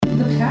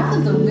The path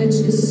of the witch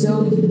is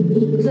so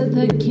unique.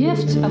 The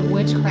gift of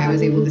witchcraft. I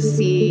was able to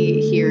see,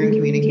 hear, and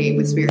communicate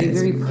with spirits. A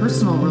very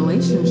personal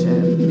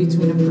relationship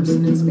between a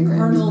person and spirit.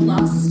 Carnal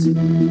lust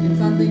and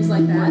fun things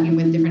like that. Working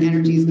with different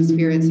energies and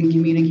spirits and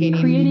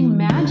communicating. Creating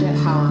magic.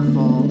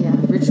 Powerful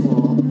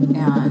ritual and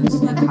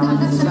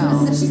powerful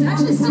spell. She's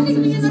actually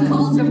sticking me in the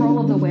cold. The role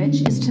of the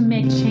witch is to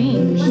make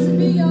change. Blessed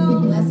be,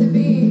 y'all. Blessed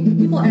be.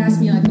 People ask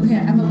me like, okay,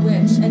 I'm a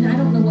witch and I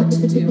don't know what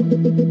to do.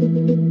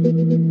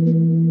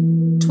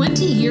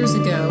 20 years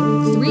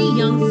ago, 3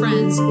 young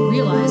friends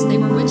realized they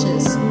were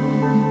witches.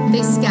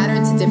 They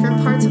scattered to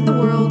different parts of the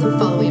world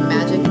following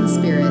magic and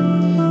spirit.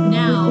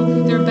 Now,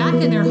 they're back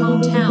in their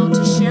hometown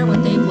to share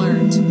what they've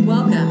learned.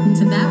 Welcome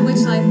to That Witch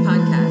Life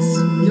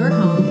Podcast, your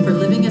home for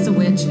living as a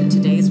witch in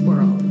today's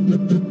world.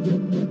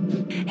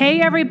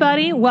 Hey,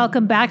 everybody.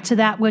 Welcome back to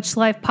That Witch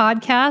Life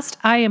Podcast.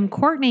 I am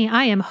Courtney.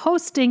 I am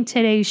hosting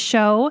today's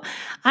show.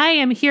 I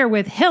am here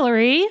with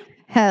Hillary.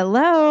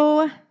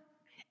 Hello.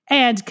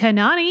 And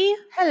Kanani.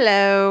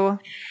 Hello.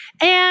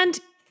 And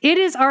it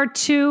is our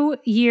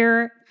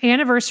 2-year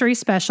anniversary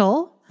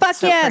special. Fuck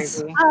so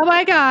yes. Crazy. Oh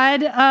my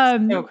God.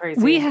 So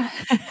crazy.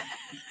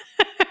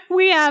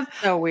 We have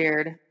so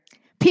weird.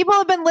 People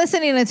have been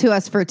listening to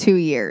us for 2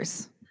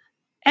 years.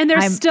 And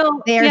they're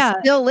still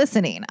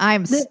listening.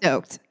 I'm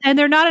stoked. And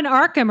they're not in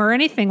Arkham or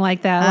anything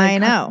like that. I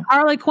know.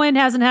 Harley Quinn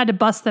hasn't had to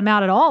bust them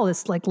out at all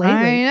this lately.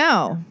 I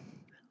know.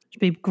 It'd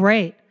be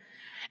great.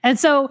 And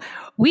so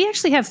we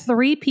actually have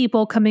 3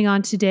 people coming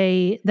on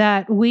today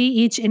that we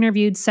each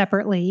interviewed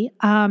separately.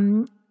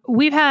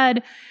 We've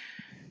had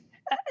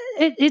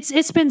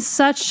it's been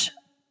such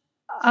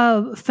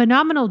a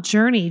phenomenal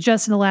journey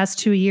just in the last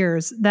 2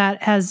 years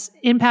that has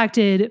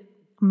impacted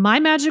my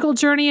magical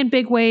journey in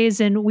big ways.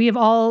 And we have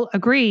all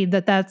agreed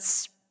that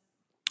that's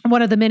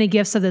one of the many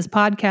gifts of this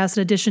podcast,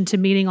 in addition to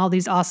meeting all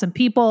these awesome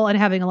people and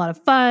having a lot of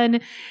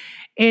fun,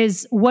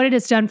 is what it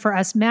has done for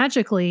us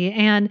magically.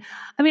 And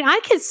I mean, I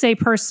could say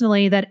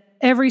personally that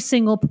every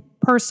single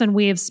person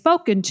we have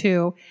spoken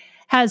to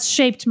has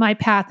shaped my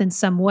path in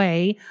some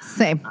way.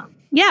 Same.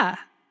 Yeah.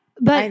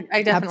 But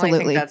I definitely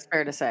think that's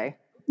fair to say.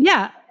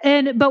 Yeah.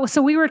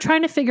 So we were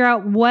trying to figure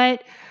out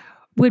what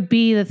would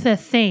be the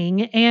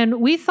thing. And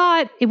we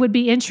thought it would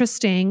be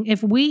interesting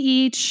if we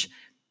each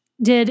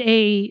did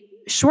a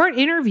short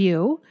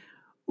interview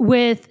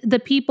with the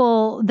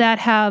people that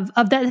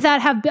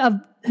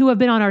who have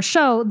been on our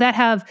show that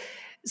have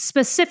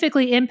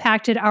specifically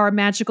impacted our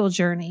magical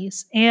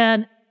journeys.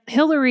 And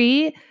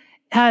Hillary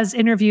has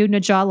interviewed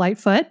Najah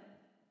Lightfoot.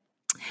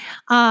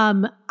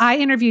 I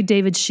interviewed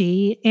David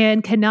Shee,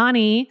 and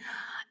Kanani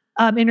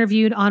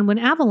interviewed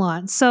Annwyn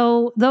Avalon.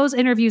 So those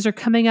interviews are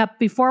coming up.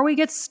 Before we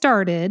get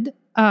started,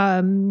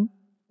 I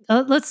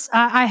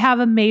have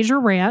a major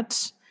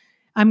rant.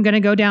 I'm going to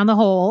go down the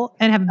hole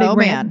and have a big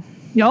rant.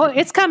 No,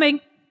 it's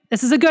coming.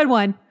 This is a good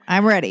one.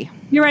 I'm ready.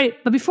 You're ready.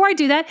 But before I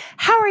do that,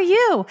 how are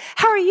you?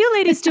 How are you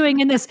ladies doing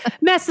in this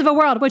mess of a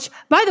world? Which,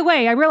 by the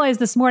way, I realized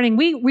this morning,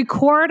 we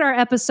record our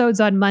episodes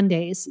on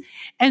Mondays.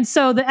 And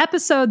so the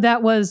episode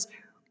that was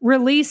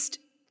released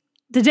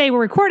the day we're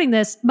recording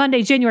this,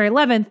 Monday, January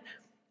 11th,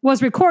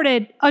 was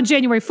recorded on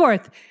January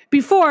 4th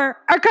before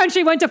our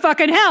country went to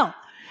fucking hell.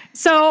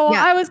 So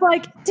I was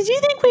like, did you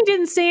think we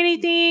didn't say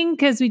anything?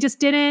 Because we just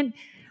didn't.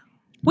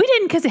 We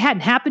didn't because it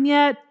hadn't happened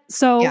yet.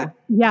 So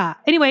yeah.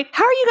 Anyway,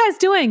 how are you guys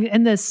doing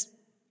in this,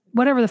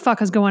 whatever the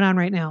fuck is going on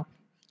right now?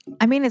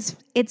 I mean,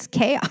 it's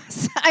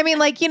chaos. I mean,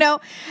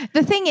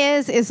 the thing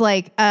is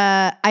like,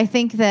 I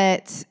think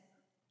that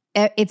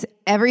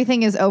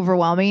everything is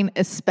overwhelming,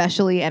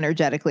 especially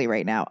energetically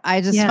right now. I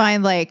just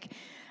find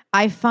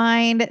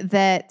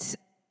that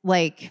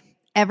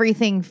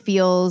everything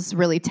feels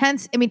really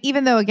tense. I mean,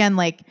 even though again,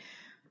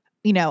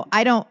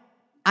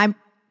 I'm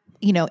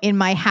in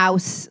my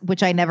house,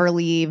 which I never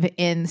leave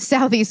in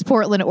Southeast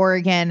Portland,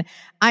 Oregon,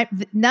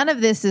 none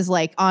of this is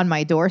on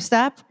my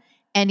doorstep.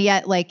 And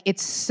yet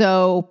it's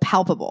so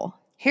palpable.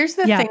 Here's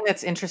the thing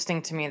that's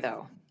interesting to me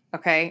though.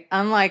 Okay.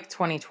 Unlike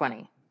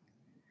 2020,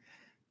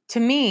 to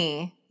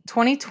me,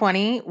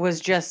 2020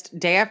 was just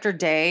day after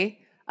day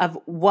of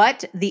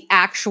what the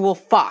actual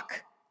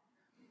fuck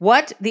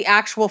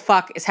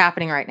is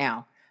happening right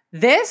now.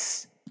 We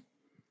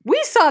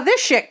saw this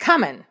shit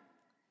coming.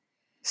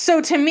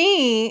 So to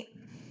me,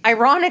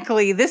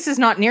 ironically, this is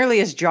not nearly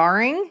as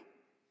jarring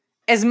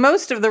as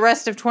most of the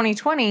rest of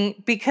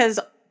 2020, because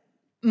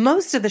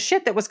most of the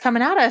shit that was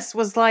coming at us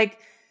was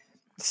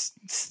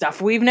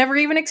stuff we've never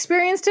even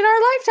experienced in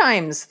our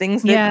lifetimes.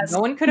 Things that no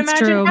one could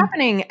imagine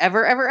happening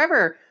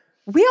ever.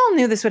 We all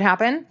knew this would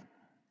happen.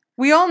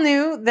 We all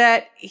knew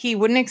that he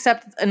wouldn't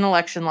accept an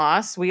election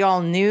loss. We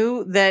all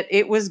knew that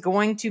it was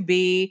going to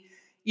be,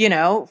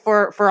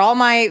 for all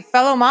my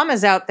fellow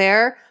mamas out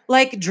there,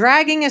 like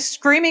dragging a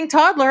screaming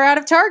toddler out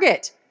of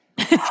Target.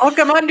 Hook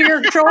them under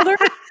your shoulder,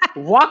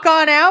 walk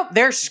on out.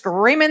 They're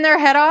screaming their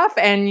head off,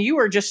 and you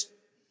are just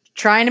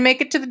trying to make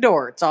it to the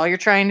door. It's all you're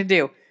trying to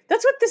do.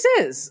 That's what this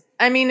is.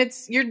 I mean,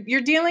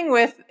 you're dealing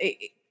with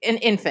an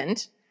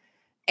infant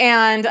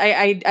And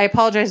I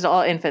apologize to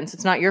all infants.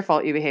 It's not your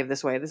fault you behave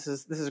this way. This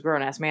is a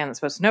grown ass man that's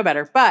supposed to know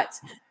better. But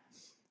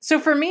so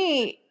for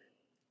me,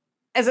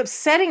 as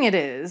upsetting it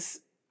is,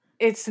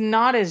 it's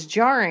not as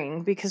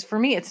jarring because for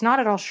me, it's not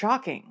at all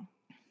shocking.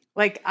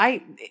 Like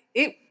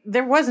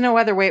there was no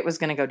other way it was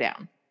going to go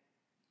down.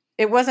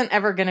 It wasn't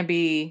ever going to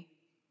be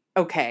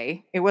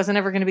okay. It wasn't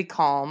ever going to be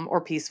calm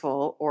or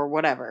peaceful or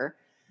whatever.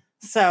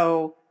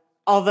 So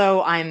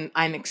although I'm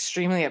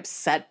extremely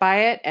upset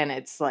by it and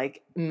it's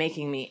like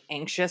making me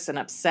anxious and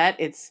upset,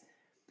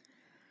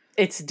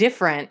 it's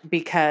different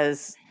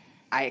because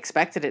I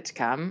expected it to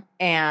come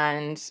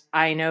and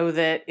I know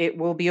that it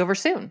will be over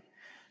soon.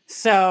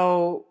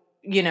 So,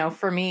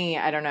 for me,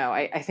 I don't know.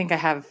 I think I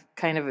have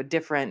kind of a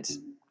different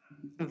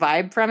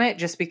vibe from it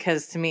just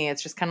because to me,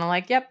 it's just kind of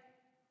like, yep,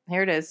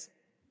 here it is.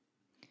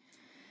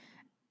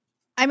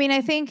 I mean,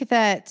 I think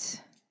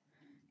that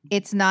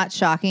it's not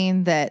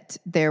shocking that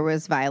there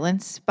was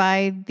violence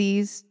by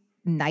these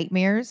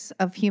nightmares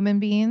of human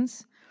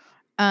beings.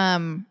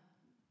 But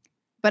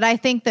I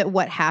think that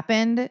what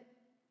happened,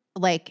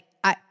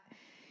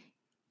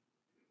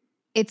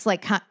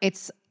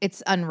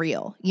 it's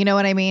unreal. You know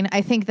what I mean?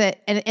 I think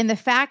that, and the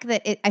fact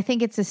that I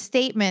think it's a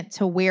statement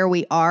to where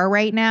we are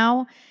right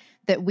now,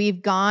 that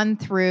we've gone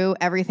through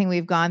everything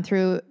we've gone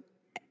through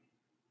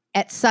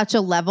at such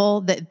a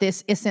level that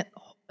this isn't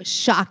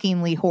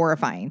shockingly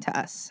horrifying to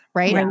us,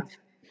 right? Yeah.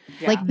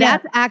 Yeah. Like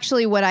that's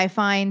actually what I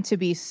find to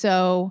be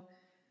so,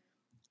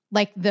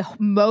 like, the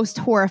most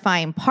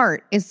horrifying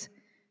part is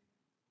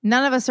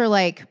none of us are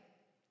like,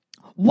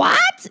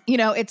 what?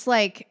 It's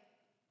like,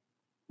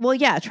 well,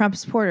 yeah, Trump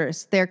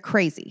supporters, they're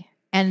crazy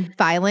and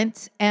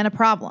violent and a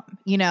problem,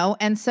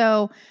 And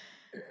so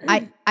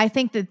I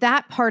think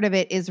that part of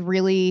it is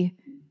really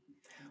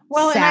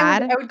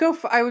sad. And I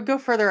would go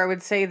further. I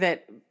would say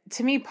that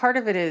to me, part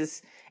of it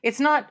is, it's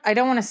not, I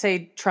don't want to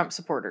say Trump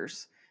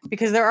supporters,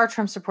 because there are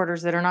Trump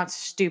supporters that are not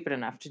stupid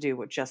enough to do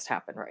what just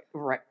happened,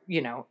 right,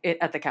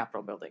 at the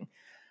Capitol building.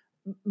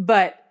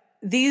 But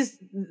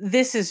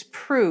this is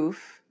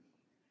proof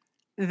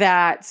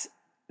that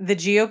the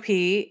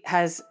GOP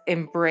has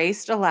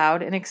embraced,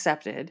 allowed, and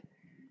accepted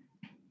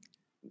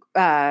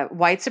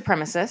white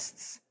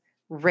supremacists,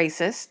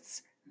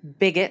 racists,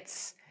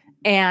 bigots,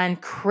 and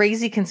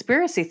crazy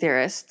conspiracy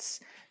theorists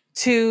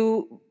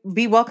to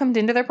be welcomed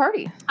into their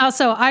party.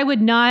 Also, I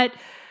would not.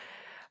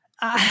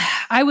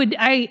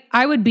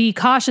 I would be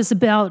cautious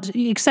about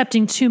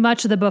accepting too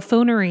much of the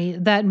buffoonery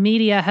that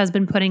media has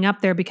been putting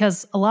up there,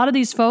 because a lot of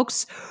these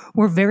folks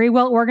were very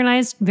well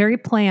organized, very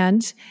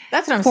planned.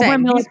 That's what I'm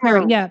saying.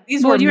 Military,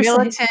 these were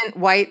militant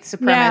white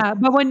supremacists. Yeah,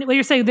 but when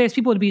you're saying there's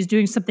people to be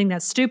doing something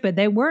that's stupid,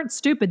 they weren't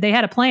stupid. They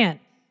had a plan.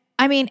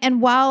 I mean,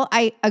 and while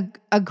I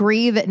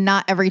agree that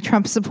not every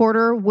Trump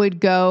supporter would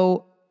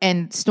go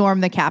and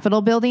storm the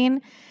Capitol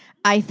building,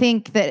 I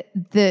think that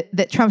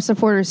that Trump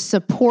supporters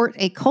support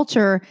a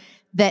culture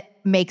that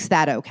makes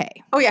that okay.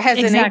 Oh yeah, has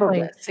enabled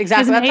this.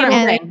 Exactly. That's what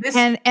I'm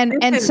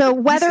saying. So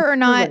whether or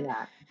not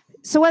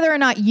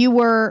you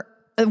were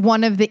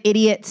one of the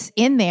idiots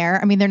in there,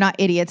 I mean, they're not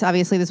idiots.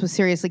 Obviously, this was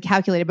seriously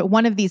calculated, but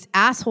one of these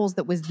assholes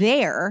that was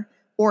there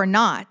or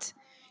not,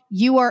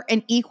 you are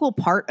an equal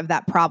part of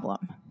that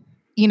problem,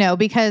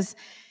 because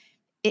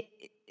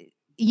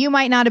you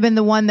might not have been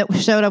the one that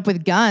showed up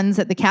with guns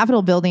at the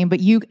Capitol building, but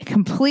you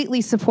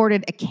completely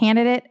supported a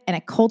candidate and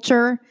a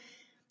culture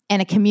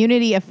and a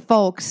community of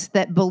folks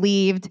that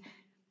believed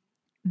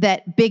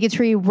that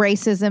bigotry,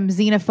 racism,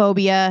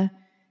 xenophobia,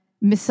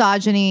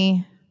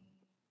 misogyny,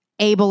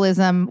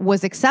 ableism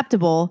was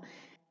acceptable,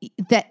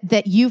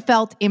 that you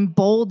felt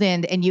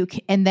emboldened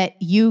and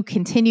that you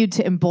continued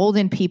to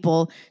embolden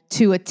people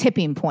to a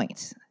tipping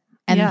point.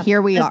 And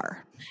here we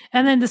are.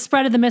 And then the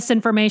spread of the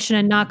misinformation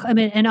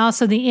and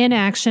also the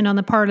inaction on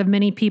the part of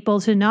many people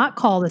to not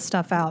call this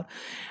stuff out.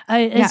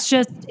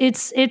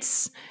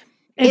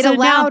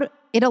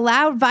 It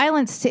allowed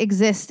violence to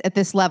exist at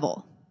this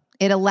level.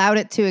 It allowed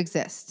it to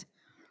exist.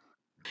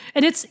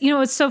 And it's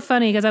so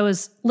funny because I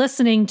was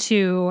listening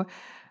to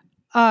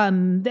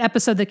the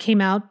episode that came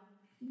out,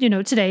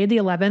 today, the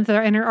 11th,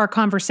 in our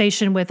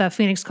conversation with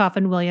Phoenix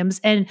Coffin Williams.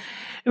 And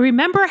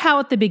remember how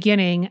at the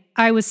beginning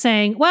I was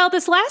saying, well,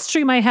 this last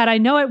dream I had, I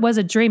know it was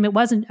a dream. It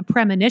wasn't a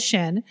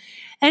premonition.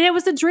 And it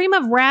was a dream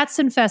of rats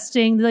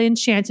infesting the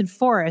enchanted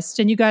forest.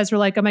 And you guys were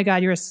like, oh my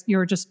God,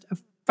 you're just a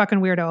fucking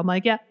weirdo. I'm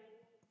like, yeah.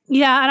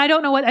 Yeah. And I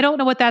don't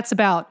know what that's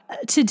about.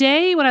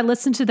 Today, when I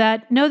listened to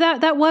that, no,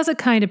 that was a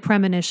kind of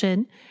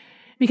premonition,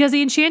 because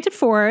the enchanted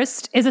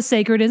forest is a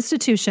sacred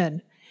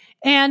institution,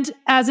 and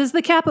as is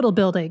the Capitol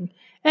building.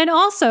 And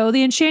also,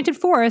 the enchanted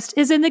forest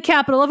is in the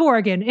capital of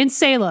Oregon, in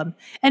Salem,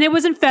 and it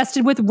was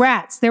infested with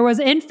rats. There was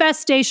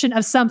infestation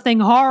of something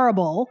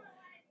horrible.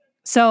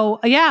 So,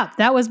 yeah,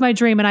 that was my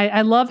dream. And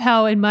I love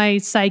how in my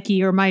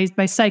psyche, or my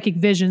psychic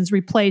visions,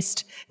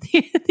 replaced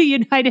the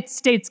United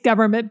States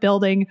government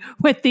building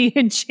with the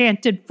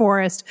enchanted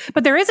forest.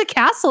 But there is a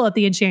castle at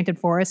the enchanted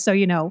forest, so,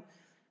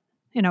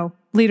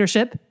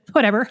 leadership,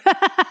 whatever.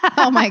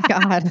 Oh, my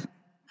God.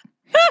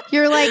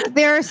 You're like,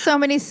 there are so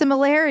many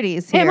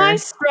similarities here. Am I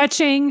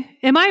stretching?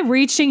 Am I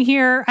reaching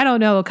here? I don't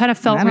know. It kind of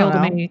felt real to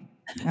me.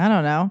 I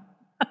don't know.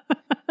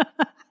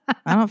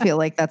 I don't feel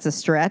like that's a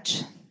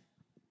stretch.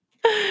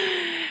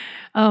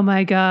 Oh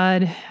my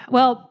God.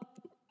 Well,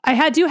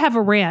 I do have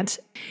a rant.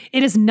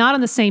 It is not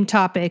on the same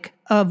topic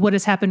of what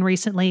has happened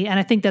recently. And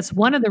I think that's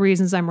one of the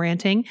reasons I'm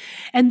ranting.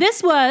 And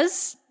this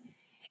was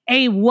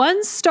a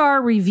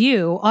 1-star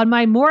review on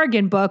my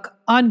Morgan book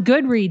on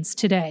Goodreads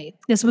today.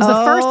 This was the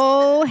first.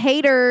 Oh,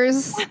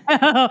 haters.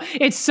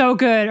 It's so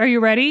good. Are you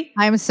ready?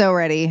 I'm so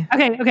ready.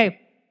 Okay.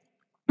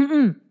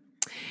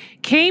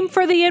 Came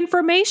for the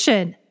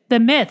information, the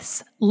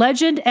myths,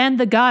 legend, and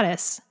the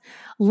goddess.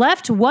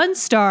 Left 1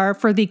 star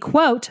for the,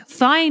 quote,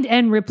 find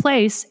and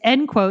replace,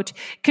 end quote,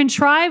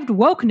 contrived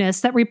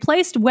wokeness that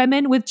replaced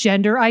women with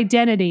gender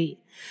identity.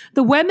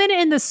 The women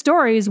in the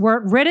stories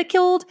weren't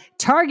ridiculed,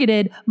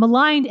 targeted,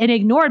 maligned, and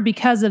ignored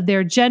because of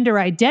their gender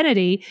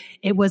identity.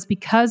 It was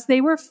because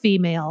they were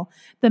female.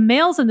 The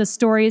males in the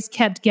stories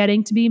kept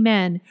getting to be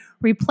men.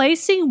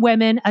 Replacing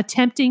women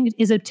attempting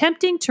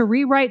to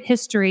rewrite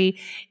history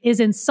is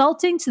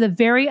insulting to the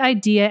very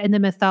idea and the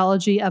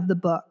mythology of the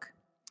book.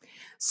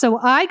 So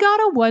I got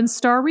a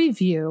 1-star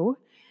review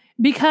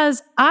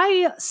because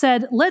I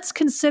said, let's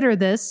consider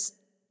this,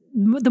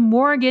 the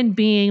Morgan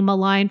being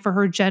maligned for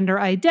her gender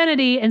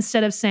identity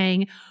instead of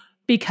saying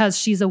because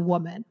she's a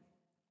woman.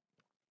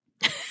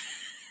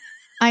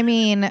 I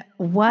mean,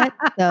 what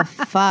the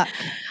fuck?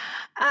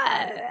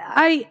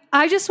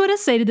 I just want to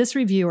say to this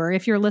reviewer,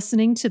 if you're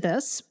listening to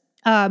this,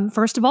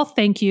 first of all,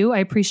 thank you. I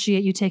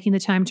appreciate you taking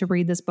the time to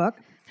read this book.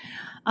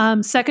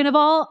 Second of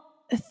all,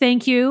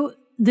 thank you.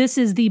 This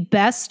is the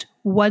best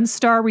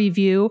 1-star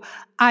review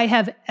I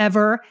have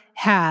ever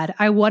had.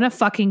 I want to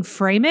fucking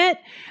frame it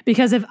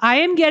because if I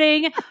am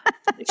getting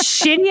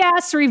shitty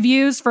ass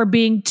reviews for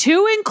being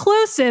too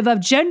inclusive of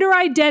gender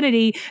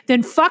identity,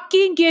 then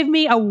fucking give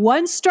me a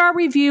 1-star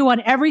review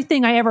on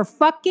everything I ever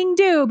fucking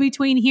do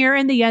between here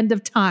and the end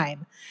of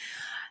time.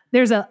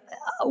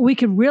 We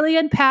could really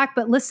unpack,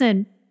 but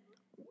listen,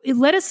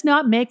 let us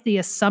not make the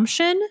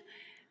assumption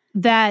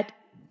that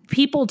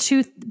people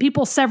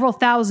several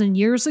thousand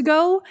years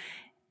ago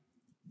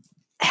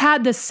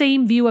had the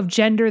same view of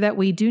gender that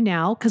we do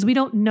now, because we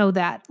don't know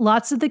that.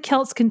 Lots of the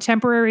Celts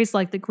contemporaries,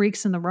 like the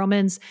Greeks and the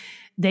Romans,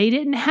 they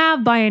didn't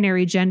have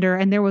binary gender,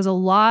 and there was a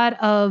lot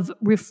of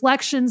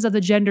reflections of the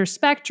gender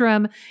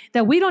spectrum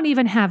that we don't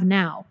even have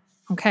now,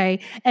 okay?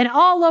 And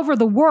all over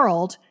the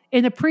world,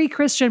 in the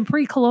pre-Christian,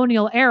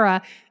 pre-colonial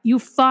era, you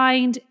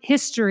find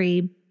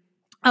history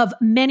of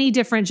many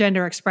different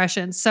gender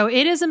expressions. So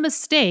it is a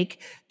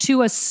mistake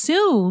to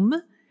assume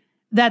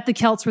that the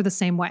Celts were the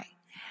same way.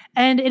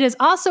 And it is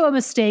also a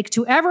mistake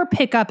to ever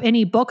pick up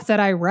any book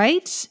that I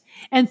write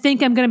and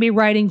think I'm going to be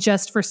writing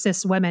just for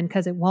cis women,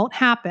 because it won't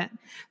happen.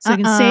 So I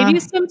can save you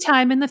some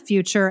time in the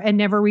future and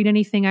never read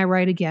anything I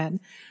write again.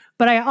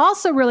 But I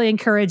also really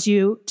encourage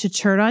you to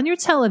turn on your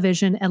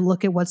television and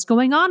look at what's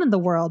going on in the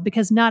world,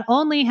 because not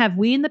only have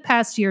we in the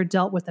past year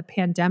dealt with a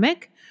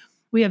pandemic,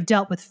 we have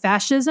dealt with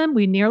fascism.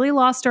 We nearly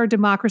lost our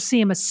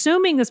democracy. I'm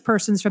assuming this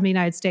person's from the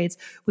United States.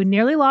 We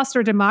nearly lost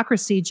our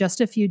democracy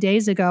just a few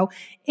days ago.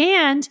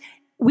 And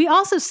we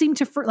also seem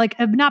to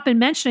have not been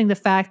mentioning the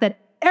fact that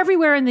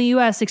everywhere in the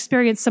U.S.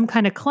 experienced some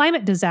kind of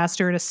climate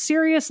disaster at a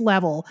serious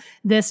level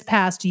this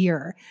past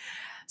year.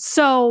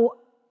 So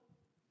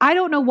I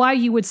don't know why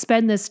you would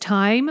spend this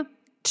time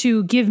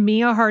to give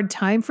me a hard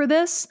time for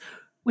this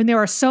when there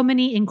are so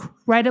many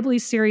incredibly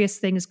serious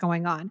things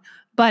going on.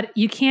 But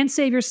you can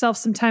save yourself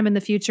some time in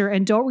the future,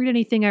 and don't read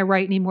anything I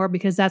write anymore,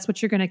 because that's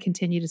what you're going to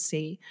continue to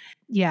see.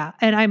 Yeah.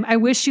 And I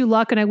wish you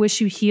luck, and I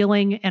wish you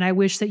healing, and I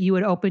wish that you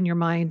would open your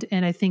mind.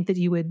 And I think that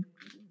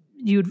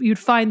you'd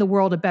find the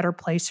world a better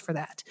place for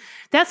that.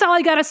 That's all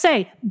I got to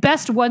say.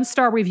 Best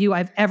 1-star review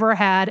I've ever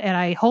had. And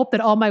I hope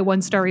that all my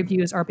 1-star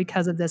reviews are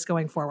because of this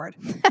going forward.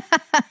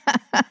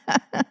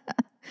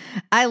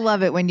 I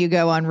love it when you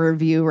go on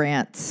review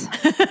rants.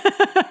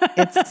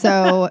 It's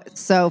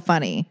so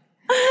funny.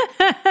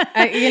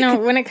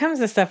 When it comes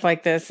to stuff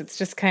like this, it's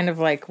just kind of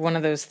like one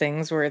of those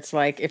things where it's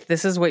like, if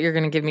this is what you're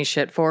going to give me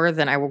shit for,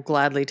 then I will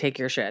gladly take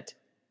your shit.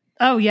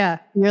 Oh, yeah.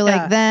 You're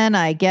like, then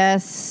I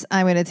guess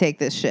I'm going to take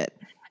this shit.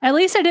 At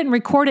least I didn't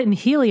record it in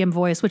helium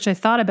voice, which I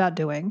thought about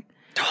doing.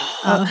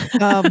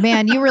 Oh,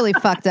 man, you really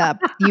fucked up.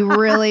 You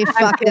really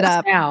fucked it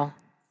up. Now.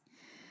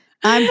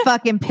 I'm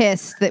fucking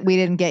pissed that we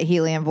didn't get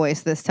helium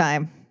voice this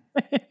time.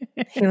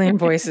 Helium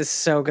voice is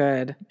so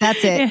good.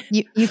 That's it.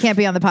 You can't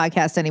be on the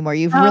podcast anymore.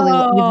 You've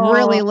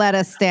really let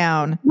us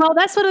down. Well,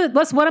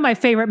 that's one of my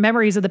favorite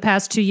memories of the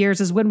past 2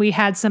 years is when we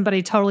had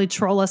somebody totally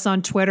troll us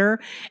on Twitter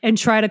and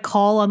try to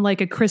call on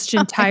like a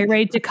Christian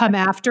tirade to come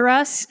after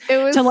us. It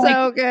was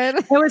so good.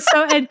 It was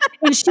so, and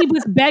she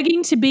was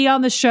begging to be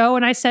on the show,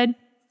 and I said,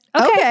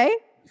 okay.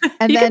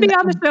 And you then, can be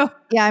on the show.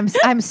 Yeah,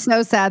 I'm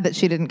so sad that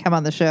she didn't come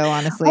on the show,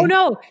 honestly. Oh,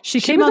 no.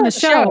 She came on the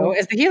show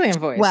as the helium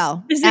voice.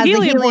 Well, as the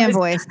helium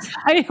voice.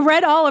 I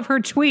read all of her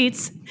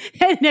tweets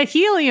in a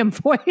helium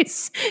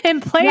voice and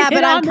played it on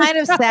the show. I'm kind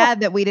of sad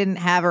that we didn't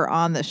have her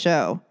on the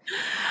show.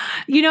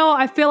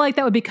 I feel like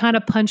that would be kind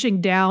of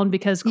punching down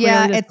because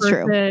clearly it's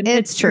true.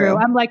 It's true.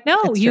 I'm like, no,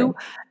 It's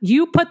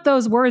you put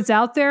those words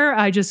out there.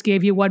 I just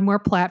gave you one more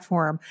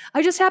platform.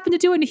 I just happened to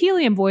do it in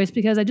helium voice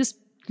because I just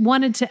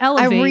wanted to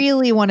elevate. I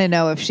really want to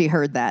know if she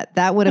heard that.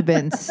 That would have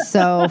been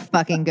so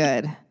fucking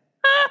good.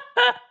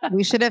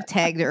 We should have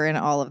tagged her in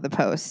all of the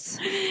posts.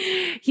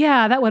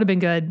 Yeah, that would have been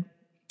good.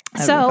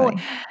 So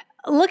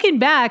looking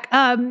back,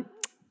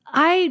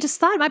 I just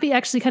thought it might be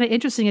actually kind of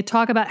interesting to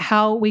talk about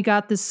how we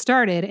got this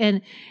started.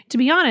 And to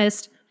be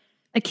honest,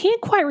 I can't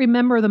quite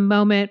remember the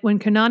moment when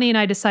Kanani and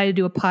I decided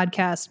to do a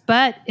podcast,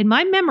 but in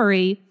my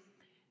memory,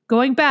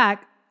 going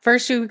back,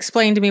 First, you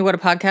explained to me what a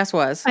podcast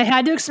was. I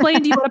had to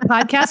explain to you what a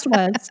podcast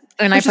was.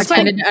 And I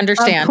pretended to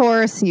understand. Of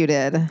course you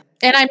did.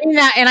 And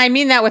I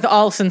mean that with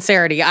all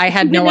sincerity. I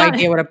had no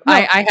idea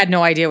I had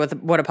no idea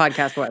what a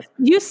podcast was.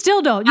 You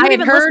still don't. You I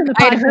had heard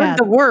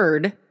the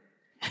word,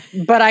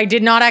 but I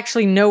did not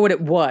actually know what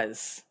it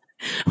was.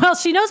 Well,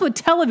 she knows what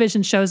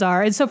television shows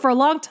are. And so for a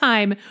long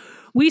time,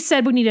 we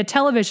said we need a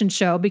television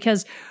show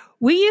because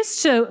we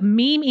used to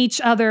meme each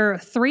other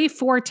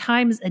 3-4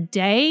 times a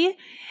day.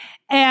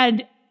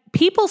 And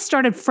people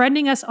started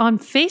friending us on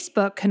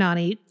Facebook,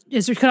 Kanani,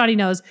 as Kanani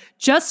knows,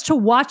 just to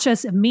watch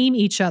us meme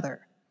each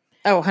other.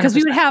 Oh, 100%. Because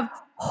we would have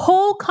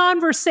whole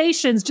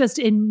conversations just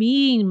in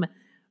meme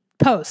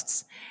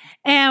posts.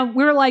 And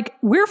we were like,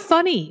 we're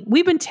funny.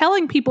 We've been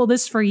telling people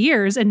this for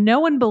years and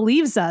no one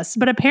believes us.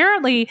 But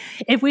apparently,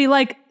 if we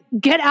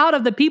get out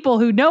of the people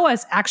who know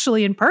us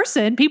actually in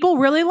person, people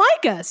really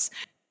like us.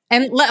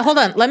 And hold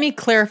on, let me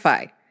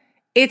clarify.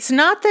 It's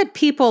not that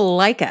people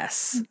like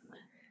us.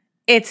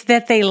 It's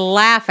that they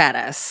laugh at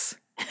us.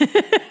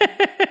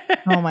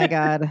 Oh my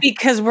God.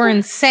 Because we're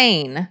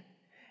insane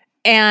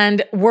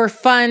and we're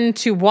fun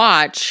to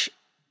watch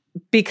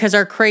because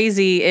our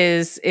crazy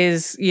is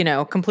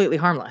completely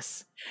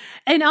harmless.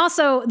 And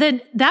also,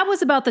 then that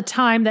was about the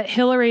time that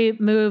Hillary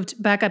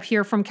moved back up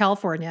here from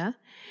California.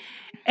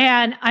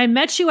 And I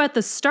met you at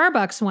the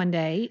Starbucks one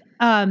day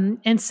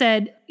and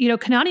said,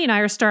 Kanani and I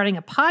are starting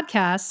a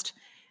podcast.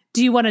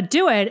 Do you want to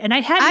do it? And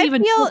I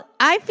hadn't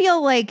I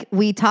feel like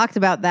we talked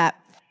about that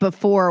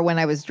before when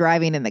I was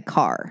driving in the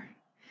car.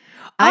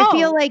 I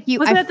feel like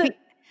you.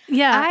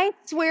 I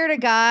swear to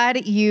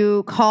God,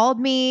 you called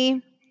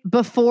me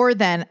before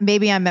then.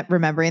 Maybe I'm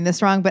remembering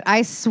this wrong, but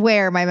I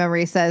swear my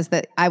memory says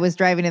that I was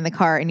driving in the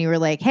car and you were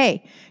like,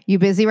 "Hey, you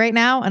busy right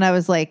now?" And I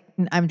was like,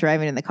 "I'm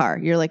driving in the car."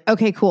 You're like,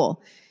 "Okay,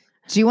 cool.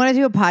 Do you want to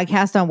do a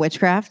podcast on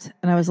witchcraft?"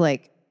 And I was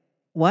like,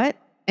 "What?"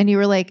 And you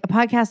were like, "A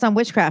podcast on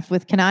witchcraft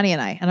with Kanani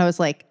and I." And I was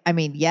like, "I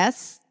mean,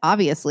 yes,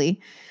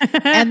 obviously."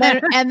 and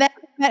then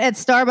met at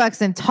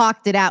Starbucks and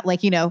talked it out.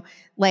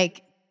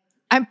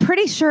 I'm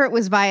pretty sure it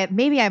was via,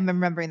 maybe I'm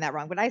remembering that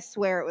wrong, but I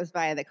swear it was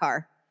via the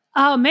car.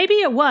 Oh, maybe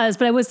it was,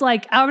 but it was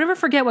like, I'll never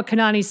forget what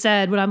Kanani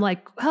said when I'm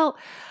like, well,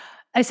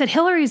 I said,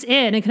 Hillary's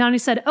in. And Kanani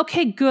said,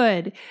 okay,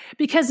 good.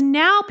 Because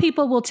now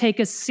people will take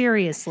us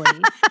seriously.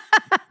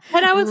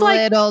 And I was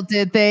like, little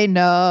did they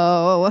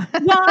know.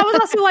 Well, I was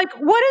also like,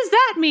 what does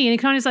that mean?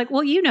 And Kanani's like,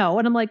 well,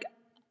 And I'm like,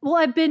 well,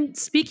 I've been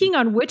speaking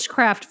on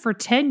witchcraft for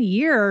 10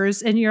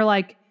 years. And you're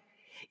like,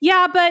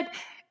 yeah, but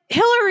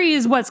Hillary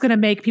is what's going to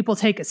make people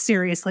take us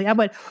seriously. I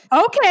went,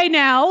 okay,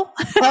 now.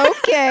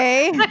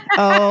 Okay.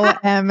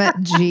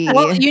 OMG.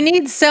 Well, you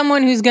need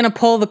someone who's going to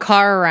pull the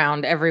car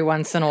around every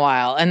once in a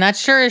while. And that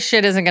sure as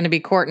shit isn't going to be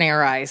Courtney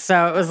or I.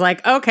 So it was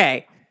like,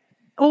 okay.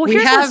 Well, we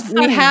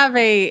have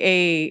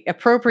a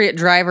appropriate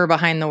driver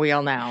behind the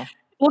wheel now.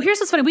 Well, here's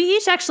what's funny. We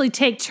each actually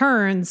take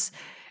turns,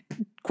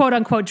 quote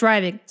unquote,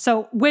 driving.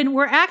 So when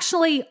we're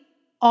actually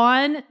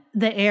on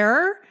the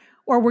air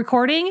or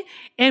recording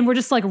and we're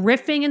just like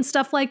riffing and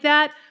stuff like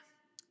that,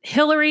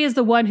 Hillary is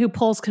the one who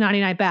pulls Kanani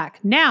and I back.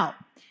 Now,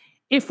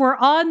 if we're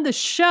on the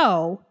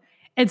show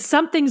and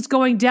something's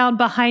going down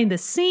behind the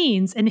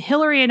scenes and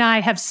Hillary and I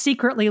have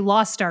secretly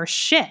lost our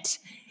shit,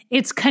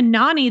 it's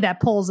Kanani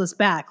that pulls us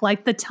back.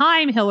 Like the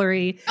time,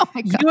 Hillary,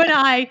 you and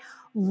I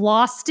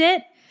lost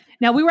it.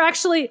 Now we were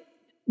actually,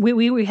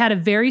 we had a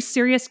very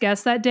serious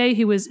guest that day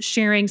who was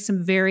sharing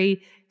some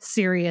very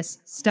serious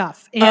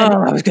stuff. And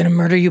I was going to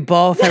murder you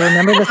both. I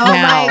remember this now.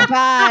 Oh my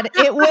God.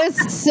 It was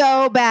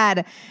so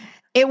bad.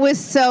 It was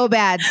so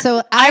bad.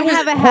 So I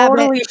have a habit.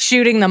 Totally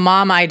shooting the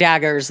mom eye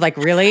daggers. Like,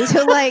 really?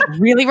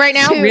 Really right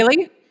now?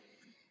 Really?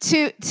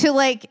 To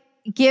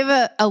give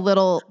a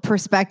little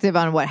perspective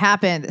on what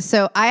happened.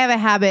 So I have a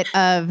habit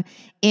of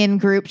in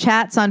group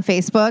chats on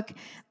Facebook,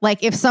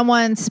 like if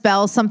someone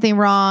spells something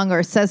wrong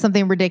or says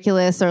something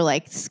ridiculous or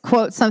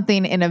quotes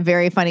something in a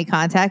very funny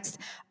context,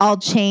 I'll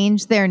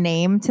change their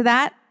name to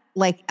that.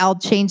 I'll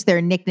change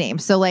their nickname.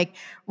 So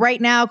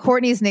right now,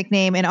 Courtney's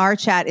nickname in our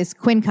chat is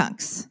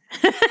Quincunks.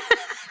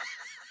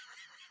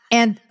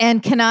 and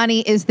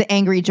Kanani is the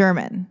angry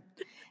German.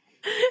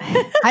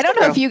 I don't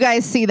know if you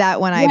guys see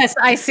that when Yes,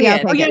 I see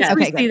it. Okay, yes,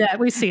 we see that.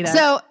 We see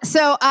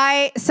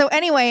that. So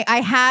anyway, I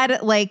had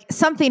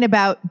something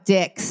about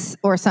dicks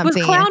or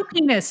something. It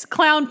was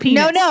clown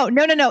penis.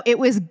 No. It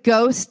was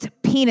ghost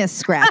penis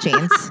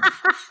scratchings.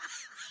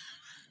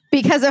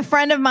 because a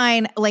friend of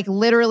mine like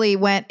literally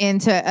went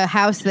into a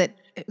house that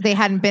they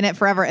hadn't been at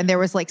forever, and there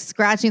was like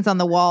scratchings on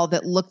the wall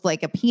that looked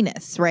like a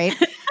penis, right?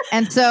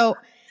 And so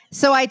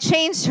I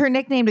changed her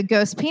nickname to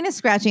Ghost Penis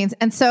Scratchings,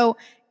 and so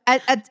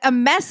a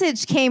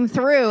message came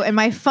through, and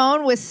my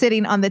phone was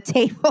sitting on the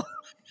table.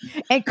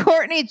 And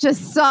Courtney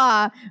just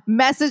saw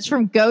message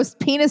from Ghost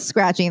Penis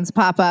Scratchings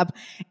pop up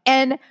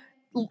and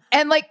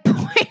like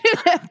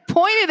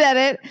pointed at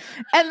it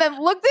and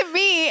then looked at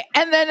me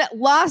and then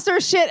lost her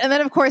shit. And then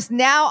of course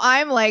now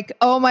I'm like,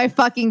 oh my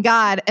fucking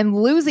God, and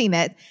losing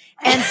it.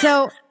 And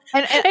so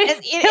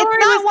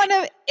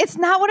it's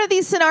not one of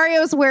these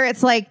scenarios where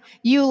it's like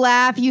you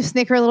laugh, you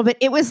snicker a little bit.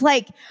 It was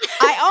like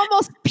I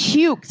almost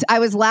puked. I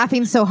was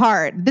laughing so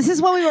hard. This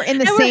is when we were in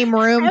the same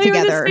room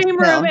together. And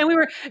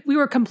we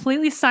were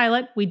completely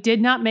silent. We did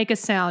not make a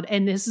sound.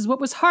 And this is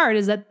what was hard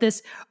is that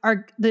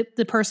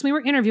the person we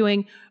were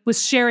interviewing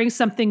was sharing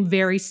something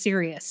very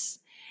serious.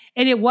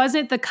 And it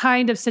wasn't the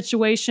kind of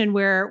situation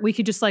where we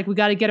could just like, we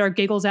got to get our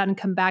giggles out and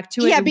come back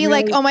to it. Yeah, be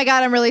really, like, oh my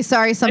God, I'm really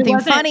sorry. Something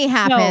funny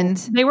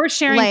happened. No, they were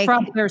sharing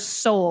from their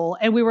soul.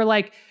 And we were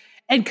like,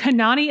 and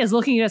Kanani is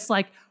looking at us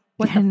like,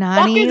 what the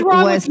fuck is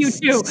wrong with you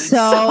two?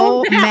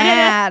 So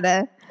mad.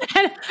 And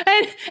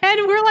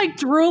we're like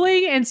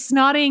drooling and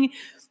snotting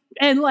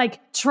and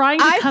like trying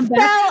to come back.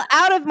 I fell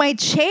out of my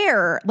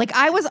chair. Like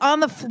I was on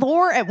the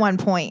floor at one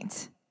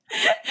point.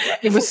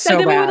 It was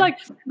so bad.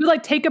 We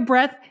would take a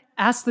breath,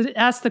 ask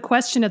the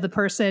question of the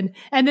person,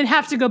 and then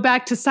have to go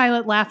back to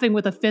silent laughing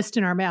with a fist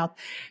in our mouth.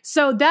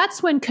 So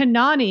that's when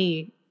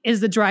Kanani is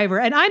the driver.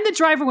 And I'm the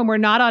driver when we're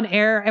not on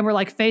air and we're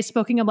like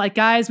Facebooking. I'm like,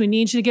 guys, we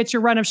need you to get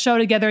your run of show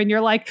together. And you're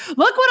like,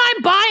 look what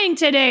I'm buying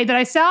today that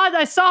I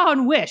saw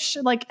on Wish.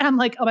 Like, and I'm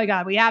like, oh my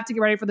God, we have to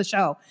get ready for the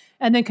show.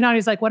 And then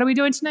Kanani's like, what are we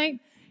doing tonight?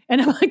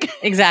 And I'm like,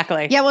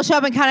 exactly. Yeah, we'll show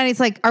up and Kanani's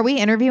like, are we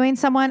interviewing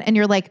someone? And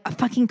you're like,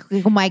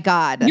 oh my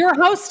God. You're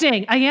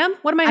hosting. I am?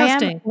 What am I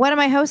hosting? What am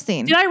I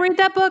hosting? Did I read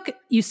that book?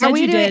 You said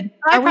you did.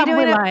 I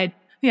probably lied.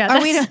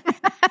 Yeah.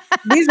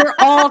 These are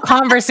all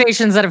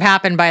conversations that have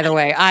happened, by the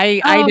way.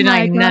 I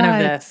deny none of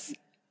this.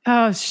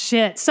 Oh,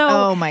 shit. So,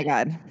 oh my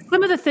God.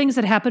 Some of the things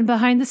that happened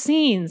behind the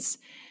scenes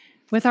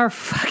with our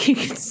fucking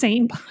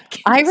insane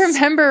podcast. I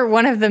remember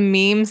one of the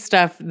meme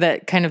stuff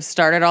that kind of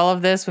started all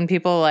of this when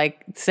people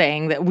like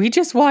saying that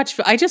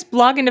I just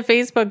log into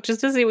Facebook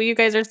just to see what you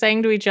guys are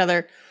saying to each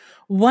other.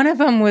 One of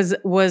them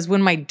was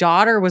when my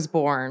daughter was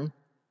born.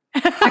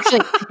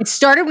 Actually, it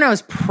started when I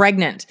was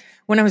pregnant.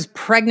 When I was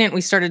pregnant,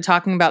 we started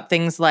talking about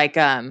things like,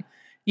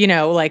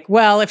 like,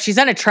 well, if she's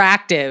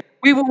unattractive,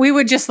 we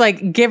would just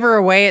like give her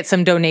away at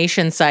some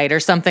donation site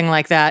or something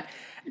like that.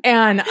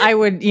 And I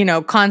would,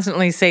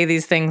 constantly say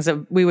these things.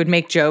 We would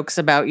make jokes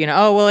about,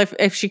 oh, well,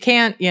 if she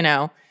can't,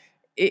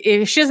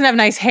 if she doesn't have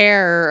nice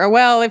hair, or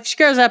well, if she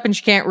grows up and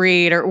she can't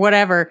read or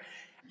whatever.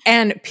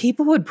 And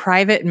people would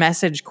private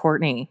message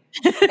Courtney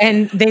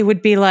and they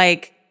would be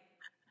like,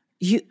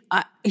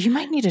 you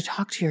might need to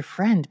talk to your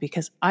friend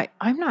because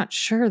I'm not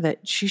sure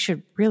that she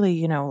should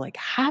really,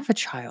 have a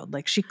child.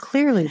 Like she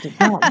clearly did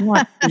not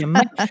want to be a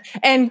mother.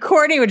 And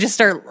Courtney would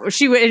just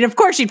and of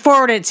course she'd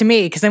forward it to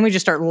me because then we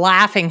just start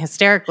laughing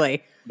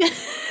hysterically.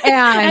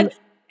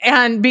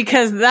 And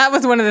because that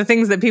was one of the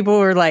things that people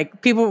were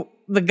like,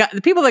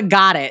 the people that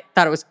got it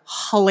thought it was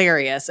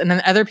hilarious. And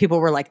then other people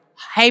were like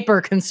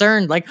hyper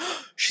concerned, like,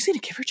 oh, she's going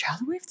to give her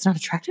child away if it's not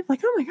attractive.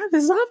 Like, oh my God,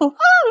 this is awful.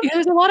 Oh. Yeah,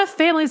 there's a lot of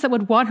families that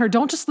would want her.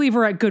 Don't just leave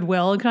her at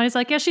Goodwill. And Connie's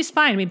like, yeah, she's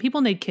fine. I mean, people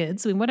need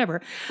kids. I mean,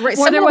 whatever. Right.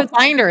 Someone will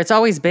find her. It's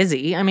always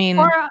busy. I mean.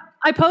 Or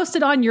I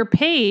posted on your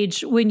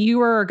page when you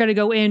were going to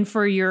go in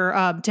for your,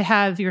 to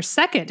have your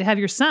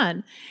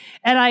son.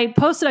 And I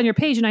posted on your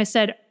page and I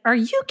said, are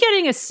you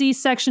getting a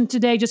C-section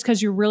today just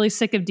because you're really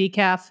sick of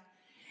decaf?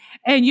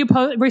 And you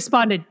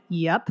responded,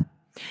 yep.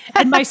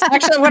 And my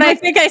actually, what I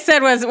think I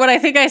said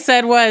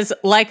was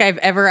like I've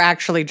ever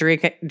actually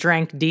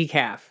drank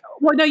decaf.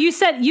 Well, no, you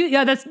said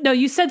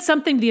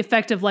something to the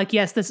effect of like,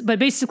 yes, this, but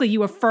basically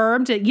you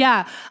affirmed it.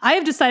 Yeah, I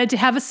have decided to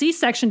have a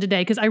C-section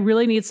today because I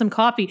really need some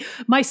coffee.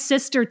 My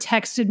sister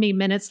texted me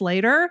minutes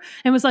later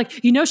and was like,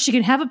 she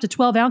can have up to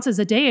 12 ounces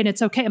a day and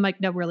it's okay. I'm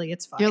like, no, really,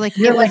 it's fine. You're like,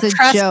 it was a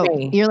joke.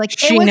 You're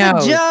like, it was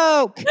a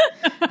joke.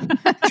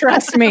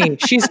 Trust me.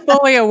 She's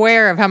fully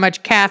aware of how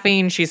much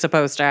caffeine she's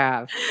supposed to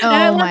have.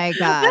 Oh my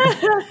God.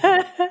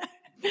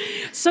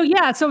 So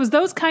it was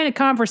those kind of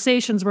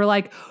conversations where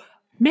like,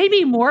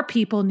 maybe more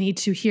people need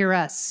to hear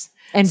us.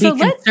 And be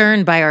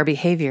concerned by our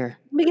behavior.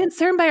 Be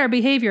concerned by our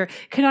behavior.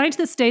 Kanani to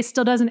this day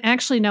still doesn't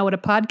actually know what a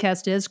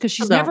podcast is because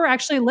she's never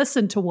actually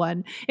listened to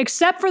one,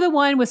 except for the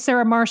one with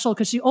Sarah Marshall,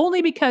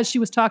 because she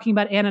was talking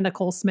about Anna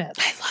Nicole Smith.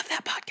 I love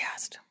that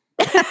podcast.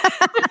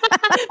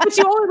 But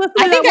you only listen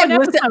to that one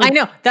episode. I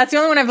know. That's the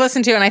only one I've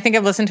listened to, and I think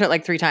I've listened to it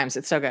like 3 times.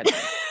 It's so good.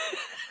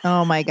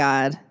 Oh my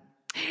God.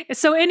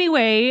 So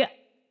anyway,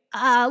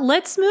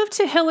 let's move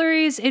to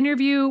Hillary's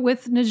interview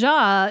with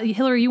Najah.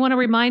 Hillary, you want to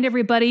remind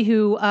everybody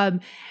who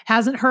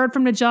hasn't heard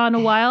from Najah in a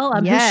while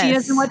who she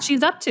is and what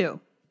she's up to.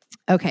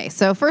 Okay,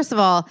 so first of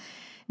all,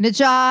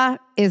 Najah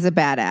is a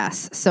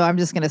badass. So I'm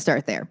just going to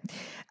start there.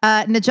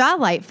 Najah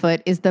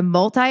Lightfoot is the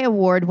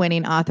multi-award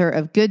winning author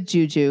of Good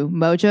Juju,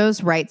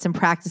 Mojo's Rites and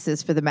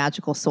Practices for the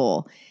Magical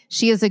Soul.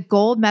 She is a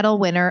gold medal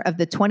winner of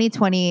the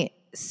 2020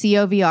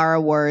 COVR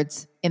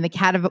Awards in the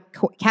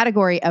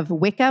category of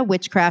Wicca,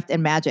 Witchcraft,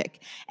 and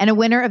Magic, and a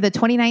winner of the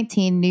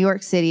 2019 New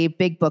York City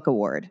Big Book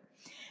Award.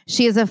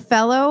 She is a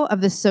fellow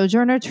of the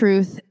Sojourner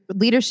Truth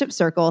Leadership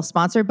Circle,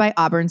 sponsored by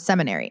Auburn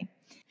Seminary.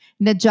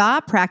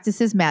 Najah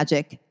practices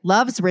magic,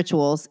 loves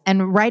rituals,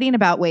 and writing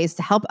about ways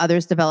to help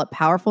others develop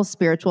powerful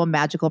spiritual and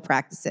magical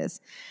practices.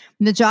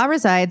 Najah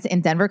resides in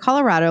Denver,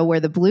 Colorado,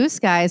 where the blue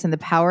skies and the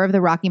power of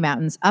the Rocky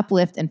Mountains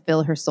uplift and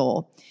fill her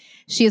soul.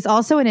 She is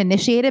also an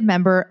initiated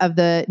member of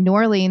the New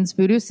Orleans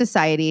Voodoo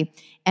Society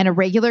and a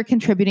regular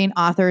contributing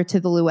author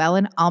to the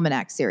Llewellyn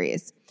Almanac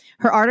series.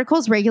 Her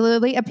articles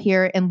regularly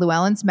appear in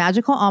Llewellyn's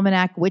Magical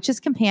Almanac, Witch's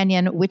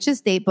Companion,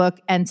 Witch's Datebook,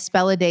 and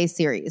Spell a Day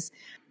series.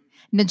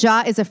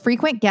 Najah is a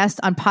frequent guest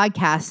on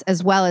podcasts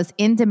as well as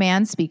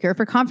in-demand speaker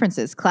for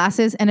conferences,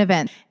 classes, and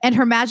events. And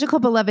her magical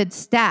beloved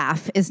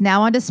staff is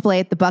now on display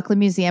at the Buckland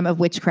Museum of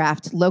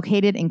Witchcraft,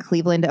 located in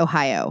Cleveland,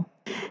 Ohio.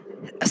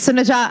 So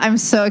Najah, I'm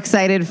so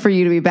excited for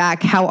you to be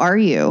back. How are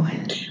you?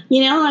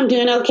 You know, I'm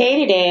doing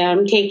okay today.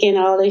 I'm taking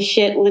all this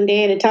shit one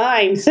day at a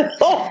time. So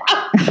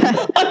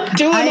I'm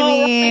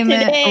doing right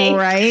today.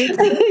 Right?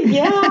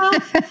 Yeah.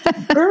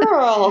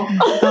 Girl.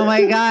 Oh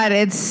my God.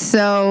 It's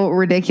so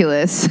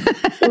ridiculous.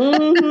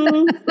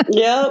 Mm-hmm.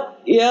 Yep.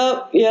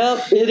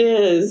 It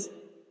is.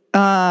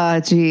 Oh,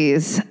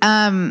 geez.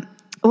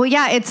 Well,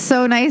 yeah, it's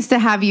so nice to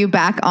have you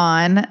back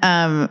on.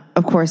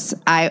 Of course,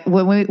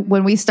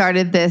 when we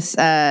started this,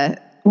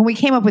 when we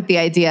came up with the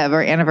idea of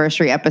our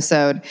anniversary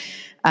episode,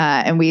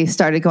 and we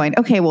started going,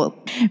 okay, well,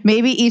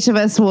 maybe each of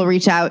us will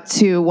reach out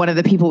to one of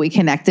the people we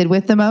connected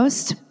with the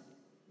most.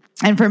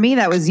 And for me,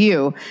 that was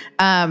you.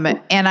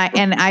 And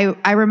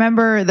I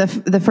remember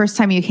the first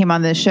time you came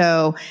on the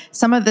show,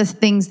 some of the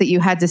things that you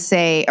had to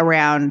say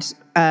around,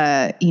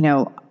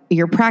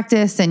 your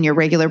practice and your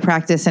regular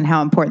practice and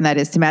how important that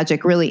is to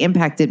magic really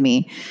impacted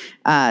me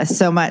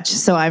so much.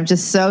 So I'm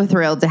just so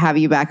thrilled to have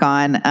you back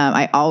on.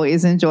 I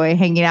always enjoy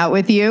hanging out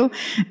with you.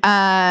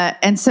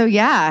 And so,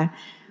 yeah,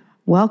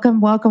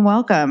 welcome.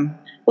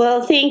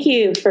 Well, thank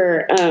you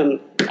for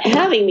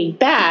having me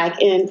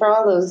back and for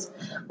all those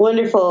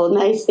wonderful,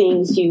 nice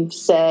things you've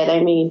said.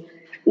 I mean,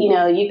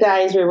 you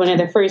guys were one of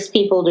the first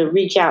people to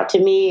reach out to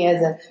me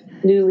as a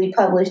newly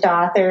published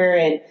author,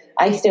 and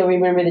I still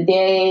remember the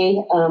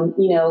day,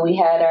 we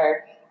had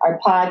our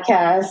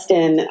podcast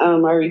and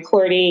our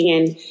recording,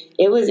 and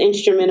it was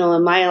instrumental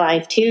in my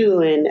life too.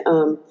 And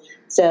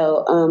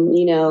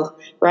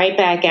right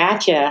back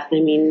at you. I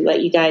mean,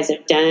 what you guys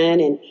have done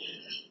and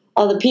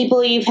all the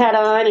people you've had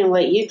on and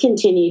what you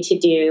continue to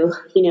do,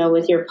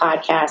 with your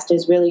podcast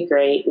is really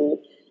great and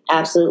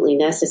absolutely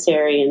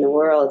necessary in the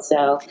world.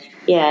 So,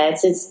 yeah,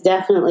 it's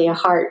definitely a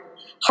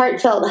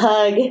heartfelt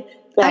hug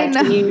back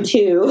to you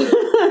too.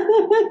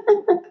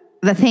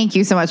 Thank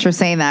you so much for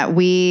saying that.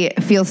 We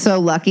feel so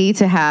lucky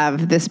to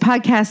have this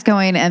podcast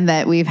going and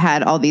that we've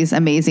had all these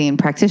amazing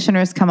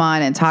practitioners come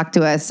on and talk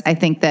to us. I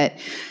think that,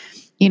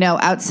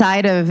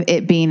 outside of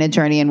it being a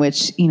journey in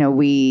which,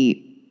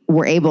 we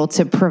were able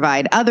to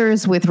provide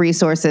others with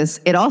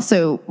resources, it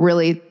also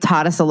really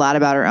taught us a lot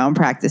about our own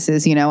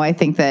practices. I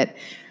think that,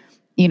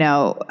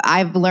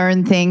 I've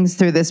learned things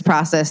through this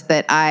process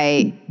that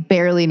I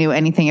barely knew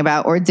anything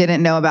about or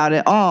didn't know about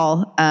at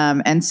all.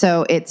 And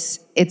so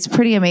it's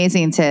pretty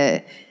amazing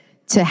to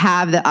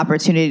have the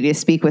opportunity to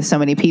speak with so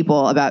many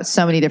people about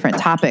so many different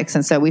topics.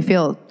 And so we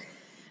feel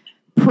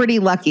pretty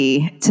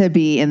lucky to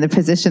be in the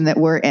position that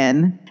we're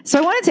in. So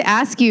I wanted to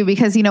ask you,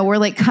 because, we're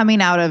like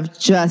coming out of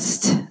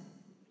just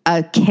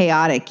a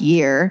chaotic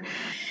year.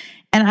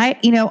 And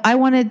I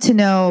wanted to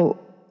know,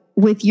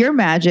 with your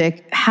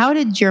magic, how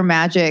did your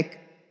magic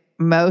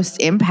most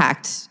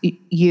impact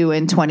you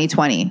in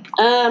 2020?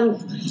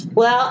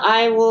 Well,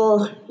 I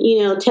will,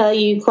 tell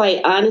you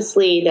quite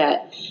honestly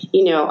that,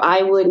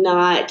 I would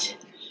not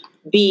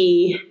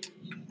be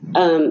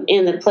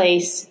in the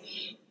place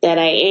that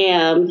I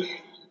am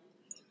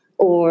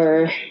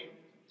or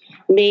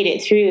made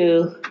it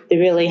through the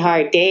really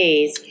hard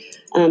days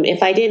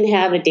if I didn't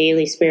have a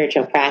daily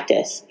spiritual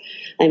practice.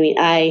 I mean,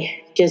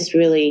 I just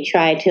really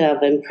tried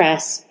to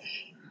impress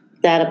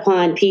that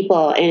upon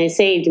people, and it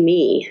saved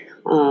me.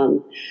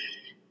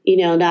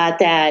 Not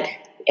that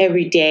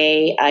every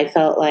day I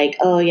felt like,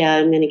 oh yeah,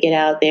 I'm going to get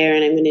out there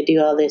and I'm going to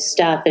do all this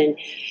stuff. And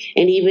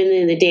even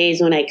in the days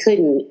when I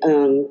couldn't,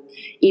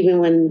 even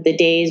when the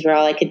days where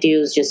all I could do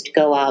was just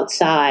go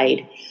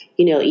outside,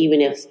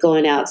 even if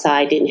going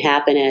outside didn't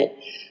happen at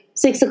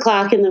 6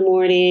 o'clock in the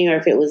morning, or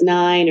if it was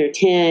 9 or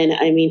 10,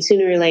 I mean,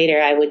 sooner or later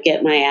I would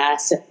get my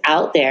ass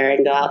out there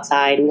and go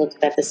outside and look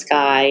up at the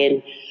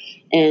sky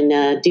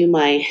and do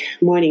my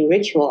morning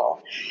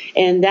ritual.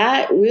 And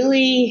that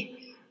really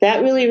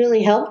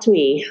helped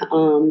me.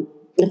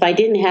 If I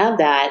didn't have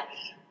that,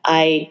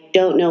 I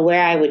don't know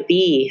where I would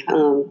be.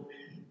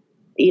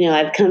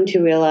 I've come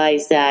to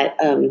realize that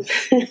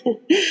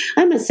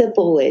I'm a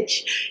simple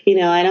witch.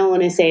 I don't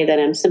want to say that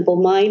I'm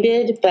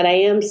simple-minded, but I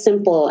am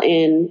simple.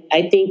 And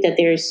I think that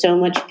there's so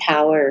much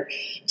power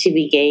to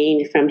be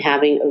gained from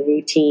having a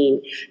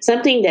routine,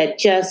 something that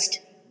just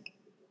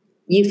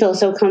you feel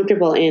so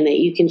comfortable in that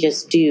you can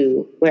just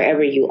do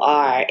wherever you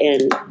are.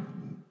 And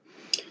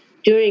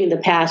during the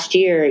past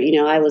year,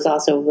 I was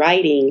also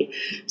writing,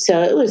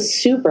 so it was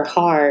super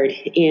hard.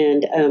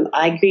 And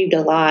I grieved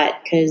a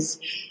lot because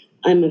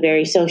I'm a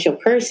very social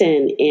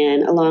person,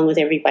 and along with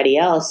everybody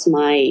else,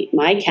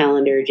 my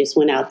calendar just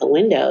went out the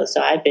window.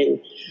 So I've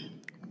been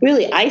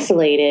really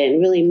isolated and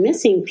really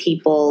missing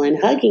people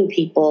and hugging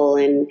people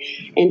and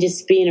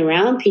just being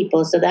around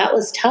people. So that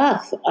was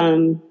tough.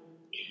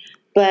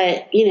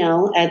 But,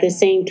 at the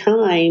same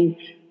time,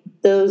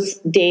 those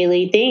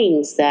daily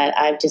things that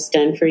I've just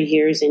done for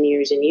years and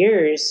years and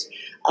years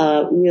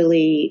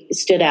really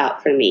stood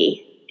out for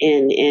me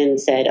and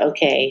said,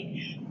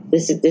 okay,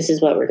 this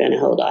is what we're going to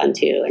hold on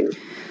to.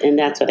 And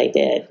that's what I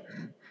did.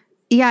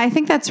 Yeah, I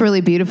think that's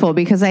really beautiful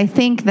because I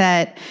think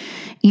that,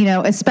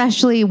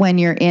 especially when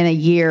you're in a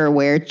year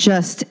where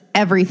just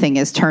everything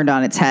is turned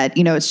on its head,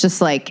 it's just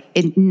like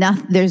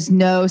there's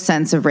no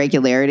sense of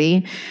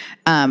regularity.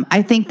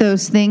 I think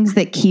those things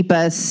that keep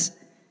us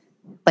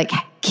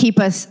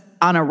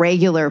on a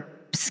regular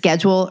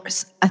schedule,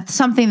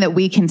 something that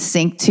we can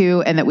sync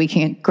to and that we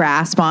can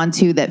grasp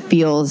onto that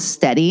feels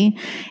steady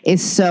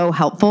is so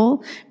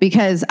helpful.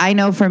 Because I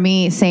know for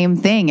me, same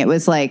thing. It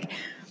was like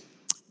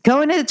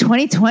going into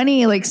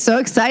 2020, like so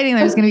exciting.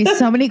 There's going to be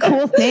so many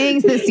cool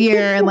things this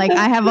year. And like,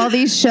 I have all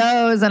these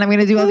shows and I'm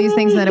going to do all these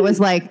things. And then it was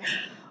like,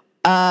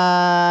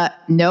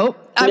 nope.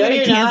 I'm going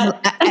to cancel.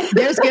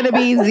 There's going to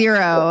be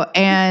zero.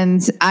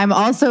 And I'm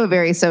also a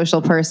very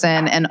social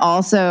person. And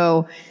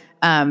also,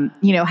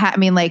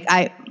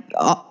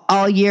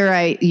 all year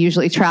I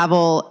usually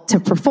travel to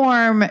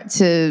perform,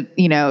 to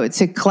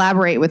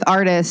collaborate with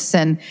artists.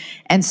 And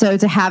so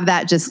to have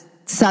that just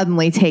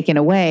suddenly taken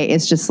away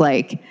is just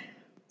like,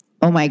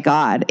 oh my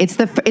God, I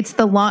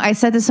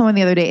said to someone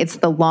the other day, it's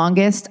the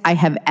longest I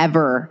have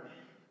ever,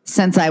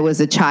 since I was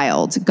a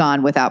child,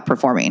 gone without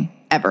performing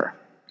ever.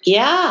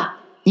 Yeah.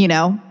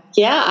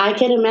 Yeah, I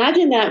can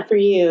imagine that for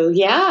you.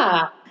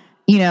 Yeah.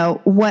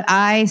 What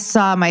I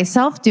saw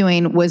myself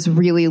doing was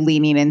really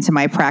leaning into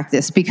my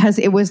practice because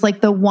it was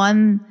like the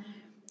one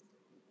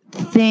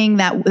thing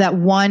that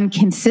one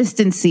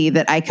consistency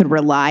that I could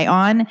rely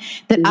on,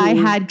 that I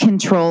had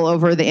control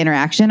over the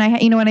interaction.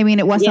 You know what I mean?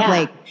 It wasn't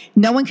like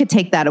no one could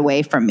take that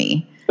away from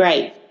me.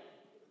 Right.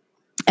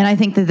 And I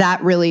think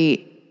that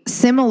really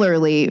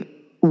similarly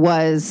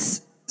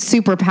was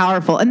super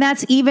powerful. And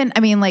that's even,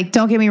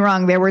 don't get me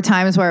wrong. There were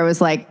times where I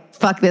was like,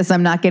 fuck this,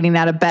 I'm not getting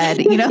out of bed,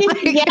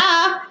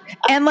 Yeah.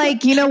 And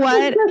you know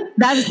what?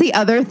 That's the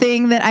other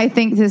thing that I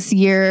think this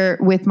year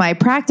with my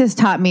practice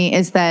taught me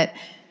is that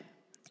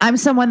I'm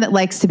someone that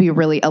likes to be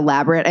really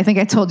elaborate. I think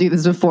I told you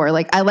this before.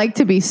 I like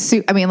to be,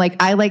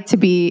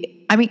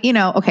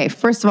 okay,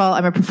 first of all,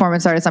 I'm a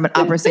performance artist. I'm an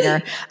opera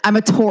singer. I'm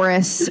a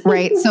Taurus,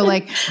 right? So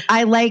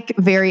I like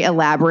very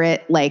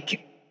elaborate,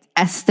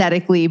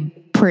 aesthetically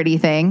pretty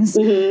things.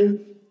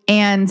 Mm-hmm.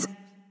 And,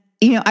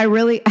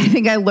 I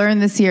think I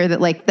learned this year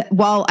that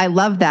while I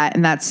love that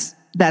and that's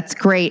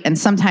great. And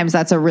sometimes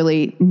that's a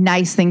really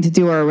nice thing to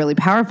do or a really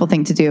powerful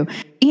thing to do.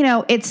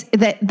 It's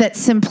that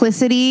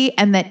simplicity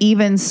and that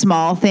even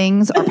small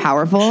things are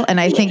powerful.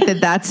 And I think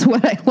that's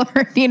what I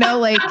learned,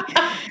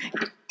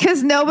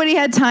 cause nobody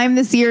had time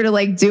this year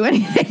to do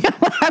anything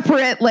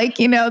elaborate.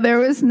 There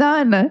was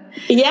none.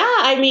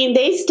 Yeah.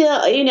 They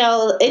still,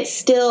 it's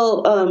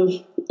still,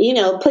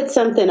 put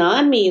something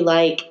on me.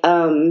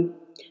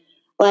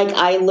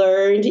 I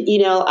learned,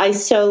 I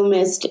so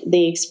missed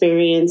the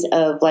experience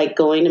of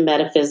going to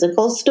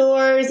metaphysical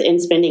stores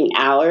and spending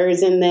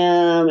hours in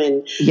them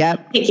and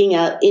picking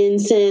up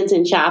incense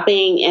and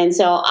shopping. And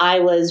so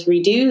I was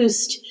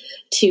reduced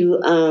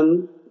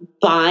to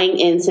buying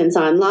incense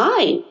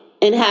online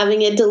and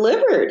having it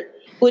delivered,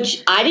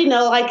 which I didn't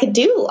know I could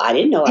do. I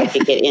didn't know I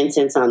could get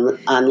incense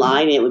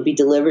online and it would be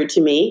delivered to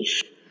me.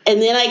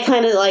 And then I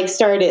kind of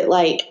started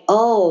I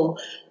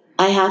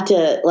have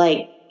to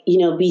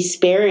be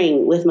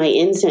sparing with my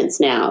incense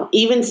now.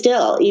 Even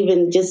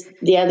just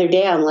the other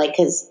day, I'm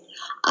because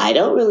I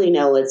don't really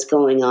know what's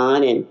going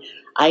on. And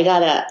I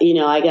gotta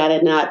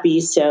not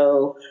be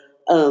so,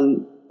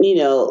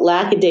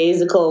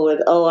 lackadaisical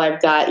with,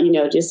 I've got,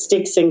 just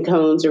sticks and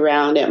cones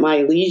around at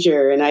my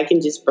leisure and I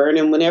can just burn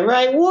them whenever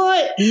I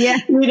want. Yeah.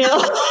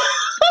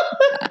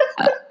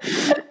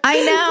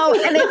 I know.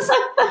 And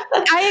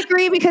I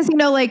agree because,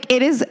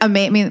 it is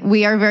amazing.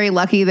 We are very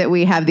lucky that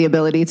we have the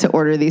ability to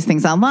order these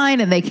things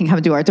online and they can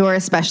come to our door,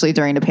 especially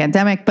during the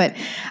pandemic. But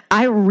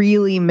I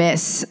really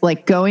miss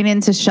going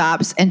into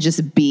shops and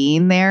just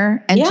being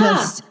there and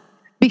just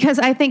because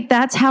I think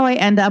that's how I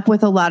end up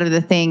with a lot of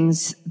the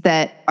things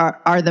that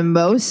are the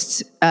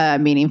most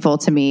meaningful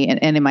to me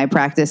and in my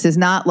practice is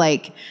not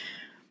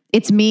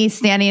it's me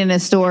standing in a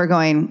store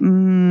going,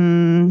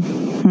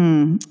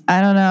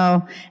 I don't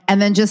know. And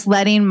then just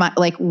letting my,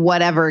 like,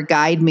 whatever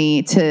guide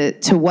me to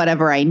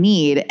whatever I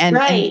need. And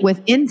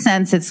with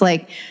incense, it's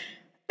like,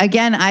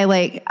 again,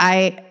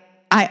 I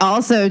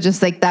also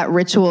just like that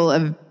ritual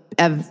of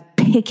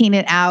picking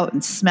it out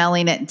and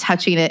smelling it and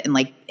touching it and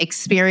like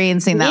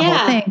experiencing that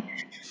whole thing.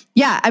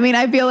 Yeah. I mean,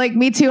 I feel like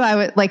me too.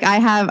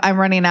 I'm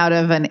running out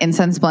of an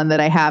incense blend that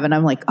I have, and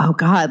I'm like, oh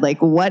God,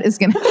 like what is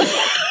going to,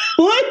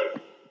 what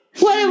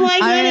am I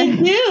going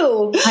to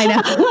do?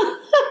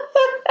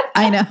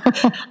 I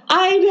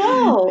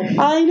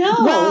know.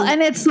 Well,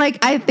 and it's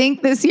like, I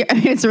think this year,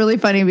 it's really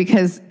funny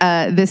because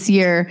this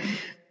year,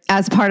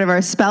 as part of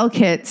our spell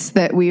kits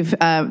that we've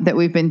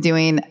been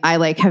doing,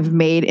 I have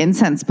made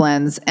incense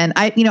blends, and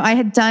I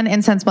had done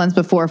incense blends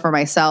before for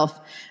myself,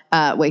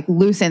 like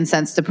loose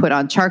incense to put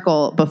on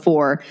charcoal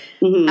before.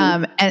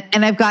 And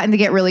I've gotten to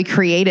get really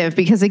creative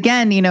because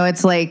again,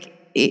 it's like,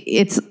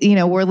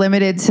 we're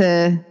limited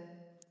to,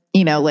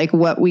 like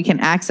what we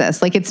can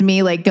access. Like it's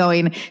me like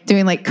doing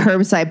like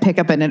curbside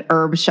pickup in an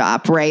herb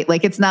shop, right?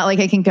 Like it's not like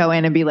I can go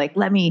in and be like,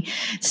 let me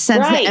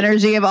sense the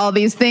energy of all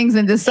these things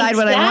and decide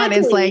what I want.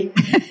 It's like,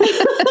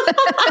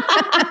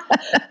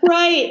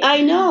 right.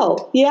 I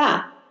know.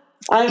 Yeah.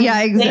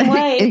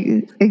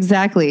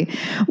 Exactly.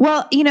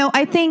 Well,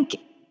 I think,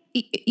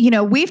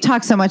 we've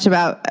talked so much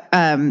about,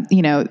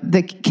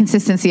 the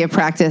consistency of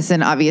practice,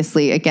 and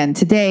obviously again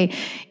today,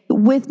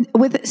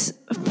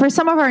 for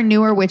some of our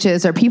newer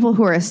witches or people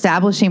who are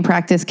establishing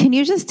practice, can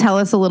you just tell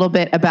us a little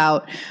bit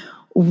about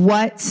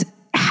what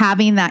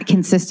having that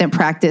consistent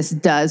practice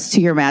does to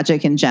your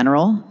magic in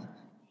general?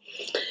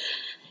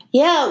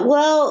 Yeah,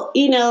 well,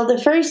 the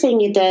first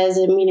thing it does,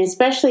 I mean,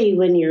 especially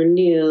when you're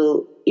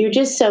new, you're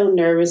just so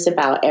nervous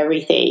about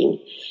everything.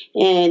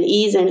 And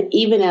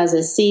even as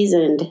a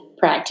seasoned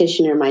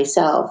practitioner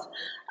myself,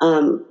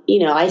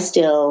 I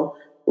still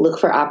look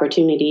for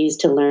opportunities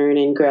to learn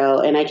and grow.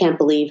 And I can't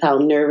believe how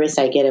nervous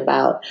I get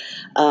about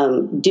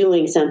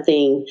doing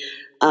something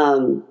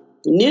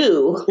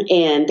new.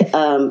 And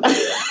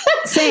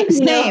same. Case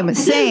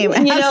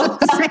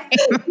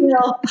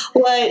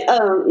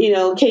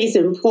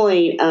in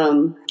point,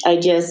 I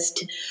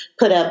just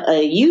put up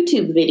a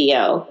YouTube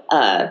video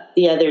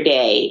the other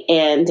day,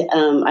 and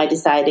I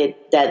decided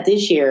that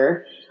this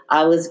year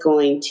I was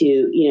going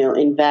to,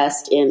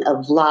 invest in a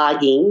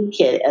vlogging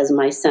kit, as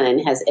my son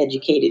has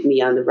educated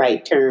me on the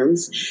right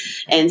terms.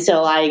 And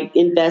so I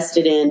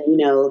invested in,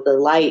 the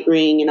light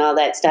ring and all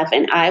that stuff.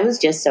 And I was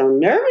just so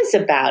nervous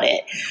about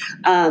it.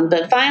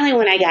 But finally,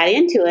 when I got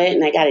into it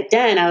and I got it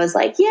done, I was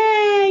like, yay,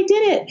 I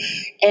did it.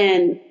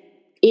 And,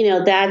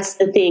 that's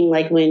the thing,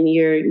 like when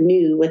you're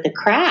new with a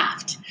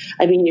craft,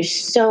 I mean, you're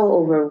so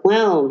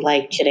overwhelmed.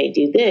 Like, should I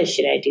do this?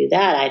 Should I do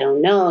that? I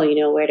don't know.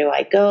 Where do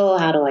I go?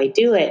 How do I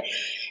do it?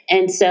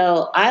 And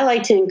so I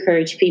like to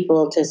encourage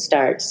people to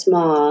start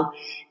small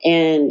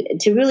and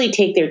to really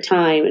take their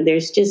time.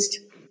 There's just,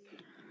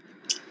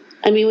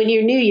 when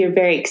you're new, you're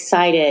very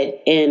excited.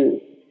 And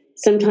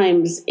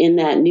sometimes in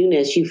that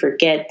newness, you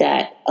forget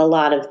that a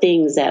lot of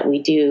things that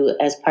we do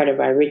as part of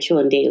our ritual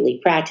and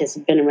daily practice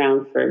have been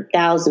around for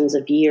thousands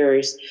of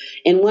years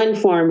in one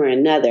form or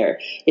another.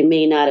 It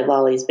may not have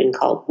always been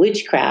called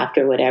witchcraft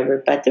or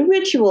whatever, but the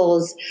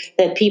rituals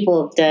that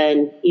people have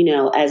done,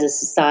 as a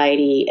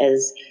society,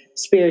 as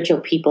spiritual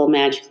people,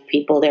 magical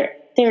people,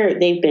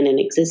 they've been in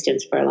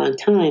existence for a long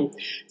time.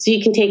 So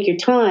you can take your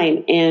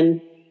time, and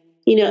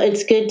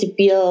it's good to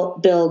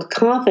build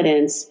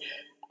confidence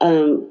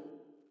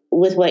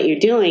with what you're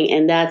doing,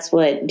 and that's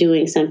what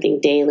doing something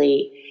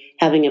daily,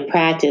 having a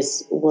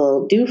practice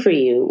will do for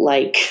you.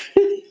 Like,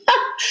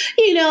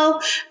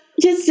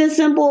 just as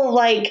simple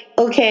like,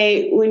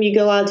 okay, when you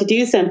go out to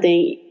do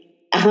something,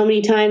 how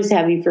many times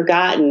have you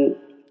forgotten,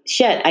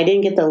 shit, I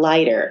didn't get the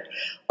lighter,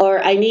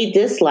 or I need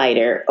this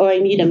lighter, or I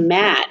need a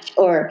match,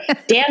 or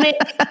damn it,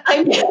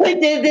 I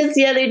did this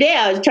the other day.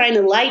 I was trying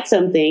to light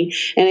something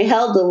and I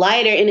held the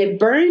lighter and it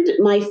burned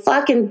my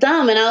fucking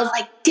thumb. And I was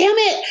like, damn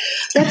it,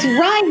 that's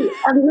right.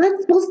 I'm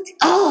not supposed to,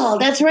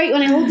 that's right.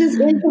 When I hold this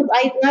incense,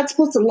 I'm not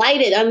supposed to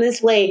light it on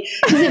this way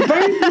because it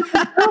burns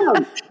my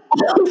thumb.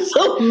 I'm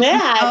so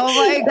mad. Oh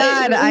my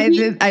God.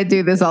 I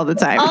do this all the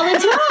time. All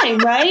the time,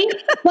 right?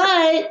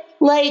 But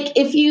like,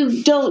 if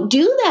you don't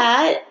do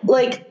that,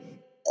 like,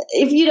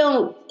 if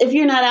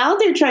you're not out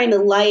there trying to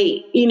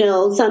light,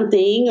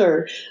 something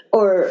or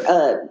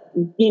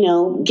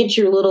get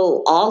your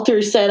little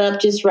altar set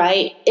up just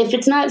right. If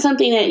it's not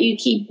something that you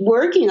keep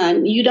working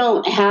on, you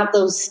don't have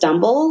those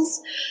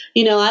stumbles.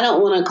 I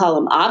don't want to call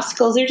them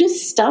obstacles. They're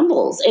just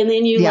stumbles. And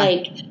then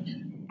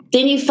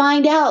then you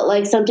find out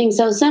like something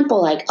so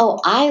simple like, oh,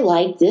 I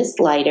light this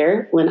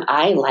lighter when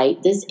I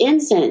light this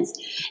incense.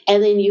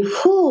 And then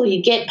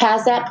you get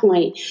past that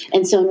point.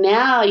 And so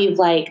now you've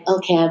like,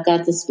 okay, I've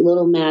got this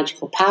little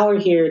magical power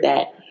here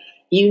that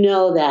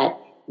that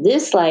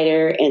this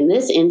lighter and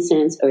this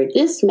incense or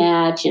this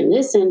match and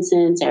this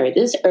incense or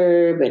this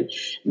herb and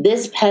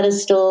this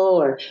pedestal,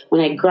 or when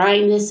I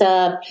grind this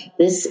up,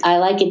 I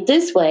like it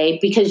this way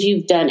because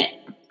you've done it.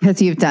 Because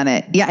you've done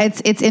it. Yeah,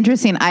 it's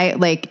interesting.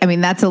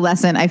 That's a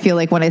lesson. I feel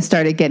like when I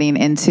started getting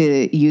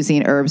into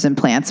using herbs and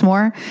plants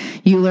more,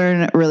 you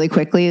learn really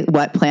quickly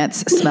what plants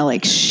smell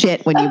like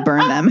shit when you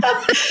burn them.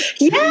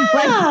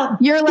 Yeah.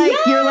 You're like,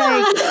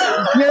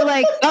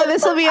 oh,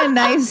 this will be a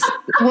nice,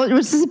 we'll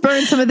just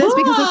burn some of this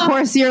because of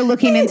course you're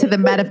looking into the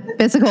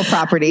metaphysical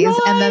properties.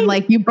 Right. And then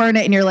like you burn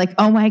it and you're like,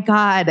 oh my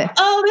God.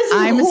 Oh, this is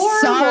I'm horrible.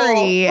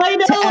 sorry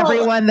to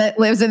everyone that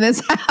lives in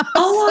this house.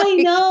 Oh, I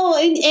know.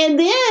 And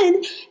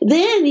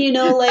then,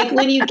 like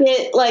when you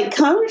get like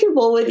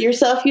comfortable with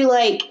yourself, you're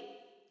like,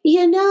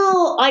 I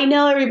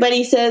know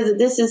everybody says that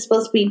this is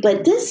supposed to be,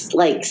 but this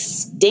like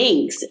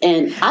stinks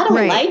and I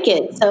don't like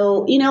it.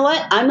 So you know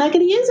what? I'm not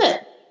going to use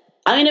it.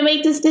 I'm going to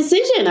make this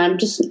decision.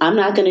 I'm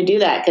not going to do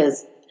that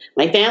because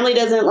my family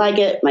doesn't like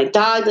it. My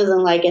dog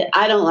doesn't like it.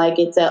 I don't like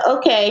it. So,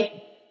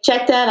 okay,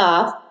 check that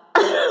off.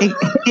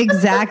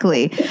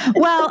 Exactly.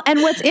 Well,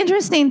 and what's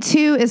interesting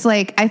too is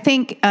like, I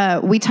think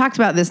we talked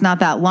about this not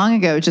that long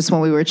ago, just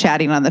when we were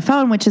chatting on the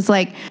phone, which is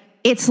like,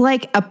 it's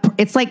like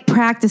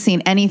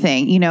practicing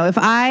anything. If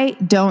I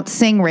don't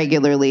sing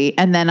regularly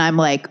and then I'm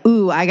like,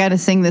 ooh, I got to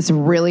sing this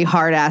really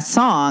hard ass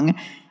song.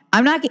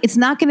 It's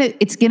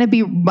going to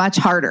be much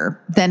harder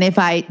than if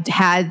I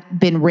had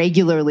been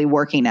regularly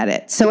working at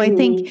it. So I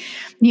think,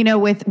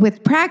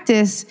 with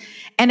practice,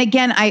 and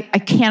again, I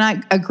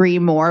cannot agree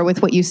more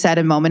with what you said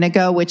a moment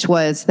ago, which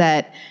was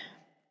that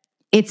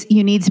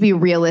you need to be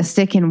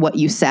realistic in what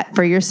you set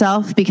for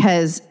yourself,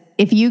 because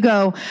if you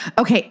go,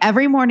 okay,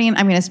 every morning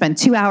I'm going to spend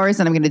 2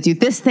 hours and I'm going to do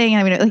this thing,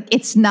 and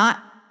it's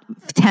not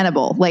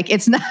tenable. Like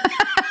it's not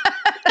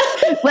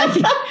like,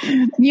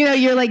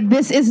 you're like,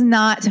 this is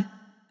not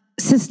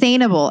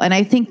sustainable. And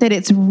I think that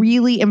it's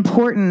really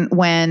important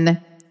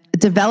when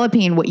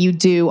developing what you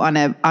do on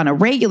a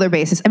regular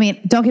basis. I mean,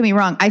 don't get me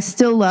wrong. I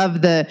still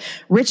love the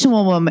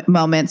ritual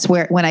moments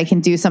when I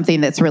can do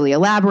something that's really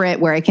elaborate,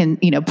 where I can,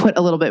 put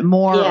a little bit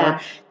more or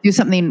do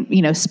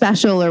something,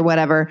 special or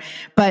whatever.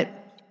 But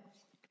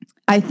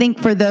I think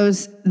for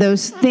those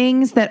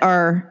things that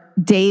are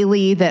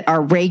daily, that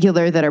are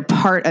regular,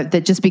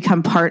 that just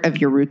become part of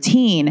your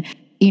routine,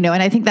 and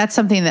I think that's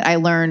something that I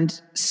learned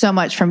so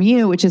much from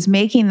you, which is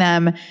making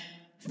them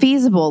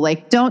feasible.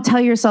 Like, don't tell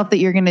yourself that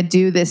you're going to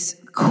do this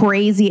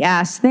crazy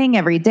ass thing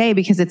every day,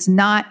 because it's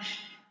not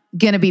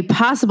going to be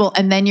possible.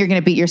 And then you're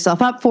going to beat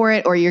yourself up for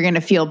it, or you're going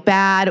to feel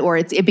bad, or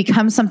it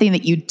becomes something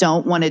that you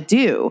don't want to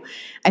do.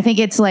 I think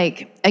it's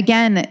like,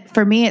 again,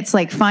 for me, it's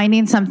like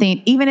finding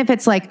something, even if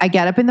it's like, I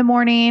get up in the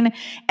morning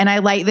and I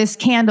light this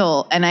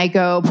candle and I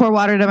go pour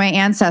water to my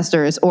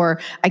ancestors, or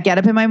I get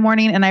up in my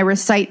morning and I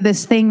recite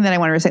this thing that I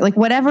want to recite, like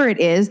whatever it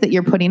is that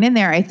you're putting in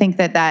there. I think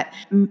that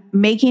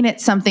making it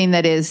something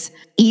that is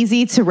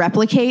easy to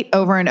replicate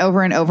over and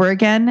over and over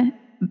again,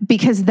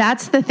 because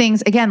that's the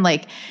things, again,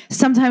 like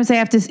sometimes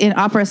in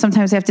opera,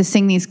 sometimes I have to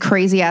sing these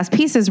crazy ass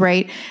pieces,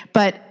 right?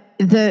 But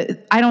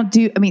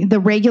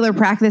the regular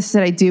practice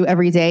that I do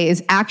every day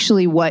is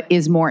actually what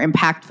is more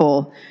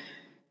impactful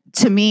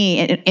to me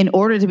in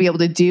order to be able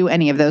to do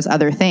any of those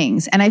other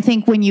things. And I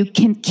think when you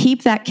can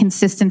keep that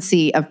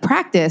consistency of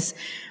practice,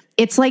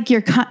 it's like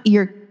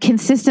you're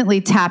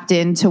consistently tapped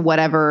into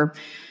whatever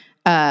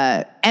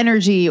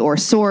energy or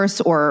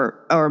source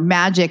or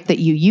magic that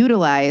you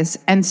utilize.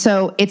 And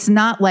so it's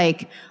not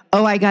like,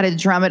 oh, I got to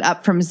drum it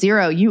up from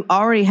zero. You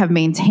already have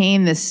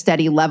maintained this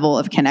steady level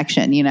of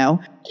connection,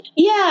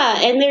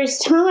 Yeah. And there's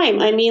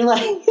time. I mean,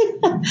 like,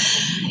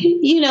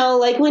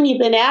 like when you've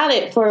been at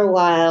it for a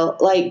while,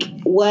 like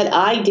what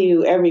I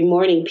do every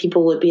morning,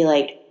 people would be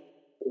like,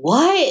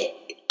 what?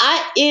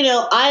 I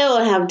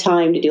don't have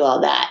time to do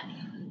all that.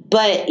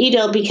 But,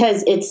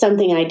 because it's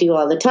something I do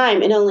all the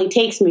time, it only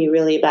takes me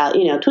really about,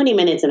 20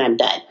 minutes and I'm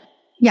done.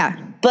 Yeah.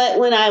 But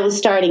when I was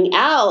starting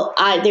out,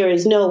 there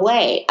is no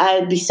way.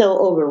 I'd be so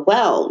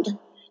overwhelmed,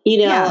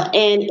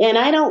 and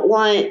I don't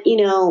want,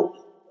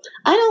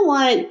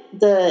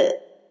 the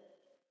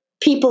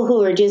people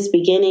who are just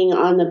beginning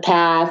on the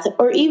path,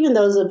 or even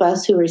those of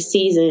us who are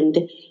seasoned,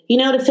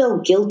 to feel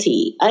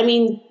guilty. I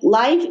mean,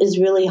 life is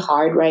really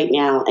hard right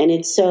now, and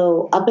it's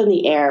so up in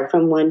the air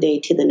from one day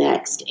to the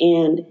next.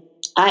 And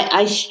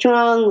I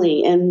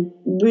strongly am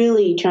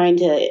really trying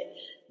to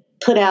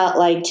put out,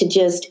 like, to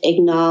just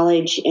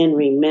acknowledge and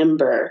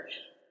remember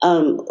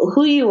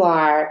who you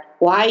are,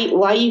 why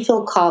you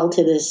feel called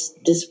to this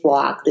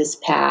walk, this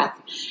path,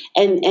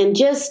 and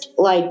just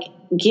like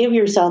give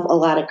yourself a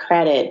lot of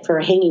credit for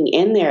hanging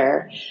in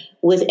there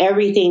with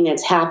everything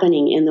that's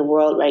happening in the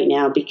world right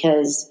now,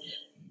 because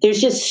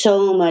there's just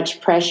so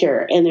much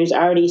pressure and there's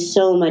already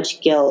so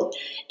much guilt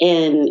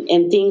and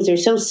things are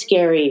so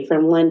scary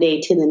from one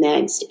day to the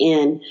next.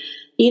 And,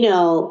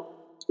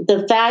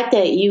 the fact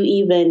that you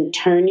even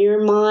turn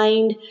your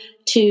mind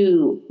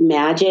to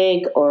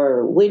magic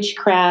or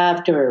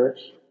witchcraft or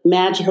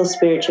magical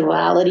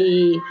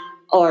spirituality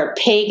or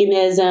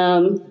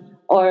paganism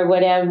or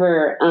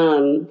whatever,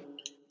 in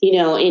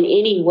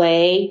any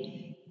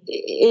way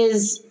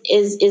is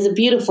a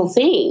beautiful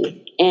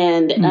thing.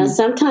 And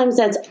sometimes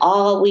that's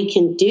all we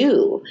can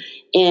do.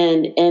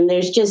 And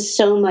there's just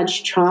so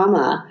much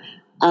trauma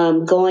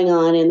going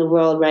on in the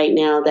world right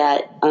now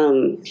that,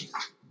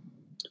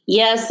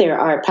 yes, there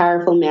are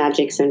powerful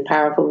magics and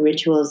powerful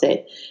rituals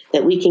that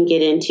we can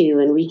get into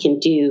and we can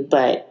do,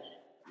 but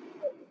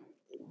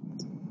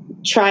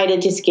try to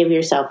just give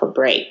yourself a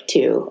break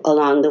too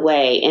along the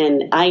way.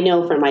 And I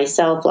know for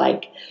myself,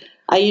 like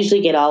I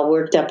usually get all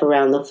worked up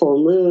around the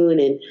full moon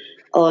and,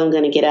 oh, I'm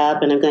going to get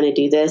up and I'm going to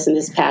do this. And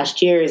this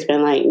past year has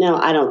been like, no,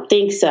 I don't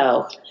think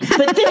so.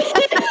 But then,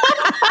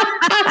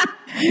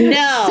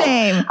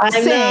 no,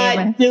 I'm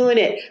not doing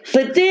it.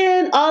 But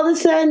then all of a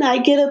sudden I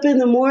get up in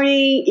the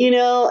morning,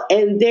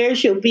 and there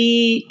she'll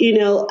be,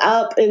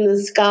 up in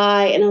the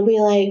sky, and I'll be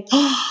like,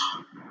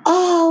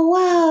 oh,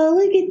 wow,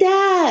 look at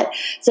that.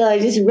 So I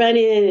just run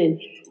in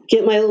and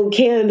get my little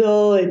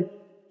candle and,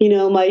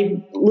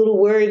 my little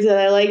words that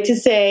I like to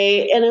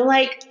say. And I'm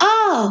like,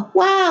 oh,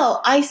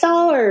 wow, I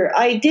saw her.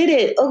 I did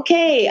it.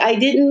 Okay. I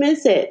didn't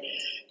miss it.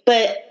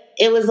 But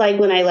it was like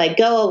when I let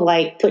go of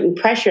like putting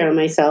pressure on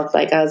myself,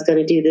 like I was going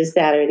to do this,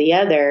 that, or the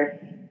other,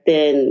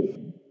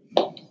 then,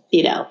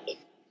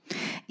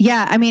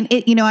 Yeah. I mean,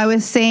 I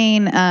was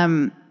saying,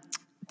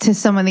 to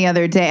someone the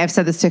other day, I've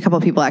said this to a couple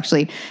of people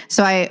actually.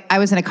 So I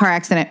was in a car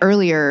accident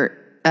earlier,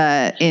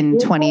 in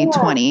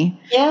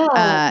 2020.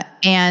 Yeah.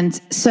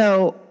 And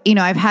so,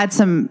 I've had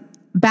some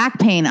back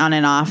pain on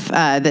and off,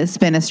 that's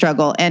been a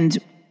struggle.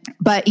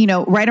 But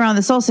right around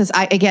the solstice,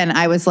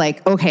 I was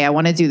like, okay, I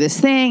want to do this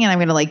thing and I'm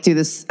going to like do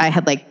this. I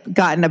had like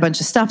gotten a bunch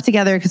of stuff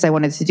together because I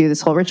wanted to do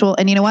this whole ritual.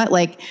 And you know what?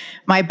 Like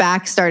my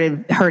back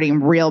started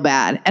hurting real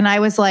bad. And I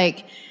was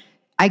like,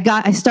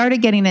 I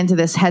started getting into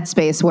this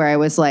headspace where I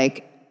was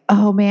like,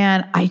 oh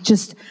man, I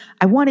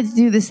wanted to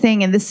do this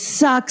thing and this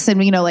sucks. And,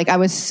 like I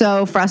was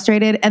so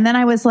frustrated. And then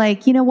I was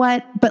like, you know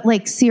what? But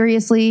like,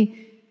 seriously,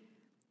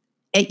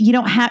 you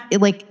don't have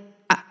like,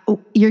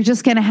 you're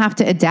just going to have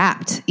to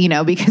adapt,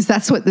 because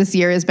that's what this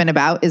year has been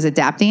about, is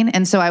adapting.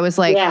 And so I was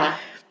like, yeah.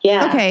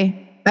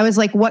 Okay. I was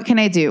like, what can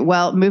I do?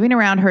 Well, moving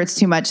around hurts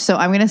too much. So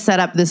I'm going to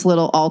set up this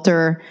little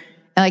altar,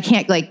 and I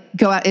can't like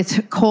go out. It's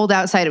cold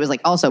outside. It was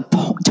like also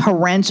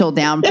torrential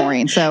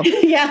downpouring. So,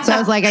 yeah. So I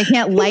was like, I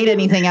can't light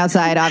anything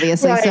outside,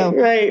 obviously.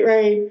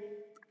 Right.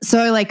 So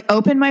I like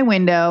opened my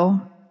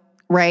window,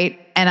 right.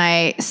 And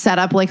I set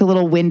up like a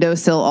little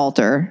windowsill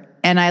altar,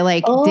 and I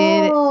like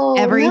did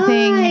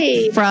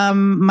everything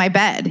from my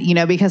bed,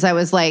 because I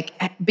was like,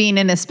 being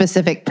in a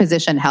specific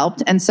position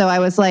helped. And so I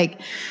was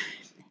like,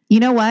 you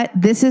know what,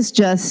 this is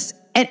just,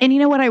 and you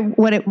know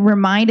what it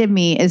reminded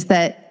me is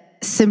that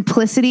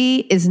simplicity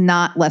is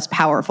not less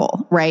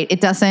powerful, right? It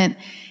doesn't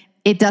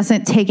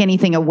take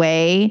anything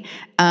away.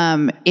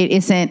 It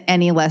isn't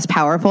any less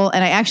powerful.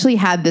 And I actually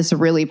had this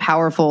really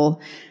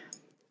powerful,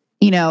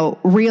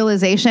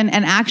 realization.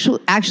 And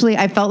actually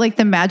I felt like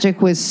the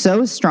magic was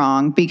so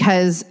strong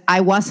because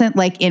I wasn't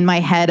like in my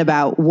head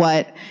about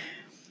what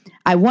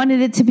I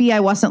wanted it to be.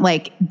 I wasn't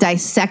like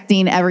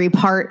dissecting every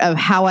part of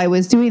how I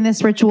was doing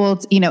this ritual.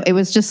 It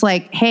was just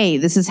like, hey,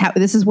 this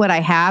is what I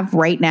have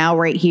right now,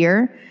 right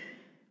here.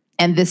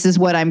 And this is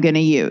what I'm going to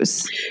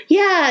use.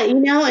 Yeah.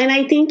 And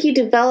I think you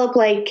develop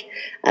like,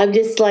 I'm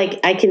just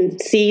like, I can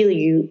see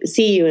you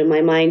in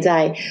my mind's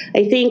eye.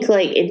 I think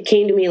like it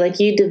came to me, like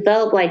you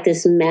develop like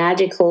this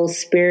magical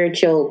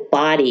spiritual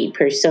body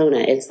persona.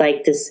 It's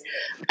like this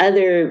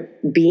other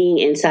being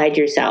inside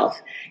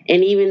yourself.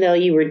 And even though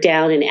you were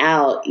down and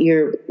out,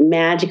 your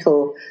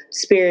magical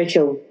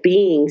spiritual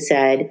being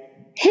said,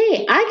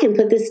 hey, I can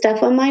put this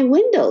stuff on my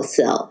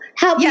windowsill.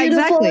 How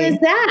beautiful is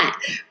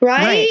that?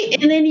 Right?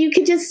 And then you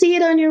could just see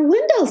it on your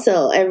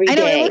windowsill every day. I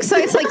know, it looks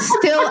like it's like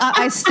still,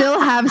 I still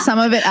have some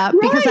of it up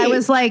because I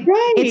was like,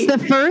 it's the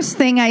first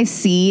thing I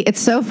see.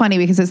 It's so funny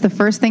because it's the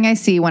first thing I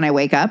see when I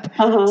wake up.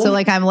 So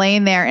like I'm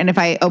laying there, and if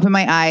I open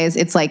my eyes,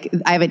 it's like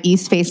I have an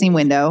east facing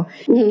window.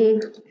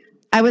 Mm-hmm.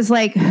 I was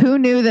like, who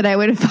knew that I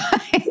would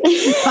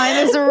find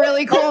this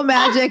really cool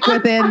magic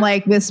within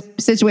like this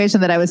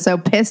situation that I was so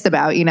pissed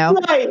about,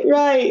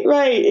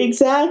 Right.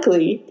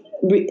 Exactly.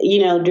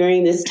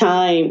 During this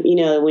time,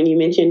 when you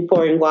mentioned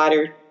pouring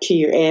water to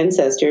your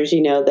ancestors,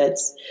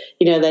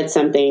 that's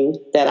something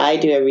that I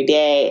do every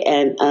day.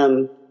 And,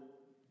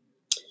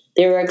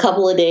 there were a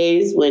couple of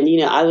days when,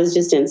 I was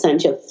just in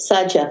such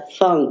a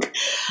funk.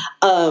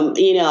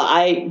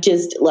 I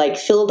just like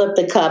filled up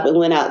the cup and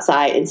went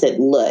outside and said,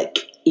 look,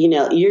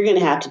 you're going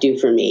to have to do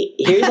for me.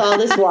 Here's all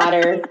this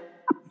water.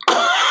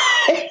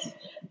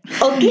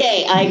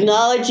 Okay, I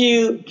acknowledge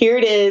you. Here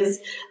it is.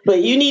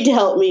 But you need to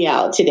help me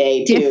out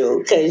today,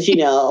 too. Because,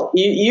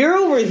 you're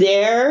over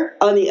there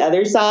on the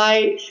other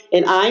side,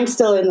 and I'm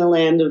still in the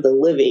land of the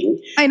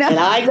living. I know. And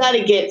I got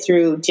to get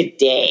through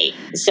today.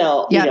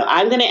 So,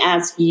 I'm going to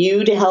ask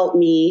you to help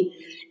me.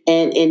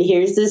 And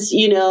here's this,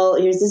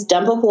 here's this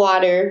dump of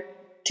water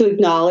to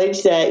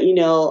acknowledge that,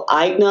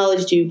 I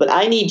acknowledged you, but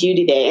I need you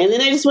today. And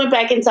then I just went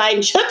back inside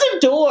and shut the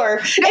door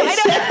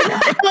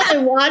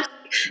and watched,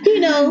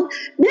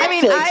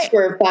 Netflix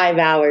for 5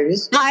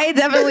 hours. I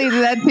definitely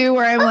do that too,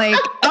 where I'm like,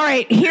 all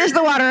right, here's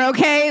the water,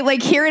 okay?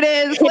 Like, here it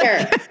is.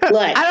 Here,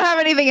 look. I don't have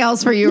anything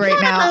else for you right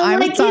now. I'm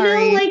like,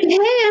 sorry. You know, like, hey,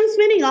 I'm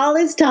spending all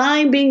this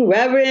time being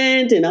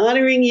reverent and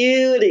honoring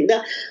you.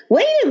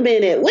 Wait a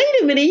minute.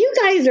 You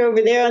guys are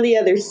over there on the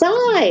other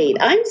side.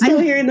 I'm still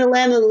here in the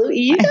land of the living.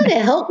 You got to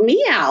help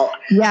me out.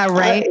 Yeah,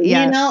 right.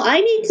 Yeah. You know,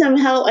 I need some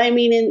help. I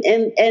mean,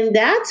 and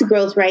that's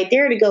growth right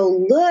there to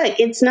go, look,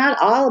 it's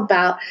not all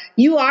about,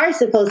 you are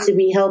supposed to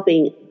be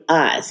helping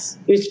us.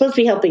 You're supposed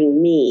to be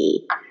helping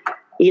me.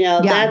 You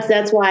know,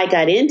 that's why I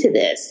got into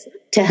this,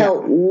 to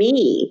help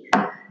me,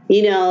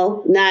 you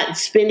know, not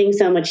spending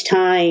so much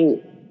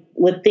time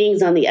with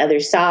things on the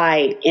other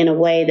side in a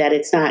way that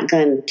it's not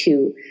going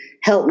to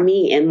help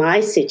me in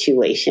my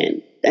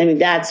situation. I mean,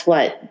 that's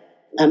what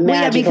a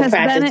magical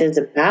practice is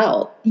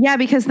about. Yeah,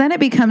 because then it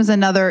becomes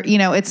another, you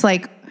know, it's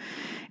like,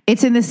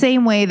 it's in the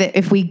same way that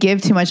if we give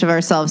too much of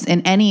ourselves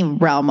in any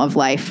realm of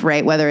life,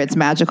 right, whether it's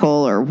magical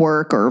or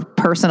work or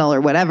personal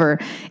or whatever,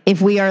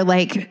 if we are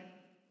like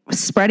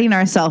spreading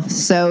ourselves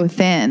so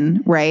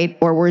thin, right,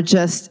 or we're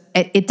just,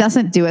 it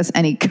doesn't do us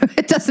any good.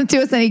 It doesn't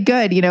do us any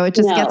good. You know, it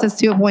just gets us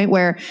to a point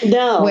where you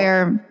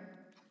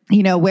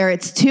know, where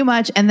it's too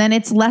much, and then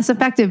it's less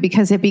effective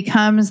because it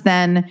becomes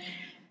then,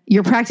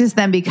 your practice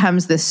then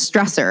becomes this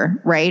stressor,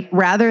 right?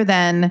 Rather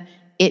than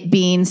it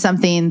being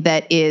something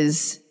that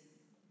is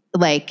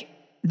like,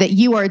 that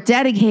you are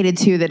dedicated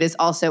to, that is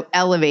also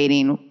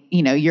elevating,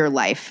 you know, your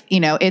life, you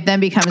know, it then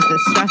becomes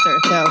this stressor.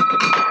 So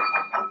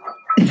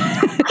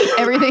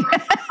everything,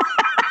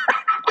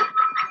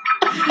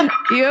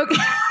 you okay?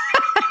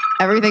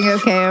 Everything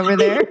okay over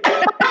there?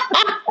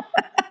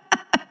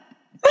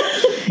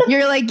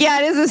 You're like,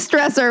 yeah, it is a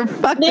stressor.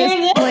 Fuck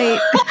this plate.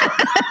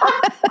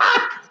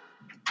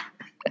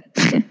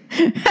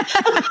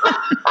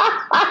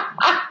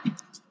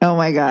 Oh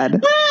my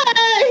God.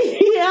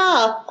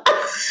 Yeah.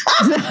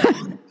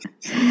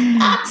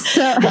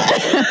 So,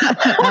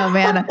 oh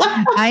man,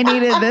 I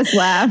needed this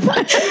laugh.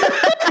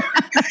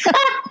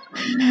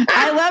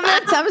 I love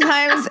that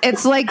sometimes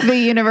it's like the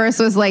universe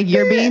was like,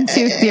 you're being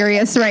too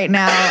serious right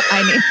now.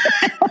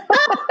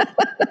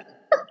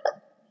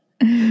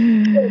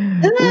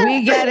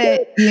 We get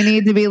it. You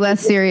need to be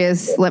less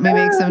serious. Let me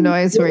make some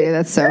noise for you.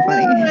 That's so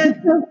funny.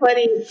 That's so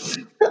funny.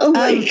 Oh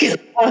my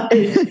God.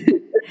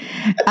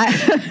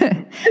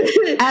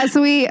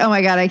 Oh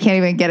my God, I can't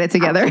even get it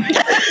together.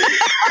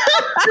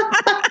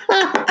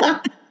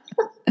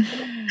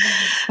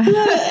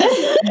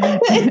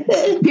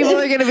 People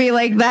are going to be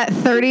like, that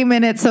 30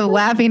 minutes of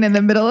laughing in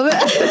the middle of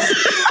it.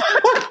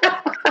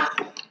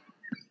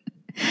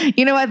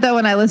 You know what, though?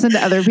 When I listen to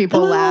other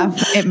people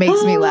laugh, it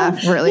makes me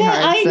laugh really hard.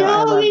 I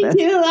know, me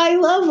too. I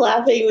love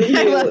laughing with you.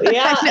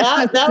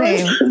 That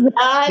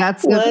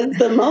was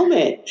the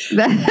moment.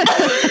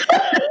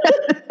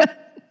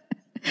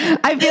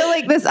 I feel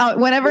like this,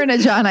 whenever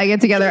Najah and I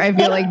get together, I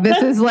feel like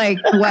this is like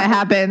what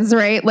happens,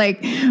 right? Like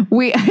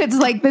it's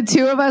like the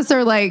two of us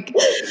are like,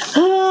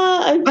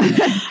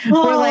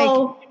 we're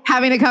like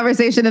having a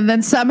conversation, and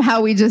then somehow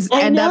we just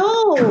end up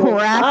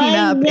cracking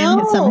up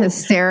in some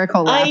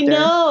hysterical laughter. I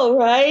know,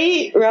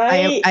 right?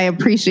 I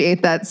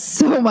appreciate that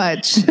so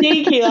much.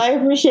 Thank you. I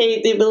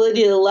appreciate the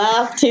ability to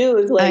laugh too.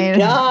 It's like,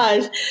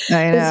 gosh,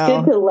 I know. It's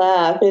good to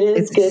laugh.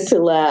 It's good to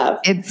laugh.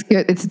 It's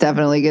good. It's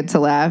definitely good to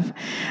laugh.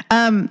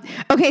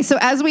 Okay, so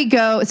as we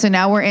go, so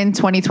now we're in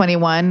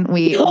 2021.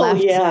 We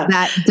left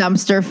that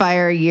dumpster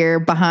fire year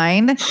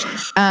behind.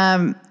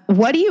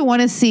 What do you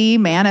want to see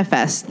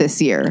manifest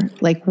this year?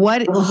 Like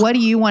what do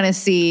you want to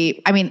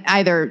see? I mean,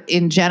 either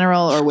in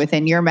general or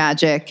within your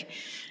magic,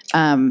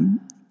 in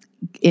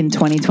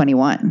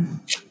 2021?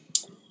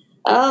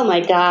 Oh my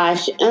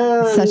gosh.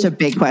 Such a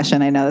big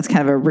question. I know that's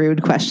kind of a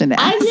rude question to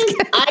ask.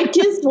 I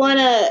just want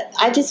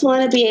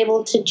to be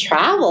able to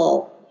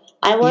travel.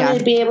 I want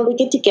to be able to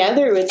get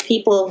together with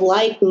people of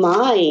like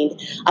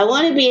mind. I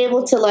want to be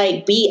able to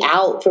like be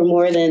out for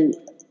more than,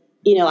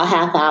 a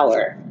half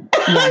hour.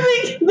 Yeah. I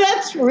mean,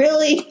 that's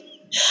really,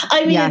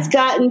 it's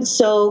gotten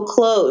so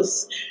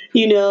close,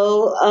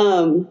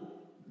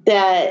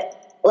 that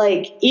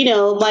like,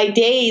 my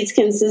days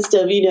consist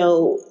of,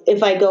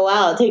 if I go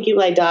out, taking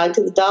my dog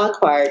to the dog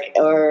park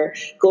or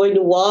going to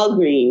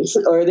Walgreens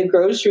or the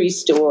grocery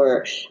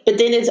store, but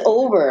then it's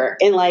over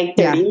in like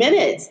 30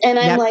 minutes. And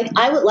I'm like,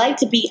 I would like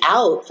to be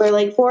out for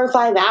like 4 or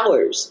 5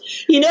 hours,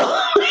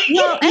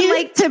 Well, and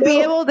like to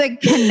be able to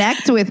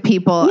connect with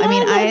people. Yeah,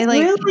 I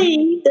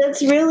mean,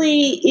 that's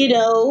really,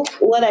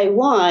 what I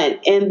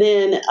want. And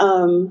then,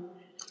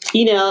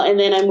 and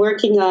then I'm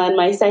working on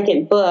my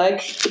second book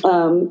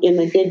in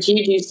the Good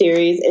Juju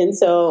series. And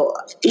so,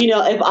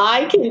 if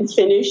I can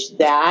finish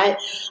that,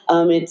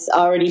 it's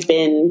already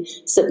been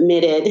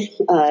submitted,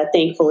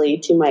 thankfully,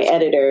 to my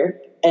editor.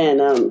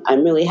 And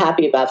I'm really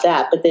happy about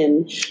that. But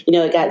then,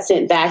 it got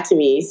sent back to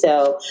me.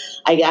 So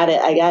I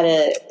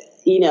gotta,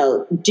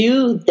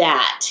 do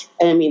that.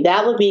 I mean,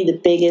 that would be the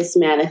biggest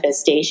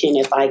manifestation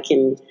if I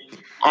can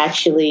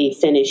actually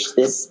finish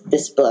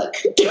this book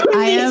during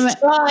these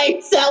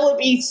times. That would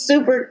be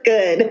super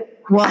good.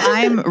 Well,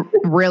 I'm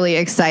really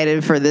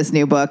excited for this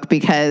new book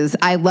because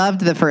I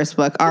loved the first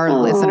book. Our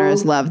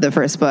listeners loved the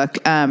first book.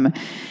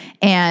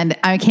 And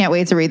I can't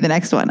wait to read the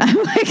next one. I'm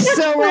like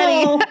so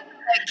ready.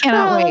 I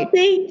cannot wait.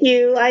 Thank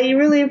you. I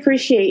really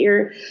appreciate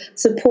your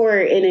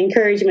support and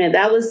encouragement.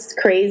 That was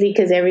crazy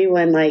because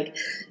everyone, like,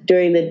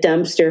 during the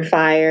dumpster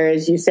fire,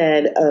 as you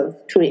said, of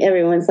 20,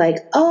 everyone's like,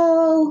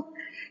 oh,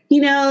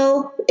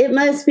 it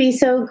must be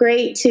so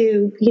great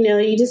to,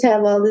 you just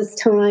have all this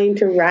time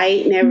to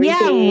write and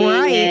everything. Yeah,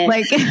 right. And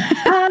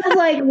I was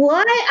like,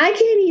 what? I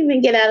can't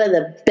even get out of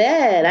the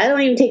bed. I don't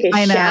even take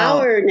a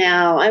shower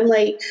now. I'm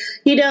like,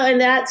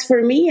 and that's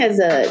for me as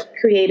a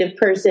creative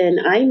person.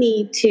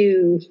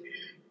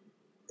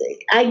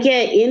 I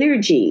get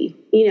energy,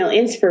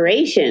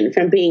 inspiration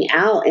from being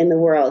out in the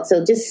world.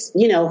 So just,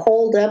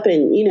 hold up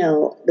in,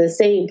 the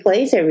same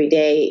place every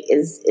day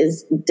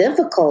is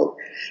difficult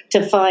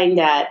to find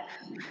that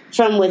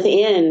from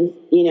within,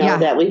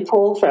 that we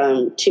pull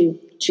from to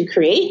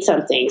create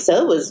something.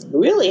 So it was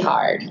really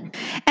hard.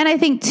 And I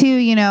think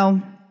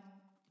too,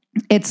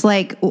 it's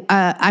like,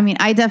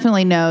 I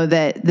definitely know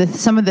that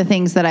some of the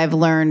things that I've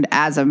learned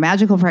as a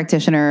magical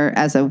practitioner,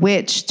 as a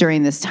witch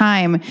during this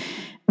time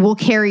will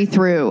carry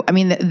through. I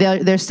mean,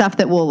 there's stuff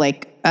that will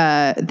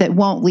that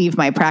won't leave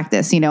my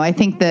practice. I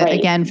think that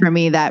again, for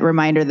me, that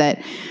reminder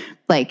that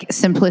like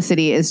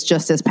simplicity is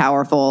just as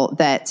powerful,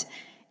 that,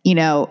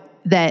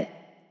 that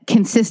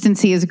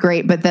consistency is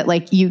great, but that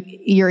like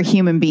you're a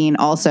human being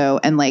also.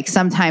 And like,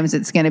 sometimes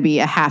it's going to be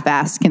a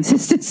half-assed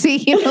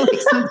consistency,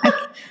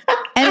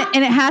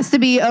 and it has to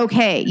be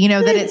okay.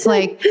 That it's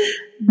like,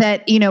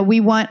 that, we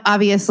want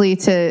obviously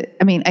to,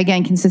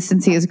 again,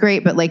 consistency is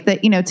great, but like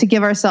that, to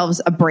give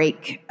ourselves a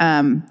break,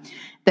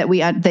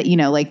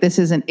 that this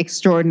is an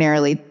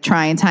extraordinarily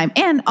trying time.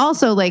 And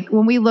also like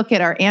when we look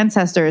at our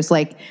ancestors,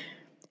 like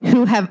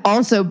who have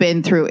also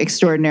been through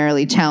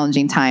extraordinarily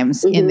challenging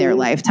times in their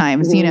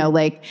lifetimes,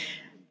 like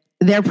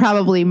they're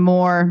probably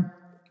more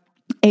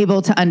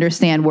able to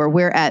understand where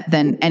we're at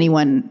than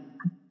anyone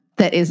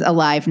that is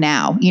alive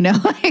now,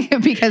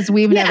 because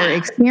we've never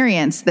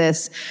experienced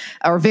this,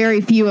 or very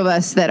few of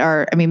us that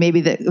are, maybe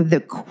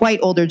the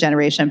quite older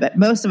generation, but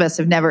most of us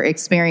have never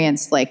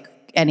experienced like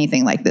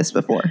anything like this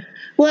before.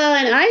 Well,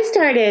 and I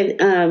started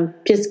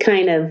just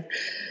kind of,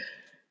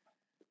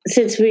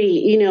 since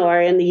we,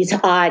 are in these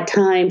odd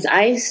times,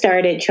 I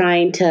started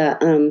trying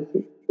to,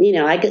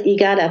 you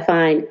got to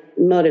find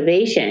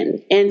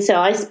motivation. And so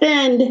I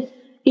spend,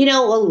 a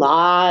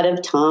lot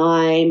of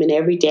time and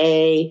every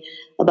day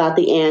about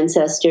the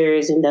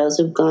ancestors and those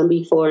who've gone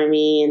before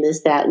me and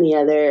this, that, and the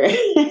other.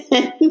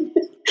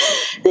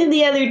 Then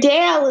the other day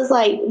I was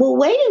like, well,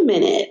 wait a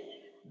minute.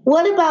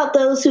 What about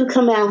those who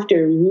come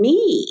after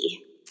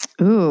me?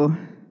 Ooh.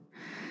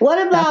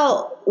 What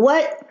about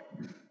wait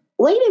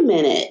a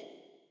minute.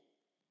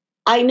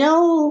 I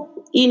know,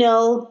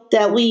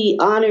 that we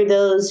honor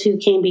those who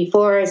came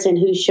before us and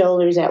whose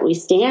shoulders that we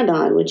stand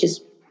on, which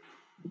is,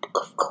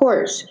 of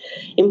course,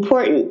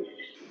 important.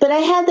 But I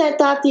had that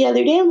thought the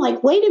other day. I'm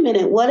like, wait a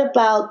minute. What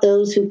about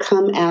those who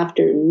come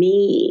after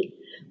me?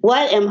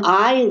 What am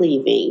I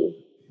leaving?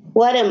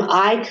 What am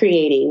I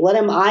creating? What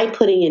am I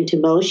putting into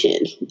motion?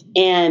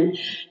 And,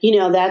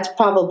 that's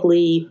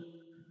probably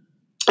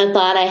a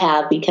thought I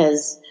have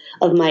because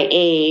of my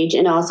age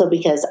and also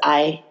because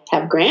I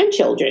have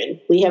grandchildren.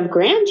 We have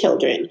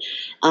grandchildren.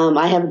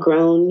 I have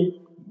grown,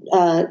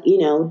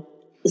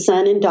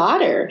 son and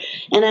daughter.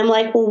 And I'm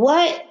like, well,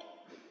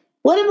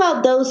 what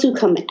about those who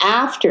come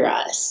after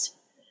us?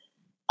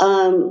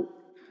 How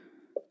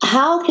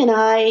can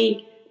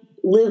I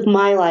live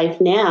my life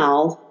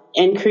now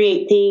and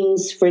create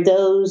things for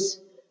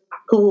those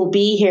who will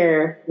be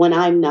here when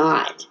I'm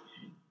not?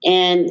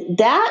 And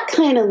that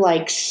kind of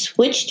like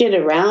switched it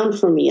around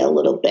for me a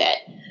little bit.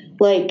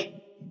 Like,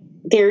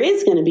 there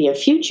is going to be a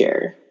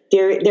future.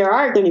 There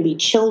are going to be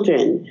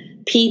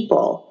children,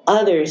 people,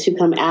 others who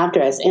come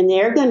after us, and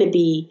they're going to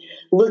be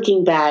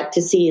looking back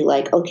to see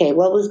like, okay,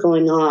 what was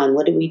going on?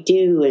 What did we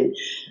do? And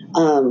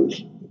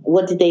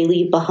what did they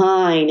leave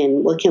behind?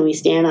 And what can we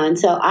stand on?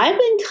 So I've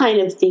been kind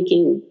of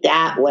thinking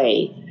that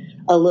way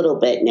a little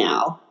bit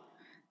now.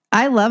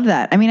 I love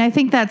that. I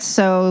think that's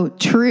so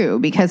true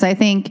because I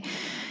think,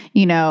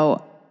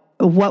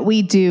 what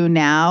we do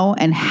now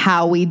and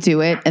how we do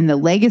it and the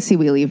legacy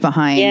we leave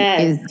behind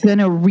is going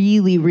to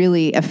really,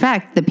 really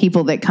affect the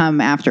people that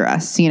come after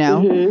us,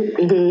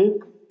 Mm-hmm,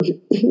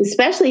 mm-hmm.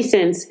 Especially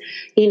since,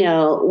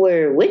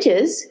 we're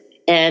witches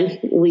and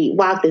we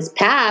walk this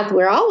path,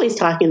 we're always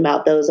talking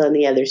about those on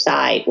the other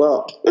side.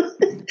 Well,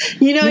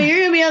 you're going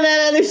to be on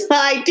that other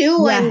side too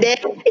one day.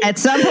 At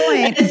some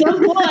point.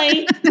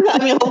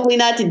 Hopefully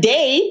not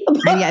today.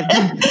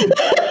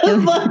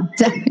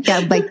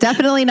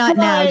 Definitely not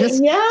now.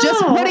 Just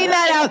putting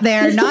that out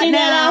there. Not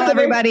now,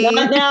 everybody.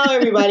 Not now,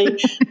 everybody.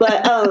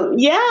 But so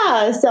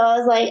I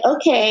was like,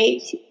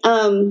 okay,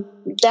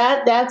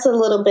 that's a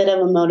little bit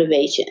of a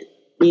motivation.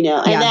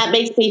 and that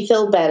makes me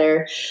feel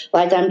better.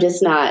 Like I'm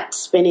just not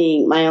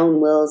spinning my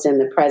own wheels in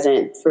the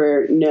present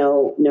for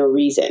no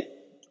reason.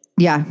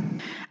 Yeah.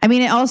 I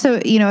mean, it also,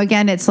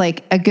 again, it's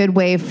like a good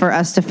way for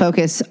us to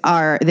focus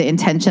the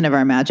intention of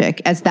our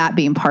magic as that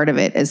being part of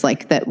it is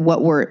like that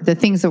the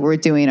things that we're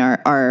doing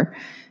are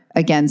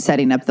again,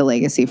 setting up the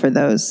legacy for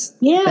those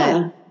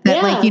that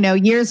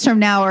like, years from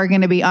now are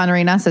going to be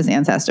honoring us as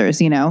ancestors,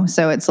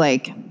 so it's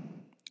like,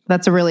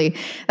 that's a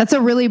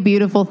really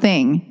beautiful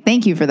thing.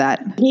 Thank you for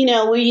that.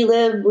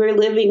 We're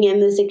living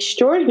in this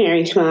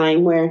extraordinary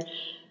time where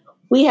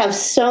we have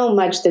so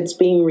much that's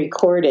being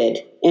recorded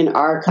and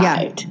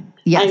archived. Yeah.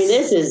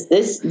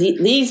 Yes. I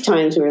mean, these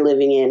times we're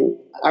living in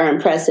are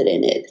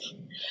unprecedented.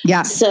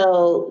 Yeah.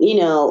 So,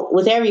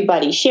 with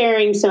everybody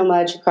sharing so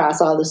much across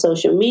all the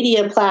social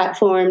media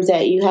platforms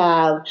that you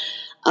have,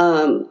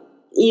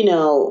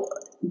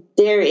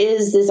 there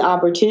is this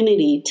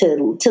opportunity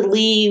to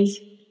leave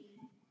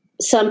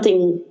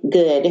something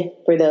good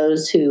for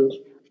those who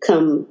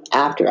come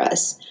after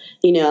us.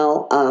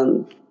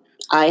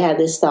 I had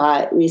this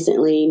thought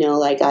recently,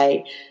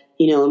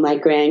 when my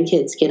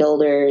grandkids get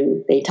older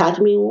and they talk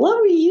to me, what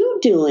were you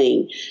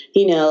doing,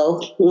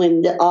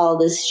 when all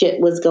this shit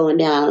was going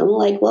down? I'm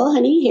like, well,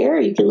 honey, here,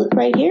 you can look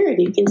right here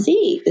and you can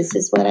see this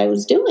is what I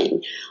was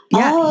doing.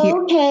 Yeah,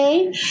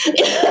 okay.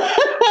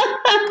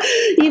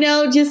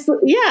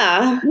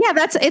 Yeah,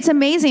 it's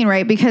amazing,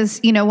 right? Because,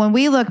 when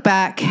we look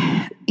back,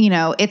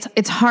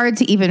 it's hard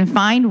to even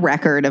find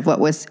record of what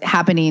was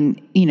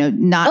happening,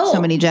 so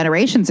many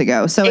generations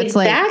ago. So it's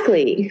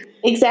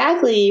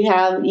Exactly. You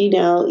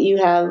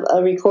have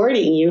a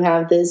recording, you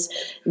have this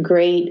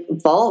great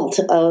vault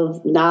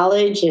of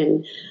knowledge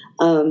and,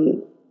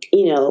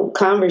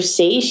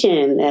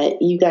 conversation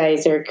that you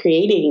guys are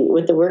creating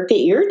with the work that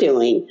you're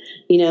doing,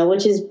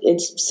 which is,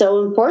 it's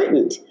so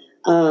important.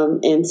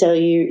 And so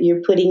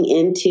you're putting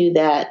into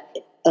that,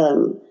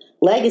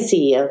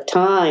 legacy of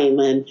time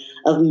and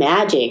of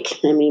magic.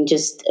 I mean,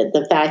 just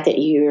the fact that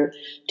you're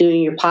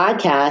doing your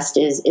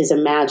podcast is a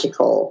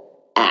magical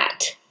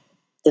act.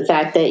 The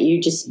fact that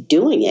you're just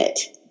doing it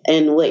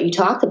and what you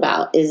talk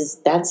about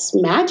that's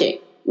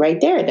magic right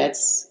there.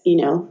 That's,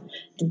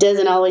 it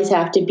doesn't always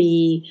have to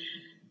be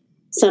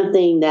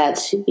something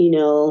that's,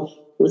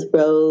 with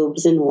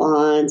robes and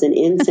wands and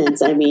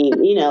incense. I mean,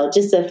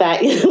 just the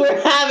fact that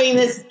we're having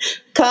this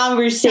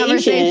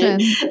conversation.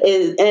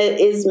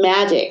 is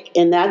magic.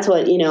 And that's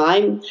what,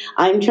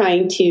 I'm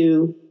trying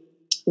to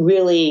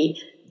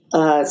really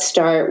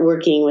start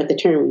working with the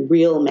term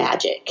real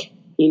magic.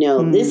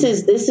 This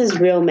is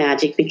real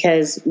magic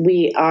because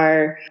we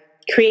are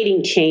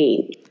creating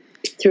change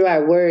through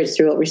our words,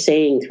 through what we're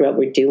saying, through what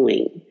we're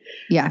doing.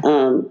 Yeah.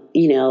 And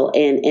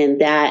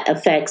that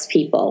affects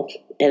people.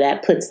 And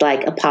that puts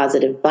like a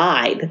positive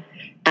vibe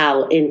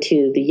out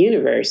into the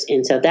universe.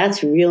 And so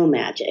that's real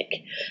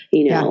magic,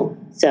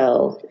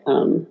 So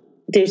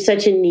there's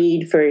such a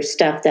need for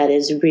stuff that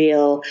is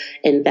real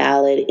and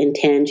valid and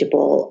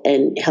tangible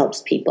and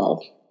helps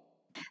people.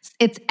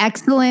 It's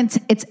excellent.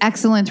 It's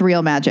excellent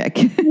real magic.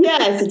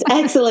 Yes, it's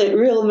excellent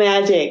real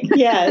magic.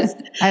 Yes.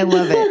 I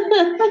love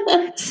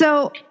it.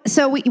 So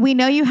we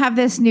know you have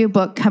this new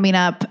book coming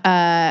up.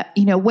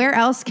 Where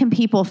else can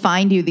people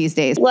find you these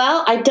days?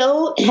 Well, I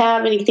don't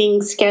have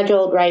anything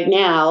scheduled right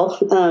now.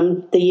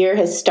 The year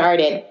has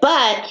started,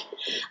 but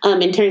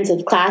in terms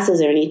of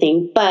classes or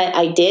anything, but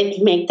I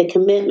did make the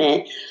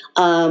commitment.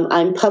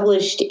 I'm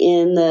published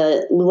in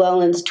the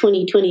Llewellyn's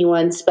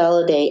 2021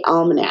 Spell-A-Day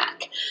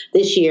Almanac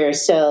this year.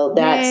 So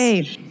that's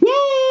yay!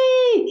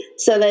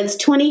 So that's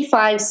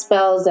 25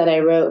 spells that I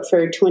wrote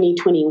for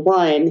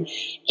 2021.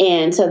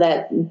 And so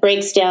that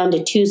breaks down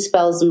to 2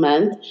 spells a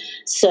month.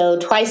 So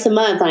twice a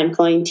month, I'm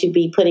going to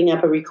be putting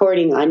up a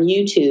recording on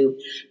YouTube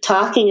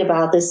talking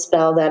about the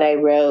spell that I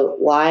wrote,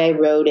 why I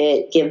wrote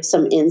it, give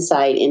some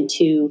insight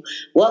into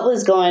what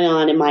was going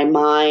on in my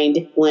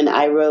mind when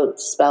I wrote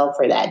the spell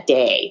for that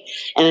day.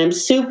 And I'm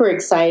super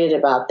excited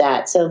about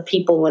that. So if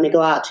people want to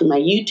go out to my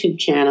YouTube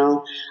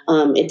channel,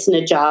 it's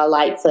Najah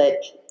Lightfoot,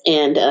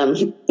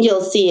 and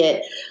you'll see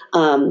it.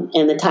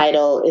 And the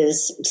title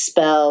is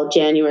Spell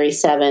January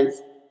 7th.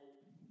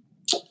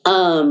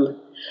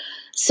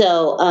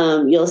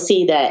 So you'll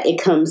see that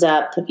it comes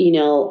up,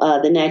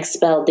 the next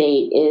spell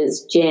date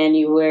is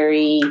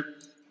January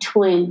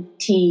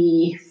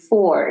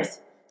 24th.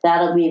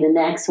 That'll be the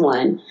next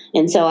one.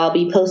 And so I'll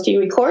be posting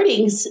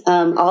recordings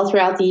all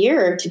throughout the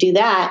year to do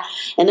that.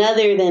 And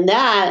other than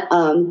that,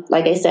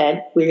 like I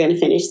said, we're going to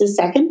finish the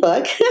second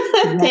book.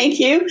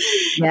 Thank you.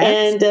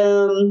 Yes.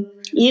 And,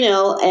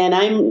 and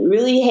I'm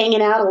really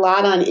hanging out a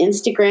lot on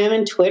Instagram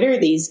and Twitter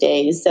these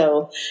days.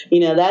 So,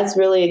 that's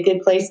really a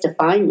good place to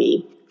find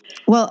me.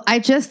 Well, I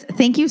just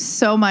thank you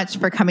so much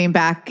for coming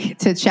back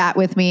to chat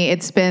with me.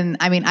 It's been,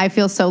 I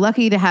feel so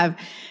lucky to have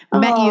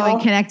met you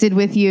and connected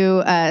with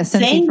you since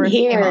Same you first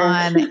here. came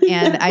on.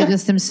 And I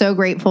just am so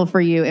grateful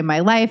for you in my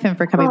life and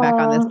for coming back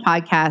on this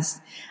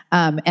podcast.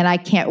 And I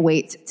can't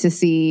wait to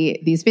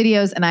see these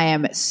videos. And I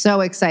am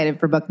so excited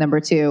for book number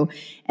 2.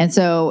 And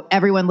so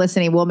everyone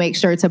listening, we'll make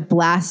sure to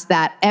blast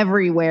that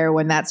everywhere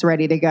when that's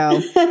ready to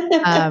go.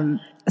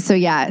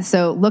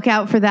 So look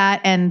out for that,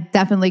 and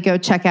definitely go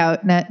check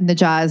out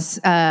Najah's.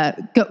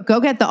 Go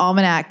get the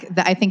almanac.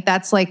 I think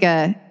that's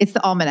it's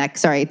the almanac.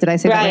 Sorry, did I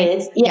say that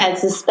right?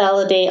 It's the Spell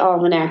a Day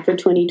Almanac for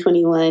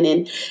 2021,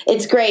 and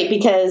it's great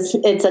because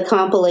it's a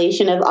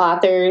compilation of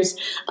authors.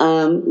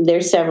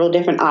 There's several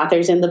different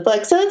authors in the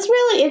book, so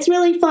it's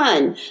really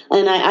fun,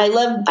 and I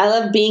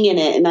love being in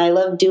it, and I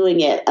love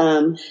doing it.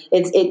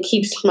 It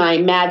keeps my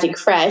magic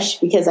fresh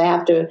because I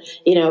have to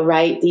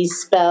write these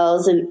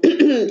spells, and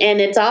and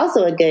it's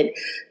also a good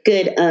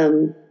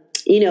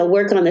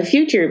work on the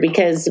future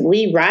because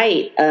we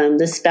write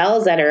the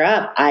spells that are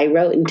up. I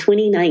wrote in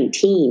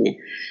 2019.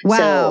 Wow.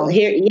 So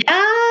here,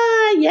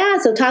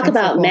 So talk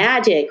about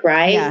magic,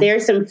 right? Yeah.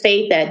 There's some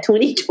faith that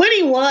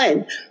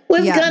 2021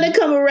 was going to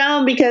come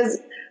around because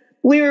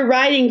we were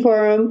writing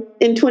for them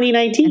in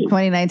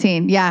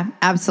 2019. Yeah,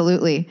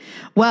 absolutely.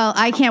 Well,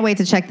 I can't wait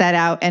to check that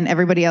out, and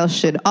everybody else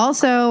should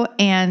also.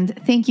 And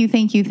thank you.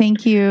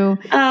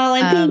 Oh,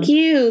 and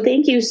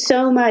thank you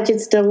so much.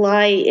 It's a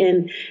delight,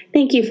 and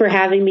thank you for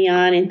having me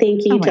on, and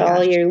thank you to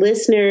all your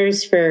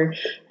listeners for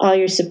all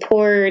your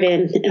support.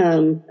 And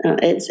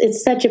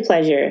it's such a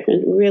pleasure.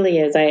 It really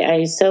is.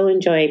 I so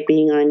enjoy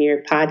being on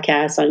your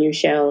podcast, on your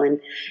show,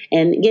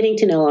 and getting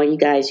to know all you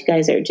guys. You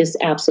guys are just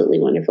absolutely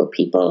wonderful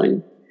people,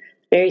 and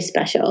very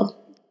special.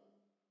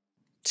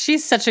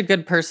 She's such a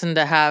good person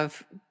to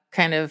have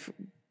kind of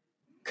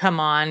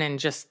come on and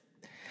just,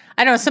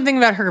 I don't know, something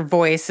about her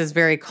voice is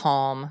very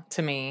calm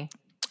to me.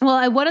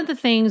 Well, one of the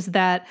things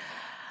that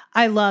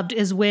I loved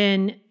is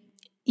when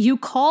you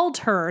called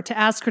her to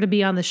ask her to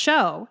be on the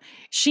show.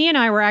 She and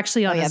I were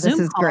actually on a Zoom this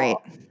is call. great.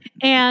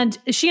 And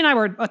she and I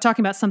were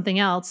talking about something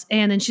else.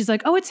 And then she's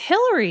like, "Oh, it's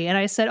Hillary." And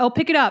I said, "Oh,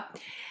 pick it up."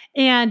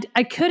 And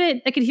I could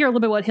hear a little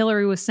bit what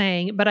Hillary was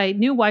saying, but I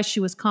knew why she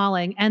was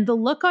calling. And the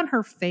look on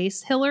her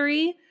face,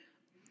 Hillary,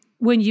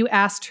 when you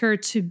asked her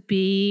to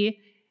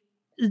be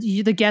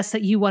the guest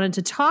that you wanted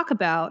to talk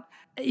about,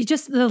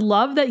 just the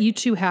love that you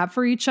two have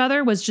for each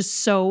other was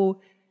just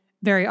so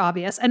very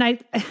obvious. And I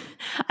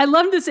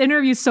love this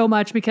interview so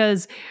much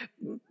because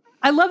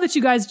I love that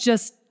you guys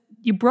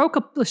you broke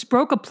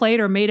a plate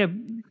or made a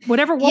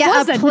whatever. What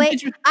was that?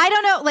 Plate. I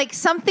don't know. Like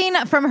something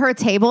from her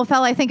table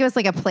fell. I think it was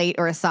like a plate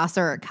or a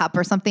saucer or a cup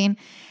or something,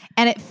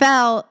 and it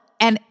fell.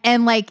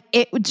 And like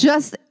it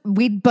just,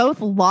 we both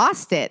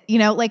lost it.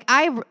 Like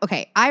I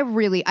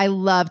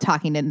love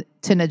talking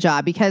to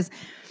Najah because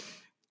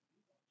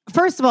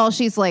first of all,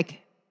 she's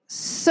like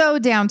so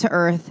down to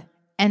earth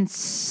and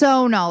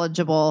so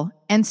knowledgeable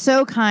and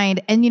so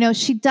kind. And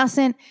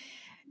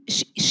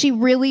she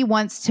really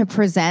wants to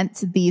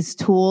present these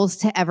tools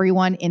to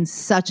everyone in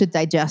such a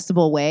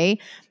digestible way,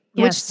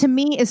 which to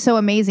me is so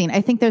amazing. I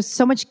think there's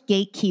so much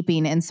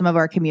gatekeeping in some of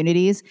our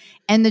communities,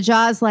 and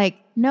Najah's like,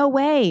 no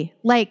way.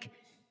 Like,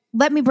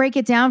 let me break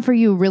it down for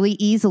you really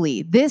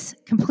easily. This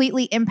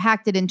completely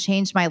impacted and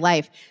changed my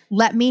life.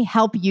 Let me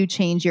help you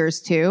change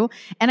yours too.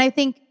 And I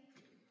think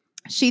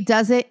she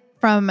does it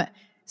from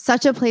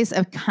such a place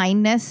of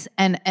kindness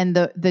and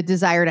the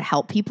desire to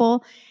help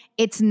people.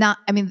 It's not,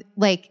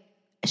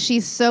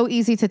 she's so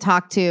easy to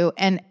talk to.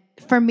 And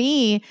for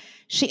me,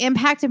 she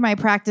impacted my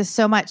practice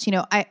so much.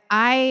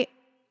 I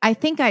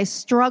think I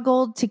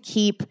struggled to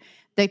keep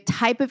the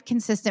type of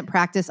consistent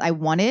practice I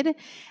wanted.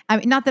 I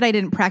mean, not that I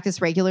didn't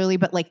practice regularly,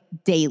 but like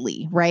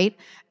daily, right?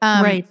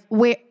 Right.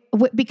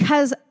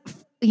 Because,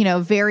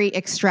 very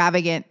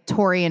extravagant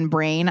Taurian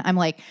brain, I'm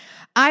like,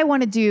 I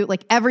want to do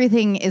like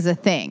everything is a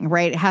thing,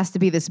 right? It has to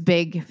be this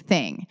big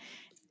thing.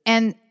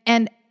 And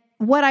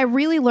what I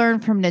really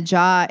learned from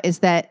Najah is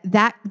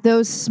that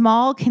those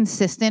small,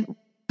 consistent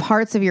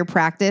parts of your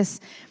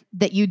practice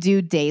that you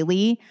do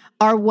daily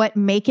are what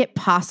make it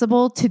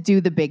possible to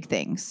do the big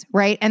things,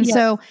 right? And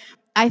so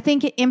I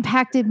think it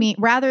impacted me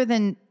rather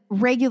than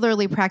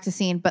regularly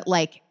practicing, but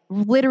like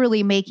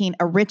literally making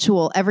a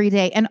ritual every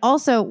day. And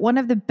also one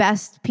of the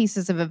best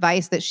pieces of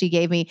advice that she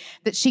gave me,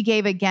 that she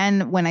gave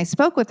again when I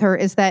spoke with her,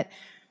 is that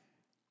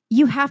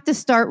you have to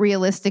start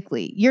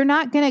realistically. You're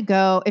not going to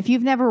go, if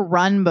you've never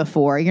run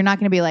before, you're not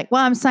going to be like,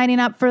 well, I'm signing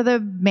up for the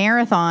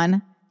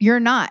marathon. You're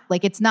not.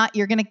 Like, it's not,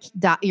 you're going to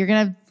die, you're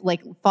going to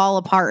like fall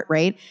apart,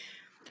 right?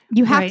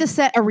 You have to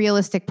set a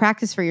realistic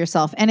practice for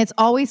yourself. And it's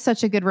always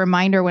such a good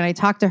reminder when I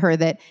talk to her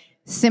that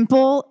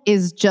simple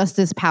is just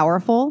as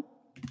powerful,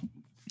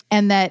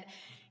 and that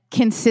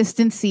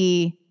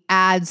consistency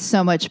adds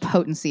so much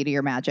potency to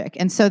your magic.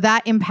 And so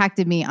that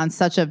impacted me on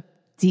such a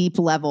deep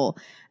level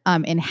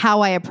in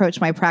how I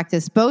approach my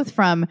practice, both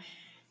from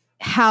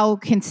how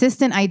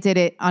consistent I did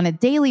it on a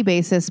daily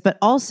basis, but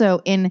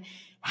also in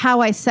how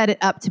I set it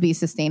up to be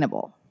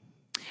sustainable.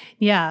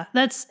 Yeah,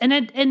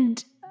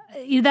 and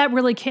that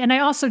really can. And I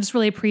also just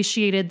really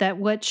appreciated that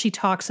what she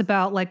talks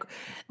about, like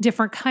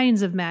different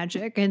kinds of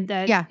magic, and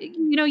that,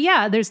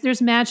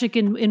 there's magic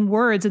in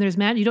words, and there's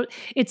magic.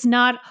 It's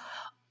not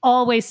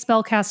always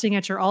spell casting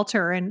at your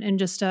altar, and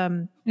just,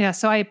 so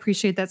I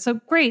appreciate that. So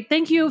great.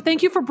 Thank you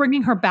for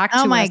bringing her back to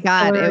us. Oh my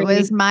God. It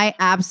was my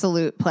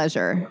absolute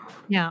pleasure.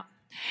 Yeah.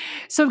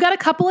 So we've got a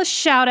couple of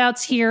shout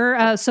outs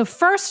here. So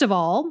first of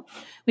all,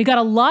 we got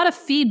a lot of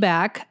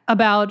feedback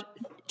about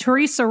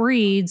Teresa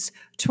Reed's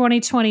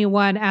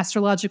 2021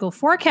 astrological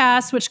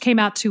forecast, which came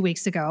out 2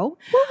 weeks ago.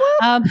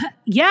 And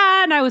I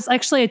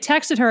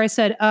texted her. I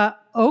said,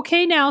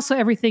 okay, now, so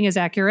everything is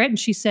accurate. And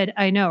she said,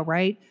 I know,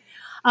 right?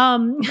 I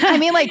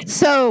mean, like,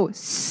 so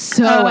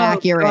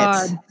accurate.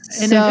 God.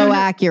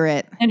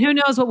 Accurate. And who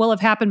knows what will have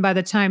happened by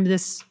the time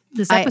this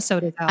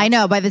episode is out. I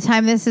know. By the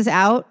time this is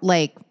out,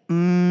 like,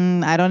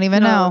 I don't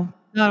even know.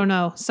 I don't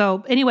know.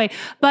 So anyway,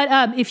 but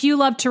if you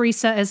love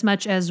Teresa as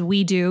much as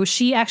we do,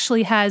 she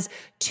actually has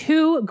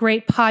 2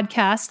 great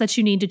podcasts that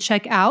you need to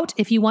check out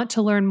if you want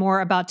to learn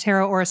more about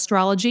tarot or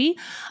astrology.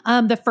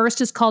 The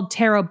first is called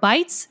Tarot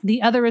Bites.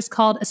 The other is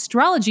called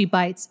Astrology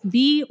Bites,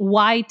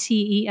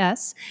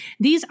 BYTES.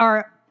 These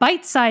are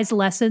bite-sized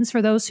lessons for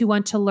those who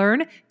want to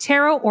learn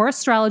tarot or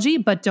astrology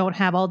but don't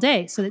have all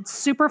day. So it's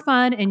super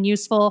fun and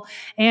useful,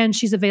 and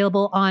she's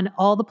available on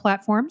all the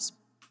platforms.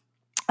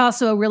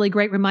 Also, a really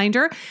great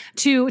reminder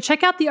to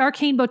check out the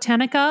Arcane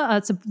Botanica.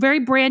 It's a very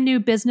brand new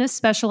business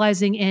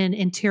specializing in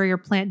interior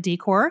plant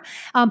decor.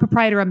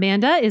 Proprietor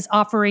Amanda is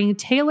offering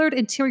tailored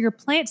interior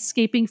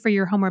plantscaping for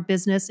your home or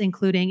business,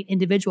 including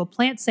individual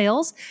plant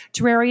sales,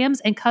 terrariums,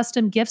 and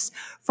custom gifts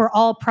for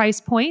all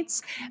price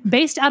points.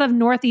 Based out of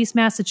Northeast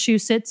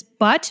Massachusetts,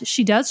 but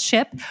she does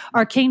ship,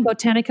 Arcane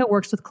Botanica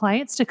works with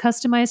clients to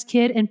customize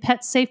kid and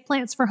pet safe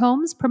plants for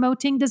homes,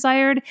 promoting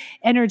desired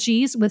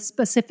energies with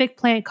specific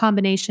plant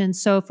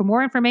combinations. So for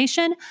more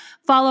information,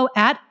 follow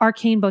at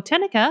Arcane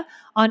Botanica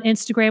on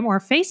Instagram or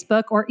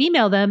Facebook, or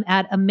email them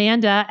at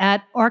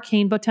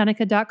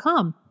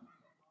amanda@arcanebotanica.com.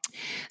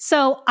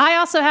 So I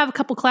also have a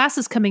couple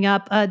classes coming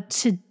up.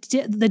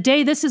 The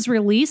day this is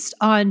released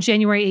on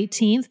January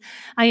 18th,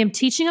 I am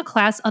teaching a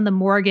class on the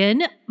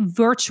Morgan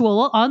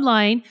virtual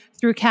online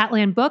through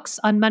Catland Books.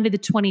 On Monday the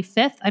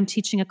 25th, I'm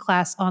teaching a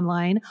class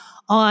online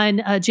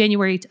on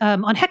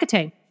on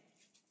Hecate.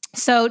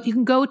 So you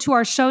can go to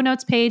our show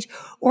notes page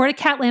or to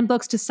Catland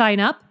Books to sign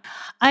up.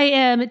 I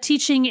am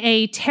teaching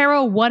a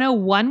Tarot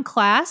 101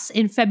 class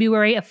in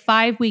February, a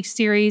 5-week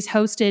series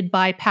hosted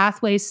by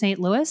Pathways St.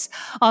 Louis.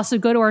 Also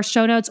go to our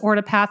show notes or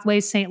to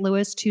Pathways St.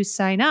 Louis to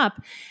sign up.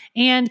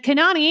 And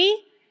Kanani,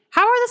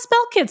 how are the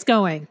spell kits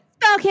going?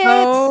 Spell kits!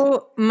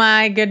 Oh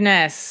my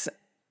goodness.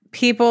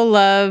 People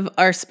love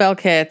our spell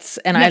kits,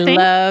 and I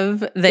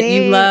love that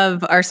you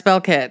love our spell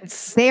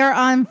kits. They are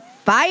on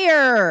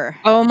fire.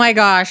 Oh my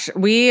gosh.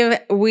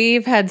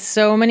 We've had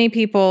so many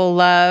people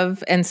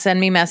love and send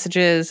me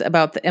messages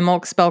about the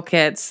Imulk spell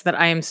kits that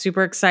I am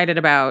super excited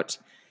about.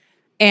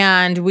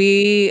 And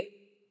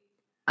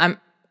I'm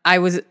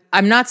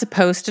not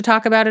supposed to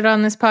talk about it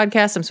on this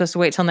podcast. I'm supposed to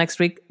wait till next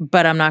week,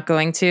 but I'm not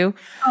going to.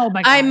 Oh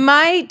my God. I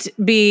might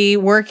be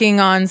working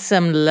on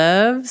some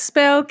love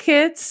spell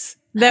kits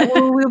that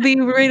we'll be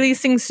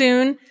releasing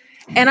soon.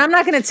 And I'm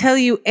not going to tell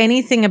you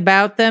anything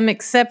about them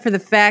except for the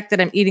fact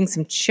that I'm eating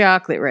some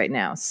chocolate right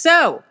now.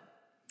 So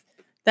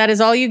that is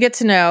all you get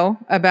to know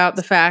about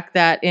the fact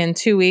that in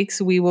 2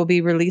 weeks, we will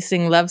be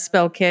releasing love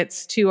spell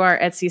kits to our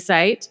Etsy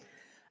site.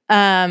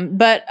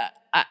 But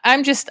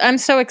I'm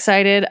so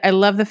excited. I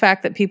love the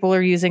fact that people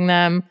are using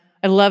them.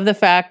 I love the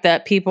fact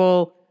that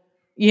people,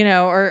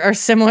 are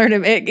similar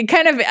to it.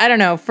 Kind of, I don't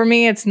know. For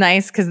me, it's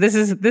nice because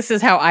this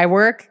is how I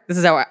work. This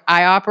is how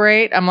I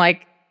operate. I'm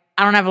like,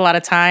 I don't have a lot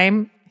of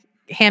time.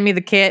 Hand me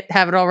the kit,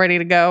 have it all ready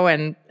to go,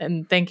 and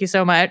thank you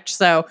so much.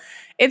 So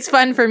it's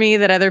fun for me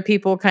that other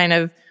people kind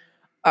of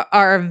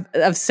are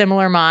of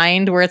similar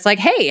mind, where it's like,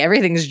 hey,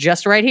 everything's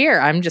just right here.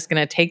 I'm just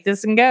going to take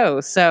this and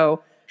go.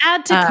 So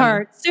add to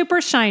cart,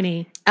 super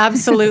shiny.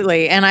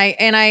 Absolutely. And I,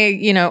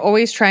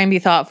 always try and be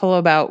thoughtful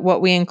about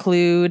what we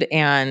include.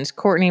 And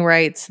Courtney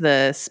writes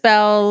the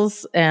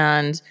spells,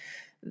 and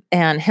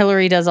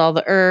Hillary does all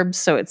the herbs.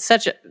 So it's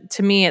such a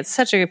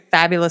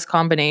fabulous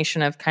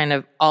combination of kind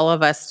of all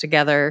of us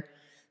together.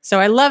 So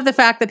I love the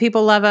fact that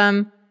people love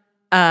them.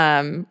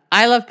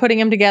 I love putting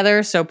them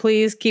together. So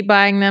please keep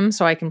buying them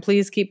so I can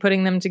please keep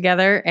putting them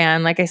together.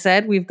 And like I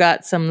said, we've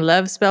got some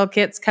love spell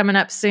kits coming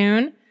up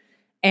soon.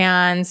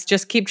 And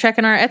just keep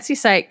checking our Etsy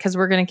site because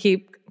we're going to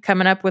keep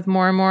coming up with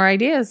more and more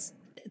ideas.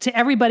 To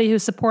everybody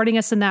who's supporting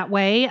us in that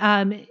way,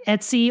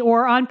 Etsy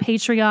or on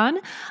Patreon.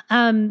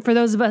 For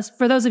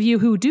those of you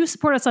who do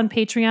support us on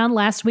Patreon,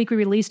 last week we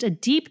released a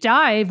deep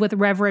dive with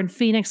Reverend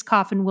Phoenix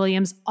Coffin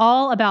Williams,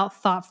 all about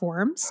thought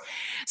forms.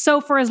 So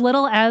for as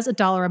little as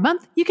 $1 a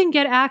month, you can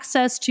get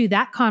access to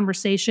that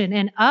conversation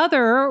and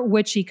other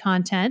witchy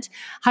content.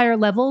 Higher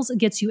levels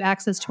gets you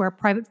access to our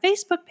private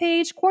Facebook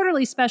page,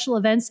 quarterly special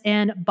events,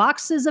 and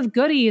boxes of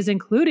goodies,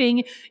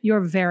 including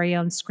your very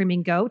own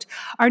Screaming Goat.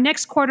 Our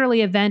next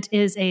quarterly event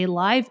is a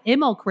live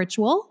milk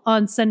ritual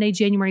on Sunday,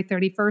 January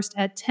 31st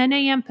at 10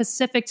 a.m.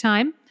 Pacific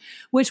time,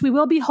 which we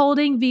will be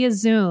holding via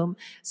Zoom.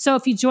 So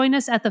if you join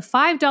us at the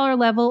 $5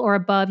 level or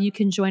above, you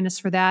can join us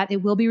for that.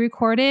 It will be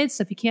recorded.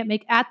 So if you can't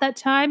make at that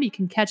time, you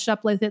can catch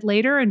up with it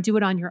later and do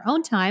it on your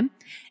own time.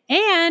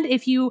 And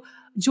if you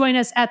join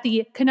us at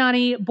the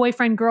Kanani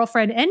boyfriend,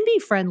 girlfriend, and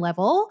befriend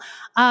level,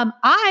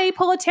 I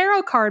pull a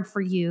tarot card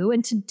for you.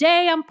 And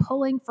today I'm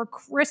pulling for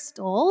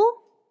Crystal.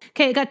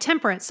 Okay, I got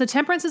Temperance. So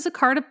Temperance is a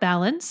card of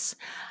balance.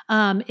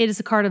 It is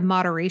a card of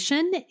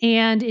moderation,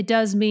 and it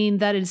does mean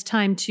that it is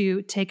time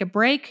to take a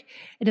break.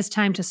 It is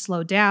time to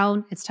slow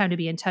down. It's time to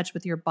be in touch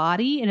with your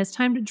body, and it's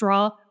time to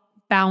draw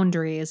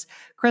boundaries.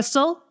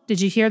 Crystal,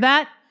 did you hear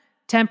that?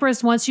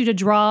 Temperance wants you to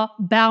draw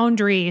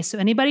boundaries. So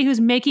anybody who's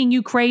making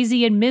you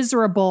crazy and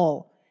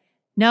miserable,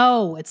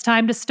 no, it's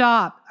time to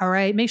stop. All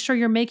right. Make sure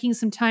you're making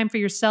some time for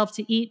yourself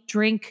to eat,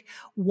 drink,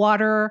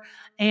 water,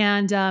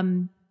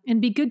 and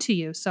be good to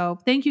you. So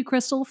thank you,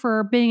 Crystal,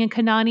 for being a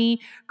Kanani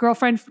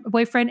girlfriend,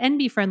 boyfriend, and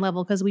befriend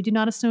level, because we do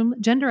not assume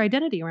gender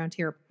identity around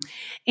here.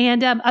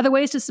 And other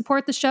ways to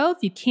support the show. If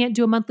you can't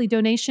do a monthly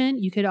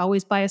donation, you could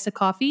always buy us a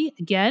coffee.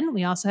 Again,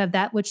 we also have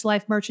That Witch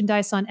Life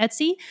merchandise on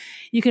Etsy.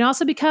 You can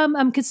also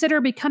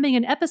consider becoming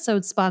an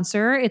episode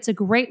sponsor. It's a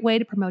great way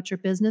to promote your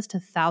business to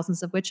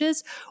thousands of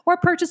witches or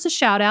purchase a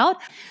shout out.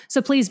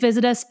 So please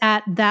visit us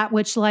at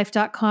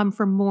thatwitchlife.com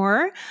for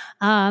more.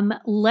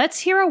 Let's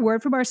hear a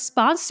word from our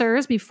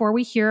sponsors before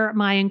we hear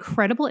my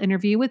incredible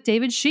interview with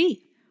David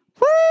Shee.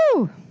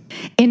 Woo!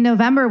 In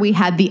November, we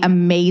had the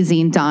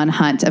amazing Dawn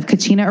Hunt of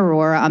Kachina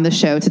Aurora on the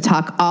show to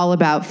talk all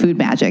about food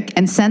magic.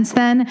 And since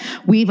then,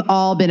 we've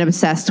all been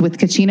obsessed with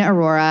Kachina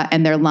Aurora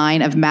and their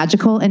line of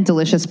magical and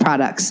delicious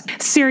products.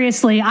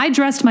 Seriously, I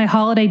dressed my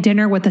holiday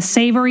dinner with a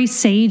savory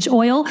sage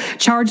oil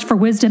charged for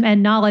wisdom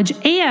and knowledge,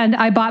 and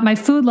I bought my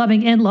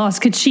food-loving in-laws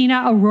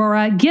Kachina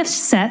Aurora gift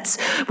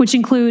sets, which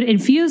include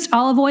infused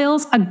olive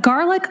oils, a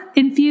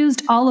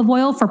garlic-infused olive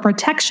oil for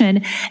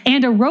protection,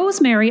 and a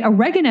rosemary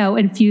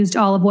oregano-infused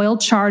olive oil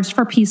charged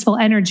for peaceful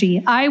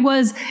energy. I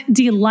was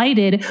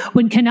delighted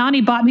when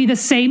Kanani bought me the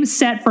same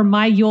set for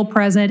my Yule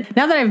present.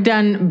 Now that I've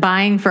done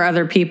buying for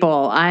other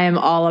people, I am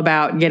all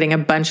about getting a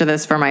bunch of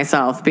this for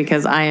myself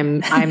because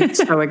I'm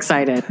so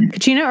excited.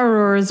 Kachina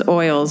Aurora's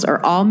oils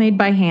are all made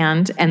by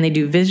hand, and they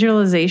do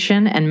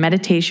visualization and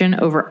meditation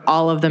over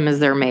all of them as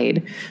they're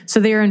made. So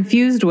they are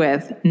infused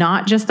with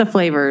not just the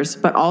flavors,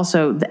 but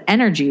also the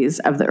energies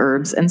of the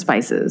herbs and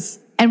spices.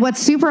 And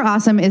what's super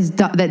awesome is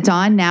that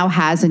Dawn now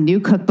has a new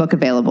cookbook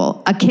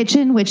available, A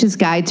Kitchen Witch's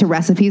Guide to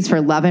Recipes for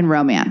Love and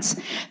Romance.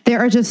 There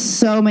are just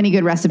so many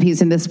good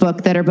recipes in this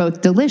book that are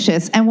both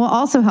delicious and will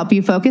also help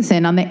you focus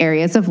in on the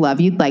areas of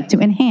love you'd like to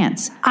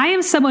enhance. I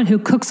am someone who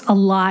cooks a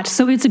lot,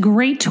 so it's a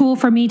great tool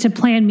for me to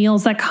plan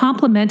meals that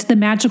complement the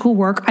magical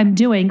work I'm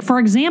doing. For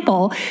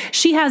example,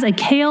 she has a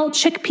kale,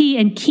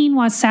 chickpea, and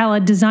quinoa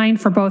salad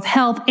designed for both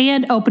health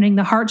and opening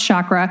the heart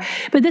chakra.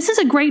 But this is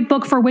a great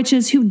book for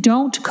witches who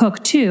don't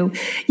cook too.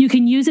 You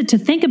can use it to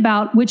think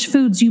about which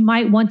foods you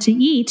might want to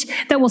eat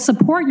that will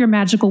support your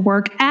magical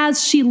work,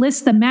 as she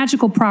lists the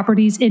magical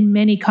properties in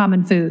many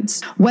common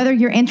foods. Whether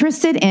you're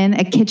interested in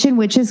A Kitchen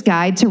Witch's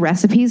Guide to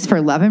Recipes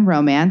for Love and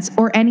Romance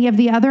or any of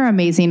the other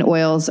amazing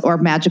oils or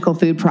magical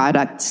food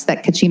products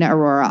that Kachina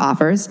Aurora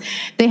offers,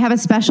 they have a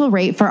special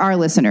rate for our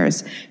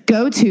listeners.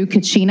 Go to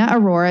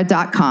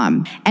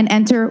kachinaaurora.com and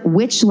enter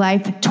Witch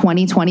Life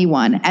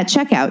 2021 at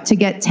checkout to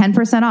get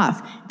 10%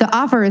 off. The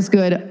offer is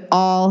good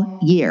all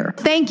year.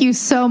 Thank you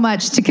so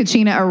much to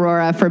Kachina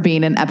Aurora for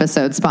being an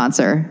episode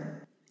sponsor.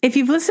 If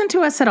you've listened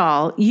to us at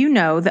all, you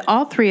know that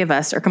all three of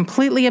us are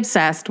completely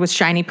obsessed with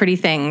shiny, pretty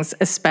things,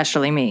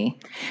 especially me.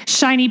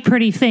 Shiny,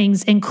 pretty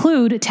things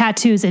include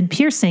tattoos and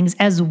piercings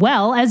as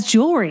well as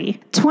jewelry.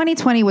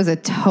 2020 was a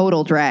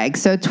total drag,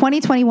 so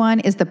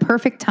 2021 is the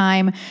perfect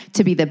time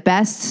to be the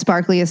best,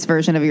 sparkliest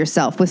version of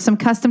yourself with some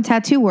custom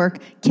tattoo work,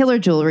 killer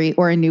jewelry,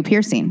 or a new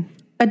piercing.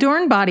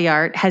 Adorn Body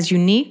Art has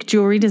unique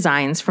jewelry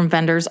designs from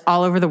vendors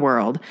all over the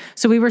world,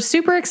 so we were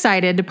super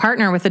excited to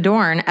partner with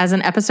Adorn as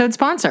an episode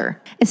sponsor.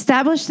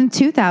 Established in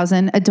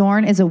 2000,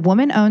 Adorn is a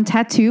woman-owned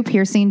tattoo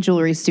piercing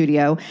jewelry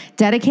studio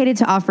dedicated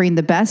to offering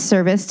the best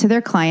service to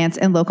their clients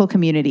and local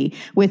community,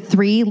 with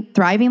 3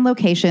 thriving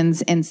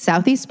locations in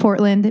Southeast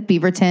Portland,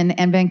 Beaverton,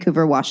 and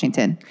Vancouver,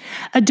 Washington.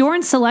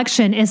 Adorn's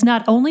selection is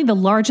not only the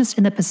largest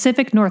in the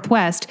Pacific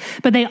Northwest,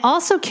 but they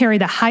also carry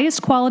the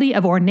highest quality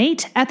of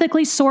ornate,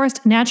 ethically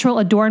sourced natural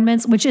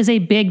adornments, which is a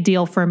big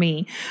deal for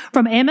me.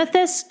 From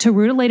amethyst to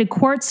rutilated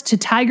quartz to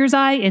tiger's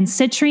eye and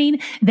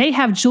citrine, they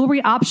have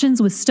jewelry options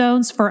with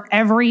stones for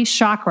every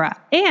chakra.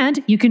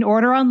 And you can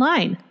order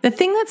online. The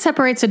thing that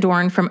separates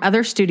Adorn from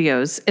other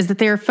studios is that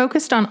they are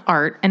focused on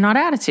art and not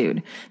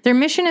attitude. Their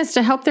mission is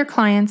to help their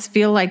clients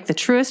feel like the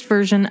truest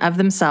version of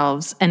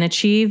themselves and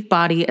achieve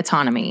body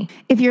autonomy.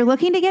 If you're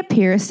looking to get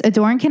pierced,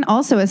 Adorn can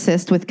also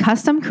assist with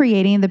custom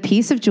creating the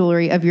piece of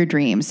jewelry of your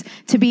dreams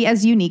to be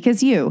as unique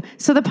as you.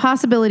 So the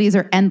possibilities are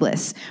are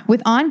endless,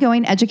 with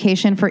ongoing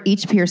education for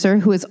each piercer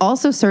who is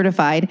also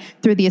certified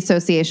through the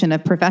Association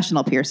of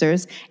Professional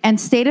Piercers, and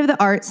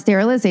state-of-the-art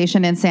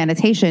sterilization and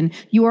sanitation.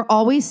 You are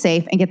always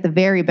safe and get the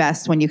very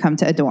best when you come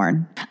to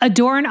Adorn.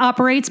 Adorn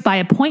operates by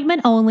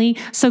appointment only,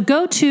 so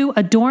go to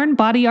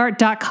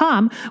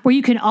adornbodyart.com, where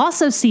you can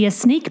also see a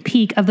sneak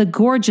peek of the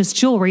gorgeous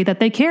jewelry that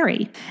they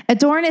carry.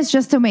 Adorn is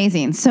just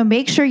amazing, so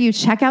make sure you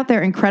check out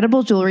their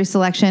incredible jewelry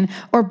selection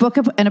or book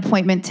an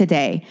appointment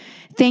today.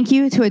 Thank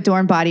you to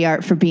Adorn Body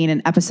Art for being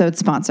an episode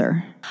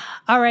sponsor.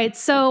 All right.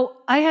 So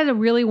I had a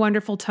really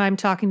wonderful time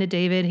talking to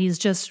David. He's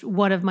just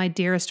one of my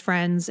dearest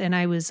friends, and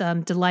I was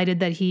delighted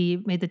that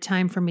he made the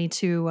time for me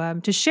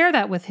to share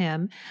that with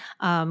him.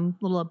 A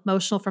little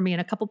emotional for me in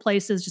a couple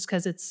places, just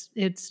because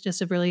it's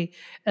just a really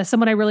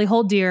someone I really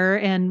hold dear,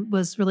 and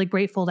was really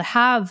grateful to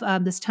have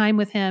this time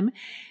with him.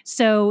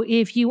 So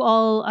if you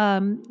all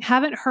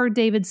haven't heard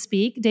David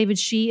speak, David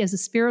Shi is a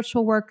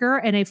spiritual worker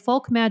and a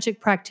folk magic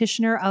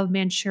practitioner of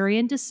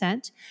Manchurian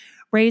descent.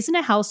 Raised in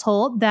a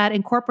household that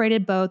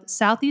incorporated both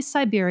Southeast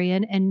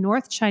Siberian and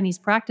North Chinese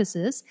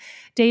practices,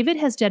 David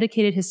has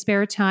dedicated his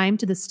spare time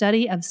to the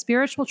study of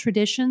spiritual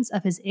traditions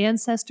of his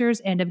ancestors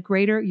and of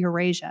Greater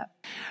Eurasia.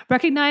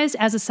 Recognized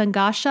as a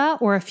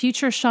Sangasha, or a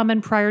future shaman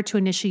prior to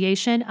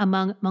initiation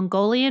among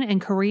Mongolian and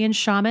Korean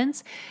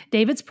shamans,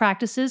 David's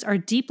practices are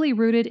deeply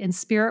rooted in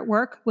spirit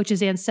work, which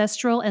is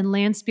ancestral and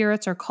land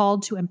spirits are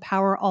called to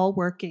empower all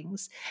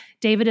workings.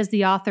 David is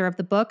the author of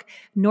the book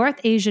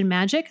North Asian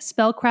Magic,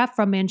 Spellcraft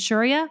from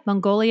Manchuria,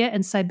 Mongolia,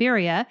 and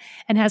Siberia,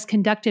 and has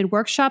conducted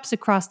workshops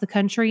across the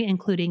country,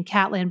 including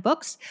Catland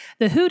Books,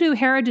 the Hoodoo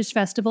Heritage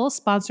Festival,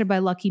 sponsored by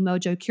Lucky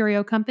Mojo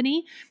Curio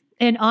Company,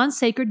 and On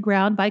Sacred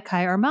Ground by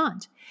Kai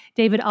Armand.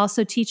 David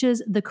also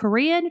teaches the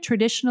Korean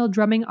traditional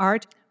drumming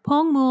art,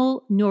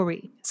 Pongmul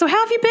Nuri. So how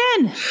have you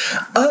been?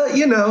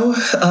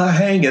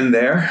 Hang in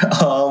there.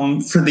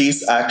 For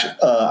these,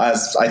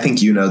 as I think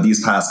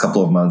these past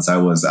couple of months, I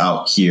was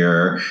out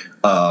here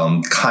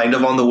kind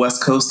of on the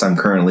West Coast. I'm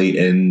currently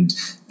in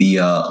the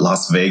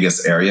Las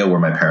Vegas area where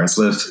my parents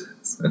live.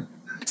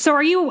 So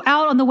are you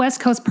out on the West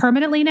Coast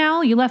permanently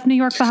now? You left New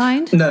York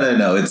behind?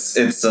 No.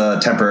 It's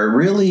temporary.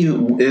 Really,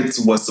 it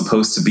was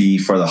supposed to be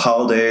for the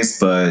holidays,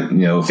 but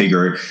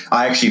figure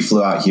I actually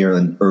flew out here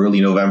in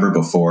early November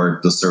before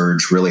the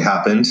surge really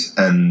happened,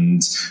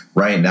 and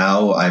right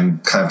now I'm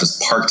kind of just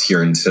parked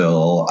here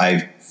until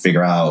I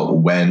figure out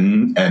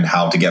when and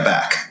how to get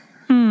back.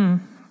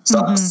 So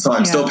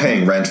I'm still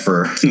paying rent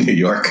for New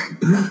York.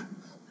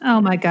 Oh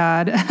my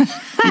God.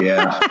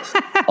 Yeah.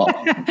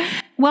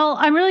 Well,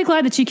 I'm really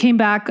glad that you came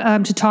back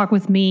to talk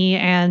with me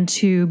and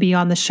to be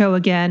on the show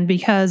again,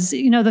 because,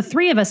 the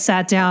three of us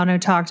sat down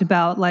and talked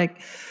about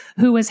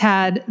who has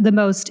had the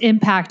most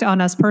impact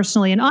on us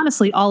personally. And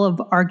honestly, all of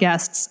our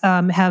guests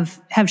have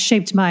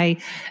shaped my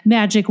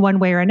magic one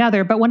way or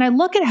another. But when I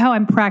look at how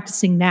I'm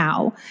practicing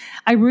now,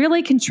 I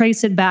really can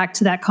trace it back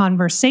to that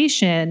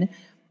conversation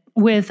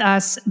with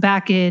us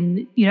back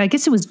in, I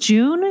guess it was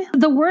June.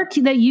 The work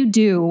that you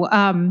do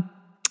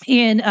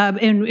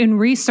in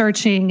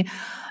researching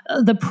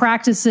the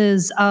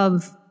practices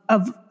of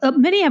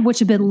many of which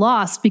have been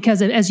lost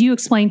because, as you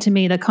explained to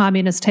me, the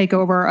communist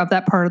takeover of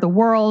that part of the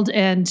world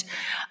and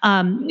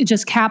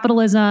just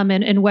capitalism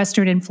and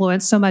Western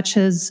influence, so much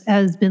has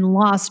been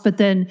lost. But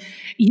then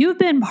you've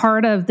been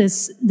part of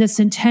this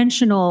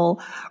intentional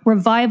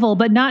revival,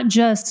 but not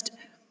just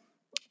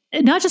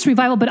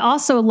revival, but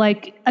also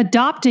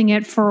adopting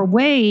it for a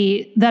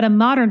way that a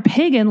modern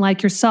pagan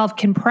like yourself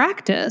can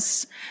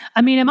practice.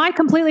 I mean, am I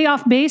completely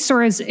off base,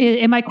 or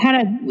am I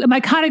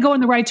kind of going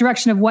the right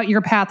direction of what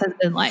your path has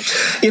been like?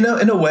 In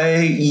a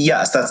way,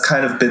 yes, that's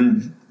kind of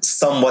been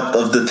somewhat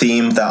of the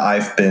theme that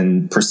I've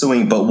been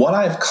pursuing. But what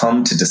I've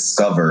come to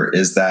discover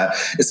is that,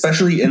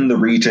 especially in the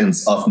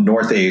regions of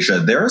North Asia,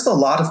 there's a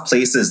lot of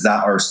places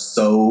that are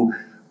so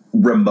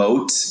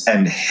remote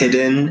and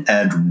hidden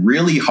and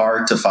really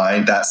hard to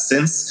find that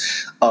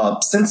since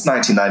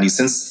 1990,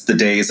 since the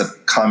days of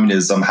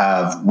communism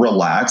have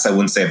relaxed, I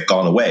wouldn't say have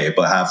gone away,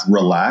 but have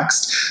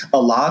relaxed,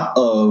 a lot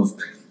of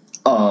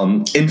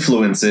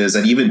influences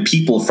and even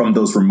people from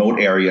those remote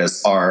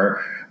areas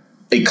are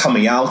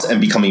coming out and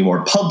becoming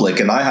more public.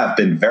 And I have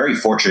been very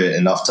fortunate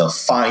enough to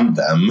find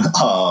them,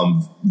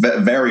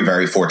 very,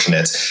 very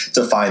fortunate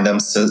to find them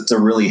to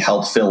really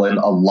help fill in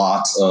a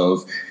lot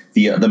of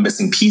the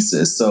missing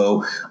pieces.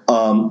 So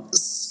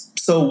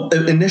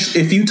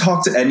initially, if you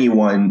talk to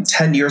anyone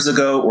 10 years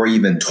ago or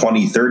even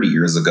 20, 30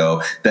 years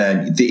ago,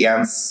 then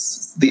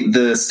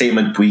the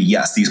statement would be,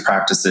 yes, these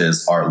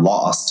practices are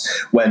lost,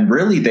 when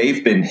really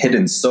they've been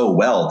hidden so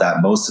well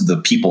that most of the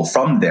people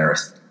from there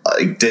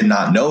did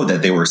not know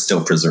that they were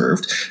still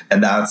preserved.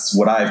 And that's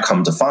what I've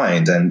come to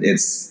find. And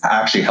it's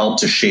actually helped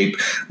to shape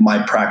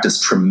my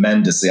practice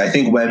tremendously. I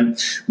think when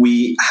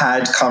we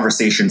had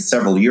conversations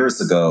several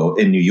years ago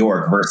in New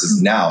York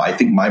versus now, I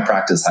think my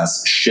practice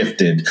has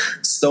shifted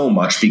so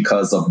much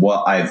because of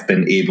what I've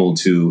been able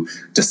to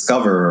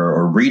discover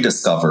or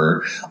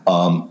rediscover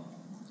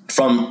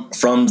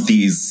from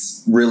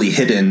these really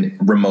hidden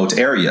remote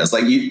areas.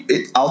 Like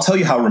I'll tell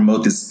you how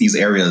remote these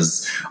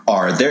areas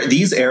are.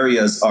 These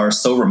areas are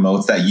so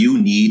remote that you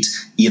need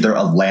either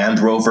a Land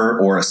Rover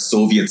or a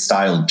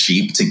Soviet-style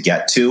Jeep to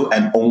get to,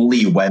 and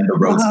only when the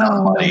road's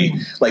not muddy.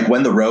 Like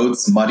when the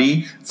road's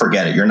muddy,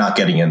 forget it. You're not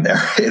getting in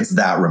there. It's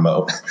that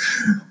remote.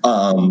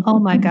 Oh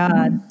my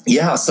God.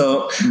 Yeah.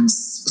 So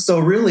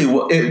really,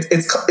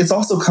 it's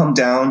also come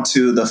down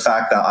to the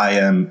fact that I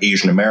am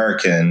Asian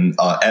American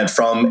and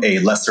from a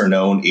lesser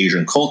known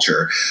Asian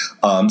culture.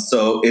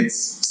 So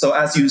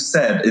as you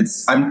said,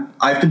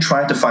 I've been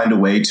trying to find a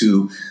way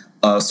to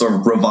sort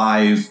of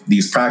revive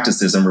these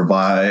practices and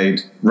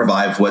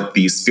revive what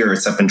these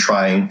spirits have been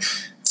trying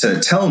to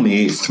tell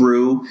me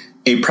through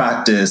a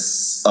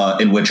practice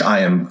in which I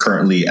am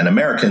currently an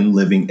American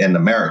living in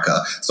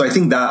America. So I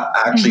think that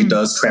actually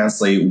does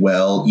translate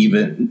well,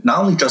 even not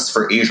only just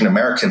for Asian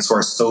Americans who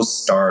are so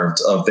starved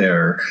of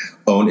their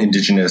own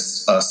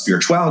indigenous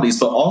spiritualities,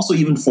 but also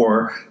even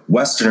for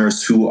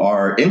Westerners who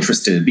are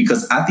interested,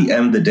 because at the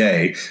end of the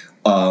day,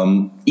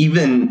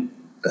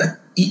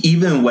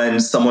 even when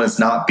someone is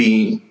not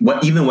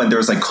even when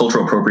there's like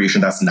cultural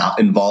appropriation that's not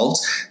involved,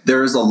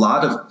 there's a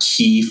lot of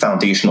key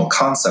foundational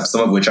concepts,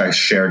 some of which I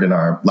shared in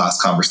our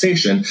last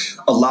conversation,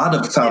 a lot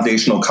of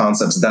foundational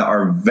concepts that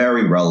are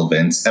very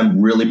relevant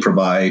and really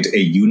provide a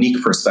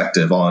unique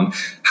perspective on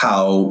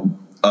how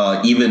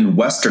even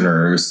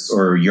Westerners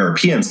or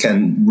Europeans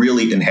can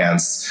really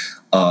enhance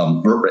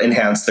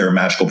their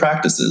magical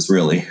practices,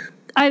 really.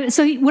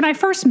 So when I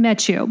first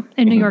met you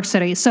in New York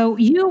City, so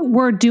you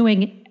were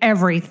doing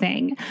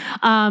everything.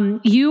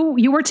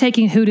 You were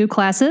taking hoodoo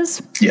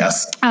classes.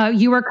 Yes.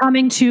 You were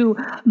coming to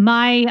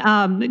my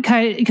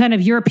kind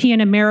of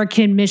European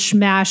American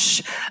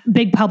mishmash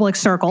big public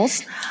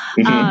circles.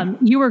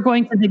 You were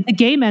going to the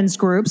gay men's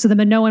group, so the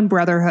Minoan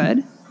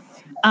Brotherhood.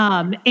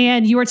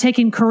 And you were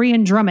taking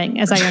Korean drumming,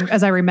 as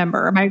I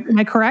remember. Am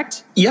I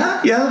correct? Yeah,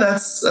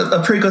 that's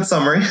a pretty good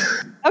summary.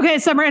 Okay,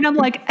 Summer, and I'm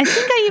like, I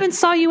think I even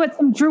saw you at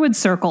some druid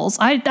circles.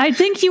 I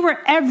think you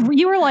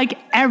were like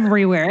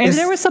everywhere. If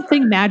there was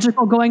something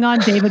magical going on,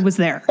 David was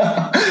there.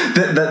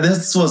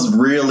 This was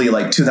really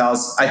like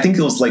 2000. I think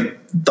it was like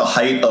the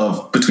height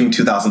of between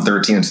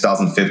 2013 and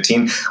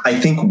 2015. I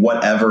think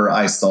whatever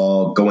I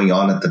saw going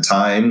on at the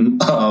time,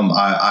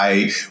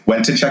 I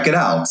went to check it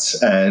out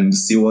and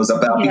see what it was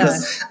about.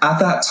 Because at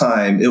that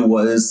time,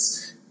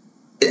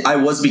 I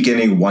was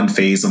beginning one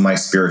phase of my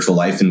spiritual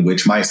life in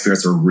which my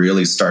spirits were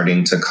really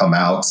starting to come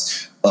out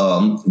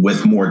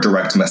with more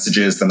direct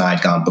messages than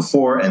I'd gotten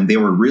before. And they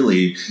were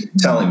really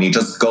telling me,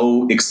 just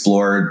go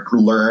explore,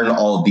 learn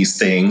all of these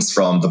things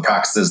from the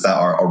practices that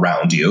are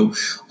around you.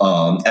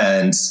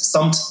 And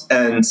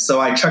so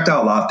I checked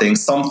out a lot of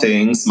things. Some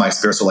things my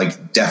spirits were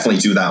like,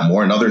 definitely do that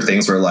more. And other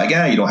things were like,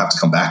 you don't have to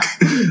come back.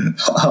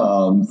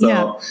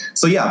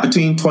 So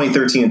between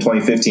 2013 and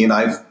 2015,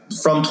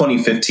 from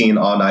 2015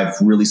 on, I've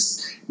really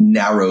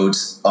narrowed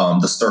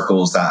the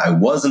circles that I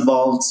was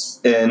involved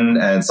in,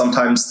 and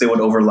sometimes they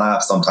would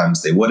overlap,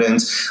 sometimes they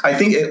wouldn't. I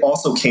think it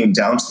also came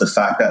down to the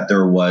fact that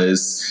there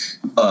was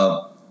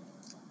a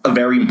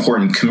very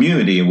important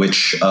community,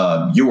 which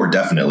you were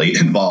definitely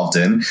involved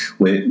in.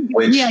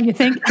 Which, yeah, you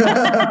think?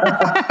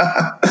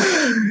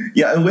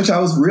 Yeah, in which I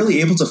was really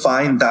able to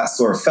find that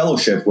sort of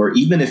fellowship where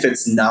even if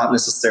it's not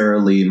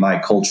necessarily my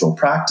cultural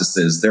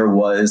practices, there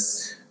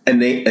was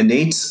an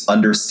innate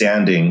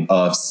understanding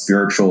of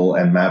spiritual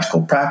and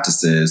magical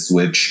practices,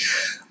 which,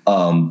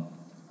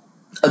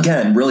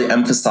 again, really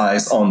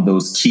emphasize on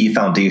those key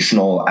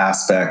foundational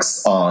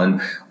aspects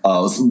on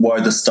what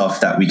are the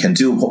stuff that we can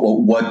do,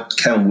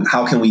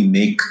 how can we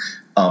make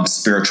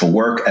spiritual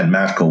work and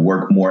magical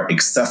work more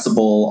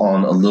accessible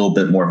on a little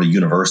bit more of a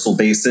universal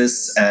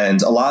basis.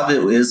 And a lot of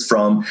it is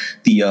from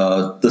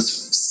the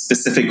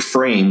specific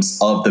frames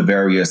of the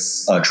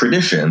various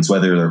traditions,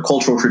 whether they're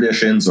cultural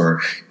traditions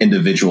or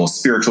individual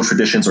spiritual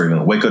traditions or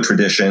even Wicca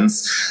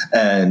traditions.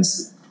 And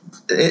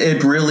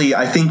it really,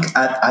 I think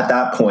at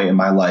that point in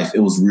my life, it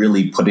was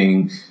really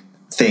putting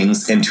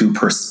things into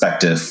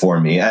perspective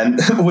for me,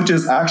 and which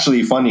is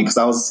actually funny because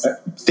I was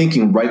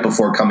thinking right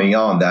before coming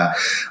on that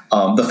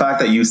the fact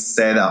that you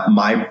say that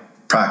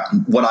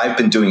what I've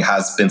been doing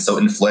has been so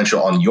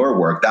influential on your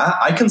work, that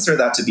I consider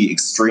that to be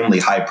extremely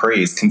high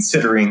praise,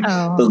 considering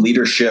the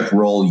leadership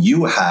role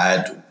you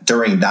had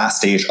during that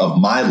stage of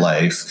my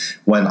life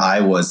when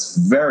I was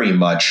very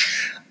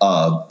much,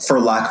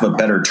 for lack of a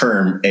better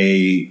term,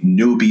 a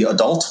newbie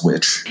adult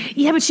witch.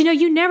 Yeah, but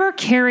you never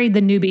carried the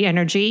newbie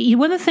energy.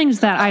 One of the things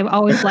that I've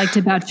always liked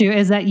about you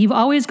is that you've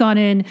always gone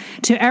in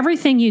to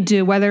everything you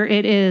do, whether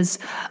it is,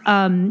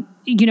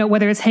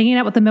 whether it's hanging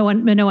out with the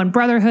Minoan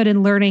Brotherhood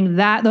and learning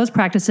those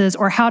practices,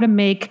 or how to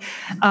make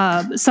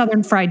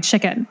Southern fried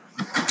chicken.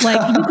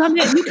 Like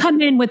you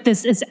come in with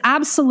this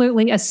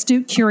absolutely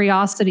astute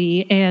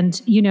curiosity, and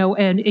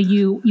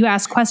you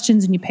ask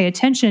questions and you pay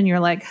attention. You're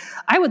like,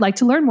 I would like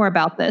to learn more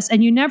about this,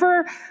 and you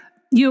never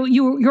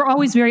you're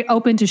always very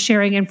open to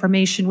sharing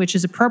information which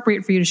is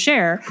appropriate for you to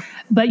share,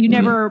 but you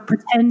never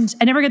pretend.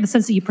 I never get the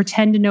sense that you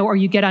pretend to know or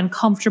you get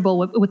uncomfortable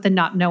with the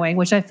not knowing,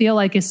 which I feel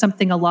like is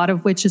something a lot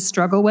of witches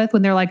struggle with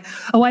when they're like,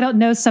 oh, I don't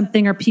know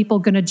something, are people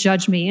going to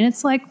judge me? And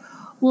it's like,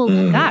 well,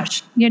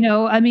 gosh,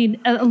 I mean,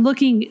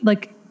 looking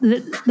like,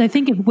 I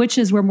think if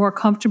witches were more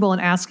comfortable in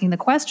asking the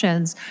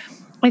questions,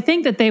 I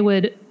think that they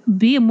would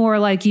be more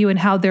like you and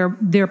how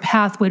their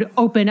path would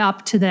open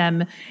up to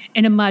them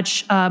in a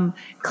much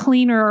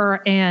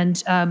cleaner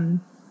and,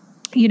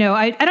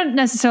 I don't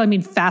necessarily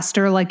mean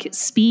faster, like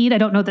speed. I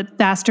don't know that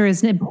faster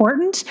is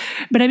important,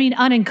 but I mean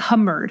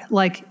unencumbered.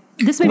 Like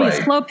this may be a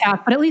slow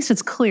path, but at least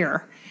it's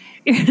clear.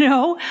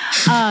 And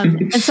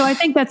so I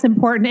think that's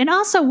important. And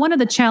also one of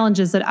the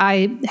challenges that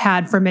I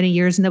had for many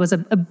years, and that was a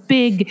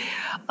big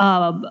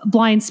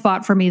blind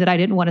spot for me that I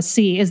didn't want to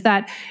see, is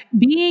that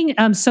being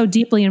so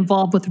deeply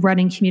involved with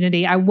running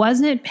community, I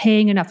wasn't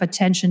paying enough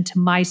attention to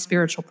my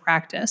spiritual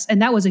practice.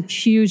 And that was a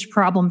huge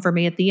problem for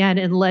me at the end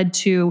and led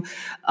to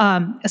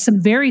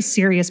some very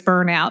serious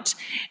burnout.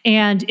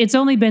 And it's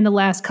only been the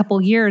last couple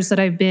of years that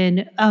I've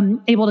been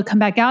able to come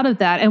back out of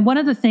that. And one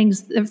of the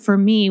things for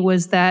me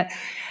was that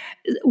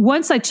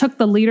once I took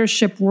the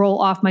leadership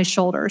role off my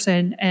shoulders,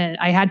 and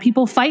I had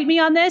people fight me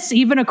on this,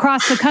 even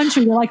across the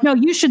country. They're like, no,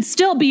 you should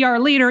still be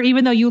our leader,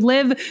 even though you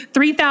live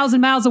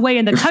 3,000 miles away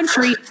in the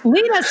country.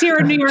 Lead us here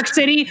in New York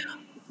City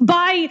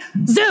by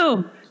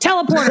Zoom,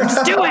 teleporter,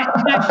 just do it.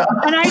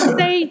 And I'd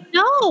say,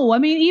 no, I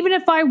mean, even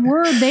if I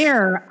were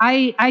there,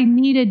 I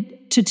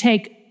needed to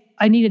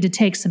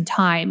take some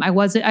time. I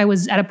was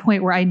at a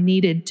point where I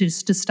needed to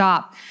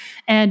stop.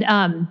 And,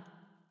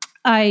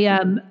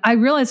 I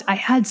realized I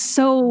had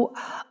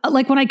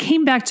like when I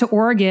came back to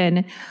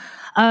Oregon,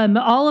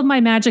 all of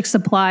my magic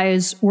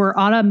supplies were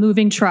on a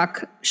moving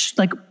truck,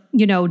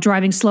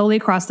 driving slowly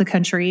across the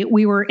country.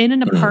 We were in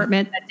an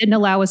apartment that didn't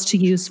allow us to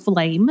use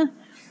flame.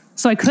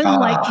 So I couldn't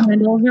light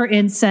candles or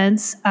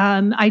incense.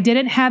 I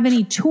didn't have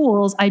any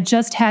tools. I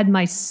just had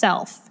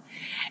myself.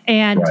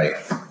 And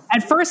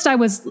at first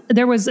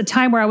there was a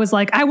time where I was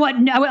like,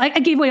 I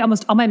gave away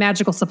almost all my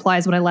magical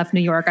supplies when I left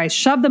New York. I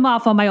shoved them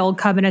off on my old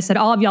coven. I said,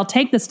 all of y'all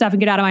take this stuff and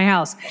get out of my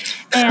house.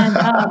 And,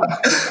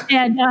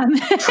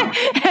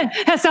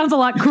 that sounds a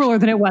lot crueler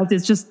than it was.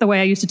 It's just the way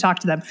I used to talk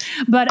to them.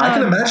 But I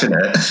can imagine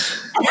it.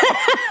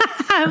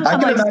 I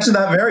can imagine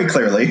that very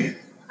clearly.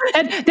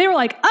 And they were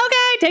like,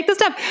 okay, take the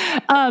stuff.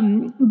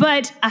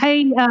 But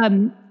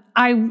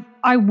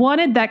I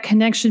wanted that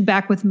connection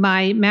back with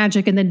my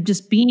magic, and then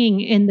just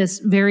being in this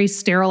very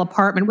sterile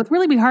apartment with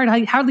really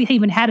I hardly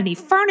even had any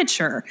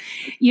furniture,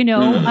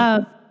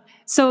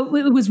 so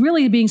it was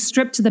really being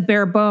stripped to the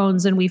bare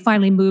bones. And we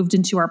finally moved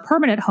into our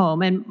permanent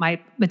home, and my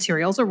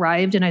materials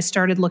arrived, and I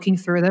started looking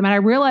through them, and I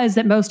realized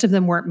that most of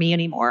them weren't me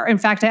anymore. In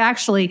fact, I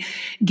actually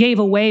gave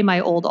away my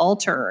old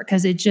altar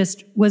because it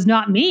just was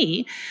not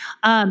me.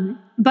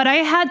 But I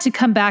had to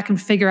come back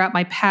and figure out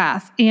my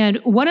path. And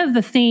one of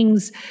the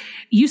things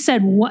you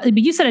said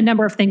a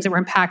number of things that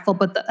were impactful,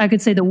 but I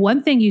could say the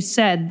one thing you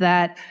said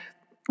that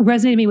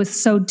resonated me with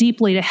so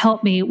deeply to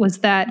help me was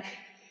that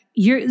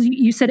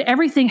you said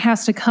everything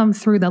has to come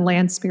through the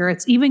land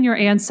spirits. Even your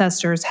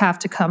ancestors have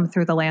to come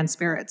through the land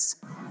spirits.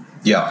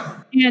 Yeah.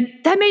 And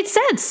that made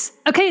sense.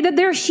 Okay, that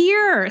they're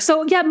here.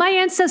 So yeah, my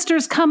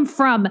ancestors come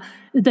from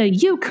the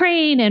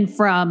Ukraine and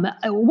from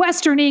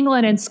Western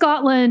England and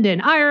Scotland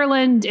and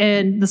Ireland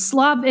and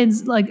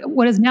like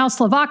what is now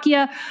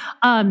Slovakia,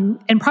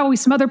 and probably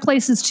some other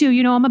places too.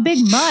 I'm a big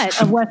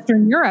mutt of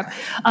Western Europe.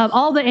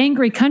 All the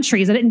angry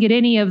countries. I didn't get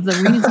any of the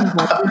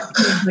reasonable.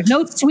 Like,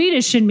 no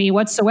Swedish in me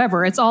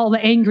whatsoever. It's all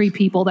the angry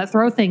people that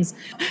throw things.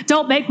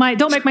 Don't make my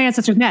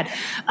ancestors mad.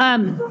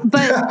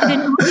 But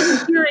then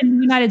here in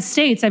the United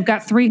States, I've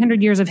got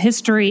 300 years of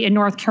history in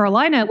North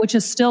Carolina, which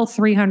is still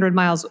 3,000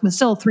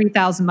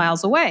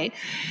 miles away.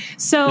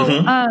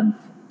 So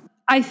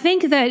I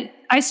think that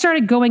I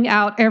started going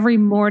out every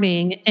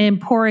morning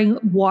and pouring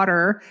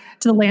water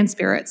to the land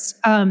spirits,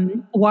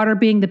 water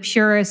being the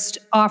purest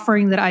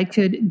offering that I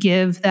could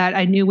give that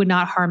I knew would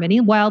not harm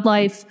any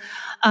wildlife.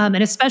 And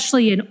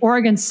especially in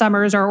Oregon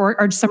summers,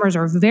 our summers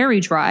are very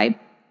dry.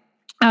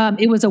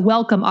 It was a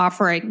welcome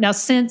offering. Now,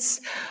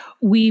 since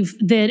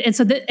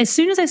as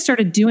soon as I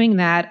started doing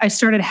that, I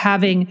started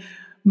having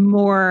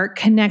more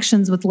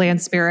connections with land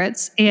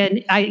spirits,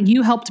 and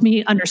you helped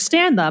me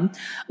understand them.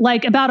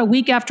 Like about a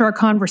week after our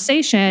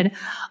conversation,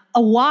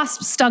 a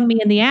wasp stung me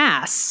in the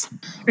ass.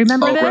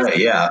 Remember this? Right,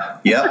 yeah.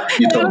 Yep,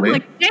 you told me.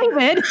 Like,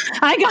 David,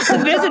 I got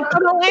a visit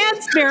from a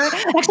land spirit.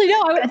 Actually,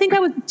 no, I think I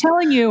was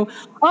telling you,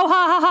 oh, ha,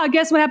 ha, ha,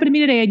 guess what happened to me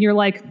today? And you're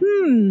like,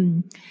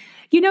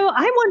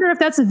 I wonder if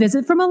that's a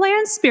visit from a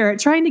land spirit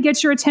trying to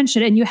get your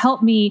attention. And you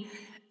helped me,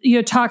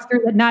 talk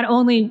through that. Not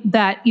only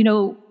that,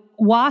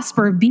 wasp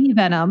or bee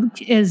venom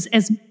is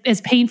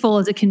as painful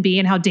as it can be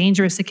and how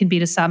dangerous it can be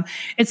to some.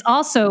 It's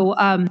also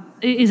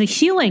is a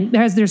healing.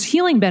 There's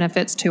healing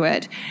benefits to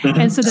it,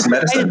 and so it's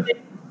medicine.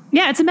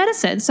 It's a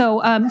medicine.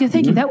 So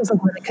thank you. That was a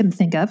word I couldn't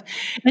think of,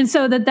 and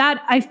so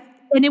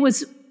and it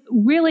was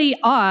really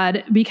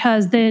odd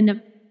because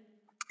then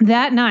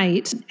that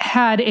night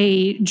had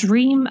a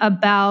dream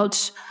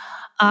about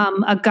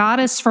a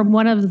goddess from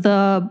one of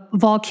the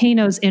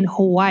volcanoes in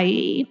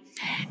Hawaii.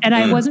 And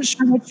I wasn't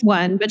sure which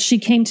one, but she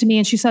came to me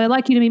and she said, I'd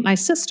like you to meet my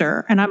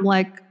sister. And I'm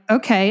like,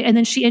 okay. And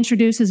then she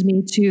introduces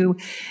me to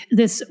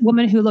this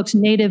woman who looked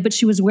native, but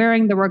she was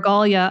wearing the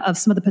regalia of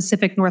some of the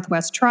Pacific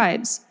Northwest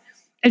tribes.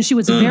 And she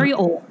was very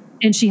old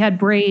and she had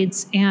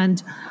braids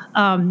and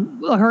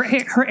her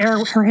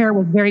hair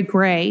was very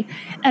gray.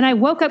 And I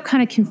woke up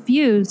kind of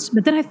confused,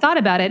 but then I thought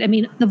about it. I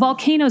mean, the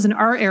volcanoes in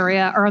our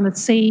area are on the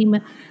same,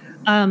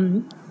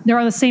 they're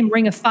on the same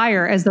ring of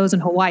fire as those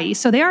in Hawaii.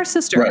 So they are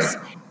sisters.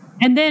 Right.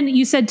 And then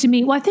you said to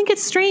me, well, I think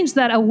it's strange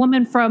that a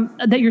woman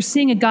that you're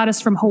seeing a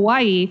goddess from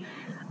Hawaii,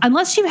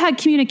 unless you've had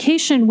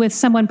communication with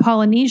someone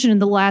Polynesian in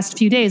the last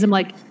few days. I'm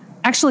like,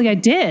 actually, I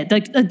did.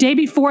 Like the day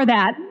before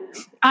that,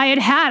 I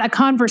had a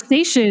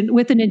conversation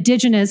with an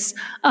indigenous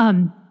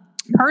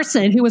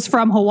person who was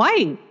from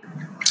Hawaii.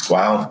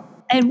 Wow.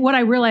 And what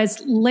I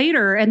realized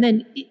later, and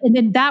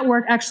then that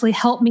work actually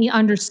helped me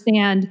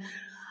understand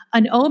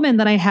an omen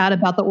that I had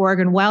about the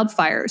Oregon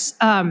wildfires.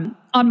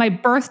 On my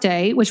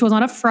birthday, which was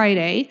on a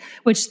Friday,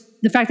 which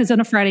the fact that it's on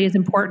a Friday is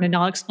important, and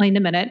I'll explain in a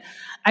minute.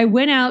 I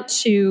went out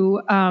to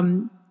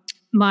do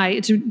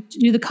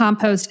the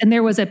compost, and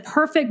there was a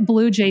perfect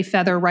blue jay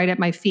feather right at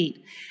my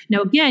feet.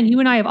 Now, again, you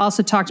and I have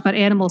also talked about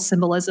animal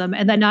symbolism,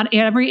 and that not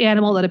every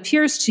animal that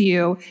appears to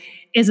you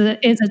is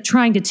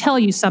trying to tell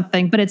you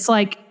something, but it's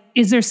like,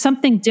 is there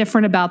something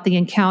different about the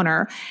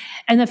encounter?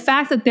 And the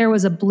fact that there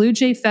was a blue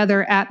jay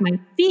feather at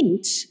my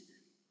feet,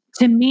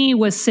 to me,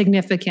 was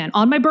significant.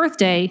 On my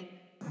birthday,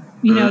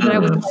 that I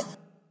was like,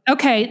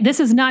 okay, this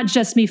is not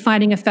just me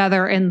finding a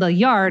feather in the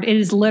yard. It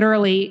is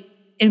literally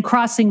in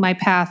crossing my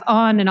path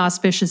on an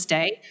auspicious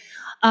day.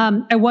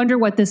 I wonder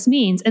what this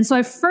means. And so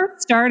I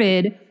first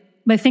started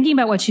by thinking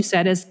about what you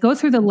said is go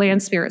through the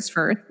land spirits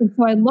first. And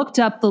so I looked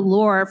up the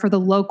lore for the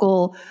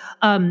local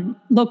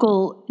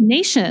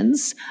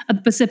nations of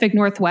the Pacific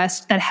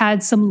Northwest that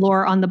had some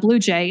lore on the blue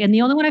jay. And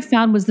the only one I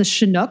found was the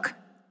Chinook.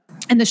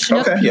 And the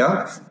Chinook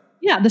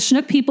the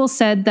Chinook people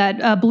said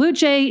that blue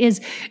jay is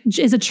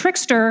a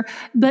trickster,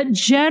 but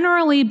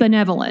generally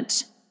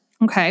benevolent.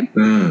 Okay.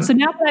 So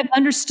now that I've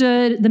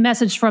understood the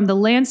message from the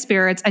land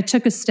spirits, I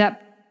took a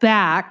step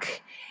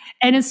back.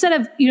 And instead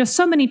of,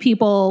 so many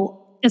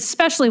people,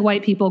 especially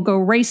white people, go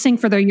racing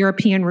for their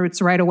European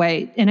roots right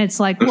away. And it's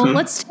like, well,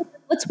 let's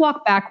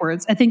walk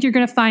backwards. I think you're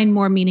going to find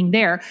more meaning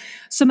there.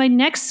 So my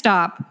next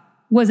stop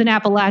was in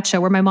Appalachia,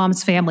 where my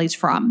mom's family's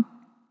from.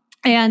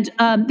 And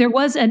there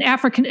was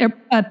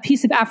a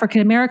piece of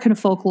African-American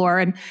folklore.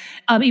 And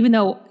even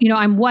though,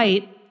 I'm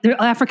white,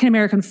 the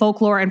African-American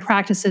folklore and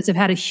practices have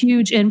had a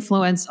huge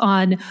influence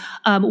on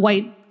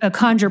white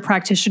conjure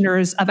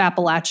practitioners of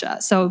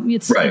Appalachia. So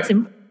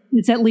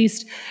it's at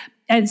least,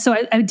 and so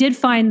I did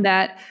find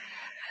that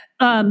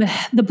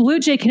the blue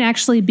jay can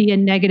actually be a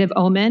negative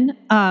omen.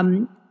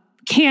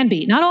 Can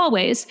be, not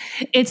always.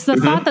 It's the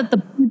thought that the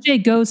blue jay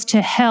goes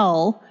to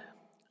hell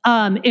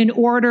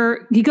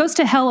he goes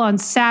to hell on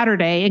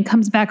Saturday and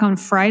comes back on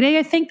Friday.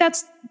 I think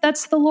that's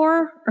the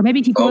lore, or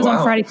maybe he goes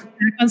on Friday, comes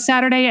back on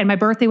Saturday, and my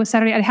birthday was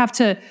Saturday. I'd have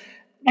to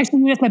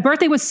actually, my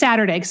birthday was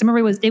Saturday because I remember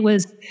it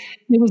was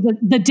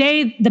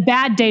the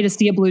bad day to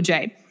see a blue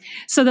jay.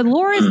 So the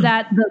lore is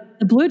that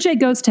the blue jay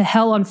goes to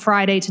hell on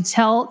Friday to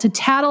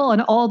tattle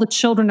on all the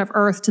children of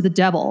earth to the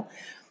devil.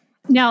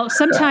 Now,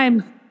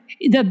 sometimes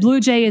the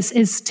blue jay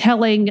is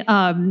telling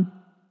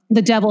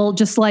the devil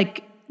just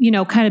like,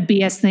 kind of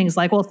BS things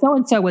like, well,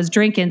 so-and-so was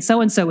drinking,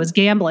 so-and-so was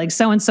gambling,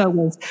 so-and-so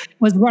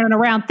was running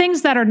around,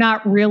 things that are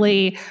not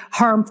really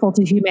harmful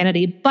to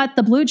humanity. But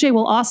the blue jay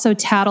will also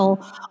tattle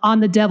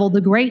on the devil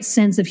the great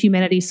sins of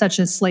humanity, such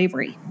as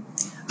slavery.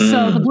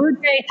 So the blue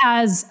jay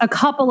has a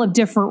couple of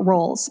different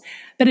roles.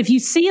 But if you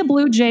see a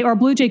blue jay or a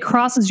blue jay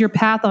crosses your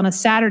path on a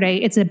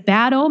Saturday, it's a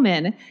bad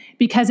omen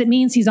because it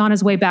means he's on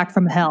his way back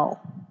from hell.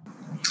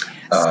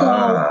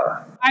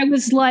 So I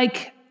was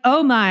like,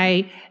 oh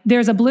my,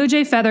 there's a blue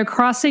jay feather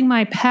crossing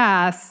my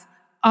path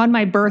on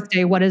my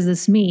birthday. What does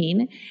this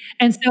mean?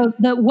 And so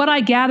what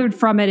I gathered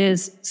from it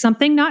is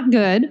something not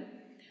good,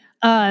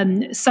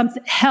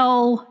 something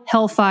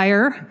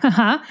hellfire,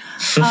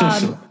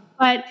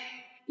 but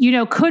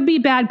could be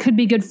bad, could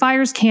be good.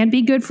 Fires can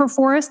be good for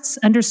forests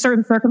under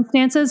certain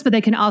circumstances, but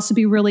they can also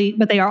be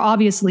but they are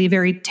obviously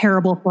very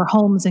terrible for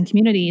homes and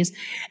communities.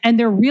 And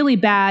they're really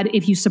bad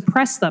if you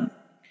suppress them.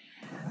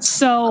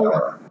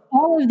 So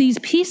all of these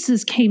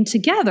pieces came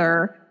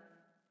together,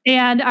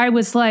 and I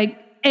was like,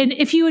 and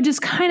if you would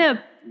just kind of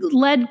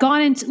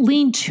gone and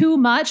leaned too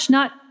much,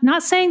 not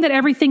saying that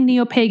everything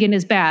neo-pagan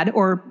is bad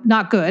or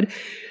not good,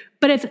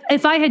 but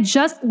if I had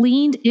just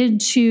leaned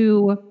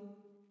into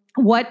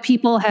what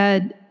people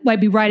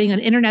might be writing on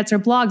internets or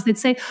blogs, they'd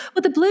say,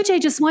 well, the blue jay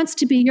just wants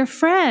to be your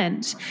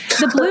friend.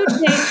 The blue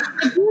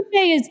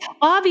jay is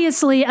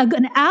obviously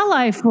an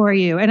ally for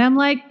you. And I'm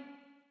like,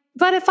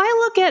 but if I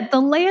look at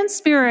the land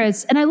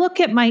spirits and I look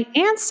at my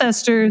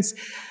ancestors,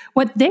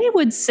 what they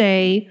would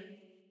say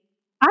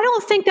I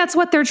don't think that's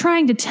what they're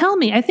trying to tell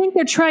me. I think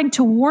they're trying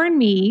to warn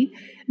me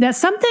that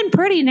something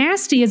pretty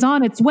nasty is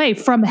on its way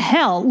from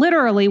hell.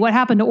 Literally, what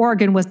happened to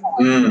Oregon was.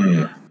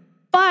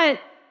 But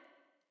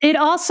it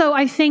also,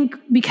 I think,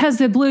 because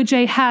the Blue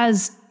Jay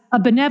has a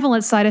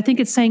benevolent side, I think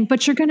it's saying,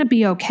 but you're going to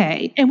be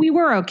okay. And we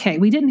were okay.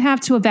 We didn't have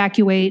to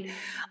evacuate.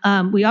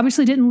 We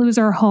obviously didn't lose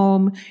our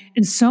home.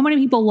 And so many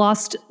people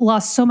lost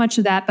so much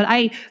of that. But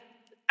I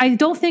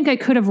don't think I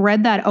could have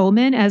read that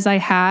omen as I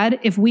had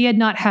if we had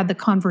not had the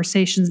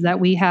conversations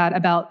that we had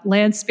about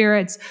land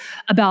spirits,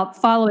 about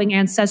following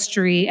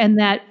ancestry, and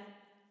that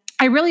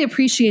I really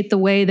appreciate the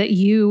way that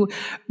you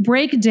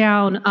break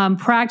down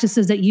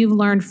practices that you've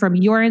learned from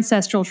your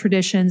ancestral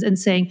traditions and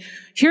saying,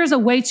 here's a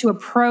way to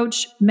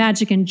approach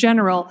magic in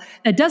general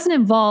that doesn't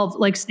involve,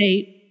 like,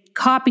 say,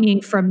 copying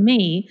from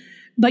me,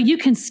 but you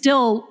can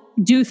still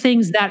do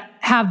things that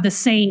have the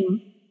same,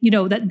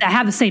 that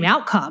have the same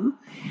outcome,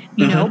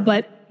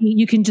 but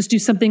you can just do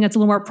something that's a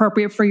little more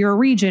appropriate for your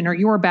region or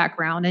your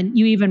background. And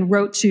you even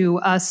wrote to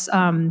us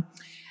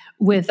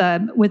with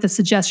a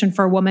suggestion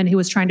for a woman who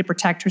was trying to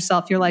protect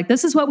herself. You're like,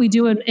 this is what we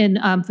do in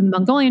the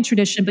Mongolian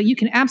tradition, but you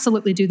can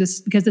absolutely do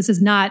this because this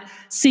is not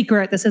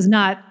secret. This is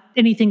not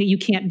anything that you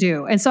can't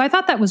do. And so I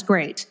thought that was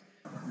great.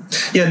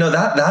 Yeah, no,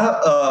 that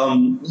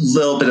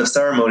little bit of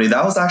ceremony,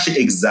 that was actually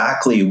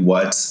exactly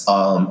what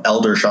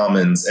elder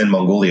shamans in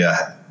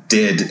Mongolia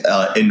did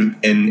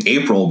in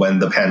April when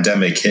the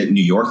pandemic hit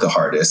New York the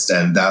hardest.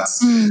 And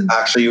that's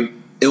actually...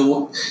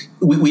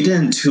 We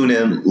didn't tune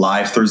in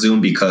live through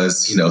Zoom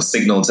because,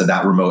 signal to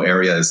that remote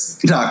area is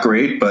not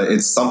great, but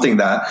it's something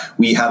that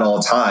we had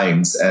all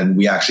times, and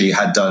we actually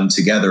had done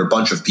together, a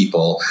bunch of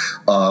people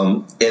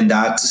in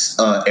that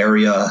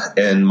area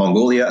in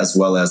Mongolia, as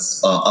well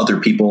as other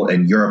people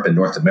in Europe and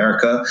North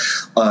America.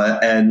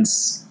 And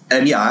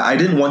yeah, I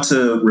didn't want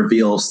to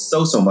reveal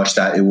so much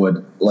that it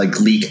would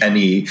leak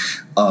any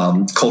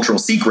cultural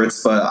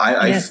secrets, but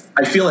I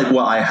feel like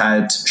what I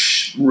had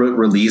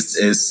released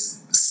is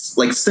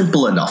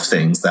simple enough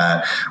things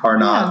that are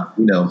not,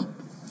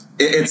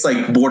 it's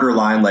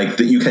borderline, that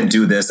you can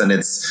do this, and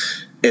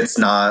it's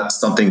not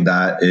something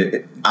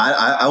that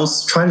I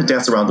was trying to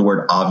dance around the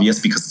word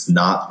obvious because it's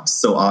not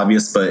so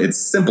obvious, but it's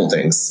simple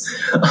things.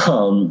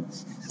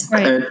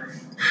 Right.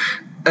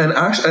 And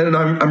actually, and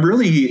I'm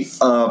really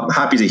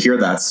happy to hear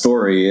that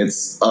story.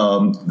 It's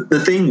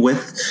the thing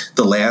with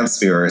the land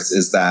spirits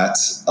is that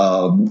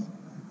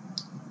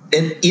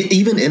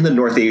even in the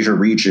North Asia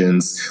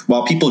regions,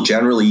 while people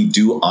generally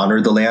do honor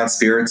the land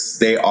spirits,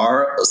 they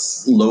are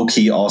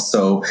low-key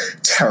also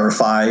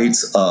terrified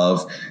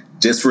of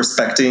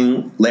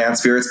disrespecting land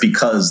spirits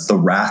because the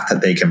wrath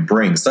that they can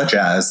bring, such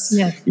as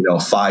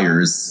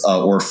fires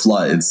or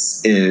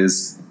floods,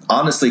 is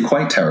honestly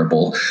quite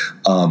terrible.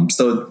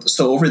 So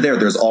over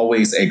there's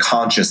always a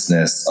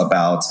consciousness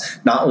about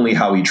not only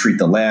how we treat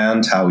the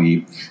land, how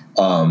we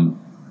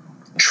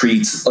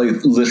treat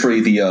literally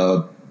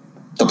the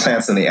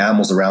plants and the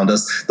animals around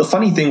us. The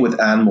funny thing with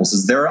animals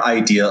is their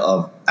idea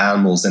of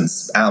animals and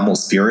animal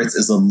spirits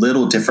is a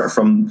little different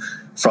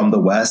from the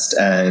West.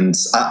 And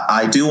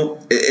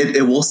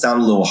it will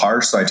sound a little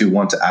harsh, so I do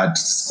want to add a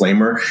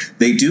disclaimer.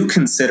 They do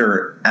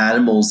consider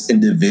animals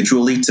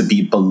individually to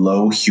be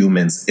below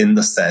humans in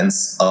the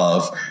sense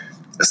of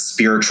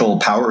spiritual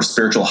power or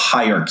spiritual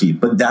hierarchy.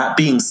 But that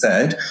being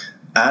said,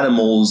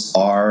 animals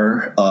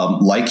are,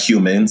 like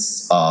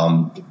humans,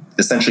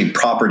 essentially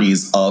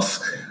properties of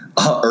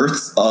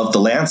Earth, of the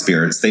land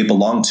spirits. They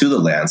belong to the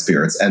land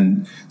spirits.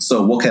 And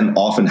so what can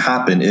often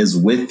happen is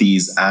with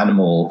these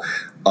animal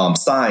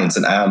signs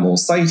and animal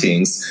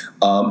sightings,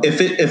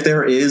 if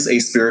there is a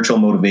spiritual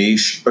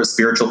motivation or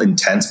spiritual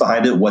intent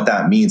behind it, what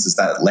that means is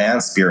that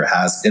land spirit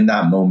has in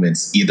that moment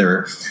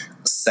either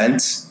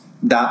sent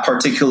that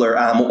particular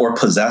animal or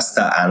possessed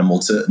that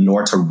animal in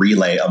order to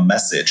relay a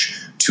message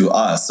to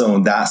us. So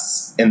in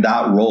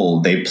that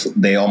role,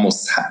 they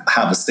almost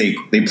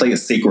they play a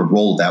sacred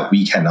role that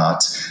we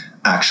cannot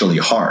actually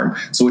harm.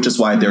 So which is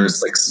why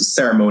there's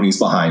ceremonies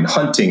behind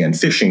hunting and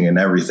fishing and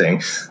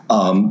everything.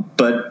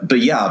 But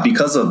yeah,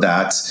 because of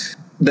that,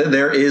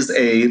 there is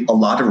a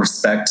lot of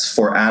respect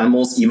for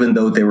animals, even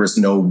though there is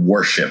no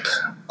worship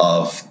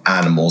of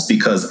animals,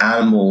 because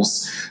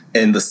animals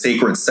in the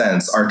sacred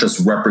sense are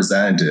just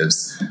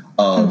representatives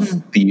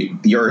of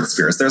the earth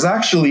spirits. There's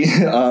actually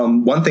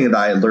one thing that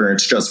I learned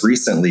just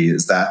recently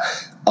is that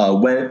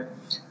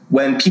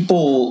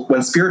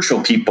when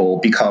spiritual people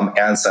become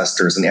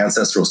ancestors and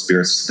ancestral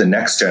spirits to the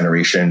next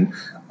generation,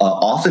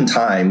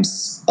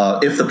 oftentimes,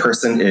 if the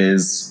person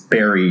is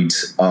buried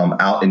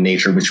out in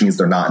nature, which means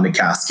they're not in a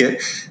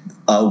casket,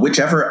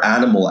 whichever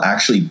animal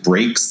actually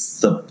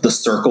breaks the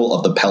circle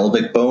of the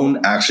pelvic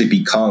bone actually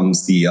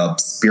becomes the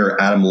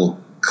spirit animal,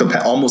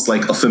 almost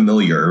like a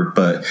familiar,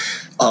 but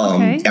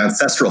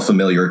ancestral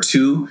familiar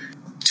to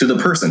the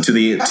person,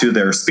 to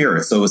their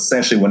spirit. So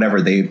essentially,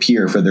 whenever they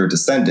appear for their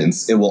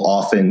descendants, it will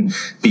often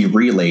be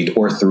relayed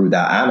or through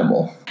that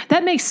animal.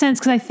 That makes sense,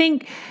 because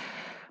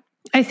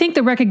I think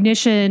the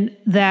recognition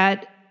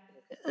that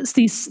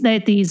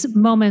these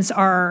moments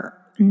are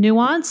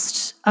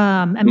nuanced.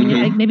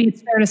 Maybe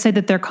it's fair to say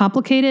that they're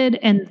complicated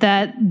and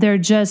that they're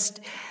just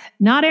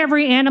not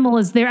every animal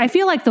is there. I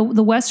feel like the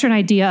Western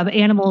idea of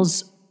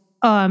animals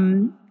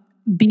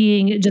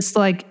being just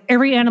like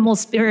every animal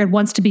spirit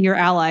wants to be your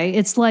ally.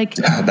 It's like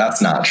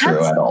that's not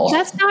true at all.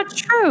 That's not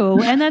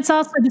true. And that's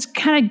also just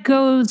kind of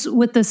goes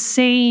with the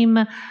same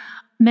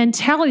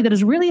mentality that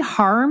has really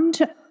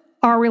harmed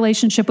our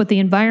relationship with the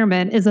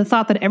environment, is the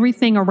thought that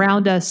everything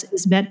around us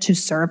is meant to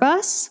serve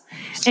us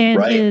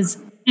and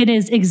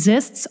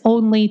exists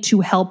only to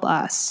help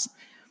us.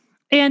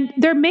 And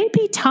there may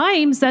be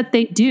times that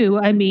they do.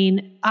 I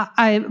mean,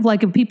 I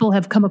like if people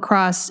have come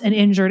across an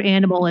injured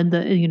animal in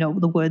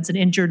the woods, an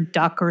injured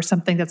duck or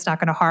something that's not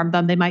going to harm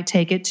them, they might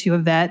take it to a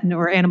vet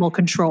or animal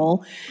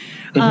control.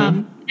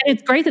 And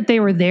it's great that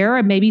they were there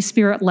and maybe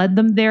spirit led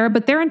them there,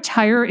 but their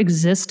entire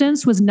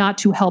existence was not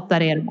to help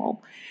that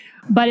animal.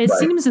 But it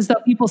seems as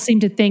though people seem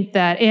to think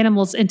that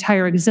animals'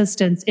 entire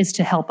existence is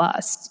to help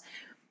us.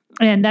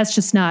 And that's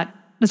just not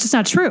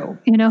true,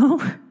 you know?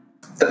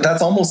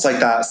 That's almost like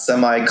that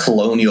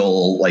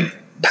semi-colonial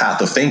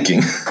path of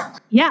thinking.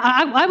 Yeah,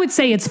 I would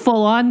say it's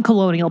full-on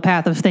colonial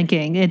path of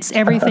thinking. It's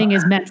everything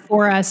is meant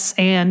for us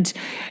and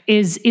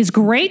is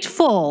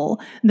grateful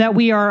that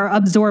we are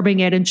absorbing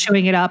it and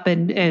chewing it up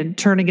and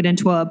turning it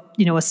into a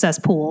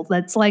cesspool.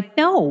 That's like,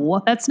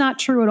 no, that's not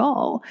true at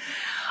all.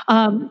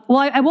 Well,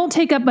 I won't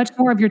take up much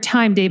more of your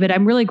time, David.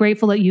 I'm really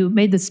grateful that you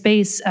made the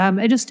space.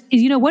 What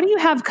do you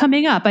have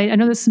coming up? I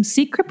know there's some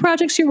secret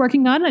projects you're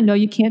working on. I know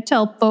you can't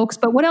tell folks,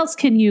 but what else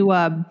do you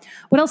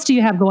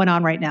have going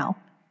on right now?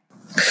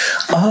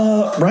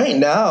 Right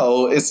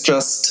now, it's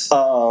just,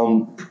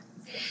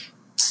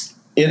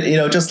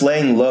 just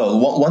laying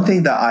low. One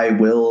thing that I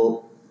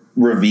will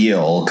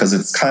reveal, because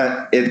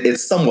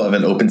it's somewhat of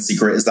an open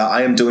secret, is that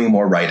I am doing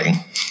more writing.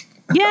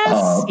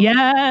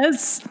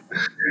 Yes.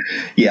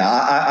 Yeah,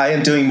 I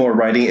am doing more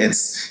writing.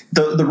 It's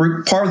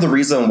the part of the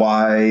reason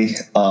why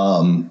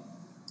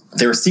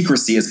there's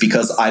secrecy is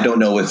because I don't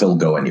know if it'll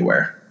go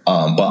anywhere.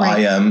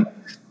 I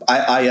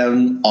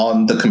am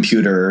on the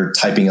computer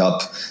typing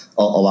up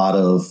a lot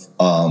of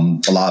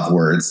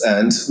words,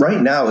 and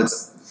right now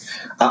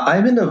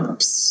I'm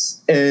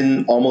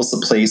in almost a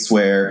place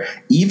where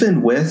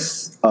even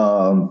with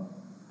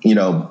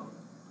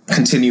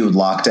continued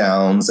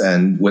lockdowns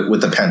and with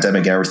the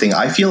pandemic and everything,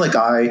 I feel like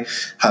I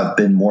have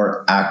been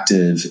more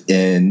active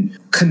in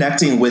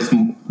connecting with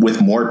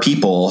more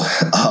people.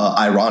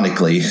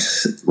 Ironically,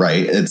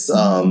 right? It's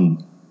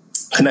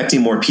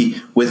connecting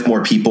with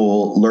more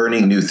people,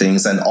 learning new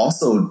things, and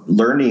also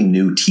learning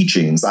new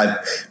teachings.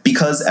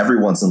 Because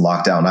everyone's in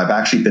lockdown, I've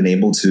actually been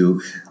able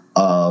to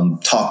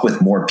talk with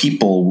more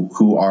people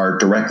who are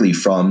directly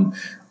from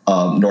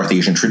North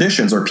Asian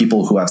traditions, or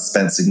people who have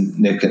spent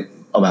significant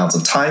amounts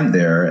of time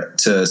there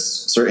to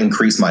sort of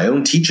increase my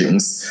own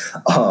teachings.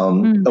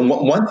 And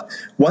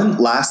one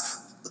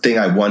last thing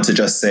I want to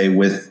just say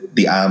with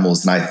the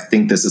animals, and I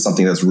think this is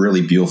something that's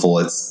really beautiful,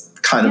 it's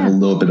kind of a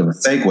little bit of a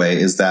segue,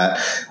 is that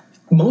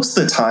most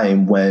of the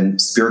time when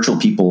spiritual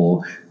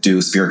people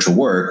do spiritual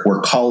work,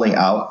 we're calling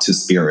out to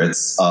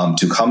spirits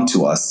to come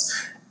to us.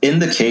 In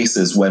the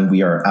cases when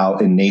we are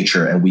out in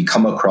nature and we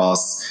come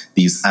across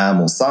these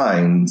animal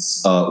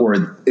signs,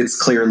 or it's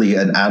clearly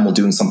an animal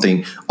doing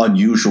something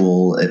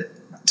unusual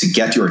to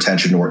get your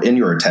attention or in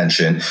your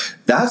attention,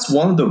 that's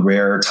one of the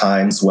rare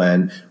times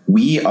when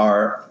we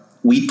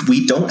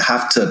don't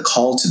have to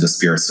call to the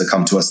spirits to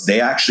come to us.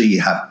 They actually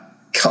have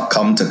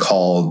come to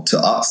call to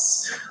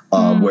us.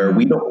 Where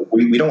we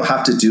don't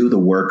have to do the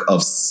work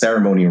of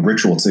ceremony and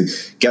ritual to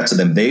get to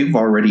them. They've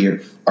already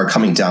are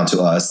coming down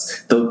to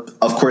us.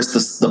 Of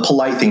course, the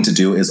polite thing to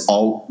do is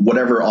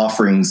whatever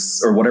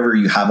offerings or whatever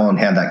you have on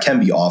hand that can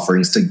be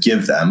offerings to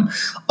give them.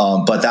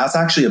 But that's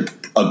actually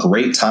a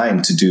great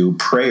time to do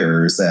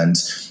prayers and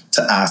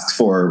to ask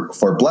for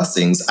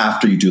blessings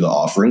after you do the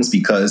offerings,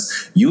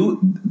 because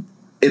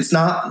it's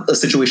not a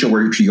situation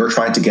where you're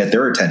trying to get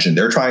their attention.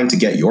 They're trying to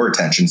get your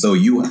attention. So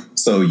you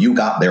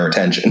got their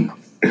attention.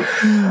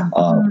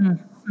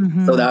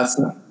 So that's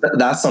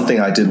something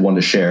I did want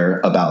to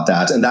share about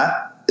that. And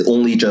that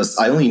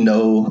I only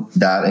know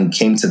that and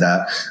came to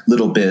that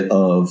little bit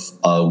of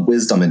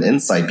wisdom and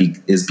insight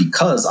is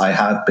because I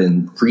have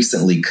been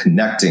recently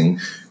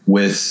connecting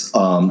with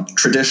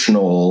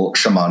traditional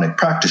shamanic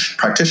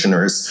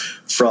practitioners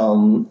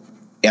from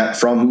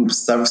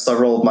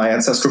several of my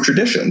ancestral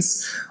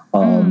traditions.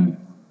 And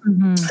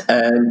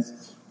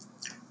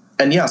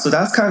yeah, so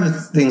that's kind of the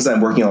things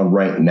I'm working on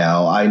right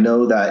now. I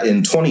know that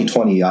in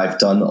 2020, I've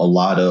done a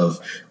lot of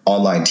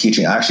online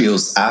teaching. Actually, it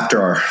was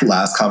after our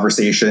last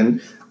conversation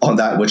on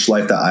That Witch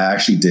Life that I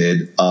actually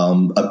did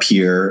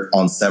appear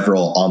on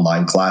several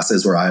online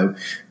classes where I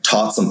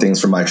taught some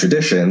things from my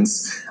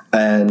traditions.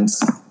 And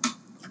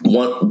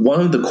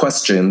one of the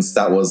questions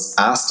that was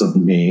asked of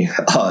me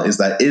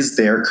is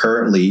there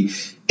currently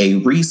a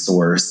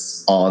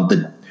resource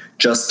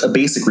just a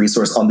basic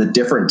resource on the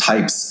different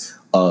types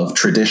of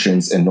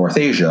traditions in North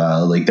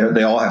Asia. Like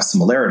they all have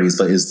similarities,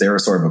 but is there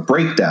sort of a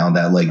breakdown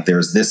that like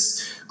there's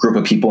this group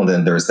of people and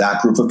then there's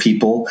that group of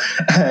people?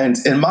 And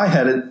in my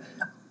head,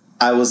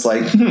 I was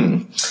like,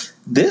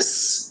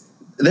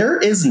 there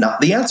is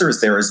not, the answer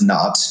is there is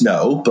not,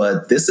 no,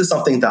 but this is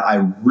something that I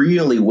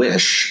really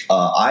wish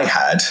I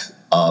had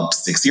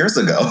 6 years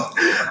ago.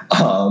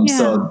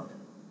 So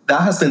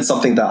that has been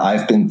something that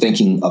I've been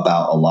thinking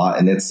about a lot.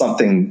 And it's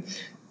something,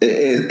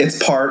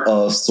 it's part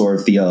of sort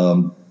of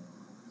the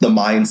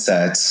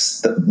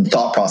mindset, the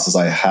thought process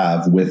I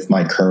have with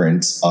my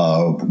current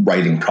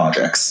writing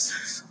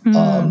projects.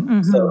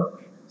 So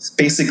it's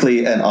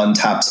basically an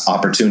untapped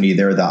opportunity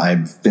there that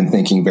I've been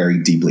thinking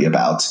very deeply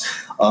about.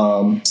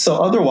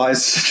 So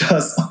otherwise,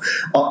 just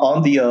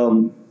on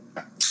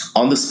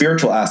the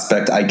spiritual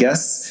aspect, I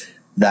guess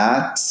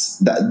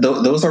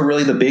those are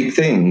really the big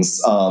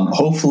things.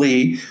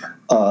 Hopefully,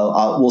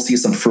 we'll see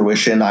some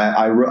fruition.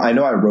 I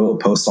know I wrote a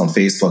post on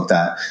Facebook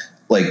that,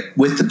 like,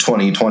 with the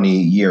 2020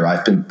 year,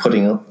 I've been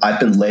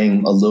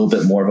laying a little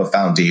bit more of a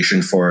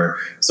foundation for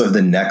sort of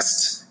the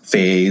next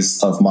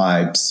phase of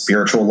my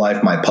spiritual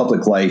life, my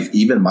public life,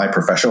 even my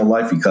professional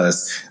life,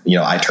 because,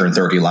 I turned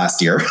 30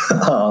 last year.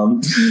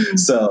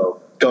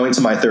 So going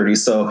to my 30s.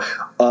 So,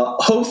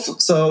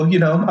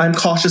 I'm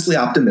cautiously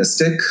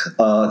optimistic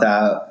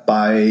that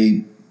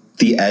by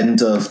the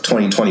end of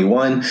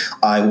 2021,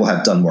 I will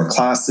have done more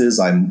classes.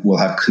 I will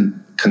have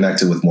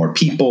connected with more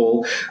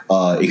people,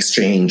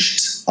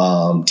 exchanged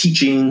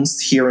teachings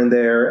here and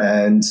there.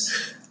 And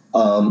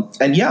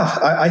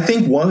I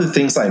think one of the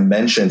things I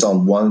mentioned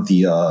on one of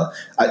the,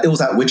 it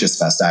was at Witches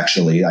Fest,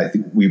 actually. I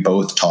think we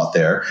both taught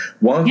there.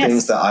 One of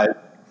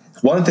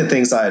the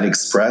things I had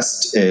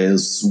expressed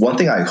is one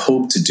thing I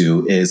hope to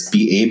do is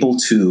be able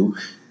to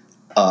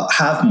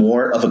have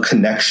more of a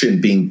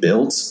connection being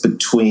built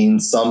between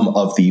some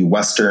of the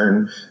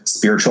Western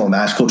spiritual and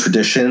magical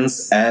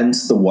traditions and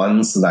the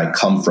ones that I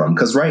come from.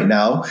 Because right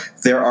now,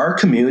 there are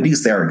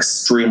communities that are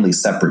extremely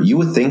separate. You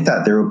would think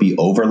that there would be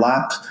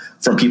overlap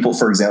from people,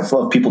 for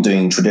example, of people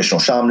doing traditional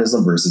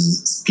shamanism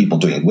versus people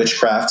doing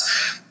witchcraft.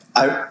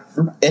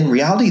 In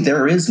reality,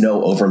 there is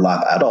no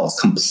overlap at all.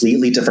 It's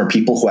completely different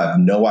people who have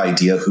no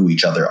idea who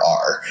each other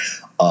are.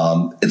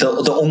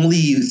 The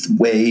only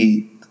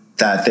way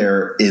that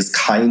there is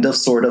kind of,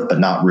 sort of, but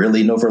not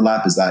really an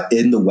overlap is that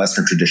in the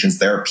Western traditions,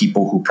 there are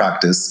people who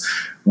practice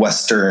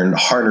Western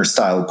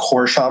Harner-style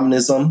core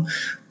shamanism.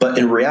 But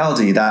in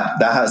reality, that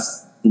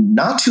has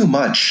not too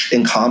much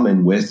in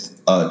common with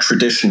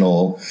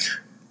traditional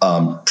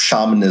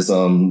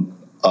shamanism,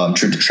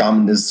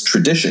 shamanist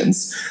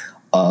traditions.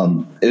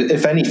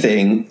 If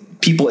anything,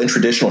 people in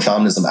traditional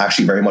shamanism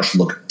actually very much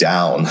look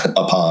down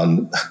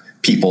upon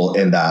people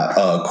in that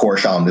core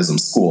shamanism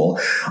school.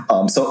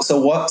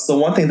 So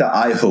one thing that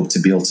I hope to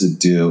be able to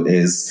do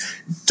is,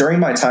 during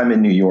my time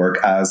in New York,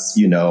 as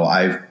you know,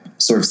 I've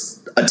sort of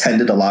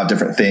attended a lot of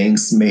different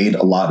things, done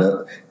a lot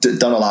of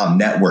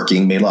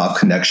networking, made a lot of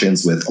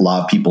connections with a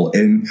lot of people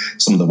in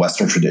some of the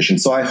Western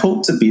traditions. So I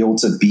hope to be able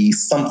to be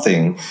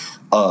something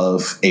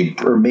of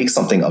make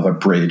something of a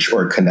bridge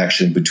or a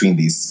connection between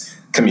these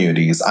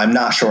communities. I'm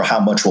not sure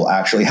how much will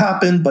actually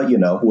happen, but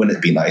wouldn't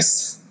it be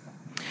nice?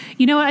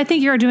 You know what? I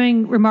think you're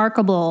doing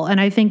remarkable,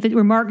 and I think that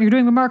you're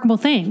doing remarkable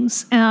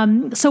things.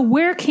 So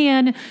where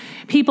can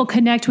people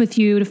connect with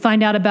you to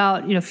find out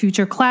about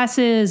future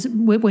classes,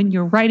 when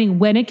you're writing,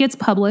 when it gets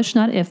published,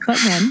 not if, but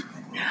when?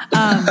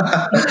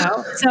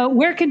 So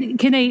where can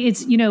they?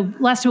 It's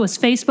last it was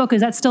Facebook.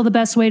 Is that still the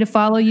best way to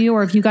follow you,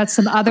 or have you got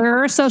some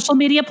other social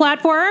media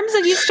platforms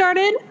that you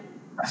started?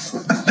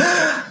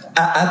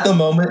 At the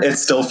moment,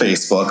 it's still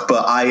Facebook,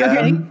 but I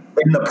am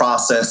in the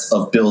process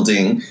of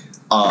building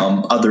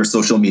other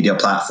social media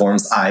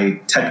platforms.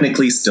 I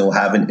technically still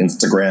have an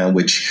Instagram,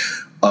 which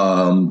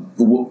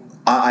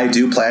I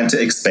do plan to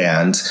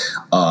expand,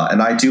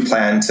 and I do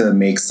plan to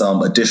make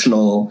some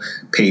additional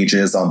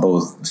pages on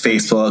both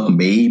Facebook,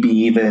 maybe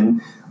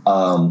even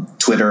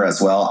Twitter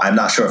as well. I'm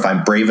not sure if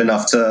I'm brave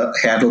enough to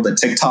handle the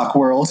TikTok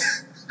world.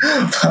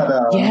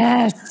 But,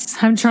 yes,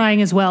 I'm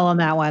trying as well on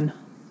that one.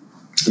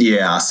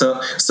 Yeah.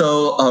 So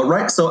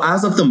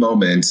as of the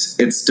moment,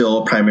 it's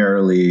still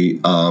primarily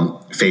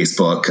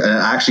Facebook. And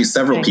actually,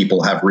 several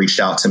people have reached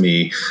out to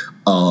me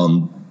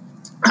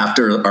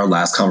after our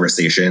last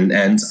conversation,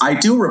 and I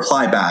do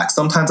reply back.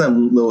 Sometimes I'm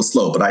a little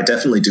slow, but I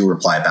definitely do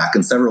reply back.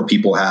 And several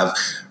people have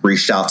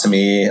reached out to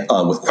me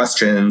with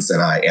questions,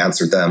 and I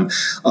answered them.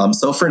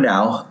 So for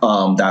now,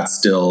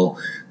 that's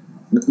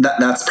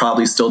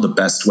probably still the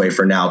best way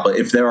for now. But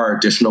if there are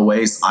additional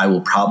ways, I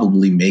will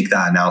probably make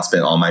that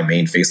announcement on my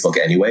main Facebook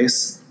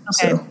anyways.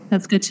 Okay, So.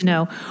 That's good to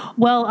know.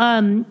 Well,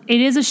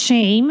 it is a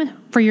shame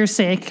for your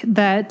sake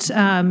that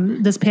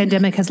this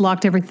pandemic has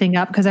locked everything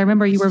up, because I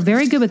remember you were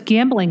very good with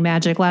gambling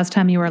magic last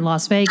time you were in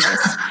Las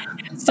Vegas.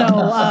 So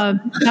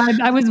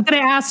I was going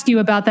to ask you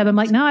about that. But I'm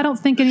like, no, I don't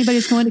think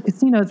anybody's going to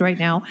casinos right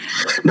now.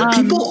 No,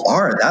 people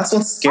are. That's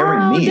what's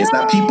scaring me, is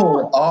that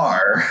people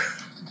are.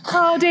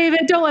 Oh,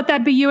 David, don't let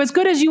that be you. As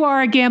good as you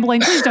are at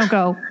gambling, please don't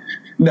go.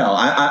 No,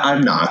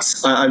 I'm not.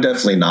 I'm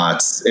definitely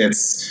not.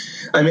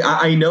 I mean,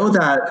 I know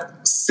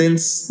that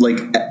since like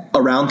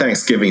around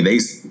Thanksgiving,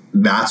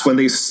 that's when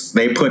they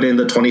put in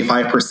the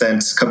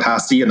 25%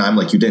 capacity, and I'm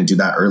like, you didn't do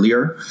that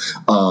earlier.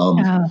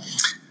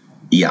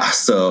 Yeah,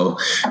 so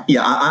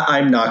yeah,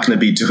 I'm not going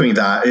to be doing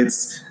that.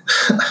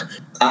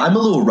 I'm a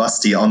little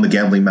rusty on the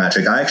gambling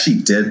magic. I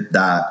actually did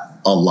that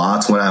a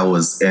lot when I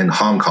was in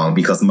Hong Kong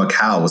because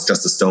Macau was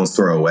just a stone's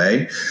throw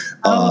away.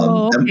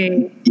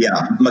 Okay.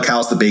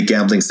 Macau's the big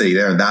gambling city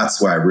there, and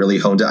that's where I really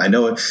honed it. I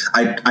know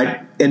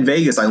I in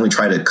Vegas I only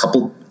tried a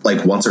couple,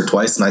 like once or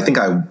twice, and I think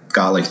I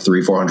got like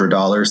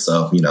 $300-400.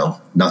 So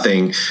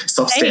nothing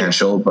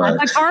substantial, but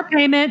that's a car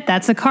payment.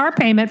 That's a car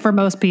payment for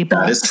most people.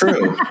 That is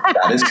true.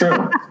 That is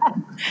true.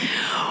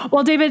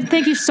 Well, David,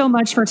 thank you so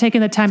much for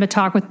taking the time to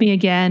talk with me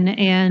again.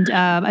 And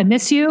I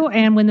miss you.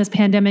 And when this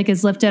pandemic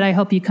is lifted, I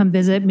hope you come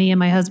visit me and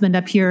my husband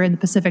up here in the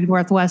Pacific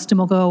Northwest, and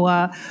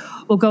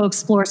we'll go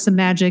explore some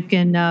magic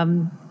and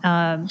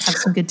have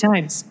some good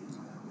times.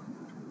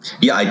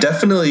 Yeah, I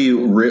definitely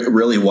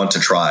really want to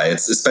try.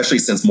 It's especially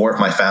since more of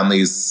my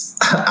family's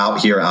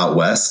out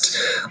west.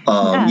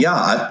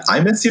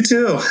 I miss you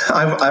too.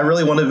 I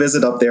really want to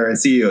visit up there and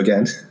see you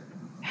again.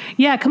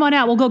 Yeah, come on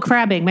out. We'll go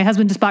crabbing. My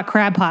husband just bought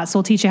crab pots, so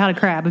we'll teach you how to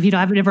crab if you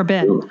haven't never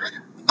been. Ooh.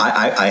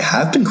 I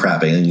have been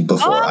crabbing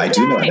before. Okay. I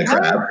do know how to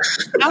crab.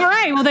 All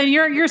right. Well, then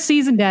you're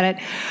seasoned at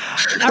it.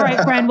 All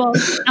right, friend. Well,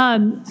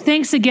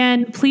 thanks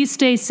again. Please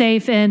stay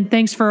safe, and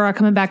thanks for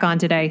coming back on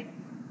today.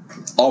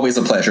 Always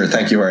a pleasure.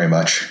 Thank you very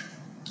much.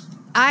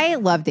 I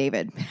love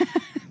David.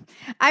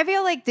 I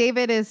feel like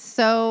David is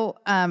so,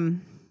 I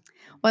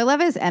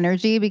love his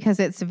energy because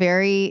it's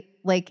very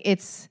like,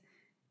 it's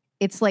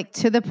like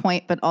to the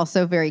point, but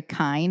also very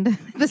kind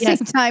at the same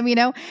time,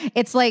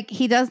 it's like,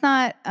 he does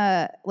not,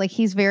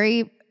 he's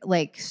very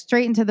like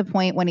straight and to the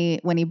point when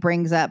he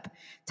brings up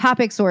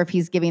topics or if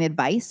he's giving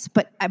advice,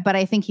 but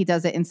I think he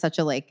does it in such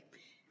a like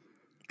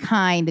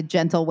kind,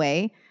 gentle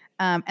way.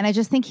 And I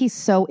just think he's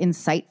so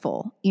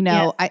insightful.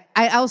 Yes.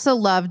 I also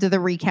loved the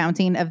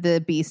recounting of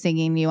the bee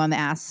stinging you on the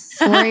ass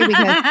story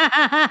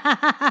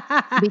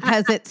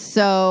because it's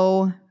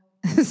so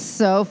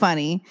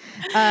funny.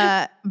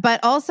 But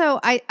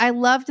also I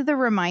loved the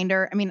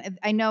reminder. I mean,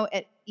 I know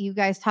you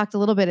guys talked a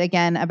little bit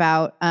again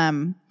about,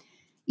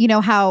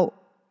 how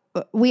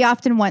we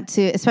often want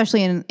to,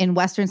 especially in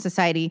Western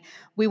society,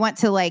 we want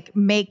to like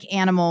make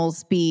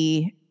animals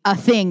be a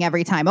thing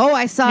every time. Oh,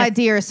 I saw a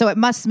deer, so it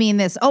must mean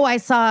this. Oh, I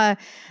saw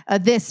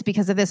this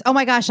because of this. Oh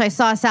my gosh, I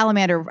saw a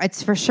salamander.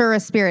 It's for sure a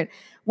spirit.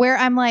 Where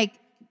I'm like,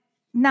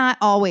 not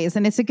always.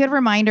 And it's a good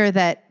reminder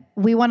that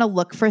we want to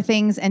look for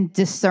things and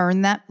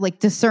discern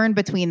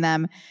between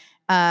them.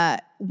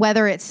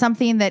 Whether it's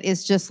something that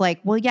is just like,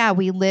 well, yeah,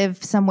 we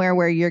live somewhere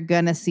where you're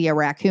going to see a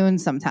raccoon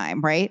sometime,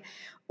 right?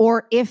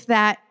 Or if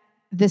the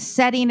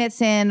setting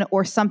it's in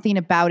or something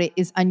about it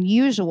is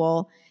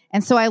unusual.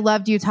 And so I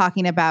loved you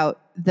talking about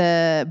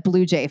the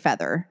blue jay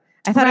feather.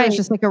 I thought it was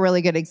just like a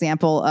really good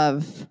example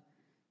of,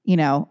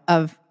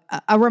 of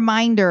a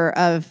reminder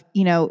of,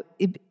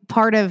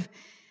 part of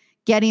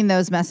getting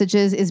those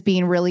messages is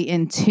being really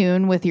in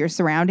tune with your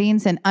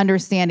surroundings and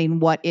understanding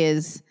what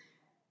is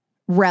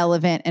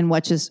relevant and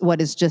what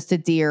is just a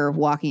deer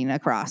walking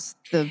across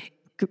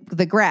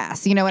the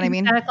grass. You know what I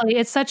mean? Exactly.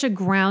 It's such a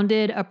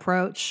grounded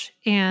approach.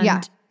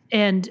 And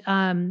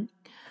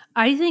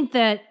I think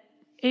that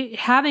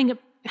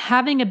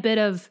having a bit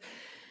of,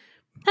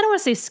 I don't want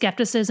to say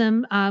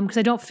skepticism, because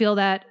I don't feel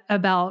that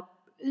about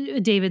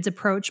David's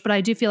approach, but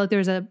I do feel like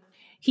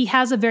he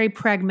has a very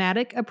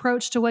pragmatic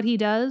approach to what he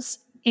does.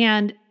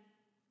 And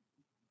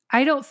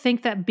I don't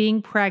think that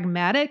being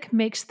pragmatic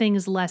makes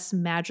things less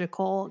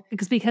magical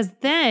because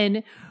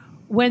then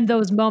when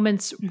those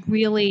moments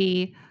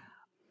really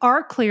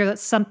are clear that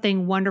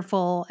something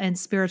wonderful and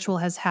spiritual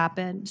has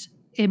happened,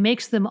 it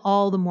makes them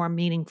all the more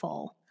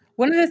meaningful.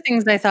 One of the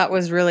things I thought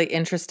was really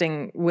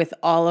interesting with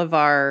all of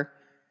our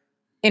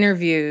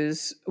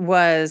interviews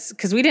was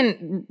because we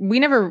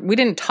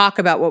didn't talk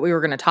about what we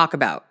were going to talk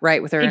about,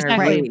 right? With our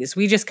interviewees,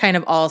 we just kind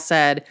of all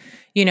said,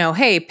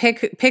 hey,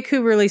 pick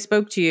who really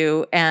spoke to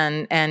you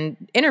and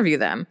interview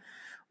them.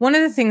 One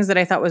of the things that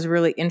I thought was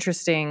really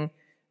interesting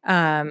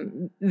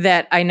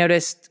that I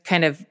noticed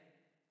kind of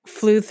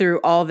flew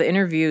through all the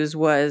interviews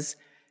was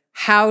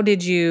how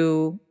did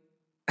your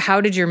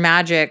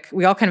magic,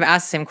 we all kind of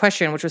asked the same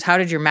question, which was how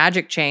did your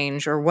magic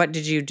change or what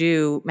did you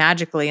do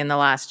magically in the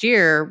last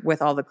year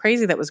with all the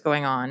crazy that was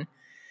going on?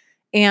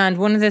 And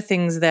one of the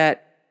things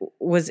that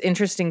was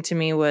interesting to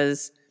me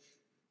was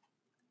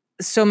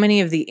so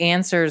many of the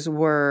answers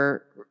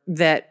were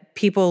that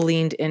people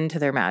leaned into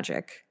their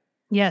magic.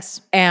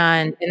 Yes.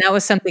 And that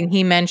was something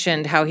he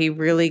mentioned, how he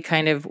really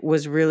kind of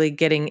was really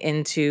getting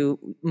into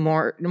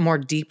more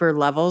deeper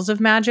levels of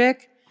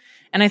magic.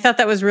 And I thought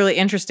that was really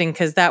interesting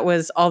because that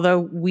was, although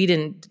we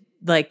didn't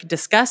like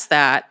discuss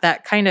that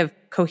kind of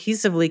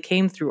cohesively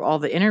came through all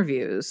the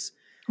interviews.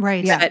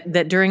 Right.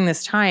 That during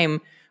this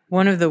time,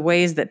 one of the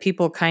ways that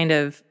people kind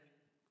of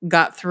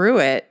got through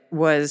it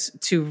was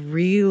to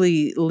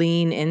really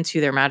lean into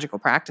their magical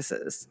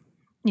practices.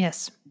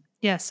 Yes.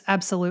 Yes,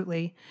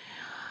 absolutely.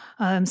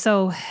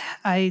 So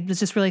I was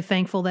just really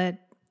thankful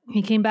that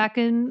he came back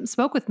and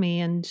spoke with me,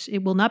 and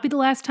it will not be the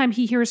last time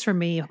he hears from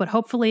me, but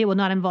hopefully it will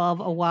not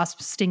involve a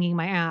wasp stinging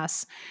my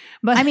ass.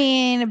 But I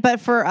mean, but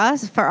for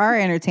us, for our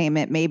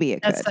entertainment, maybe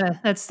it could.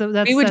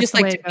 We would just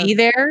like to be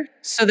there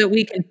so that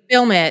we can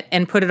film it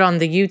and put it on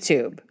the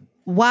YouTube.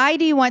 Why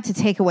do you want to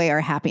take away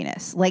our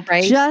happiness? Like,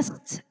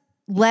 just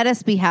let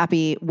us be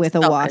happy with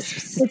a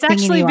wasp. It's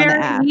actually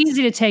very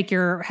easy to take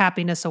your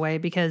happiness away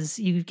because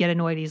you get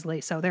annoyed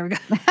easily. So there we go.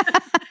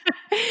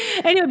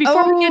 Anyway,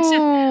 before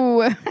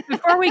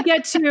we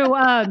get to,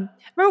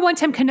 remember one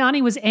time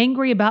Kanani was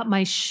angry about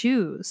my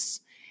shoes.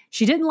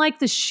 She didn't like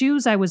the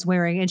shoes I was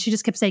wearing, and she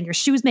just kept saying, "Your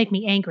shoes make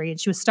me angry." And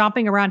she was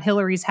stomping around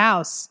Hillary's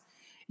house.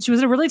 She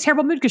was in a really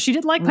terrible mood because she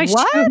didn't like my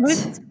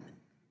shoes.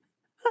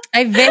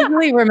 I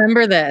vaguely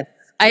remember this.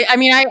 I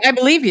mean, I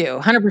believe you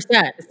 100%.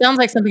 It sounds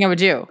like something I would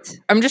do.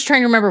 I'm just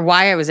trying to remember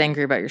why I was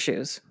angry about your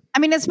shoes. I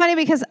mean, it's funny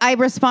because I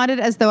responded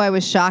as though I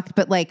was shocked,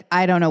 but like,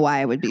 I don't know why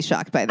I would be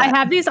shocked by that. I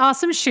have these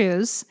awesome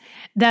shoes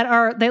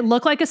they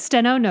look like a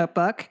steno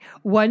notebook.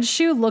 One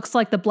shoe looks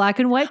like the black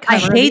and white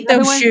cover. I hate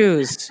those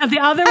shoes. The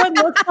other one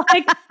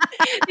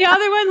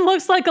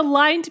looks like a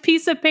lined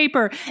piece of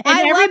paper. And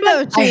I love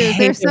those shoes.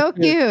 They're so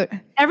cute.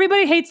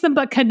 Everybody hates them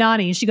but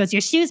Kanani. She goes,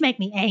 "Your shoes make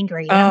me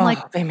angry." And I'm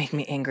like, they make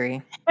me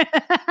angry.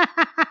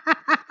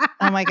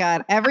 Oh my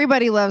God.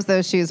 Everybody loves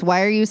those shoes.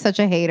 Why are you such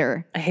a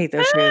hater? I hate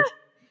those shoes.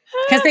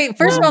 Because they,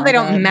 first of all, they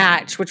don't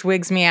match, which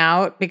wigs me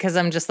out because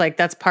I'm just like,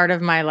 that's part of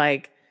my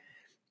like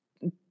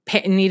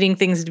needing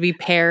things to be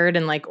paired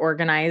and like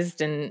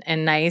organized and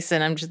nice.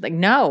 And I'm just like,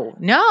 no.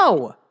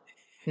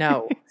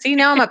 See,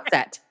 now I'm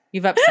upset.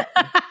 You've upset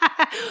me.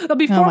 Well,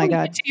 before we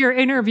get to your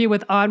interview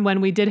with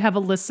Annwyn, we did have a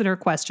listener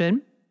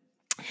question.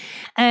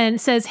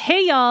 And says,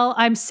 "Hey y'all,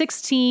 I'm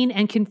 16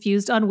 and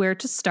confused on where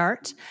to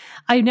start.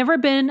 I've never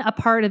been a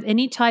part of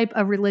any type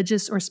of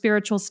religious or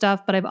spiritual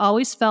stuff, but I've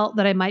always felt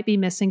that I might be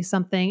missing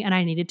something and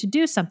I needed to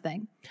do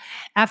something.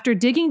 After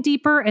digging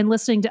deeper and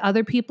listening to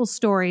other people's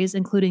stories,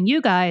 including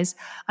you guys,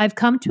 I've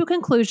come to a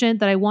conclusion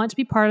that I want to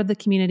be part of the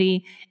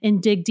community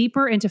and dig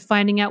deeper into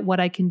finding out what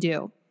I can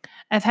do.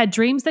 I've had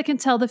dreams that can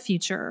tell the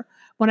future.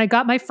 When I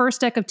got my first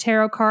deck of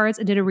tarot cards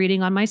and did a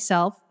reading on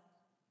myself,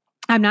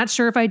 I'm not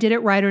sure if I did it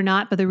right or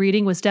not, but the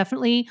reading was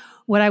definitely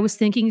what I was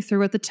thinking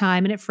through at the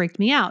time, and it freaked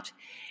me out.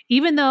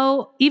 Even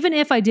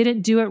if I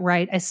didn't do it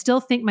right, I still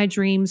think my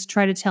dreams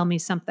try to tell me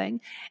something,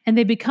 and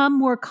they become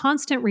more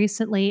constant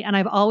recently, and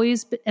I've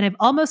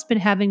almost been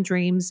having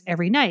dreams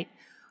every night.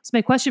 So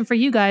my question for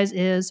you guys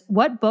is,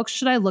 what books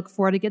should I look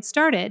for to get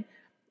started?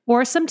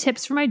 Or some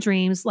tips for my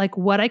dreams, like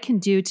what I can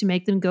do to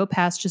make them go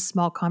past just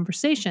small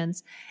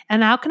conversations.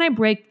 And how can I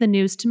break the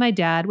news to my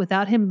dad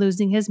without him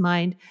losing his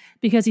mind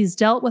because he's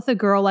dealt with a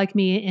girl like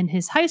me in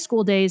his high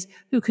school days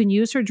who can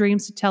use her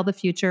dreams to tell the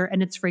future,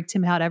 and it's freaked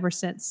him out ever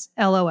since.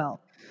 LOL.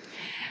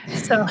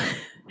 So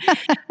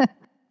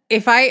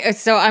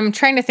I'm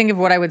trying to think of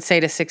what I would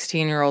say to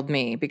 16-year-old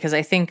me, because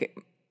I think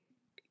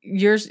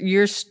your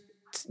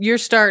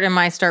start and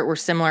my start were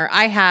similar.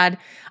 I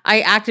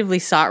actively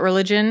sought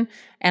religion,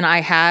 and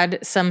I had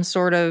some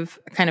sort of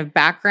kind of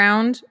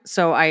background.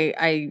 So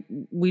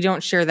we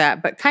don't share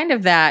that, but kind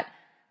of that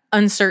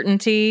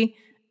uncertainty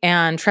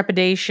and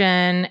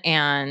trepidation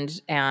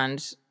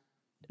and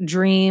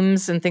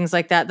dreams and things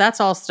like that. That's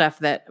all stuff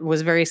that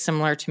was very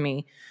similar to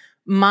me.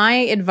 My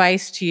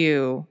advice to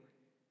you,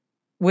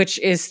 which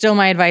is still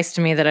my advice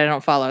to me that I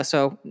don't follow,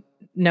 so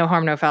no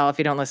harm, no foul if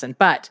you don't listen,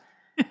 but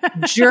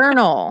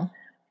journal.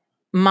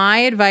 My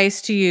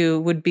advice to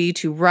you would be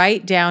to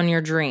write down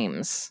your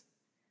dreams,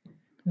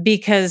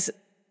 because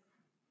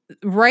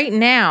right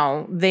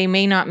now they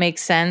may not make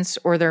sense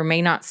or there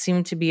may not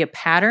seem to be a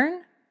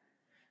pattern.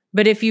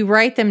 But if you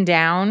write them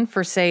down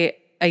for, say,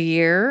 a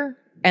year,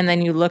 and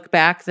then you look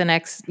back the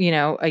next,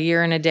 a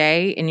year and a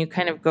day, and you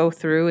kind of go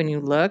through and you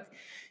look,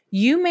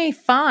 you may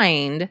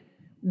find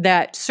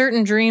that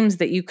certain dreams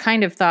that you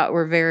kind of thought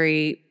were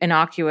very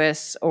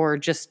innocuous or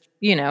just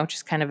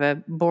kind of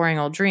a boring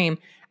old dream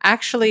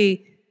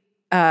actually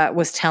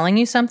was telling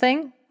you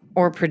something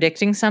or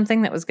predicting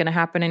something that was going to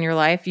happen in your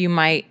life. You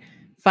might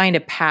find a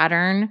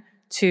pattern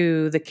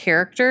to the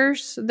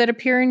characters that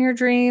appear in your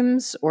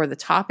dreams or the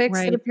topics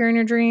that appear in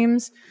your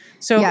dreams.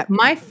 So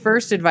my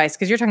first advice,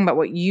 because you're talking about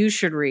what you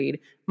should read,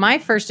 my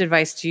first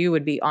advice to you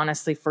would be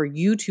honestly for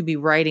you to be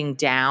writing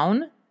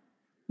down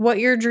what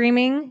you're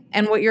dreaming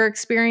and what you're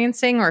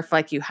experiencing, or if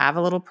like you have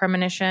a little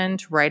premonition,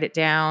 to write it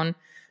down.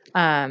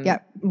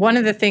 One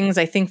of the things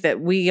I think that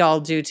we all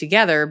do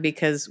together,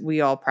 because we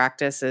all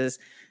practice, is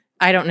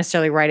I don't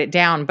necessarily write it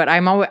down, but I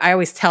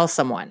always tell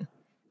someone,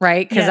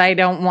 right? Because I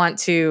don't want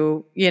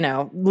to,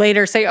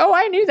 later say, "Oh,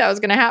 I knew that was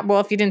going to happen."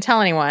 Well, if you didn't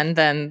tell anyone,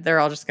 then they're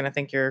all just going to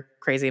think you're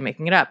crazy and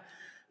making it up.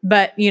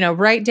 But,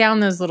 write down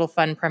those little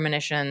fun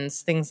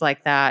premonitions, things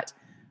like that.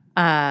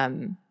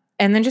 And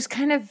then just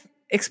kind of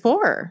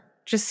explore,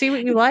 just see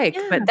what you like.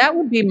 Yeah. But that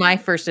would be my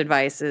first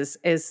advice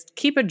is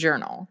keep a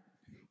journal.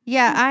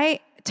 Yeah, I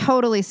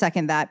totally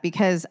second that,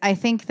 because I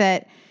think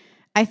that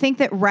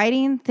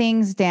writing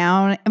things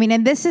down,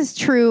 and this is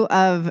true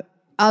of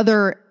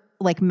other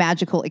like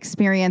magical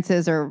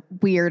experiences or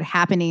weird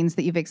happenings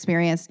that you've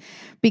experienced,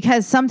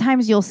 because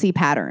sometimes you'll see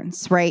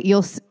patterns, right?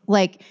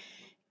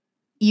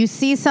 You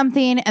see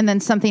something and then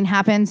something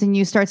happens and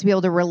you start to be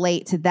able to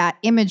relate to that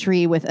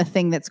imagery with a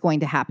thing that's going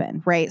to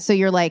happen, right? So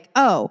you're like,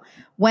 oh,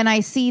 when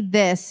I see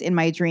this in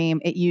my dream,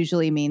 it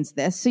usually means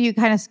this. So you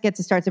kind of get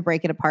to start to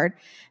break it apart.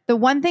 The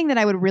one thing that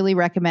I would really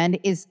recommend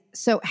is,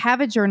 so have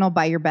a journal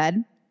by your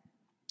bed.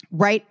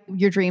 Write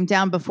your dream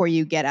down before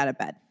you get out of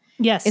bed.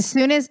 Yes. As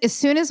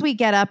soon as we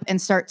get up and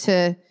start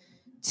to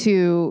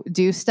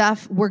do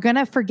stuff, we're going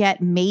to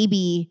forget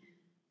maybe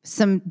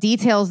some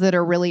details that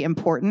are really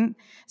important.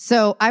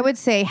 So I would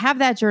say have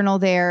that journal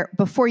there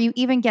before you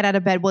even get out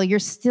of bed. While you're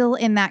still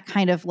in that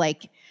kind of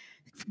like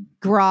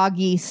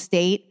groggy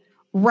state,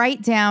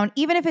 write down,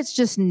 even if it's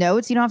just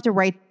notes, you don't have to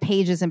write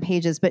pages and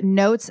pages, but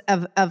notes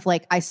of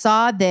like, I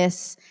saw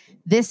this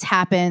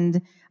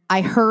happened,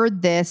 I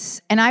heard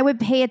this. And I would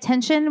pay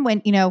attention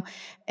when,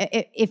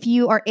 if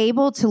you are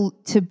able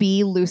to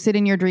be lucid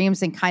in your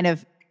dreams and kind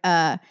of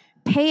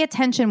pay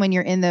attention when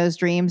you're in those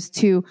dreams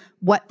to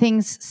what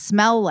things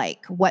smell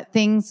like, what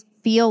things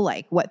feel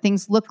like, what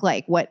things look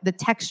like, what the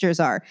textures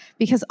are,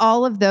 because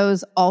all of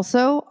those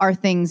also are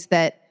things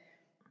that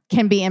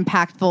can be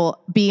impactful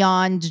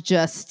beyond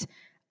just,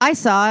 I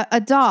saw a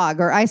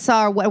dog or I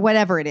saw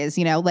whatever it is,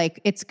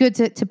 like it's good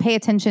to pay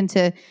attention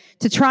to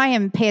try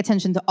and pay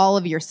attention to all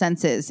of your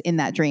senses in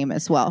that dream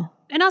as well.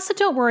 And also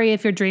don't worry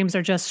if your dreams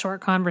are just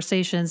short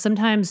conversations.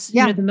 Sometimes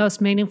the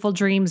most meaningful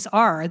dreams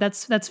are.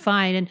 That's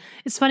fine. And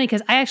it's funny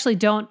because I actually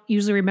don't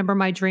usually remember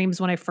my dreams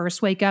when I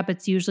first wake up.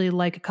 It's usually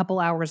like a couple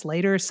hours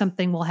later,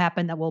 something will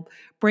happen that will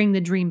bring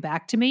the dream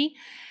back to me.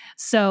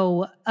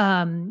 So,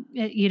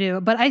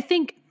 but I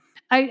think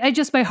I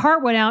just, my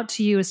heart went out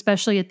to you,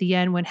 especially at the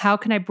end when, how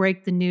can I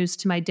break the news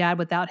to my dad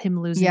without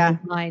him losing his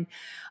mind?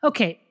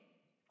 Okay.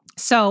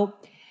 So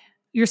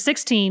you're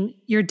 16.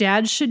 Your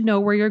dad should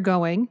know where you're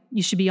going.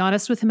 You should be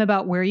honest with him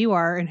about where you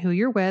are and who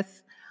you're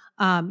with.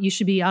 You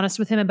should be honest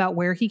with him about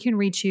where he can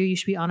reach you. You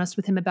should be honest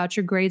with him about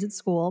your grades at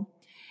school.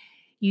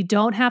 You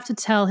don't have to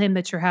tell him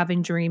that you're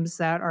having dreams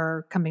that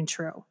are coming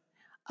true.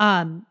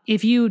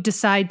 If you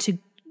decide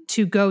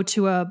to go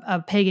to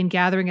a pagan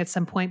gathering at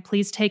some point,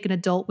 please take an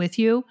adult with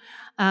you.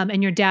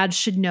 And your dad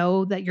should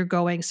know that you're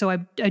going. So I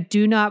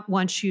do not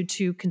want you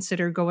to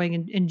consider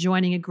going and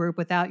joining a group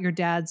without your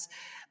dad's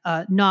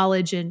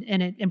knowledge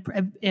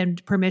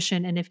and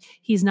permission. And if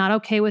he's not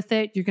okay with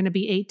it, you're going to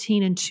be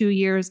 18 in 2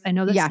 years. I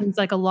know that seems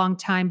like a long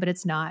time, but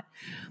it's not.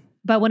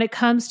 But when it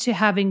comes to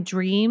having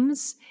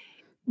dreams,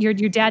 your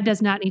dad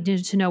does not need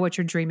to know what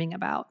you're dreaming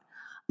about.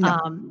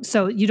 No.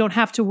 So you don't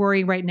have to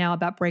worry right now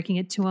about breaking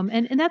it to him.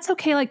 And that's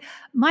okay. Like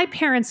my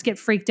parents get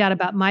freaked out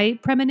about my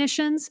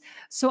premonitions.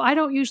 So I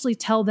don't usually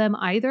tell them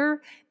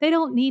either. They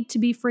don't need to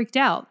be freaked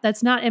out.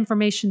 That's not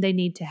information they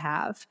need to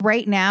have.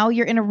 Right now,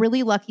 you're in a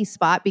really lucky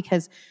spot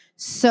because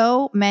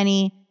so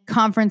many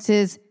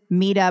conferences,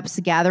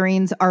 meetups,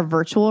 gatherings are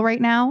virtual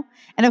right now.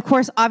 And of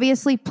course,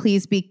 obviously,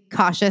 please be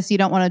cautious. You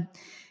don't want to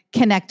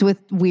connect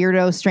with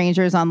weirdo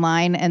strangers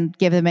online and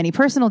give them any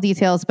personal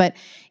details, but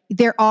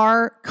there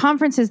are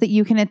conferences that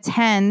you can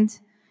attend,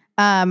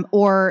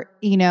 or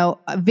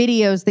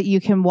videos that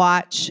you can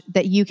watch,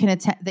 that you can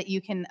attend, that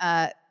you can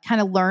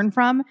kind of learn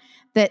from,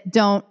 that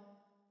don't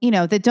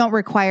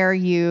require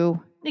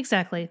you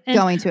exactly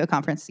going to a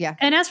conference. Yeah.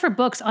 And as for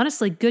books,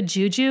 honestly, Good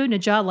Juju,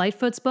 Najah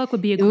Lightfoot's book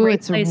would be a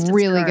great place to start. It's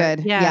really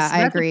good. Yeah, so I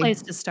that's agree. A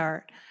place to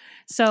start.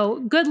 So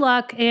good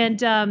luck.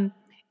 And,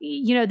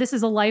 this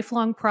is a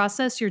lifelong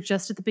process. You're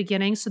just at the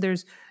beginning, so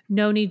there's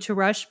no need to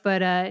rush,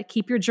 but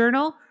keep your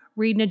journal.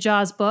 Read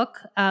Najah's book.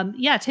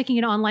 Taking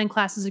an online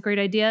class is a great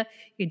idea.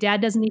 Your dad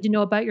doesn't need to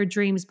know about your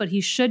dreams, but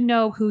he should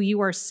know who you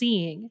are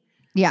seeing.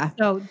 Yeah.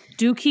 So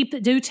do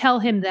tell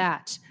him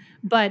that,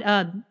 but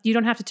you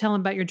don't have to tell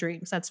him about your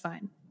dreams. That's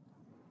fine.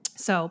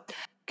 So,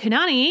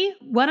 Kanani,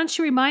 why don't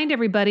you remind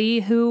everybody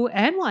who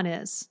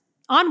Annwyn is?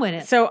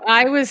 So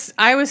I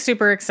was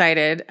super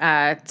excited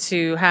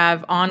to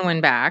have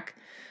Annwyn back.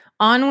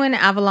 Annwyn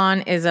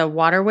Avalon is a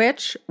water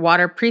witch,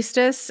 water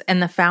priestess,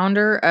 and the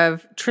founder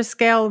of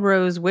Triscale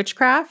Rose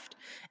Witchcraft,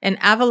 an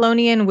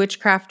Avalonian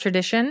witchcraft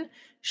tradition.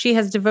 She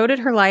has devoted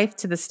her life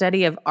to the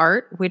study of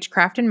art,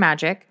 witchcraft, and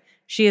magic.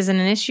 She is an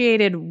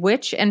initiated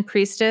witch and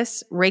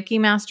priestess, Reiki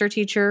master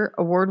teacher,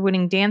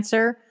 award-winning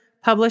dancer,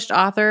 published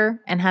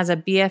author, and has a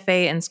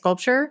BFA in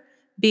sculpture,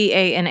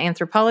 BA in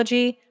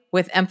anthropology,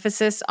 with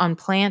emphasis on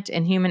plant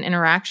and human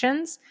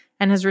interactions,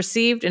 and has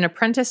received an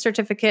apprentice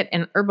certificate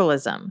in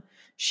herbalism.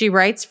 She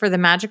writes for the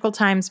Magical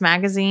Times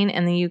magazine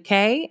in the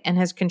UK and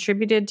has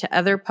contributed to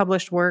other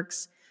published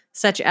works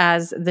such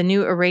as The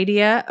New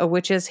Aradia, A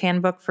Witch's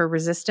Handbook for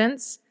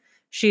Resistance.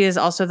 She is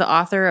also the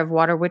author of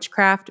Water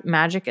Witchcraft,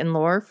 Magic and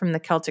Lore from the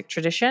Celtic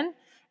Tradition,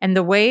 and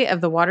The Way of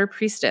the Water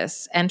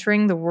Priestess,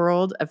 Entering the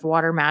World of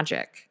Water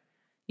Magic.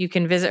 You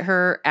can visit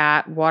her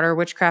at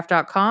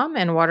waterwitchcraft.com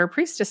and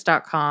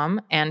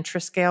waterpriestess.com and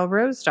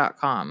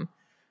triscalerose.com.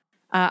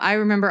 I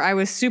remember I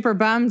was super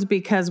bummed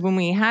because when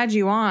we had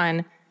you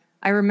on,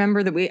 I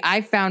remember that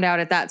I found out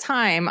at that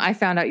time,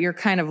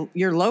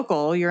 you're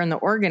local, you're in the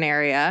Oregon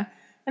area.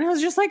 And I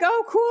was just like,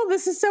 oh, cool.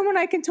 This is someone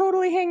I can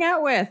totally hang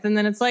out with. And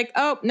then it's like,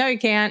 oh, no, you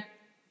can't.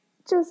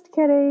 Just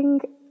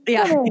kidding.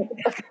 Yeah.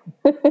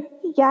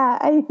 Yeah,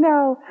 I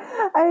know.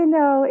 I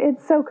know.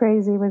 It's so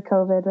crazy with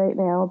COVID right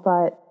now,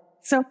 but.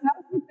 So how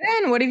have you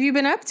been? What have you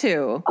been up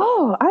to?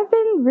 Oh, I've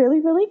been really,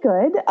 really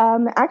good.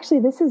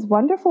 Actually, this is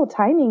wonderful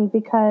timing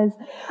because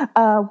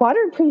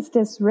Water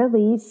Priestess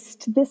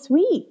released this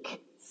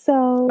week.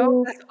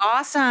 So that's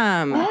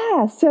awesome.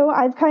 Yeah. So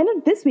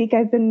this week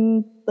I've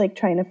been like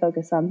trying to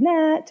focus on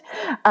that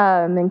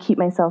and keep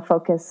myself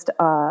focused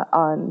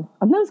on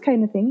those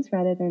kind of things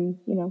rather than,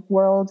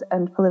 world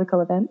and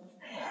political events.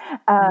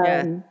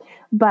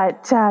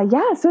 But so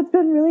it's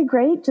been really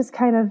great just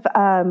kind of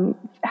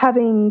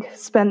having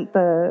spent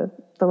the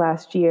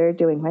last year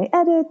doing my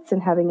edits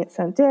and having it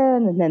sent in,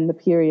 and then the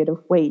period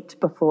of wait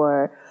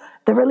before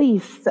the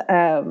release.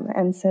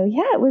 And so,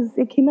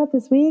 it came out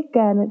this week,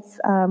 and it's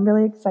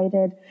really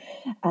excited.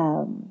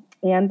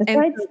 And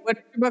besides, and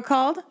what's the book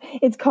called?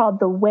 It's called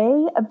The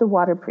Way of the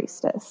Water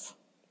Priestess.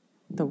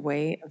 The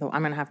Way of the,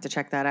 I'm going to have to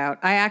check that out.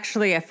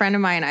 A friend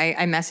of mine,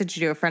 I messaged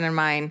you, a friend of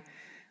mine,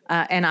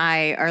 and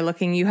I are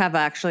looking, you have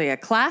actually a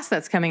class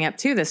that's coming up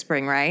too this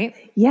spring, right?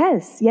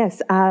 Yes. The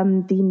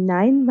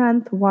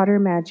 9-month water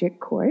magic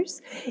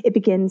course. It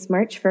begins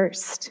March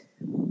 1st.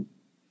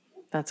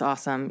 That's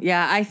awesome.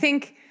 Yeah, I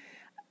think,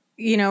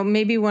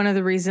 maybe one of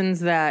the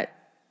reasons that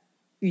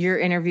your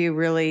interview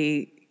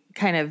really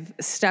kind of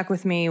stuck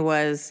with me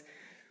was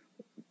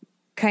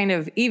kind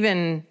of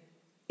even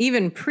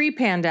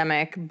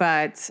pre-pandemic,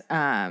 but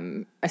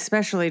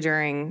especially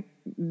during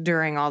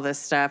all this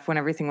stuff when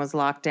everything was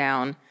locked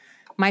down.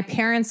 My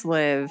parents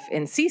live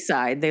in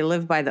Seaside. They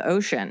live by the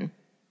ocean.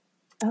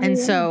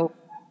 So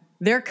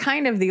they're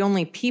kind of the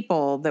only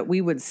people that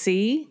we would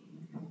see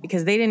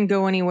because they didn't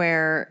go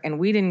anywhere and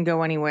we didn't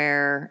go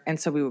anywhere. And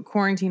so we would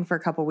quarantine for a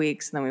couple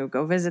weeks and then we would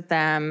go visit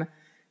them.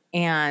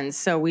 And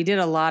so we did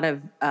a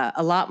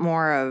lot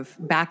more of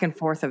back and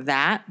forth of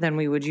that than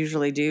we would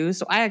usually do.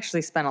 So I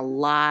actually spent a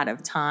lot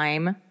of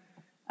time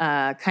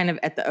kind of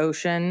at the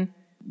ocean.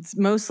 It's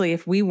mostly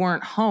if we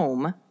weren't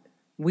home,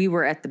 we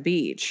were at the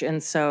beach.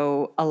 And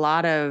so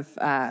I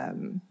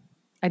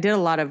did a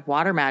lot of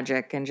water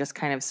magic and just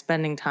kind of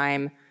spending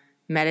time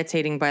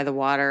meditating by the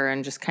water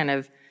and just kind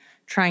of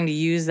trying to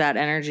use that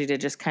energy to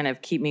just kind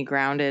of keep me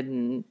grounded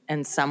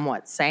and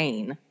somewhat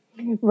sane.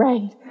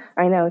 Right.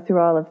 I know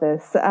through all of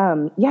this.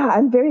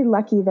 I'm very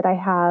lucky that I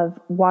have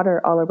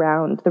water all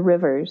around. The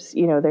rivers,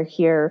 they're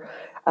here.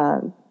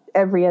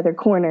 Every other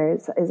corner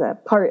is a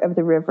part of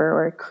the river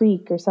or a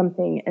creek or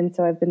something. And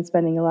so I've been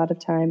spending a lot of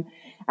time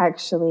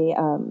actually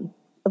a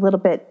little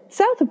bit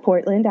south of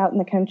Portland out in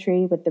the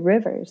country with the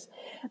rivers.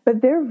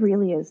 But there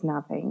really is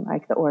nothing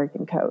like the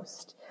Oregon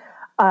coast.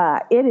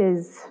 It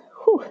is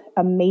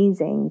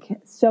amazing,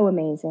 so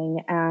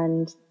amazing.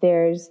 And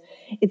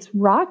it's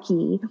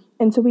rocky,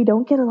 and so we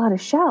don't get a lot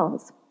of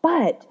shells,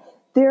 but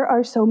there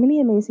are so many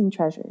amazing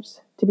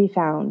treasures to be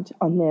found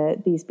on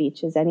these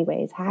beaches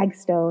anyways,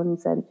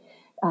 hagstones and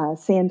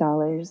sand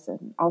dollars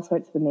and all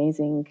sorts of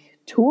amazing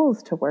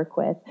tools to work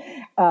with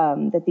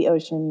that the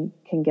ocean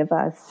can give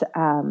us.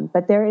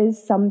 But there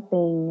is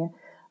something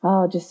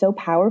just so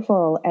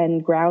powerful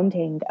and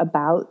grounding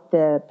about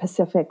the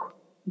Pacific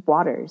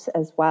waters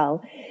as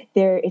well.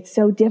 It's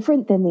so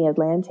different than the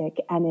Atlantic,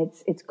 and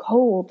it's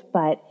cold,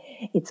 but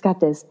it's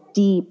got this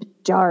deep,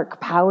 dark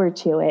power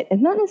to it,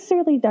 and not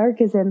necessarily dark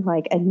as in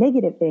like a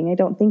negative thing. I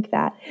don't think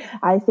that.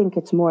 I think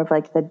it's more of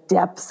like the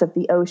depths of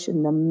the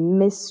ocean, the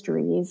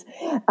mysteries,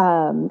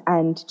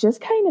 and just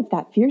kind of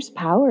that fierce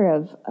power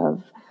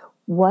of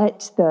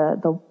what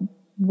the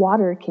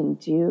water can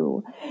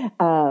do,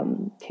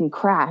 can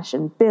crash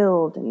and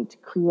build and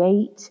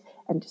create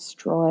and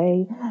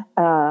destroy.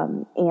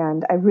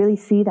 And I really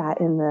see that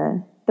in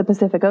the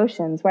Pacific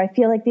Oceans, where I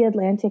feel like the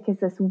Atlantic is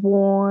this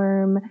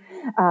warm,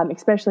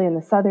 especially in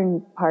the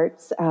southern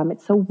parts.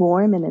 It's so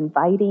warm and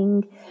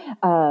inviting.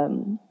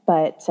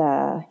 But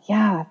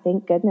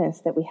thank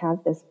goodness that we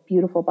have this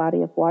beautiful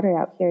body of water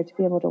out here to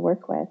be able to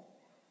work with.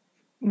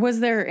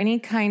 Was there any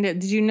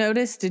did you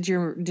notice, did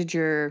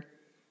your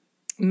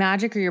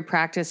magic or your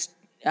practice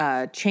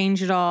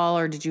change at all,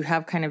 or did you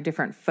have kind of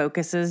different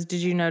focuses?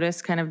 Did you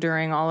notice kind of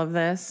during all of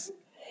this?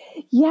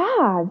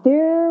 Yeah,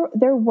 there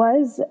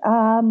was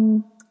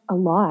a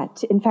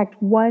lot. In fact,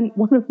 one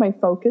of my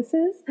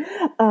focuses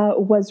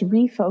was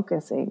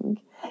refocusing,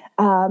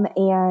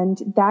 and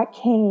that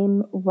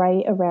came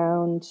right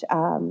around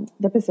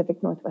the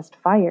Pacific Northwest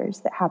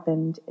fires that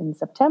happened in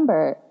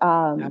September.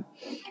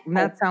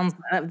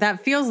 That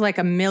feels like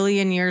a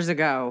million years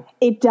ago.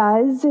 It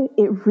does.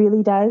 It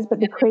really does.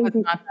 But it was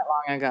not that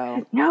long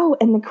ago. No,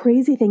 and the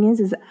crazy thing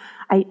is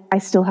I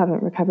still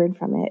haven't recovered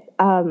from it.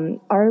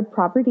 Our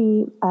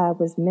property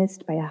was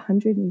missed by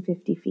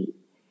 150 feet.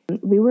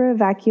 We were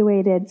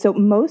evacuated. So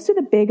most of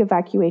the big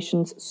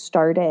evacuations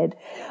started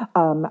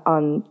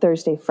on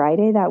Thursday,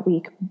 Friday that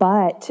week.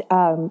 But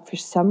for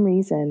some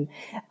reason,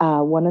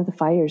 one of the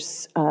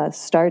fires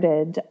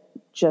started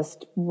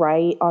just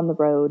right on the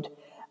road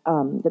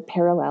that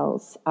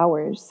parallels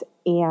ours.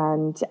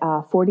 And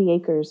 40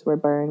 acres were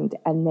burned.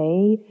 And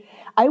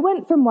I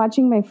went from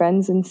watching my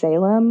friends in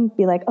Salem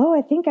be like, oh,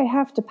 I think I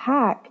have to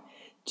pack,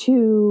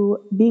 to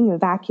being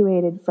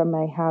evacuated from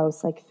my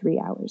house like 3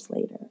 hours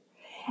later.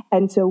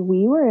 And so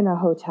we were in a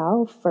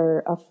hotel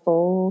for a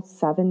full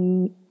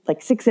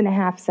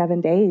 6.5,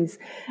 7 days.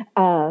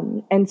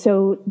 And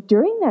so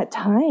during that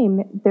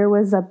time, there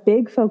was a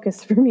big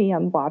focus for me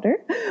on water.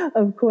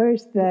 Of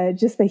course,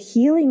 the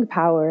healing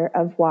power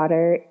of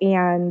water,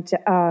 and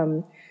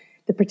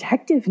the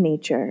protective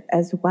nature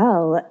as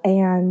well.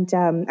 And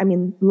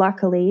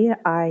luckily,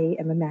 I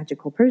am a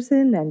magical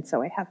person, and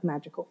so I have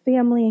magical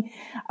family.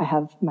 I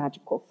have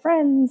magical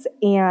friends.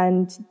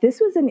 And this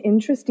was an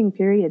interesting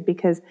period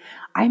because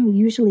I'm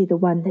usually the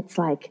one that's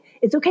like,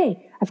 it's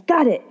okay, I've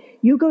got it.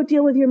 You go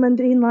deal with your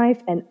mundane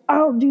life and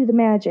I'll do the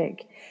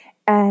magic.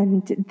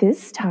 And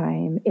this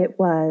time it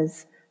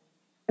was,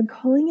 I'm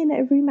calling in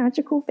every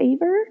magical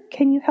favor.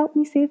 Can you help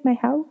me save my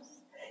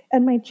house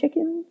and my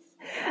chickens?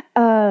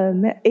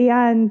 I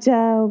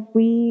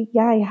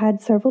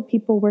had several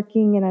people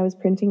working, and I was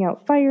printing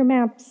out fire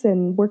maps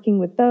and working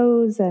with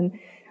those, and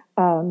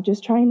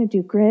just trying to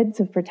do grids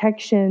of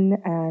protection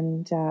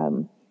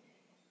and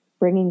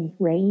bringing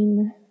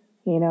rain.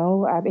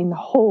 The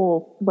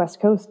whole West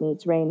Coast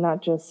needs rain,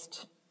 not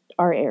just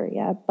our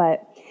area.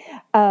 But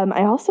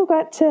I also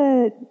got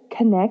to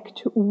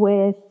connect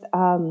with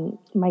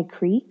my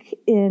creek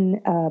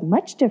in a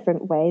much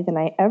different way than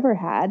I ever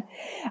had.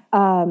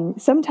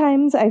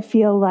 Sometimes I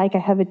feel like I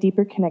have a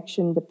deeper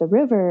connection with the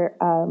river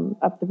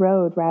up the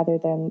road rather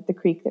than the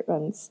creek that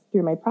runs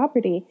through my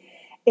property.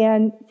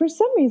 And for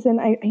some reason,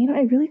 I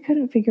really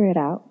couldn't figure it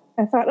out.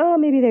 I thought, oh,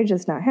 maybe they're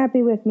just not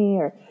happy with me,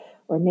 or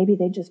maybe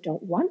they just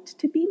don't want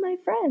to be my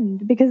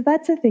friend, because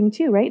that's a thing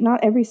too, right?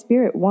 Not every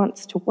spirit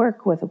wants to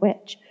work with a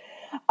witch.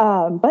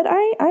 But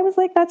I was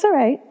like, that's all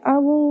right.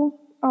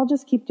 I'll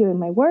just keep doing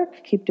my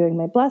work, keep doing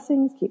my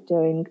blessings, keep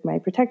doing my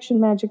protection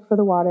magic for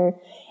the water.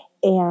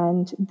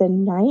 And the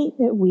night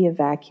that we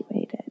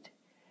evacuated,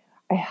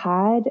 I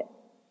had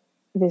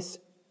this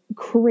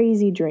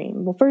crazy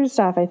dream. Well, first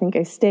off, I think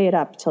I stayed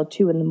up till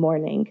 2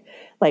 a.m,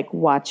 like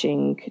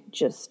watching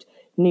just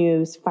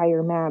news,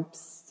 fire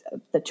maps,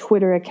 the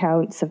Twitter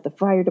accounts of the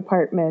fire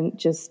department.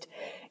 Just,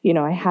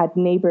 I had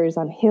neighbors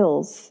on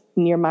hills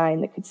near mine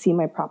that could see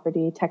my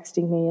property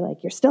texting me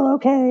like, you're still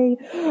okay.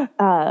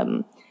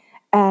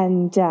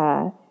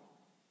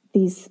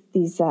 These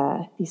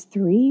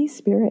 3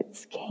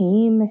 spirits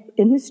came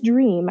in this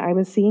dream. I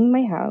was seeing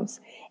my house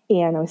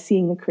and I was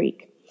seeing the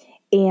creek.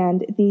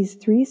 And these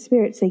 3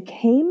 spirits, they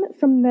came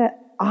from the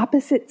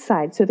opposite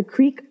side. So the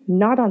creek,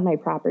 not on my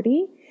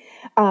property,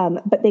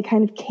 but they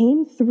kind of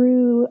came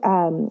through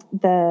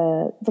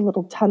the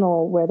little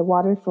tunnel where the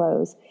water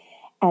flows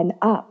and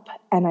up.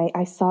 And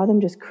I saw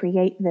them just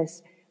create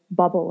this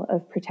bubble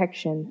of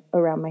protection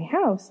around my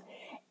house.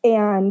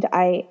 And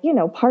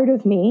part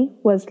of me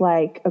was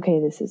like, okay,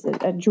 this is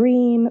a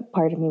dream.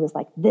 Part of me was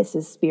like, this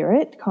is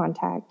spirit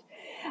contact.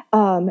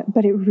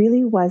 But it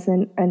really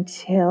wasn't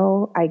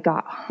until I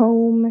got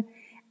home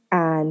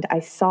and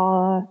I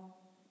saw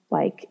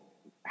like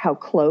how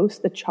close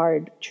the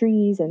charred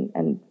trees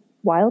and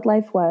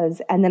wildlife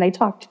was. And then I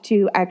talked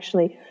to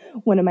actually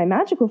one of my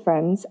magical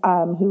friends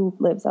who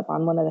lives up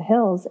on one of the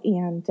hills,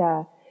 and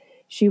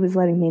she was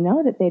letting me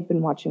know that they'd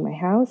been watching my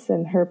house,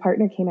 and her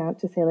partner came out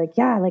to say like,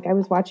 yeah, like I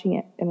was watching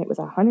it, and it was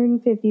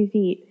 150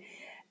 feet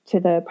to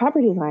the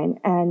property line.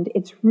 And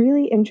it's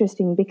really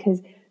interesting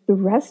because the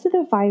rest of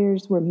the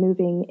fires were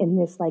moving in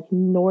this like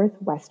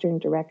northwestern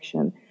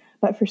direction.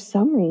 But for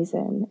some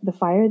reason, the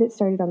fire that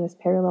started on this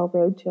parallel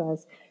road to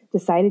us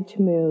decided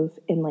to move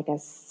in like a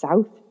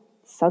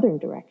southern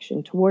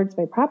direction towards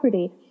my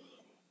property.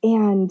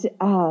 And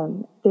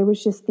there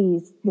was just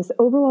this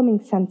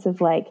overwhelming sense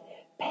of like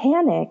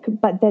panic,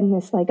 but then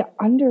this like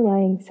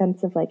underlying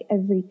sense of like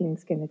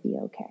everything's going to be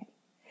okay.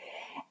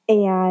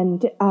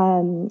 And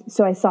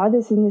so I saw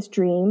this in this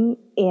dream,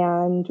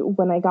 and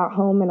when I got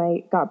home and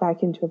I got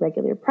back into a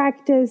regular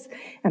practice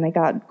and I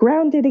got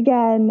grounded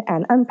again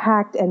and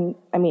unpacked, and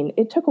I mean,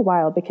 it took a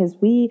while because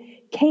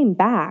we came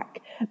back,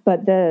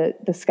 but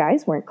the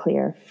skies weren't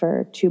clear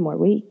for 2 more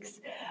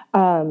weeks.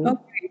 You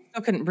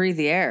still couldn't breathe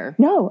the air.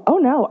 No. Oh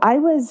no. I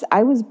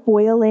was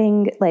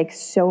boiling like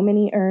so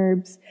many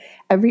herbs.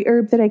 Every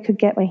herb that I could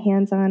get my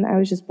hands on, I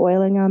was just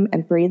boiling them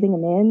and breathing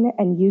them in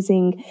and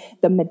using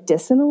the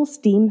medicinal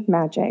steam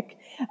magic,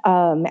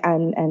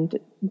 and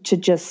to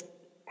just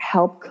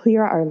help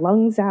clear our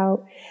lungs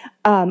out.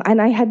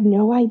 And I had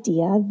no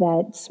idea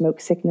that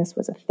smoke sickness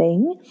was a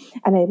thing.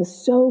 And I was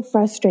so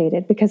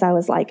frustrated because I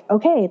was like,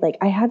 okay, like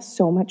I have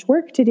so much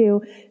work to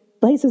do.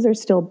 Places are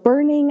still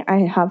burning. I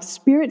have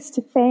spirits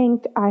to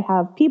thank. I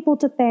have people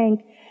to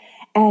thank.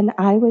 And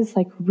I was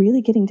like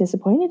really getting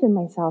disappointed in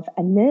myself.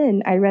 And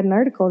then I read an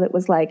article that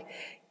was like,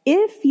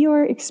 if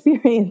you're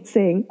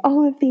experiencing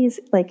all of these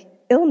like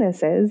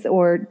illnesses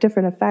or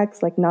different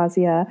effects like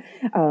nausea,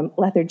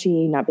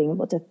 lethargy, not being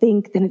able to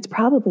think, then it's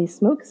probably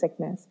smoke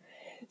sickness.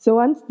 So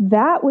once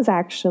that was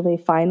actually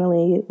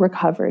finally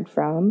recovered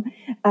from,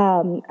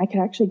 I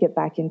could actually get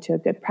back into a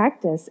good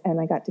practice,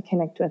 and I got to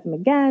connect with them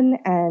again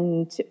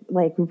and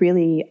like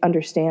really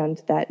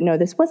understand that no,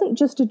 this wasn't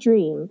just a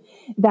dream.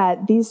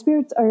 That these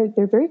spirits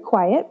they're very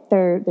quiet.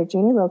 They're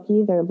Janie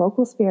Loki. They're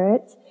local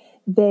spirits.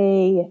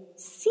 They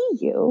see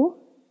you.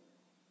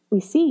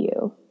 We see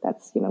you.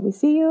 That's we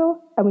see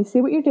you, and we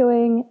see what you're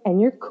doing, and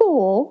you're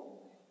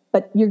cool,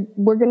 but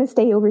we're going to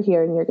stay over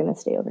here, and you're going to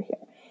stay over here.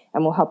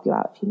 And we'll help you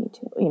out if you need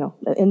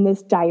to, in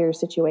this dire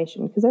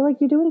situation. Because they're like,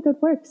 you're doing good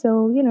work.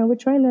 So, we're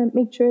trying to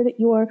make sure that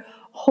your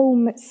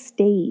home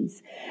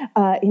stays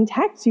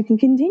intact so you can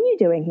continue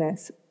doing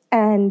this.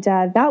 And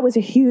that was a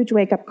huge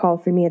wake-up call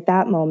for me at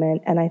that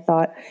moment. And I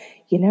thought,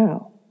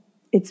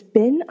 it's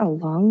been a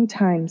long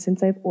time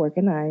since I've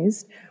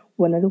organized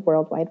one of the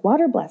worldwide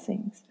water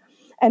blessings.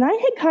 And I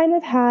had kind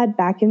of had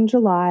back in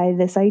July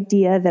this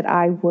idea that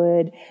I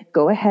would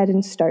go ahead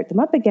and start them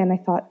up again. I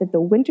thought that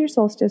the winter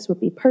solstice would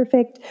be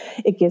perfect.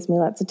 It gives me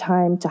lots of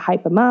time to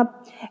hype them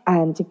up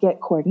and to get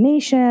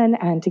coordination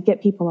and to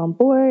get people on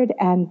board.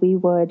 And we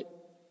would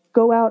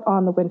go out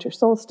on the winter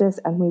solstice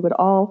and we would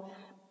all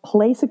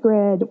place a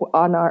grid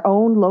on our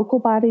own local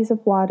bodies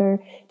of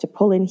water to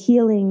pull in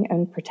healing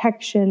and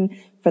protection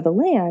for the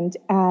land.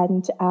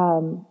 And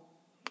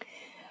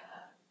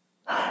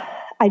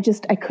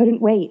I couldn't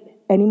wait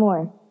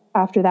anymore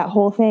after that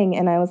whole thing.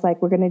 And I was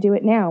like, we're going to do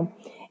it now.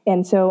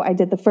 And so I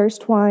did the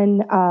first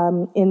one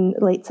in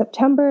late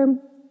September,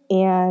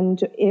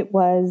 and it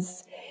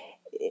was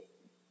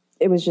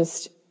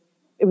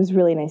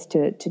really nice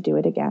to do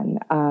it again.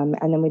 And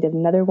then we did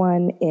another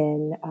one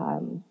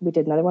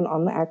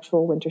on the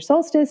actual winter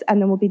solstice,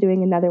 and then we'll be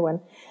doing another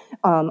one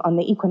on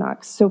the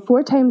equinox. So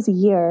 4 times a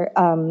year,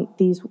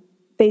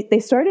 they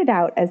started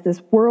out as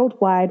this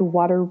worldwide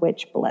water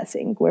witch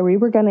blessing, where we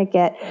were going to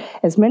get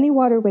as many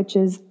water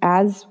witches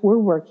as were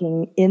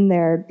working in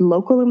their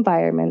local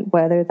environment,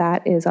 whether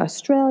that is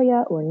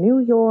Australia or New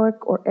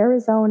York or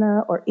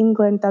Arizona or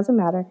England, doesn't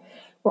matter.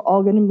 We're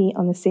all going to meet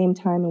on the same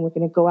time, and we're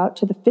going to go out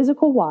to the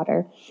physical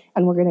water,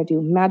 and we're going to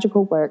do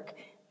magical work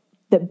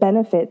that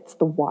benefits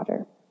the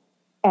water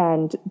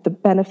and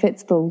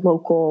benefits the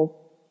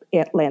local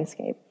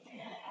landscape.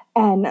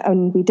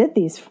 And we did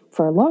these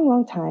for a long,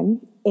 long time.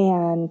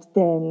 And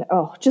then,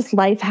 just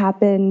life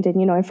happened.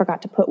 And, I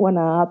forgot to put one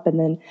up. And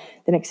then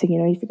the next thing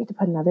you forget to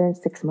put another, and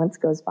 6 months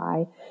goes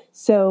by.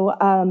 So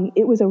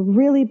it was a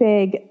really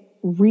big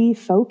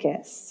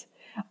refocus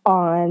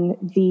on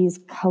these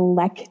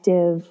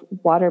collective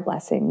water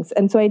blessings.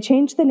 And so I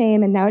changed the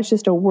name, and now it's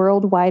just a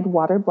worldwide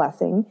water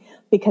blessing,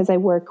 because I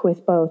work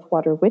with both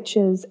water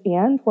witches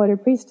and water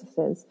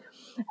priestesses.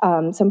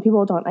 Some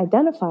people don't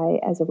identify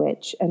as a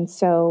witch. And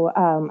so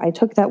I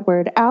took that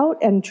word out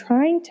and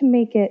trying to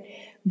make it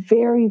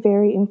very,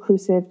 very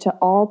inclusive to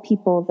all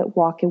people that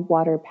walk a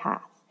water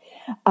path.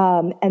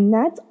 And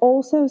that's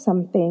also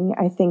something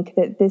I think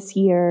that this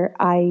year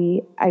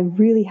I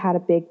really had a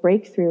big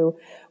breakthrough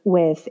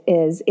with,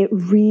 is it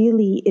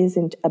really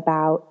isn't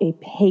about a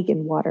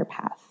pagan water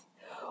path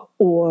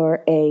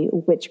or a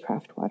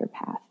witchcraft water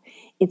path.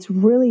 It's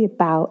really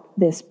about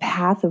this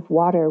path of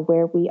water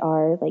where we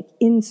are like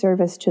in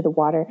service to the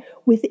water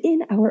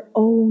within our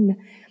own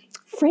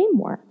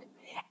framework.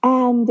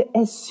 And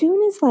as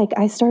soon as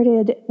I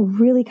started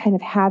really kind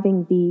of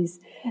having these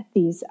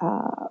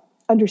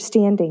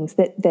understandings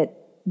that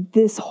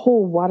this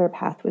whole water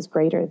path was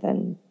greater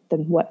than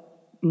what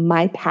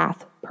my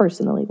path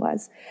personally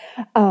was,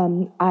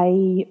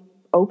 I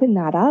opened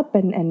that up,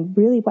 and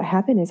really what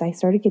happened is I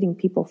started getting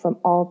people from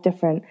all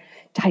different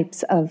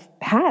types of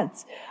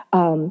paths,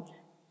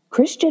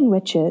 Christian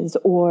witches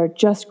or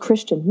just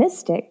Christian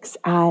mystics,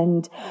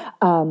 and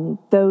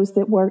those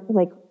that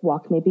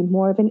walk maybe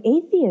more of an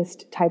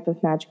atheist type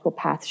of magical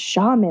path,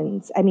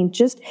 shamans,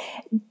 just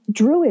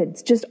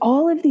druids, just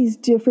all of these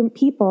different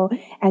people.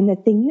 And the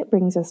thing that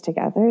brings us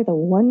together, the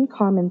one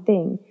common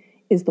thing,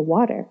 is the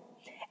water.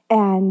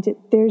 And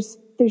there's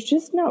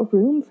just not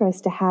room for us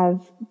to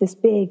have this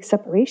big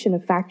separation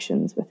of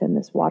factions within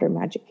this water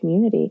magic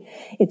community.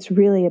 It's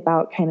really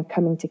about kind of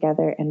coming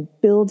together and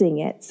building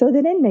it so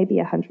that in maybe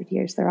 100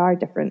 years there are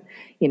different,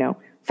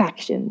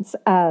 factions.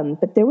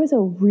 But there was a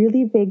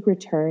really big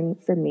return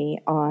for me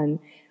on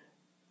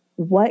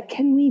what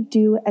can we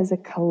do as a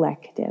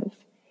collective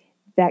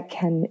that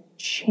can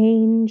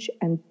change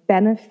and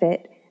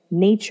benefit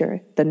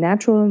nature, the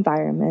natural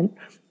environment,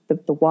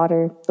 the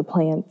water, the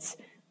plants,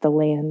 the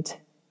land,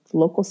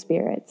 local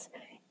spirits,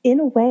 in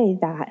a way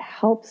that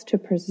helps to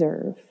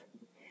preserve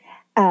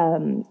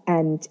and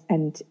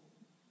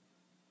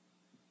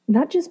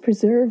not just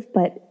preserve,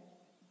 but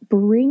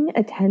bring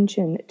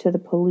attention to the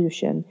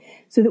pollution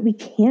so that we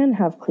can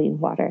have clean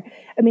water.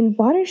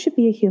 Water should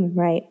be a human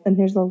right, and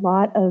there's a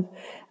lot of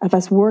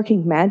us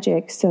working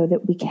magic so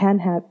that we can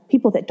have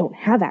people that don't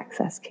have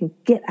access can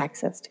get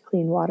access to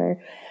clean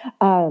water.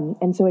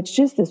 And so it's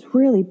just this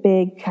really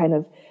big kind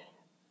of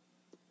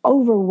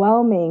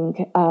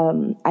overwhelming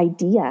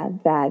idea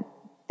that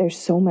there's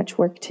so much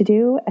work to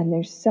do, and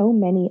there's so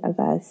many of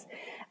us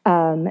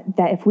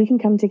that if we can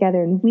come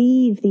together and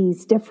weave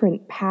these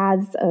different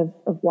paths of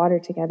water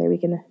together, we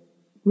can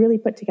really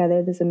put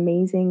together this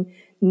amazing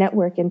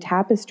network and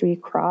tapestry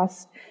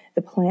across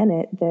the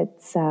planet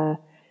that's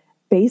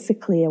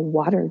basically a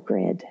water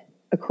grid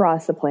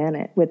across the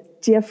planet with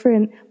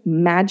different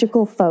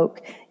magical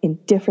folk in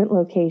different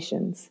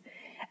locations.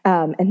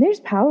 And there's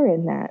power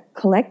in that.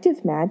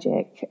 Collective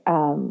magic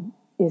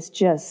is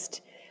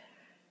just,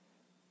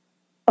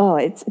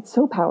 it's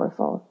so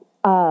powerful.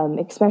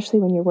 Especially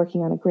when you're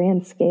working on a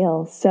grand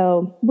scale.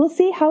 So we'll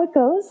see how it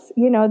goes.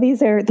 You know,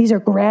 these are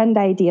grand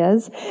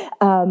ideas,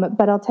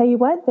 but I'll tell you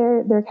what,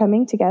 they're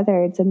coming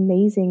together. It's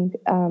amazing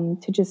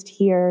to just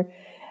hear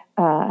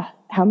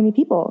how many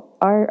people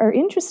are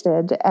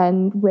interested.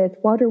 And with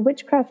Water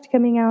Witchcraft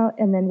coming out,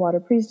 and then Water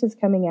Priestess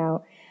coming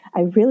out,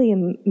 I really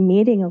am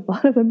meeting a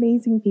lot of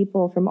amazing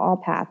people from all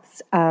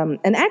paths.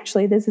 And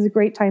actually, this is a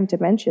great time to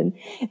mention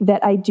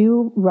that I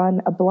do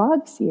run a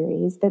blog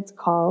series that's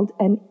called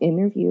An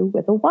Interview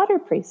with a Water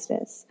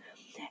Priestess.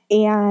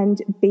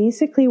 And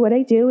basically what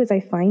I do is I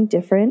find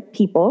different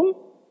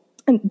people.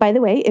 And by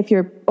the way, if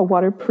you're a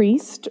water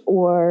priest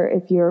or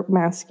if you're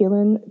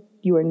masculine,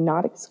 you are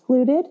not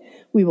excluded.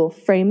 We will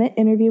frame it,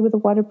 Interview with a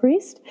Water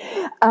Priest.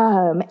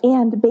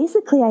 And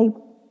basically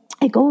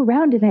I go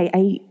around and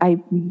I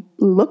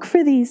look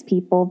for these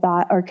people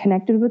that are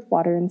connected with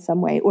water in some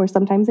way, or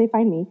sometimes they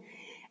find me,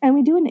 and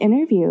we do an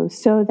interview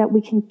so that we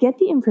can get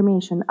the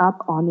information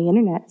up on the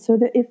internet, so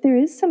that if there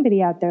is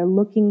somebody out there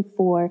looking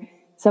for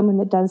someone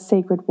that does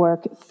sacred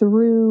work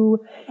through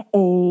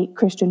a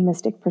Christian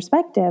mystic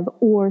perspective,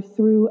 or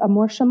through a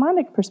more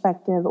shamanic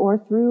perspective, or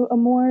through a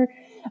more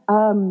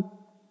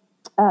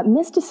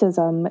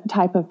mysticism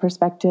type of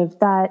perspective,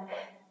 that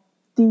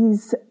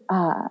these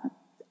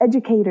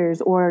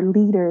educators or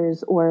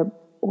leaders or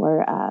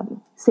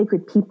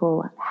sacred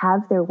people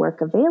have their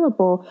work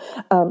available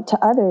to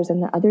others,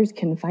 and the others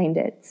can find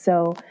it.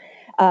 So,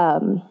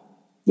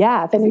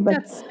 yeah, I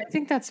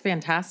think that's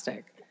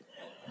fantastic.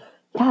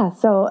 Yeah,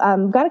 so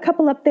got a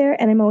couple up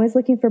there, and I'm always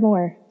looking for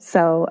more.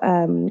 So,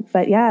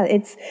 but yeah,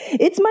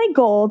 it's my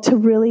goal to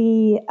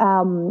really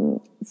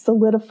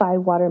solidify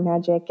water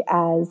magic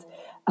as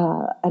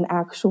an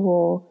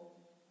actual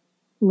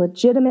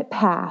legitimate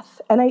path.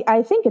 And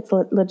I think it's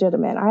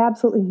legitimate. I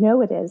absolutely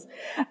know it is.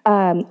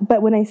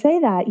 But when I say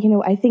that, you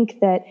know, I think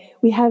that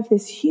we have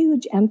this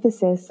huge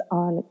emphasis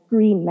on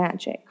green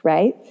magic,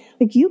 right?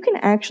 Like, you can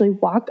actually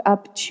walk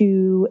up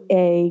to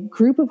a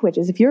group of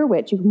witches. If you're a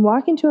witch, you can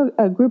walk into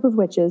a group of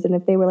witches, and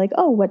if they were like,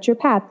 oh, what's your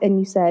path? And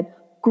you said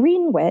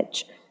green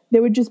witch,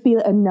 there would just be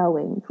a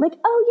knowing. Like,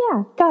 oh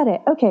yeah, got it.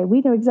 Okay,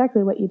 we know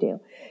exactly what you do.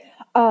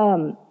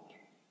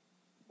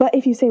 But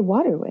if you say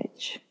water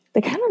witch, they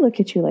kind of look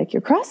at you like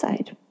you're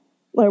cross-eyed.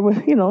 Or,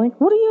 you know, like,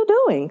 what are you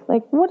doing?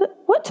 Like,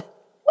 what?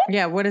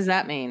 Yeah, what does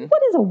that mean?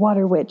 What is a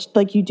water witch?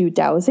 Like, you do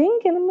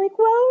dowsing? And I'm like,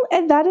 well,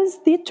 and that is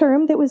the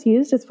term that was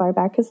used as far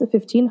back as the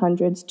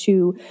 1500s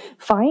to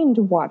find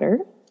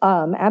water.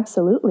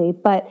 Absolutely.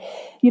 But,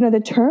 you know,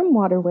 the term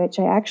water witch,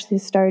 I actually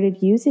started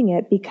using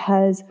it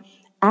because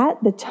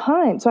at the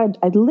time, so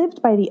I'd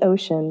lived by the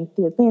ocean,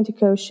 the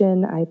Atlantic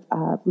Ocean. I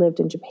lived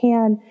in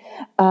Japan,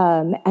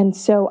 and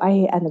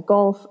the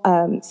Gulf.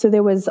 So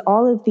there was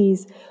all of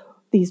these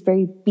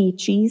very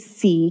beachy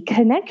sea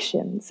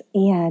connections,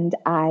 and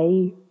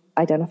I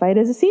identified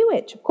as a sea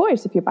witch. Of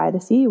course, if you're by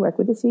the sea, you work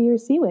with the sea, you're a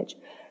sea witch.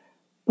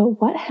 But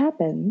what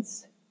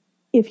happens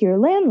if you're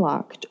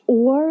landlocked,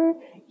 or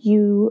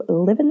you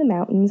live in the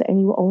mountains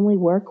and you only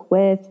work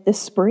with the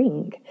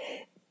spring?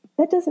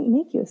 That doesn't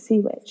make you a sea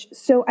witch.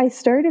 So I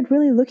started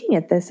really looking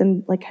at this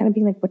and like kind of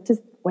being like,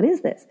 what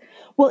is this?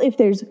 Well, if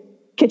there's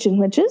kitchen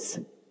witches,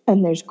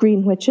 and there's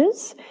green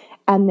witches,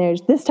 and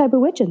there's this type of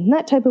witch and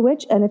that type of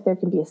witch, and if there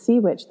can be a sea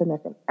witch, then there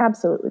can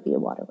absolutely be a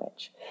water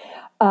witch.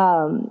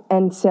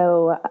 And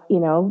so, you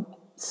know,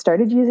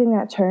 started using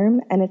that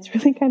term, and it's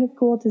really kind of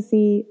cool to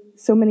see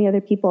so many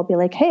other people be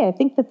like, hey, I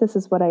think that this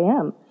is what I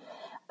am.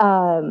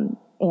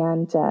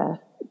 And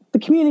the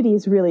community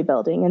is really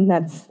building, and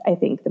that's, I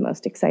think, the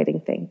most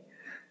exciting thing.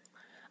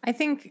 I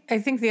think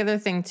the other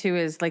thing too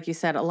is, like you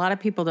said, a lot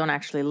of people don't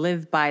actually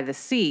live by the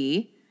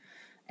sea.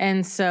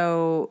 And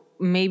so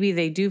maybe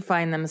they do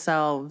find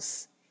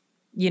themselves,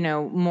 you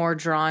know, more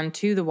drawn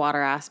to the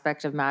water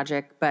aspect of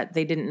magic, but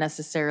they didn't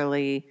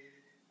necessarily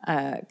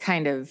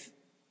kind of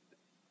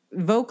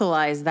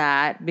vocalize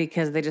that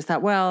because they just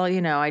thought, well,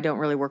 you know, I don't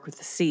really work with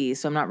the sea,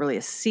 so I'm not really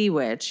a sea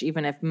witch,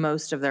 even if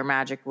most of their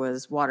magic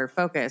was water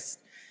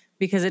focused,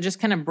 because it just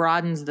kind of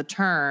broadens the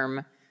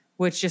term,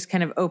 which just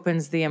kind of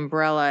opens the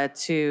umbrella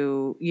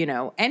to, you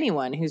know,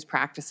 anyone who's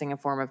practicing a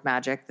form of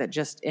magic that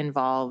just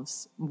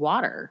involves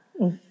water.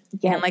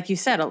 Yeah. And like you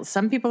said,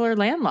 some people are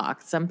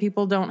landlocked. Some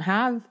people don't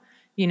have,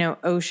 you know,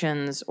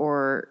 oceans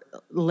or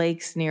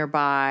lakes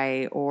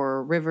nearby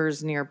or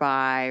rivers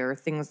nearby or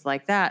things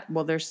like that.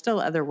 Well, there's still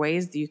other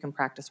ways that you can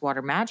practice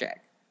water magic.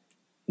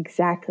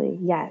 Exactly.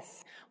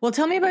 Yes. Well,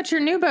 tell me about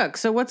your new book.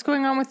 So what's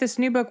going on with this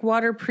new book,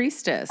 Water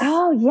Priestess?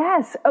 Oh,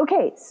 yes.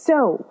 Okay.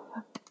 So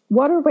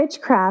Water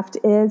Witchcraft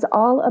is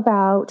all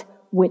about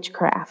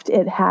witchcraft.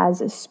 It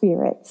has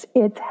spirits.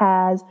 It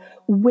has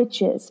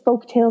witches,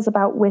 folk tales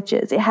about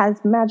witches. It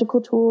has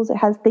magical tools. It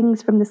has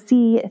things from the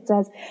sea. It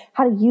says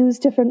how to use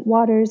different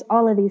waters,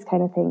 all of these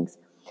kind of things.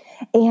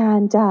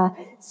 And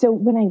so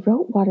when I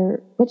wrote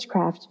Water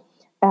Witchcraft,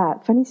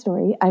 funny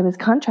story, I was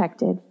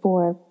contracted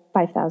for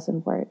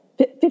 50,000 words.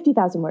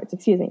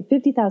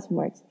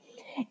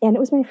 And it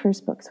was my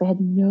first book, so I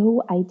had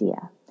no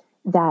idea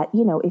that,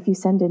 if you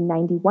send in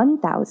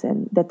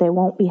 91,000, that they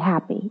won't be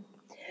happy.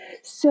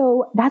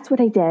 So that's what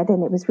I did,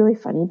 and it was really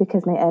funny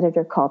because my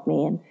editor called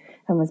me and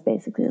was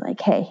basically like,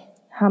 hey,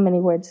 how many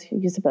words are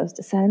you supposed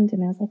to send?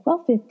 And I was like,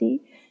 well,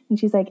 50. And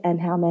she's like, and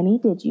how many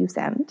did you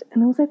send?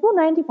 And I was like, well,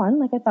 91.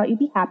 Like, I thought you'd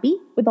be happy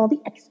with all the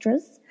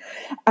extras.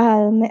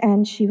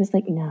 And she was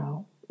like,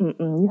 no,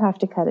 you have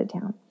to cut it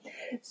down.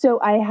 So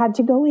I had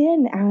to go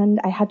in and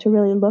I had to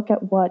really look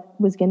at what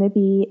was going to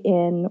be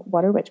in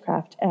Water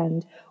Witchcraft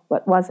and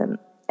what wasn't.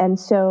 And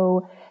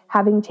so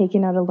having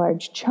taken out a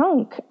large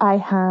chunk, I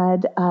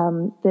had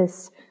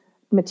this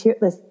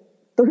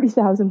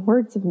 30,000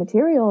 words of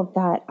material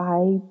that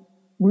I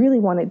really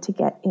wanted to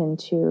get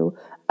into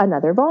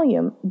another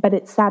volume, but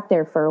it sat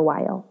there for a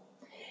while.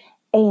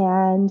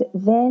 And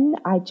then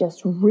I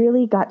just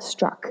really got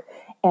struck.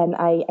 And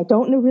I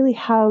don't know really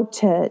how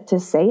to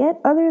say it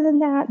other than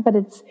that, but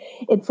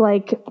it's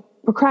like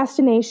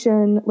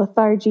procrastination,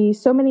 lethargy,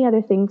 so many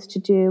other things to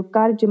do.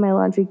 Got to do my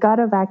laundry, got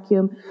to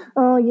vacuum.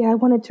 Oh yeah, I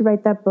wanted to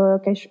write that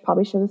book. I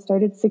probably should have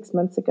started 6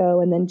 months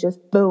ago. And then just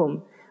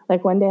boom.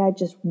 Like one day I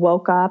just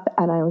woke up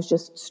and I was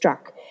just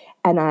struck.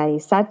 And I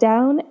sat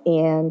down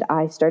and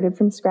I started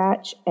from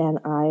scratch and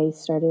I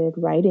started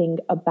writing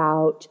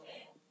about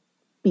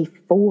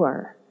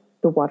before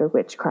the Water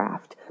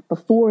Witchcraft,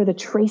 before the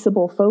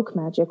traceable folk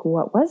magic.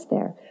 What was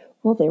there?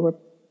 Well, there were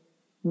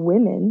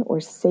women or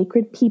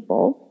sacred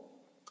people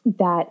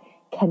that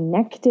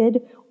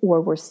connected or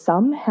were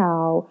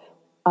somehow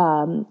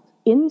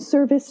in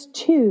service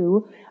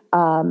to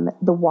the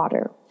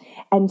water.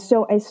 And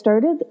so I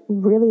started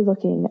really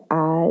looking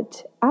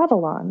at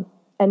Avalon.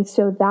 And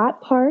so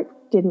that part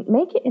didn't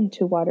make it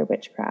into Water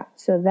Witchcraft.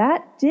 So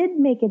that did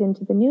make it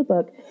into the new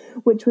book,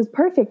 which was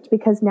perfect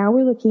because now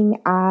we're looking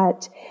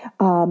at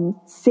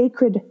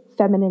sacred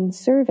feminine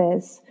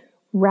service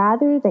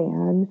rather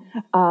than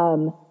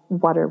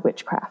Water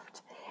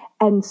Witchcraft.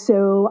 And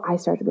so I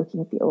started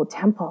looking at the old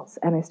temples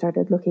and I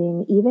started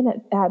looking even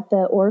at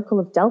the Oracle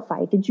of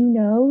Delphi. Did you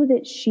know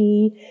that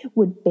she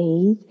would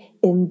bathe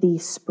in the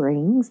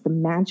springs, the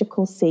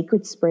magical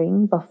sacred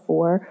spring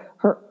before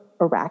her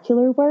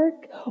oracular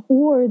work?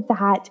 Or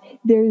that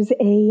there's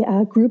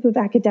a group of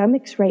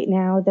academics right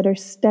now that are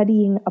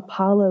studying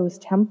Apollo's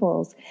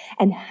temples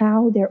and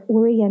how they're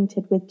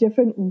oriented with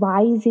different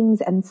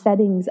risings and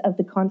settings of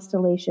the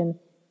constellation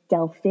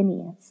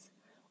Delphinius,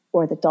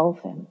 or the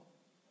dolphin.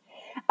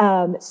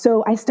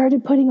 So I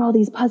started putting all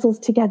these puzzles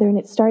together and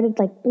it started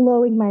like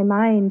blowing my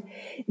mind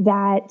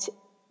that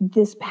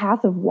this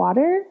path of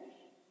water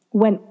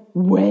went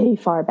way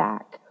far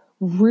back,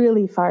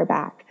 really far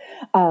back.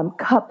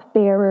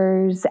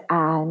 Cupbearers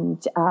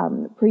and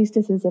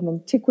priestesses of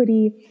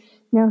antiquity.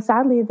 Now,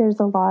 sadly, there's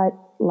a lot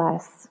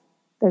less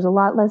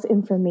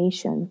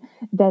information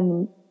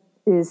than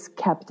is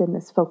kept in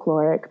this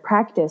folkloric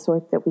practice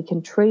or that we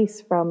can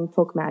trace from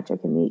folk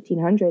magic in the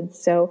 1800s.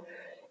 So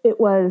it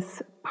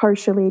was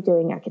partially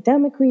doing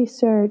academic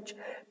research,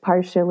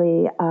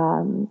 partially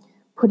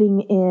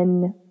putting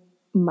in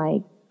my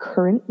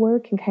current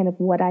work and kind of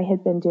what I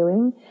had been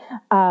doing.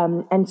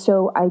 And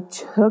so I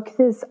took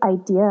this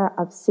idea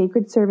of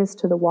sacred service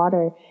to the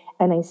water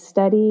and I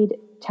studied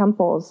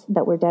temples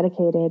that were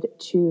dedicated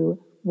to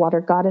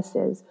water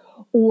goddesses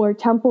or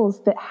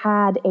temples that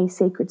had a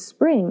sacred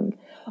spring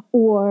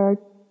or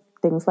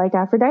things like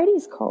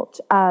Aphrodite's cult,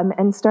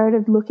 and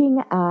started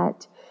looking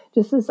at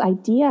just this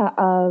idea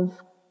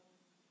of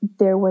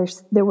there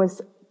was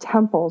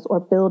temples or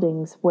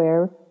buildings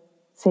where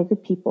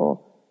sacred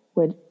people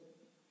would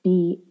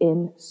be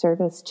in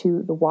service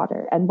to the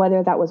water. And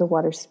whether that was a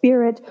water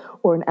spirit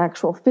or an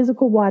actual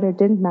physical water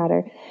didn't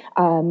matter.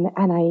 And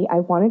I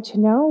wanted to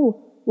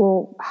know,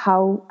 well,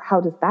 how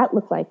does that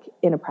look like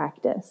in a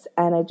practice?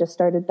 And I just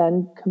started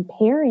then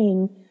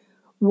comparing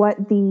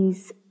what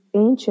these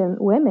ancient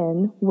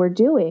women were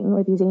doing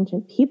or these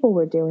ancient people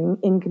were doing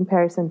in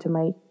comparison to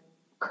my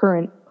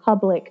current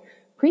public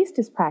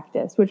priestess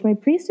practice, which my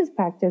priestess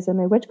practice and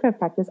my witchcraft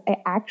practice, I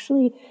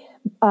actually,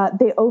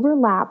 they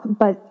overlap,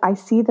 but I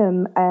see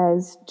them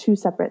as two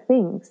separate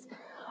things.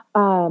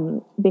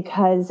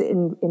 Because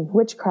in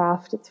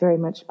witchcraft, it's very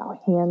much about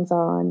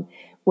hands-on,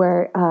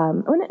 where,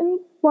 and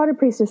water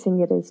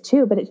priestessing it is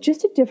too, but it's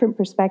just a different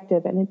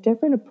perspective and a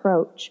different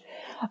approach.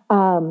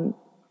 And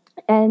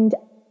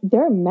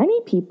there are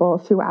many people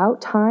throughout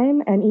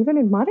time and even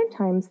in modern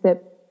times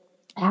that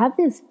have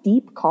this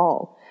deep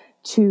call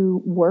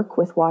to work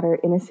with water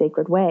in a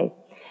sacred way.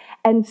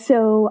 And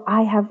so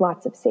I have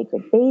lots of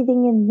sacred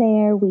bathing in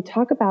there. We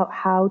talk about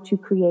how to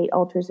create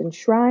altars and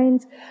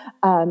shrines.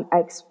 I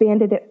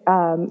expanded it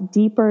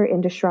deeper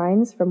into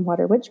shrines from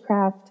Water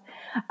Witchcraft.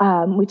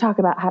 We talk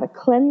about how to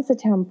cleanse the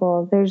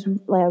temple. There's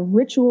a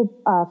ritual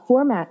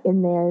format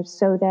in there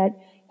so that,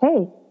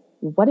 hey,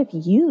 what if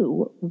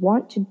you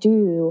want to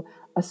do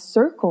a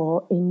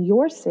circle in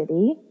your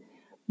city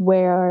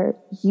where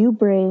you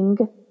bring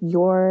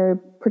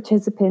your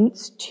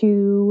participants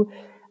to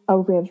a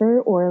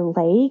river or a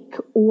lake,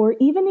 or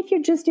even if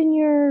you're just in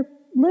your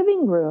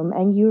living room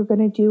and you're going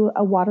to do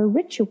a water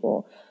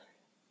ritual,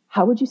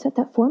 how would you set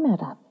that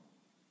format up?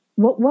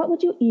 What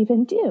would you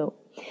even do?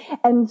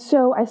 And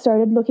so I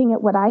started looking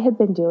at what I had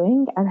been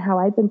doing and how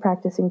I'd been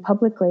practicing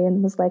publicly,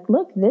 and was like,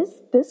 look,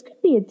 this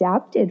could be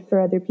adapted for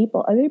other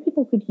people. Other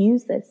people could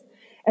use this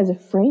as a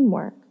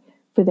framework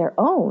for their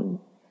own.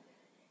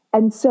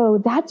 And so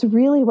that's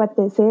really what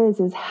this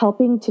is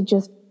helping to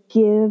just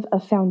give a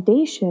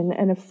foundation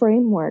and a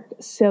framework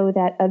so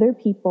that other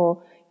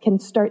people can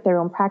start their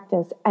own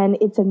practice. And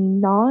it's a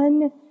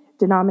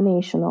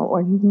non-denominational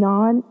or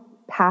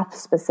non-path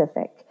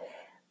specific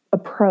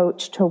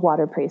approach to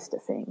water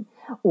priestessing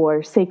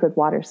or sacred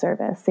water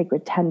service,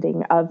 sacred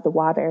tending of the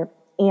water.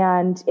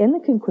 And in the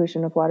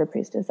conclusion of Water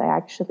Priestess, I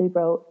actually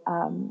wrote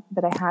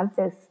that I have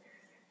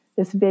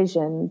this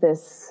vision,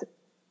 this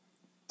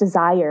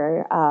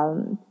desire,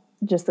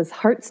 just this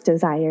heart's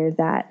desire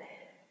that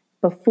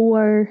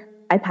before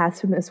I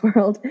pass from this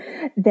world,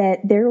 that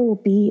there will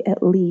be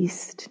at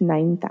least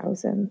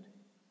 9,000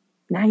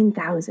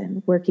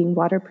 working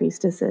water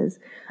priestesses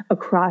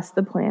across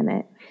the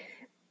planet,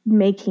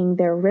 making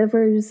their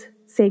rivers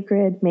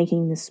sacred,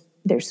 making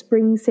their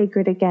springs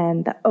sacred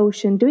again, the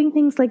ocean, doing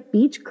things like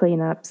beach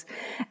cleanups,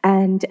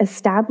 and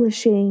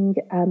establishing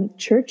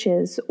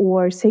churches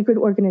or sacred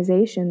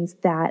organizations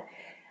that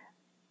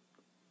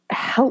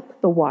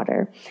help the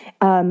water.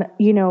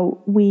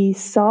 We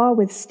saw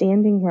with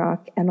Standing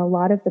Rock and a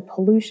lot of the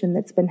pollution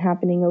that's been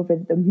happening over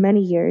the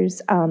many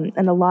years,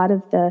 and a lot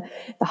of the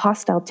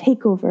hostile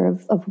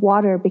takeover of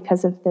water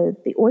because of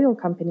the oil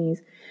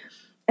companies.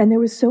 And there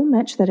was so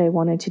much that I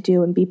wanted to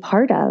do and be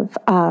part of.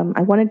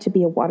 I wanted to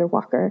be a water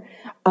walker.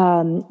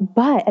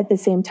 But at the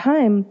same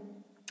time,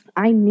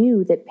 I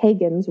knew that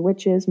pagans,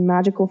 witches,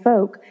 magical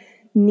folk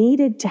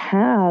needed to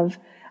have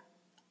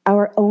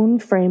our own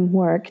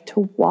framework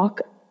to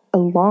walk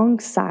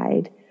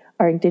alongside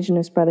our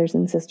Indigenous brothers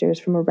and sisters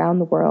from around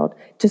the world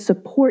to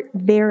support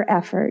their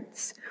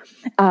efforts,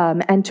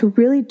 and to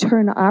really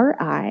turn our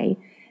eye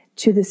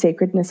to the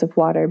sacredness of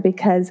water,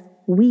 because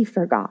we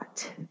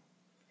forgot.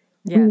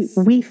 Yes.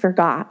 We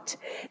forgot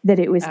that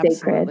it was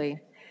Absolutely.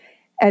 sacred.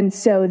 And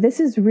so this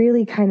is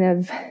really kind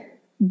of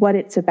what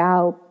it's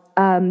about.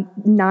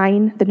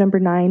 The number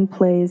 9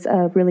 plays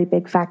a really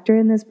big factor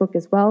in this book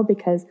as well,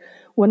 because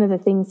one of the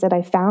things that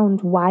I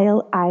found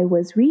while I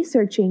was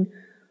researching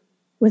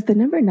was the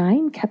number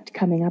 9 kept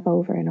coming up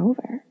over and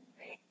over.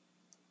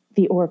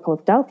 The Oracle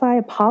of Delphi,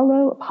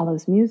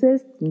 Apollo's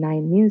muses,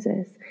 9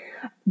 muses.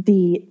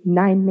 The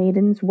 9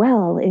 maidens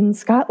well in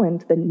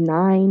Scotland, the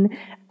 9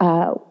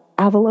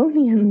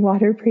 Avalonian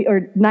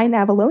 9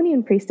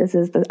 Avalonian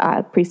priestesses,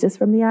 the priestess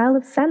from the Isle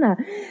of Senna.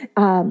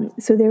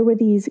 So there were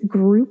these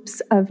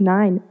groups of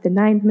 9, the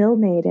 9 mill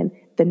maiden,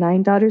 the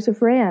 9 daughters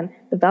of Ran,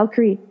 the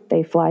Valkyrie,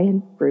 they fly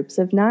in groups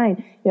of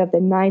 9. You have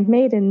the 9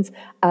 maidens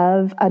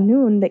of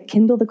Annwyn that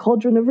kindle the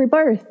cauldron of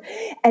rebirth.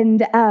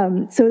 And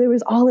so there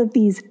was all of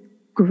these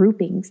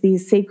groupings.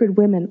 These sacred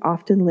women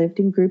often lived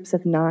in groups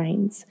of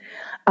 9s,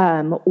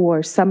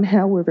 or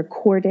somehow were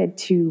recorded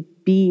to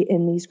be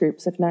in these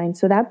groups of 9.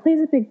 So that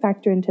plays a big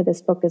factor into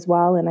this book as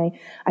well. And I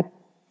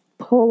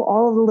pull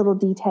all of the little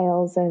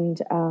details, and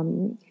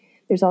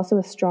there's also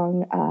a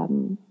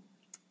strong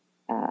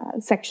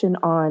section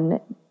on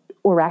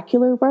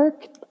oracular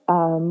work,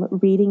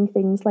 reading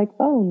things like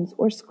bones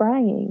or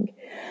scrying.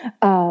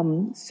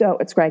 So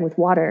it's scrying with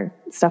water,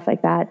 stuff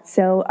like that.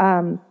 So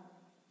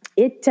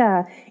it's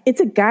a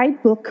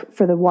guidebook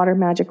for the water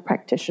magic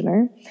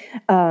practitioner,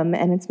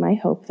 and it's my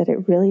hope that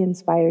it really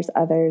inspires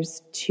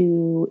others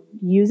to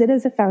use it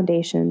as a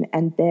foundation,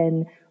 and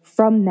then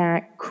from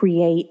that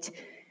create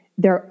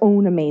their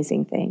own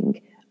amazing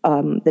thing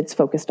that's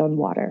focused on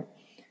water.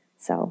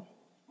 So,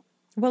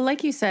 well,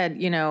 like you said,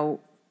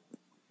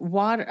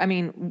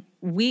 water,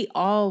 we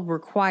all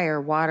require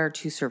water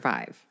to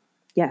survive.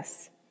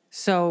 Yes.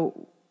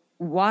 So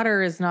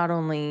water is not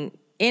only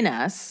in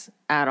us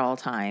at all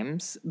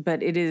times,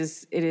 but it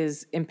is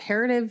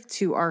imperative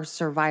to our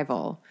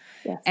survival.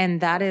 Yes.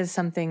 And that is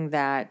something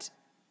that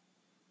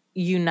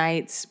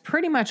unites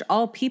pretty much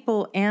all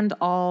people and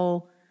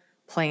all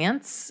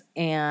plants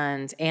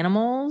and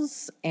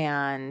animals.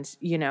 And,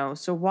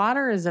 so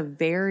water is a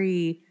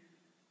very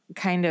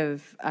kind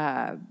of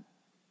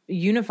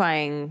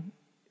unifying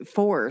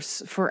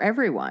force for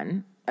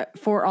everyone,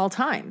 for all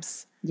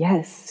times.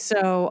 Yes.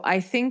 So I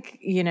think,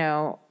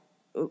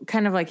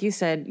 kind of like you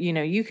said,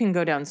 you can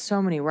go down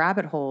so many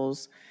rabbit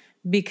holes,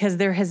 because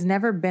there has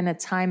never been a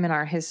time in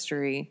our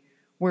history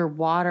where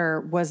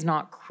water was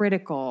not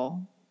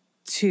critical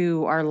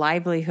to our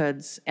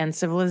livelihoods and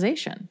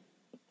civilization.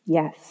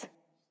 Yes.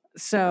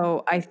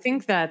 So I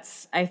think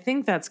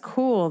that's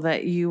cool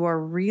that you are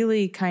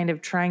really kind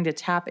of trying to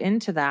tap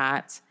into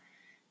that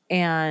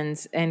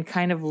and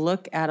kind of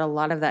look at a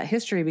lot of that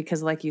history,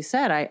 because like you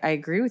said, I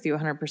agree with you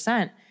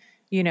 100%.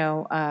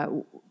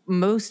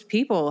 Most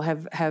people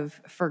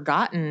have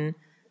forgotten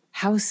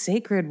how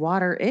sacred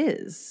water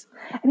is.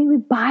 I mean, we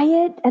buy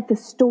it at the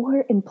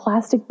store in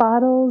plastic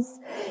bottles.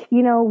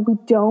 We don't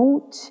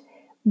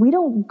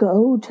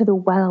go to the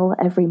well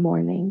every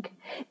morning.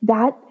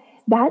 That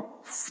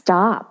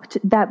stopped.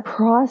 That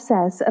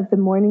process of the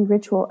morning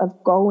ritual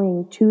of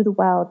going to the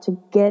well to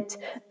get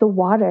the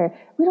water.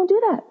 We don't do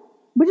that.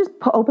 We just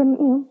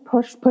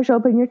push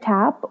open your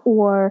tap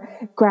or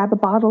grab a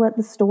bottle at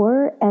the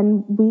store,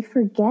 and we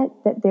forget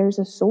that there's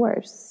a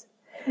source,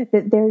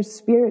 that there's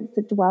spirits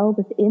that dwell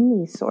within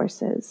these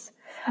sources.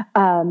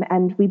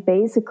 And we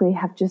basically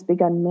have just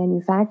begun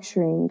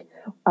manufacturing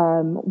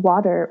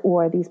water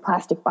or these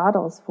plastic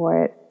bottles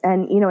for it.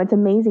 And, it's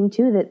amazing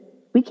too that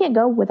we can't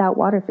go without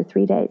water for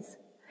 3 days.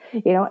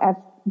 At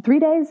 3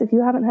 days, if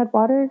you haven't had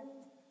water,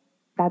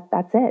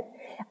 that's it.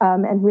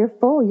 And we're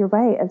full, you're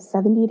right, of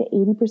 70 to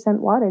 80%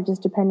 water,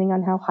 just depending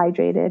on how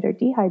hydrated or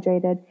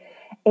dehydrated.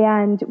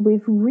 And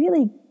we've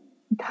really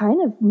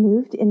kind of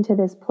moved into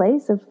this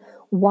place of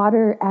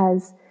water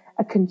as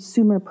a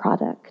consumer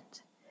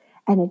product.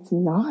 And it's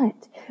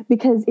not.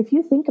 Because if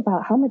you think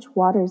about how much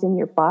water is in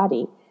your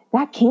body,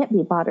 that can't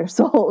be bought or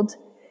sold.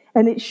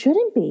 And it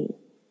shouldn't be.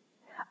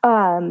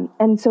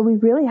 And so we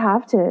really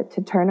have to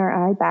turn our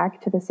eye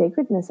back to the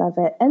sacredness of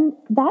it. And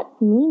that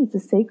means the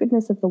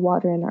sacredness of the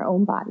water in our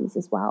own bodies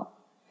as well.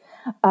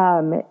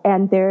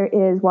 And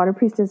Water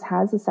Priestess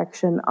has a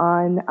section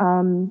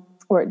on,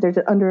 or there's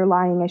an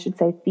underlying, I should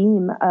say,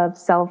 theme of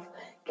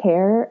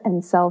self-care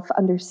and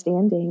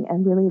self-understanding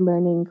and really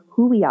learning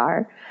who we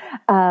are,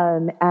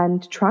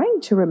 and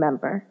trying to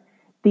remember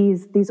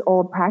these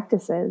old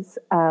practices.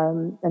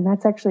 And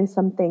that's actually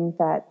something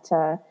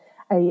that,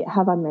 I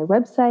have on my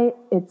website.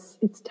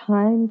 It's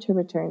time to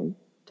return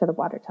to the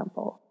water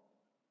temple.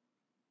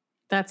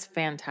 That's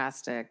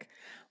fantastic.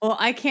 Well,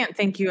 I can't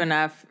thank you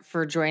enough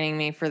for joining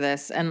me for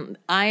this. And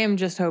I am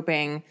just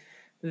hoping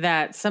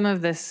that some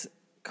of this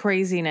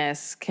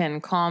craziness can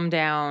calm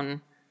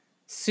down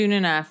soon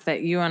enough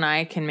that you and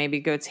I can maybe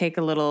go take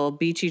a little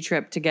beachy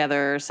trip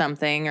together or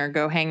something, or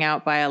go hang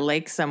out by a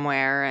lake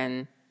somewhere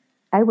and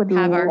I would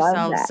have love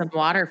ourselves that. some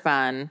water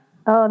fun.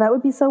 Oh, that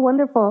would be so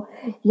wonderful.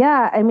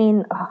 Yeah, I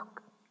mean,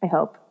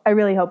 I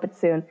really hope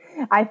it's soon.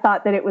 I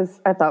thought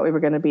we were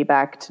going to be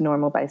back to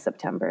normal by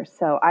September.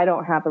 So I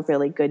don't have a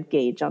really good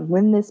gauge on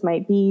when this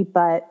might be,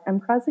 but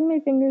I'm crossing my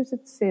fingers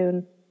it's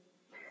soon.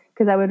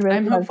 Because I would really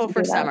I'm love hopeful to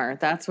for do that. summer.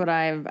 That's what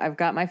I've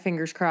got my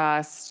fingers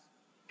crossed.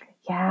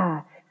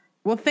 Yeah.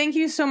 Well, thank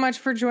you so much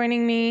for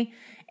joining me.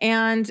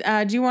 And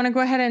do you want to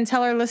go ahead and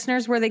tell our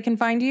listeners where they can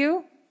find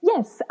you?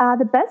 Yes.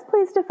 The best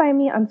place to find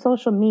me on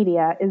social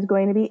media is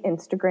going to be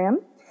Instagram.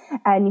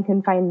 And you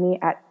can find me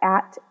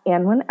at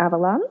Annwyn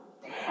Avalon.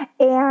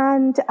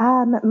 And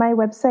my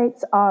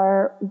websites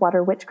are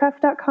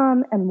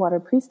waterwitchcraft.com and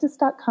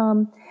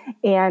waterpriestess.com.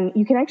 And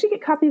you can actually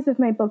get copies of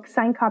my books,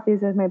 signed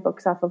copies of my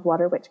books off of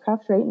Water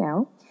Witchcraft right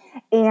now.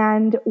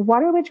 And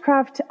Water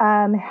Witchcraft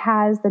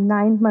has the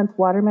 9-month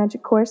water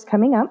magic course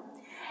coming up.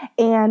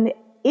 And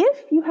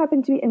if you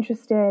happen to be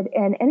interested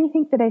in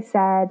anything that I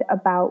said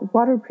about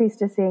water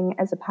priestessing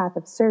as a path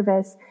of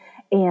service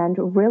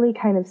and really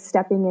kind of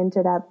stepping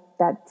into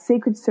that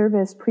sacred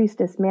service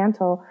priestess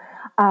mantle,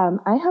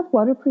 I have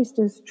Water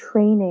Priestess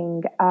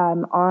training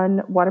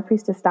on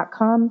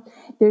waterpriestess.com.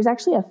 There's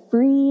actually a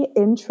free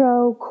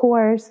intro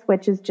course,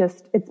 which is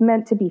it's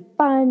meant to be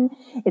fun.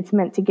 It's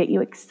meant to get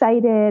you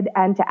excited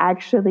and to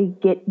actually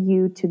get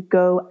you to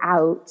go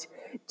out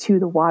to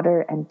the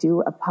water and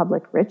do a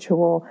public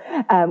ritual,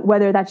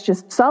 whether that's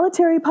just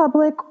solitary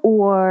public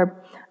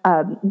or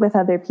with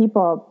other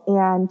people.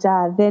 And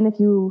then if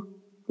you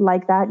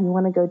like that and you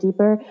want to go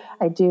deeper,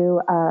 I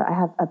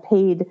have a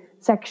paid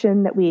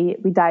section that we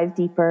dive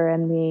deeper,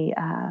 and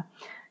I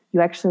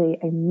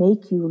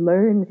make you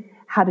learn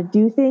how to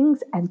do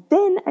things, and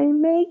then I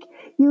make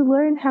you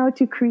learn how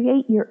to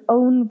create your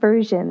own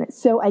version.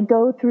 So I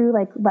go through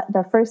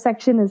the first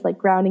section is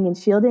grounding and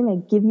shielding.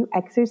 I give you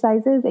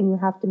exercises and you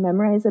have to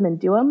memorize them and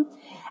do them.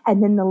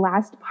 And then the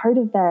last part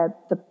of the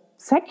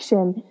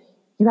section,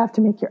 you have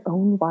to make your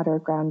own water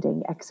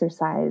grounding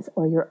exercise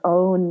or your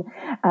own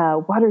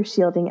water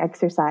shielding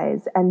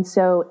exercise. And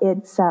so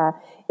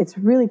it's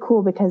really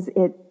cool because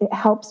it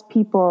helps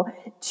people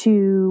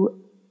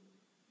to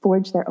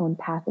forge their own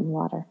path in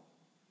water.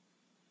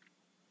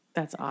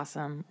 That's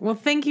awesome. Well,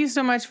 thank you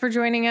so much for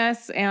joining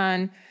us.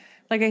 And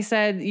like I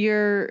said,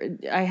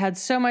 I had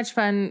so much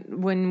fun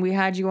when we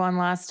had you on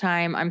last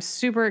time. I'm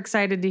super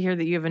excited to hear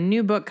that you have a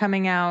new book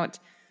coming out.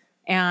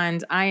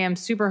 And I am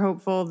super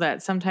hopeful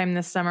that sometime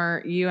this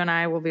summer, you and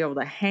I will be able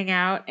to hang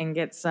out and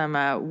get some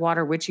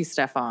water witchy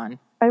stuff on.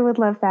 I would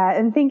love that.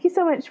 And thank you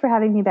so much for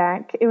having me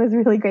back. It was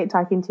really great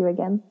talking to you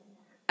again.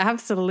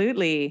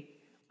 Absolutely.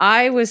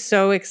 I was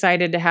so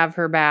excited to have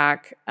her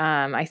back.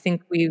 I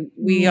think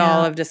we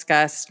all have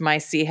discussed my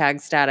sea hag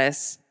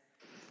status.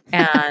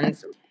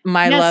 And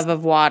my love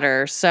of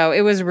water. So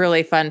it was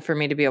really fun for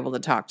me to be able to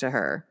talk to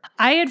her.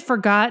 I had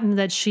forgotten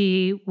that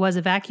she was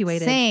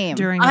evacuated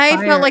during the I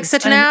fires. felt like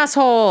such an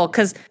asshole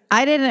because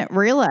I didn't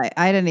realize.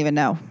 I didn't even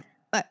know.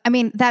 I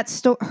mean,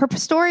 her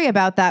story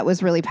about that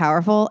was really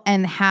powerful,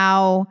 and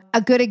how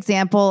a good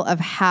example of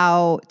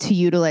how to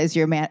utilize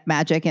your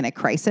magic in a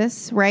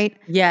crisis, right?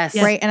 Yes.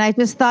 Right. And I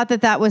just thought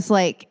that was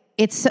like,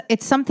 it's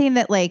something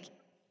that like,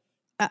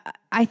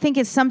 I think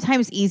it's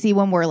sometimes easy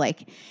when we're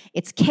like,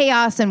 it's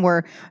chaos and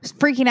we're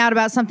freaking out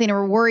about something and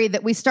we're worried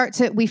that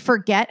we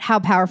forget how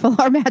powerful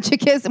our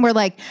magic is. And we're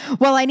like,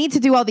 well, I need to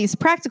do all these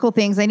practical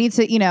things. I need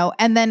to,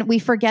 and then we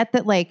forget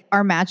that like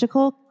our magic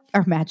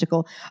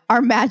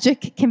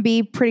can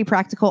be pretty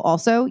practical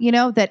also,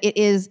 that it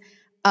is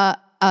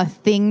a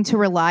thing to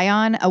rely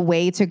on, a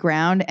way to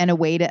ground, and a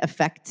way to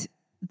affect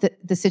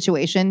the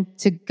situation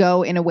to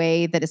go in a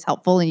way that is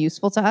helpful and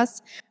useful to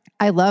us.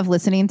 I love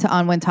listening to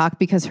Annwyn talk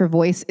because her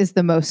voice is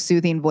the most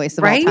soothing voice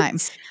of all time.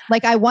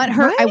 Like I want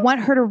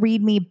her to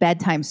read me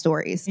bedtime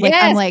stories. Like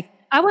yes. I'm like,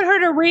 I want her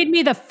to read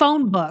me the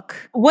phone book.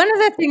 One of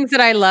the things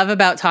that I love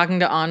about talking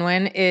to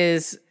Annwyn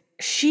is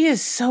she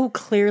is so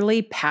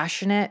clearly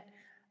passionate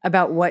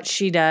about what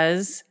she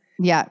does.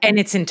 Yeah. And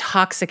it's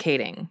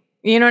intoxicating.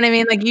 You know what I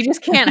mean? Like you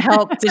just can't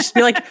help to just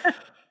be like,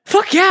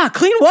 fuck yeah,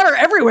 clean water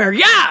everywhere.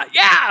 Yeah.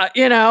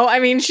 Yeah. I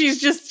mean,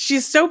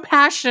 she's so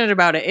passionate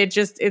about it.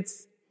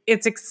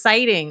 It's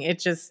exciting.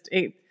 It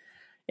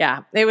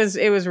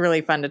was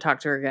really fun to talk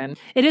to her again.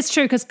 It is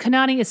true because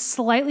Kanani is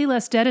slightly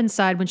less dead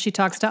inside when she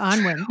talks to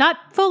Annwyn. Not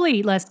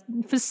fully less,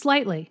 just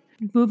slightly.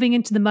 Moving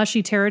into the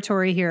mushy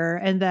territory here,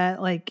 and that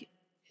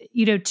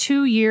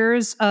 2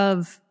 years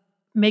of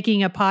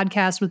making a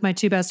podcast with my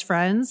two best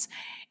friends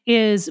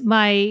is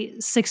my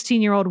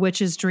 16-year-old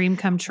witch's dream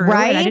come true.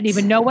 Right? And I didn't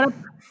even know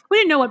we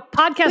didn't know what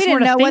podcasts we didn't were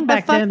know what the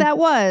back fuck then. that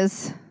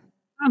was.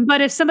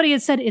 But if somebody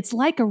had said it's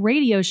like a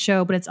radio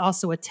show, but it's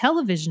also a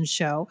television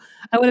show,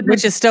 I would have been.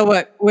 Which is still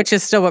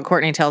what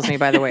Courtney tells me,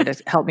 by the way, to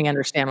help me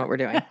understand what we're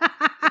doing.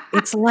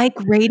 It's like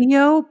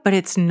radio, but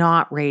it's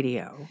not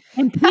radio.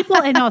 And people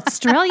in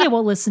Australia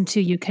will listen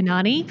to you,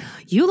 Kanani.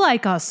 You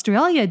like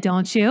Australia,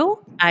 don't you?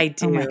 I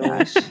do. Oh my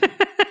gosh.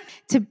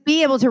 To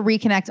be able to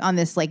reconnect on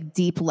this like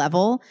deep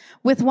level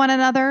with one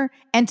another,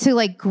 and to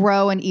like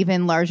grow an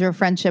even larger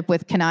friendship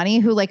with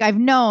Kanani, who like I've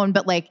known,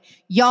 but like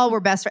y'all were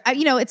best friends.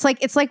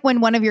 It's like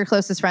when one of your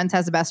closest friends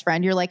has a best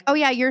friend, you're like, oh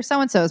yeah, you're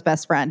so-and-so's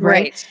best friend.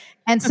 Right.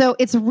 And so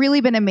it's really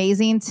been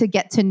amazing to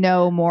get to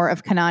know more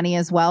of Kanani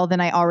as well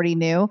than I already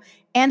knew,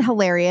 and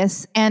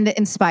hilarious and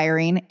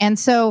inspiring. And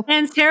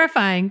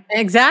terrifying.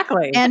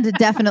 Exactly. And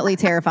definitely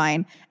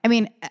terrifying. I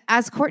mean,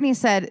 as Courtney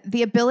said,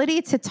 the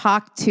ability to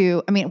talk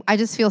to, I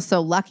just feel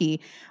so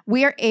lucky.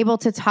 We are able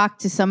to talk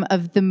to some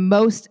of the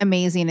most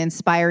amazing,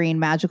 inspiring,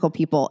 magical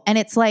people. And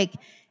it's like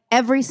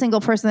every single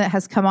person that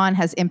has come on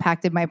has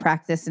impacted my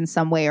practice in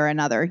some way or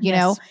another, you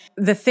know?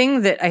 The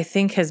thing that I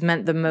think has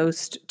meant the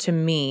most to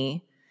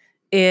me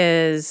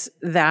is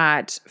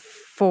that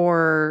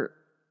for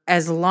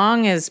as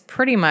long as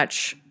pretty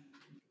much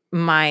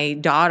my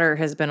daughter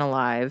has been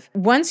alive,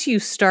 once you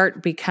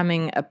start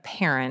becoming a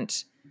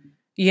parent,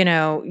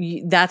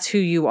 that's who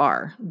you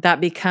are. That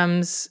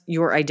becomes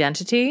your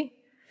identity.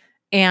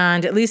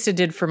 And at least it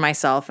did for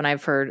myself. And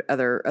I've heard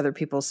other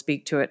people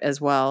speak to it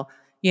as well.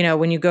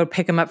 When you go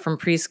pick them up from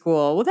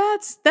preschool, well,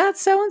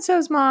 that's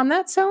so-and-so's mom.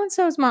 That's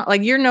so-and-so's mom.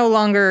 Like you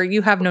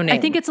have no name. I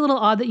think it's a little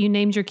odd that you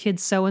named your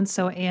kids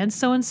so-and-so and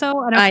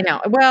so-and-so. I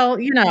know. Well,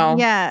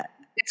 yeah,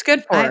 it's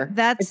good for her.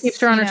 It keeps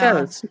her on her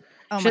toes.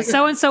 She's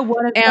so-and-so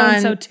one and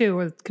so-and-so two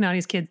with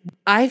Kanani's kids.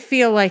 I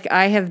feel like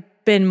I have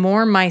been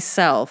more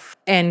myself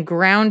and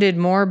grounded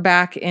more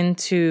back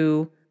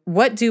into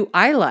what do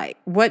I like?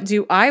 What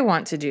do I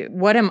want to do?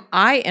 What am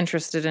I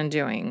interested in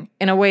doing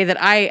in a way that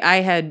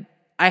I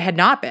had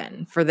not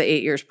been for the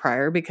 8 years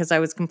prior, because I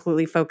was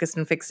completely focused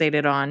and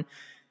fixated on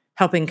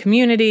helping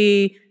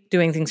community,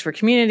 doing things for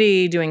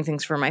community, doing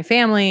things for my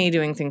family,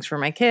 doing things for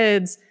my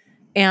kids.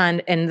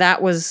 And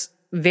that was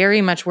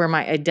very much where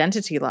my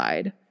identity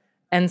lied.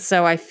 And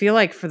so I feel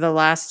like for the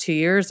last 2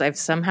 years, I've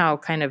somehow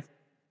kind of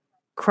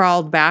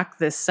crawled back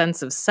this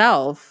sense of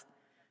self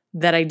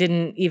that I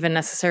didn't even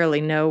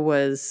necessarily know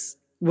was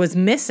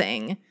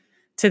missing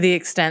to the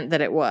extent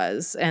that it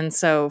was. And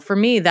so for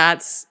me,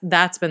 that's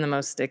been the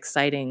most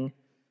exciting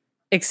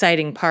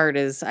part,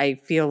 is I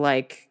feel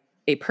like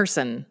a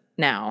person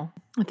now.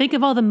 Think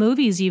of all the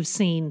movies you've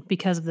seen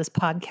because of this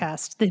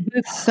podcast.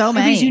 So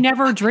many movies you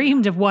never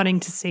dreamed of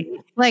wanting to see.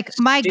 Like,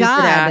 my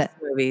God,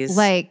 movies.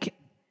 Like,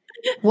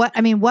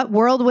 what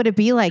world would it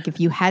be like if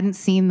you hadn't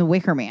seen The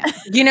Wicker Man?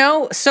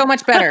 So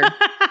much better.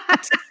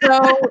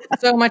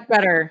 so much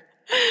better.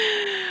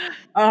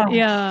 Oh,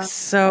 yeah.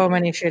 So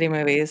many shitty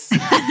movies.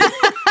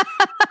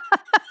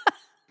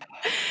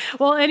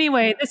 Well,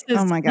 anyway, this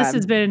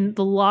has been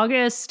the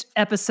longest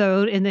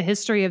episode in the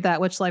history of That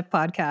Witch Life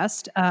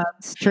podcast.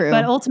 It's true.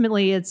 But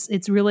ultimately,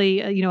 it's really,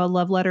 a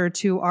love letter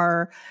to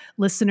our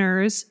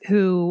listeners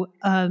who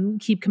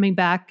keep coming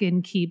back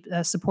and keep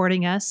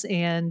supporting us.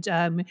 And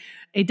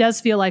it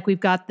does feel like we've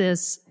got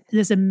this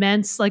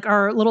immense, like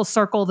our little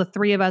circle, the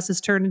three of us has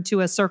turned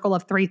into a circle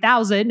of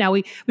 3,000. Now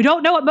we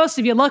don't know what most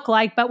of you look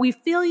like, but we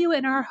feel you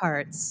in our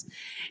hearts.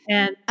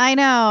 And I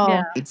know.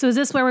 yeah. So is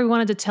this where we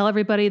wanted to tell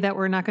everybody that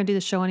we're not going to do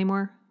the show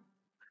anymore?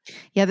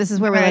 Yeah, this is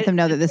where we let them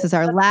know that this is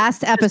our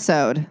last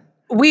episode.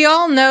 We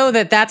all know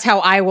that that's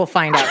how I will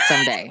find out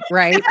someday,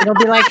 right? It'll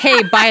be like,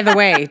 hey, by the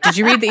way, did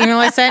you read the email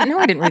I sent? No,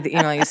 I didn't read the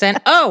email you sent.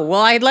 Oh,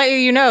 well, I'd let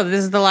you know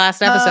this is the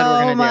last episode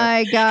we're going to do. Oh,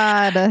 my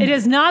God. It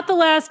is not the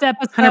last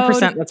episode.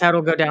 100%. That's how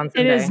it'll go down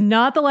someday. It is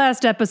not the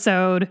last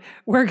episode.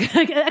 We're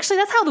gonna, actually,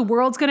 that's how the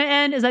world's going to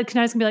end, is that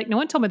Kanani's going to be like, no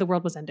one told me the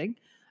world was ending.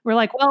 We're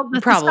like, well,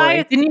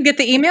 probably. Didn't you get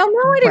the email?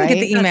 No, I didn't get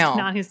the email.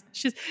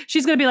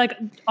 She's going to be like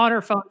on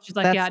her phone. She's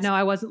like, yeah, no,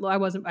 I wasn't,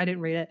 I didn't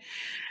read it.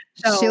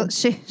 So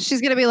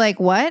She's going to be like,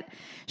 what?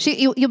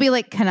 You'll be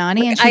like,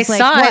 Kanani, and she's I like,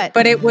 saw what? it,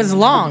 but it was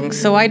long,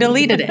 so I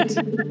deleted it.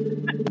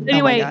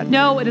 Anyway,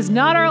 no, it is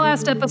not our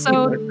last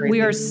episode. We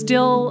are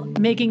still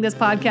making this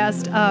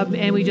podcast,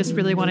 and we just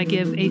really want to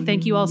give a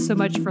thank you all so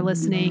much for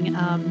listening.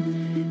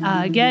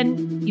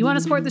 Again, you want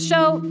to support the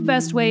show,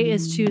 best way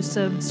is to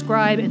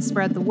subscribe and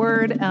spread the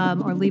word,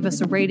 or leave us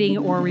a rating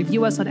or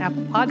review us on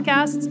Apple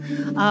Podcasts.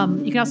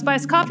 You can also buy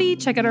us coffee,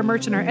 check out our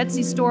merch in our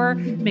Etsy store,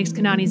 makes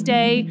Kanani's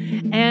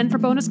day. And for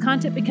bonus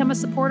content, become a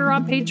supporter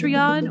on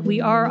Patreon. We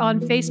are on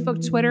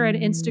Facebook, Twitter, and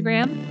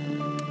Instagram.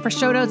 For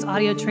show notes,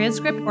 audio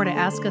transcript, or to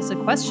ask us a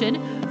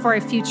question for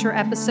a future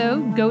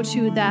episode, go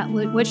to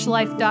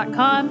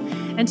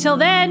thatwitchlife.com. Until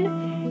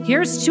then,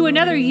 here's to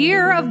another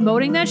year of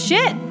moaning that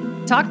shit.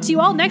 Talk to you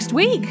all next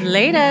week.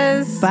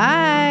 Laters.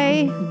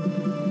 Bye.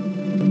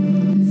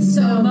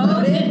 So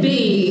mote it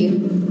be.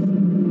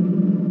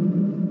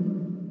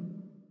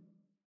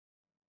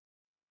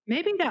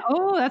 Maybe that.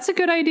 Oh, that's a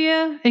good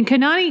idea. And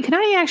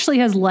Kanani actually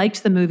has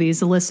liked the movies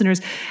the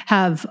listeners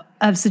have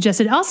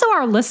suggested. Also,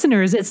 our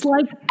listeners, it's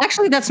like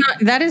actually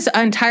that is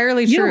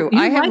entirely true.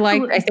 I have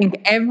liked I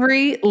think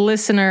every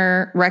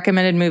listener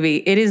recommended movie.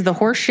 It is the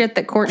horse shit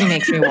that Courtney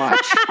makes me watch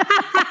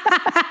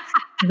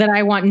that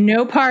I want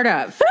no part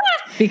of.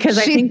 Because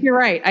I think you're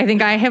right. I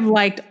think I have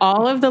liked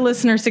all of the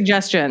listener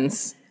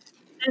suggestions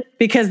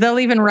because they'll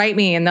even write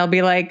me and they'll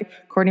be like,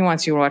 Courtney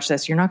wants you to watch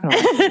this. You're not going to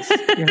watch this.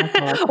 You're not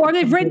gonna watch this. Or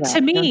they've written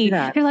to me.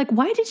 They're like,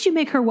 why did you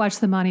make her watch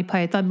the Monty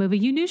Python movie?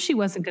 You knew she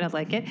wasn't going to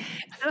like it.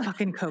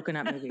 Fucking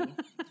coconut movie.